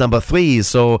 It's number 3.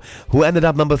 So, who ended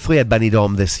up number 3 at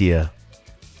Benidorm this year?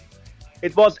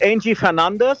 It was Angie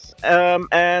Fernandez,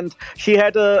 and she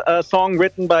had a song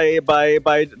written by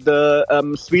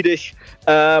the Swedish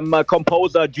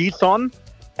composer Jason.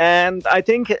 And I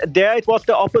think there it was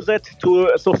the opposite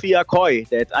to Sophia Coy.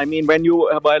 That when you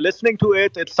were listening to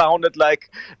it, it sounded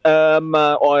like,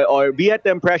 or we had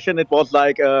the impression it was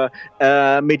like a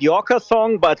mediocre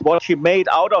song. But what she made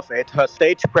out of it, her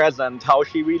stage presence, how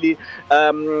she really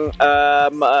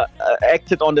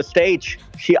acted on the stage,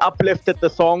 she uplifted the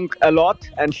song a lot,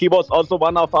 and she was also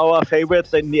one of our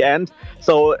favorites in the end.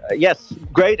 So yes,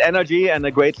 great energy and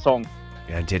a great song.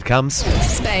 And here it comes.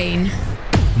 Spain.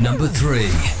 Number 3.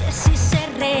 Si ser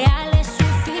real es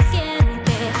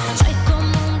suficiente, soy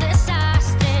como un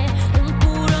desastre, un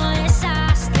puro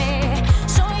desastre.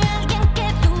 Soy alguien que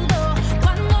dudó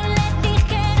cuando le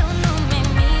dijeron no me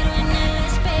miro en el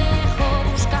espejo,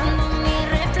 buscando mi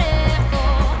reflejo.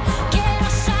 Quiero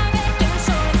saber quién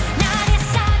soy, nadie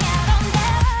sabe a dónde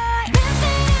voy.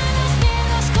 Vencer los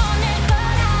miedos con el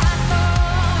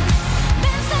corazón,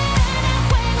 vencer el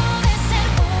juego de ser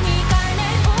única en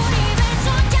el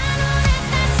universo. Ya no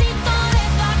necesito de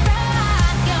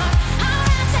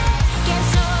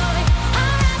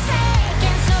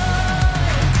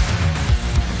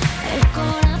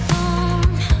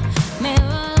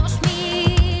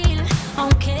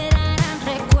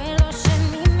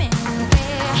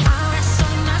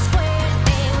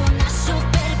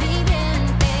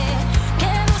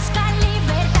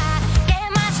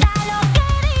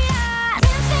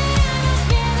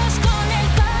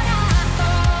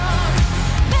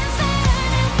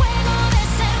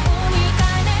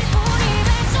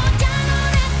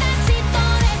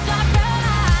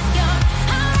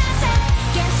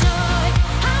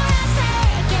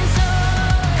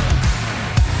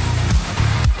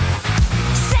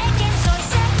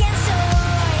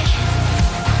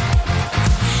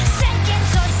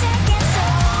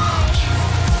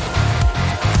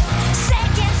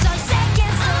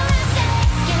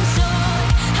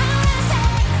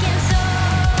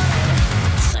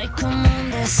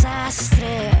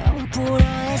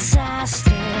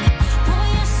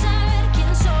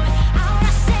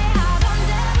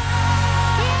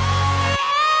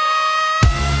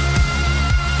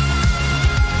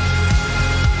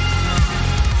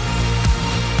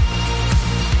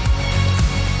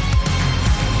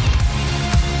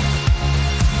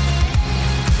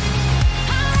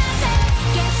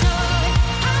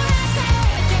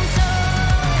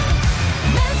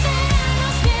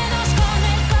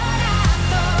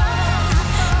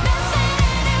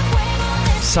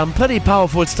Some pretty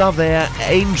powerful stuff there.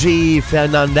 Angie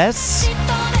Fernandez,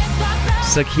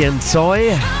 Cyan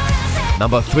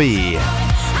number 3.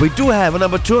 We do have a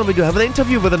number 2 and we do have an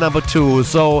interview with a number 2.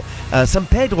 So San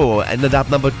Pedro ended up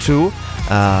number 2.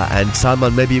 And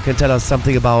Salman, maybe you can tell us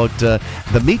something about the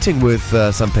meeting with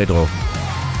San Pedro.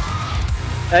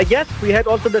 Yes, we had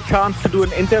also the chance to do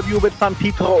an interview with San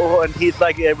Pedro, and he's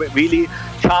like a really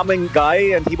charming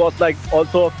guy, and he was like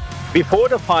also before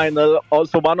the final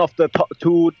also one of the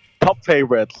two top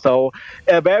favorites. So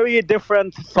a very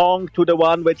different song to the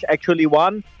one which actually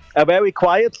won. A very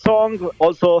quiet song,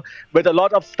 also with a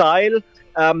lot of style.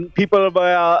 People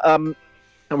were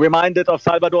reminded of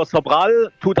Salvador Sobral,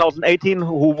 2017,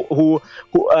 who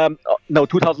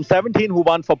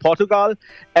won for Portugal,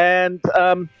 and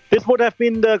this would have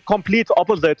been the complete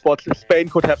opposite what Spain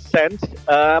could have sent.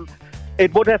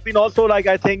 It would have been also, like,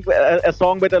 I think, a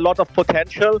song with a lot of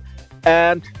potential,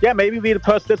 and yeah, maybe we'll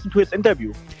first listen to his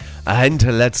interview. And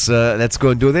let's go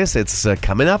and do this. It's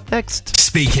coming up next.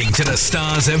 Speaking to the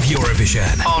stars of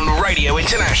Eurovision on Radio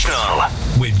International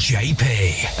with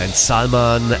JP and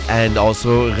Salman and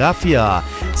also Rafia.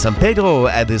 San Pedro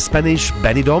at the Spanish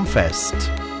Benidorm Fest.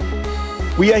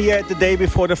 We are here at the day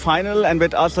before the final, and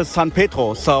with us is San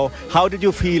Pedro. So how did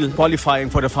you feel qualifying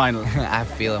for the final? I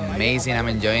feel amazing. I'm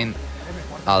enjoying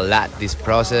a lot this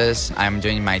process. I'm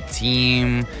enjoying my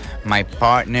team, my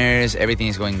partners. Everything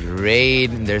is going great.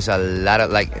 There's a lot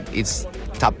of, it's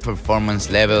top performance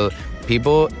level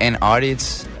people and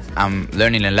artists. I'm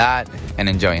learning a lot and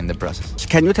enjoying the process.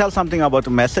 Can you tell something about the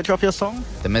message of your song?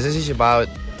 The message is about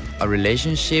a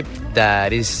relationship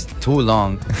that is too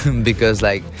long because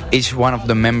each one of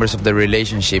the members of the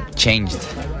relationship changed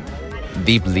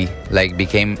deeply,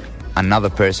 became another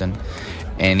person.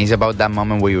 And it's about that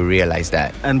moment where you realize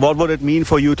that. And what would it mean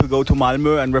for you to go to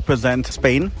Malmö and represent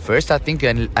Spain? First, I think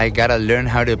I gotta learn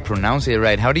how to pronounce it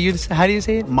right. How do you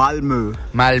say it? Malmö.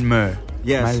 Malmö.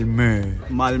 Yes.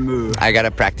 Malmö. I gotta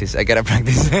practice. It'd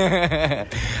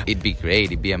be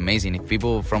great. It'd be amazing. If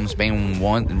people from Spain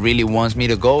really wants me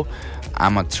to go,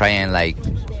 I'm gonna try and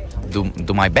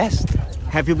do my best.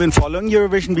 Have you been following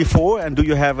Eurovision before, and do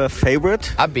you have a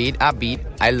favorite? A bit.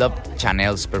 I loved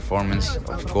Chanel's performance,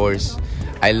 of course.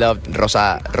 I loved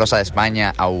Rosa de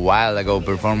España a while ago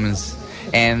performance.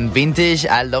 And vintage,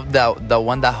 I loved the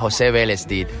one that Jose Vélez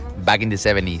did back in the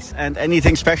 70s. And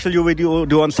anything special you will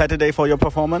do on Saturday for your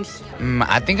performance?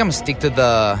 I think I'm stick to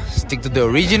the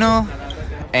original.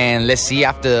 And let's see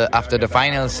after the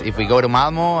finals, if we go to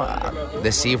Malmö,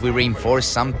 let's see if we reinforce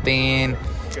something.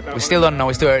 We still don't know,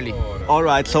 it's too early. All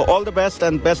right, so all the best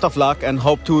and best of luck, and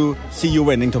hope to see you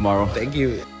winning tomorrow. Thank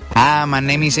you. Hi, my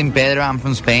name is Pedro, I'm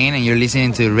from Spain, and you're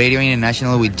listening to Radio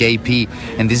International with JP,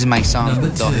 and this is my song,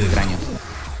 Dos Extraños.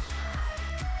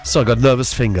 So I got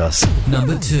nervous fingers.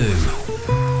 Number 2.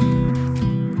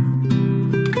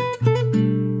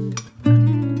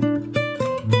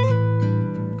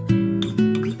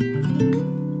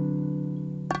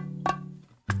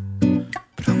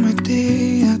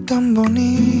 Tan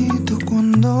bonito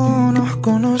cuando nos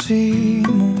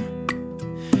conocimos.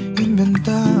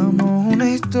 Inventamos una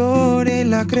historia y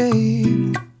la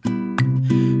creímos.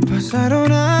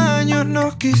 Pasaron años,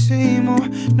 nos quisimos,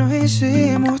 nos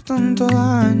hicimos tanto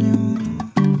daño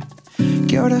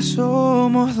que ahora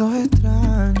somos dos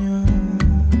extraños.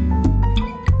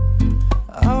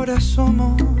 Ahora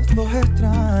somos dos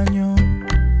extraños.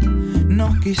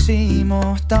 Nos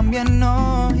quisimos, también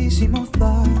nos hicimos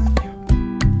daño.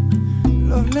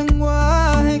 Los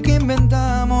lenguajes que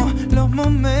inventamos, los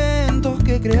momentos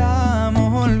que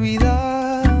creamos,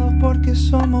 olvidados porque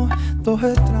somos dos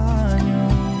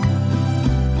extraños.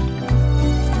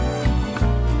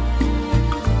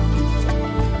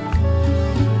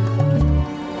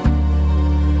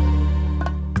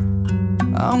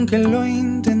 Aunque lo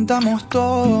intentamos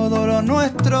todo, lo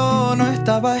nuestro no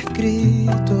estaba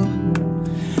escrito.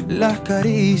 Las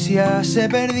caricias se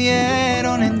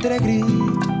perdieron entre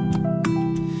gritos.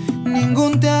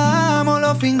 Ningún te amo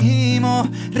lo fingimos.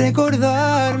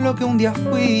 Recordar lo que un día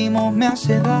fuimos me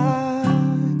hace daño.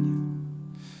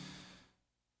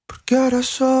 Porque ahora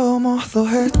somos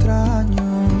dos extraños.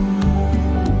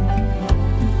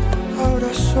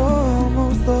 Ahora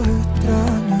somos dos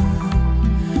extraños.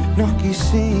 Nos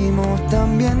quisimos,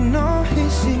 también nos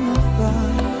hicimos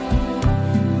daño.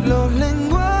 Los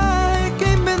lenguajes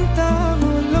que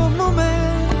inventamos, los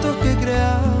momentos que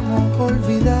creamos,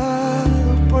 olvidados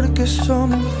porque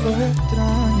somos dos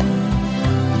extraños.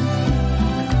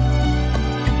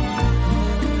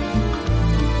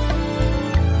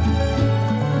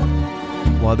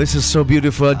 Well, this is so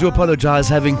beautiful. I do apologize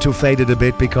having to fade it a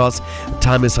bit because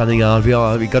time is running out.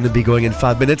 We're going to be going in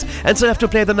 5 minutes, and so I have to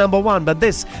play the number one. But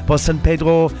this was San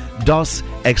Pedro dos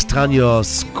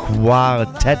Extraños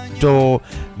Quarteto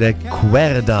de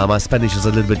Cuerda. My Spanish is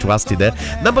a little bit rusty there.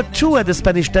 Number two at the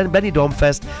Spanish Benidorm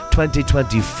Fest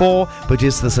 2024, which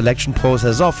is the selection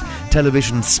process of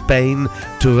Television Spain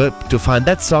to find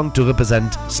that song to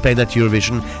represent Spain at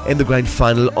Eurovision in the grand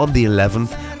final on the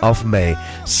 11th of May.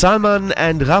 Salman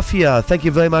and Rafia, thank you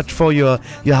very much for your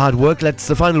hard work.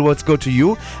 The final words go to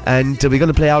you, and we're going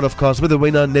to play out, of course, with the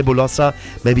winner, Nebulosa.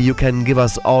 Maybe you can give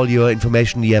us all your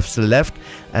information you have still left,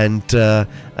 and then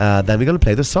we're going to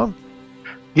play the song.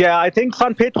 Yeah, I think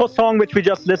San Pedro's song, which we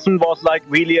just listened, was like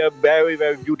really a very,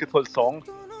 very beautiful song.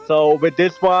 So with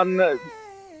this one,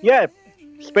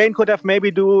 Spain could have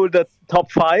maybe do the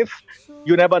top 5.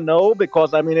 You never know,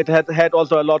 because I mean it had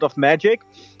also a lot of magic.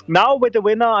 Now with the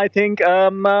winner, I think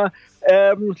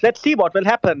let's see what will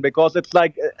happen, because it's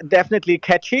like definitely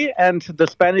catchy, and the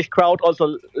Spanish crowd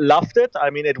also loved it. I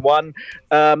mean, it won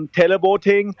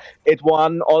televoting, it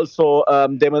won also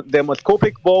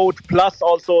demoscopic vote, plus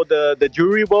also the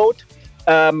jury vote,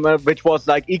 which was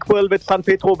like equal with San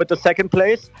Pedro with the second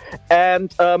place.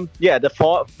 And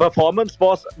the performance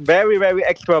was very, very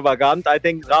extravagant. I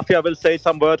think Rafia will say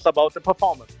some words about the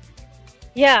performance.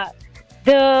 Yeah.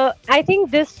 I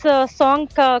think this song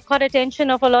caught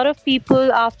attention of a lot of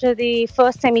people after the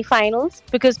first semi-finals,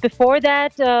 because before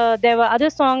that there were other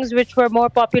songs which were more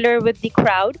popular with the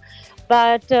crowd.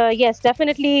 But yes,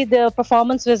 definitely the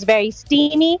performance was very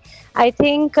steamy. I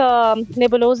think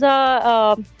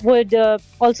Nebulosa would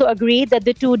also agree that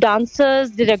the two dancers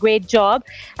did a great job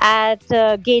at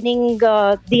gaining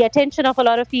the attention of a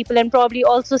lot of people, and probably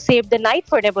also saved the night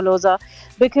for Nebulosa.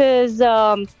 Because,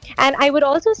 and I would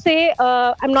also say,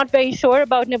 I'm not very sure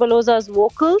about Nebulosa's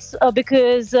vocals,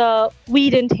 because we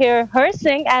didn't hear her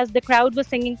sing as the crowd was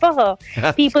singing for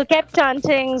her. People kept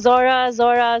chanting Zora,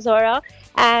 Zora, Zora.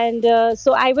 And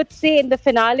so I would say in the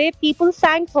finale, people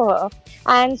sang for her.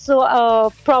 And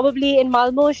so probably in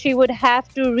Malmo, she would have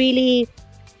to really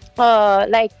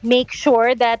make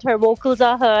sure that her vocals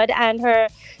are heard, and her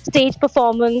stage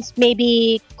performance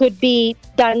maybe could be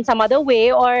done some other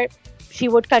way, or she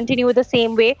would continue the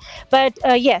same way. But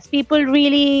yes, people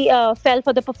really fell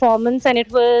for the performance, and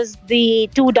it was the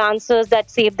two dancers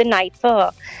that saved the night for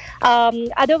her.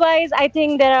 Otherwise, I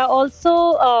think there are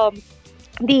also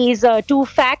these two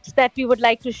facts that we would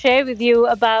like to share with you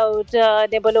about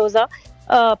Nebulosa.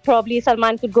 Probably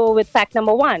Salman could go with fact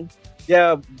number 1.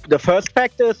 Yeah, the first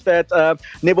fact is that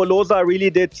Nebulosa really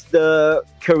did the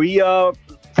career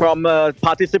from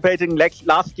participating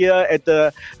last year at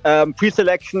the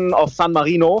pre-selection of San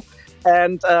Marino.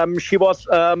 And she was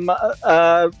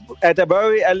at a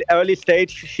very early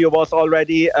stage, she was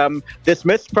already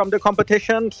dismissed from the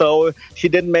competition. So she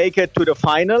didn't make it to the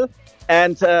final.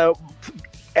 And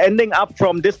ending up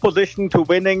from this position to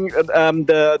winning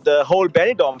the whole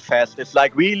Benidorm Fest is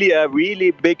like really a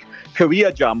really big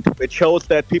career jump. It shows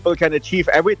that people can achieve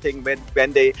everything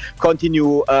when they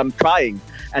continue trying.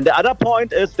 And the other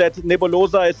point is that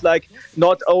Nebulosa is like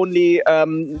not only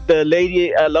the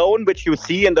lady alone, which you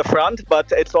see in the front,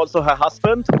 but it's also her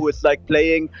husband, who is like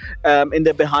playing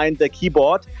behind the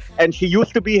keyboard. And she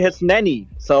used to be his nanny.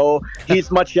 So he's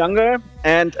much younger,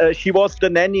 and she was the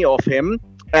nanny of him.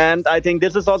 And I think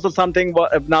this is also something,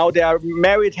 now they are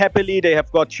married happily, they have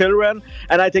got children.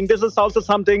 And I think this is also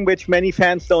something which many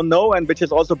fans don't know, and which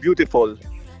is also beautiful.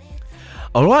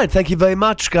 All right, thank you very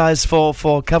much, guys, for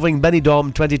covering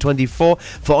Benidorm 2024,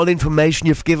 for all the information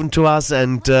you've given to us,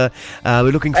 and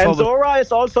we're looking forward. And Zora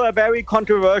is also a very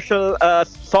controversial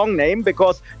song name,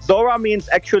 because Zora means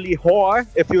actually whore,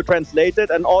 if you translate it,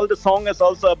 and all the song is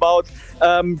also about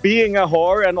being a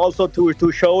whore, and also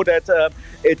to show that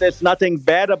it is nothing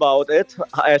bad about it,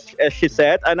 as she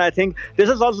said. And I think this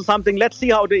is also something. Let's see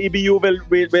how the EBU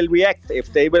will react.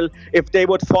 If they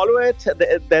would follow it,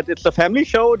 that it's a family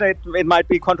show, that it might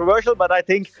be controversial, but I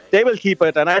think they will keep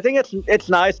it. And I think it's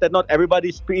nice that not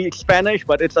everybody speaks Spanish,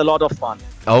 but it's a lot of fun.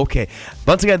 Okay.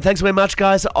 Once again, thanks very much,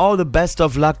 guys. All the best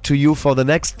of luck to you for the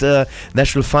next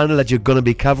national final that you're going to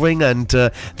be covering, and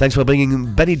thanks for bringing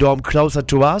Benidorm closer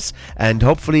to us. And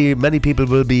hopefully many people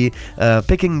will be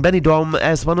picking Benidorm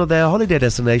as one of their holiday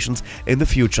destinations in the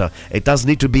future. It doesn't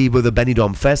need to be with the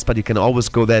Benidorm Fest, but you can always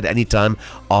go there at any time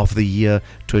of the year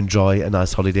to enjoy a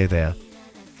nice holiday there.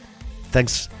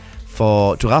 Thanks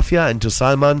to Rafia and to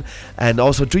Salman, and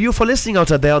also to you for listening out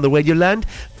there on the Radio Land,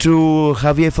 to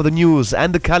Javier for the news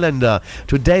and the calendar,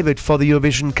 to David for the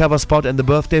Eurovision cover spot and the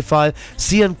birthday file.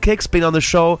 Cyan Kicks been on the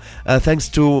show. Thanks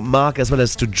to Mark as well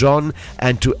as to John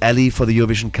and to Ellie for the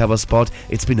Eurovision cover spot.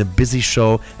 It's been a busy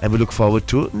show and we look forward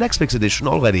to next week's edition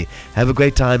already. Have a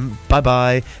great time. Bye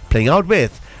bye. Playing out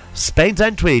with Spain's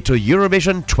entry to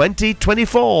Eurovision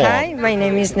 2024. Hi, my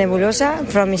name is Nebulosa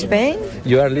from Spain.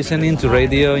 You are listening to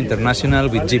Radio International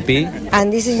with GP.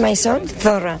 And this is my song,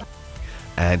 Zorra.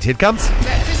 And here it comes.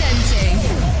 Representing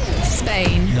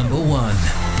Spain. Number 1.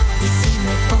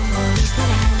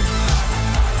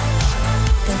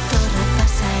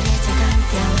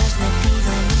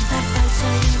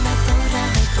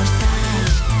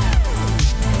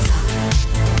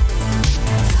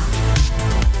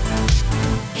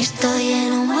 Estoy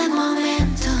en un buen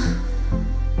momento,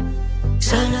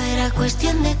 solo era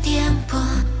cuestión de tiempo.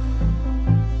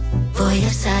 Voy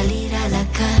a salir a la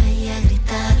calle a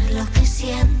gritar lo que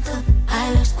siento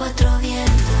a los 4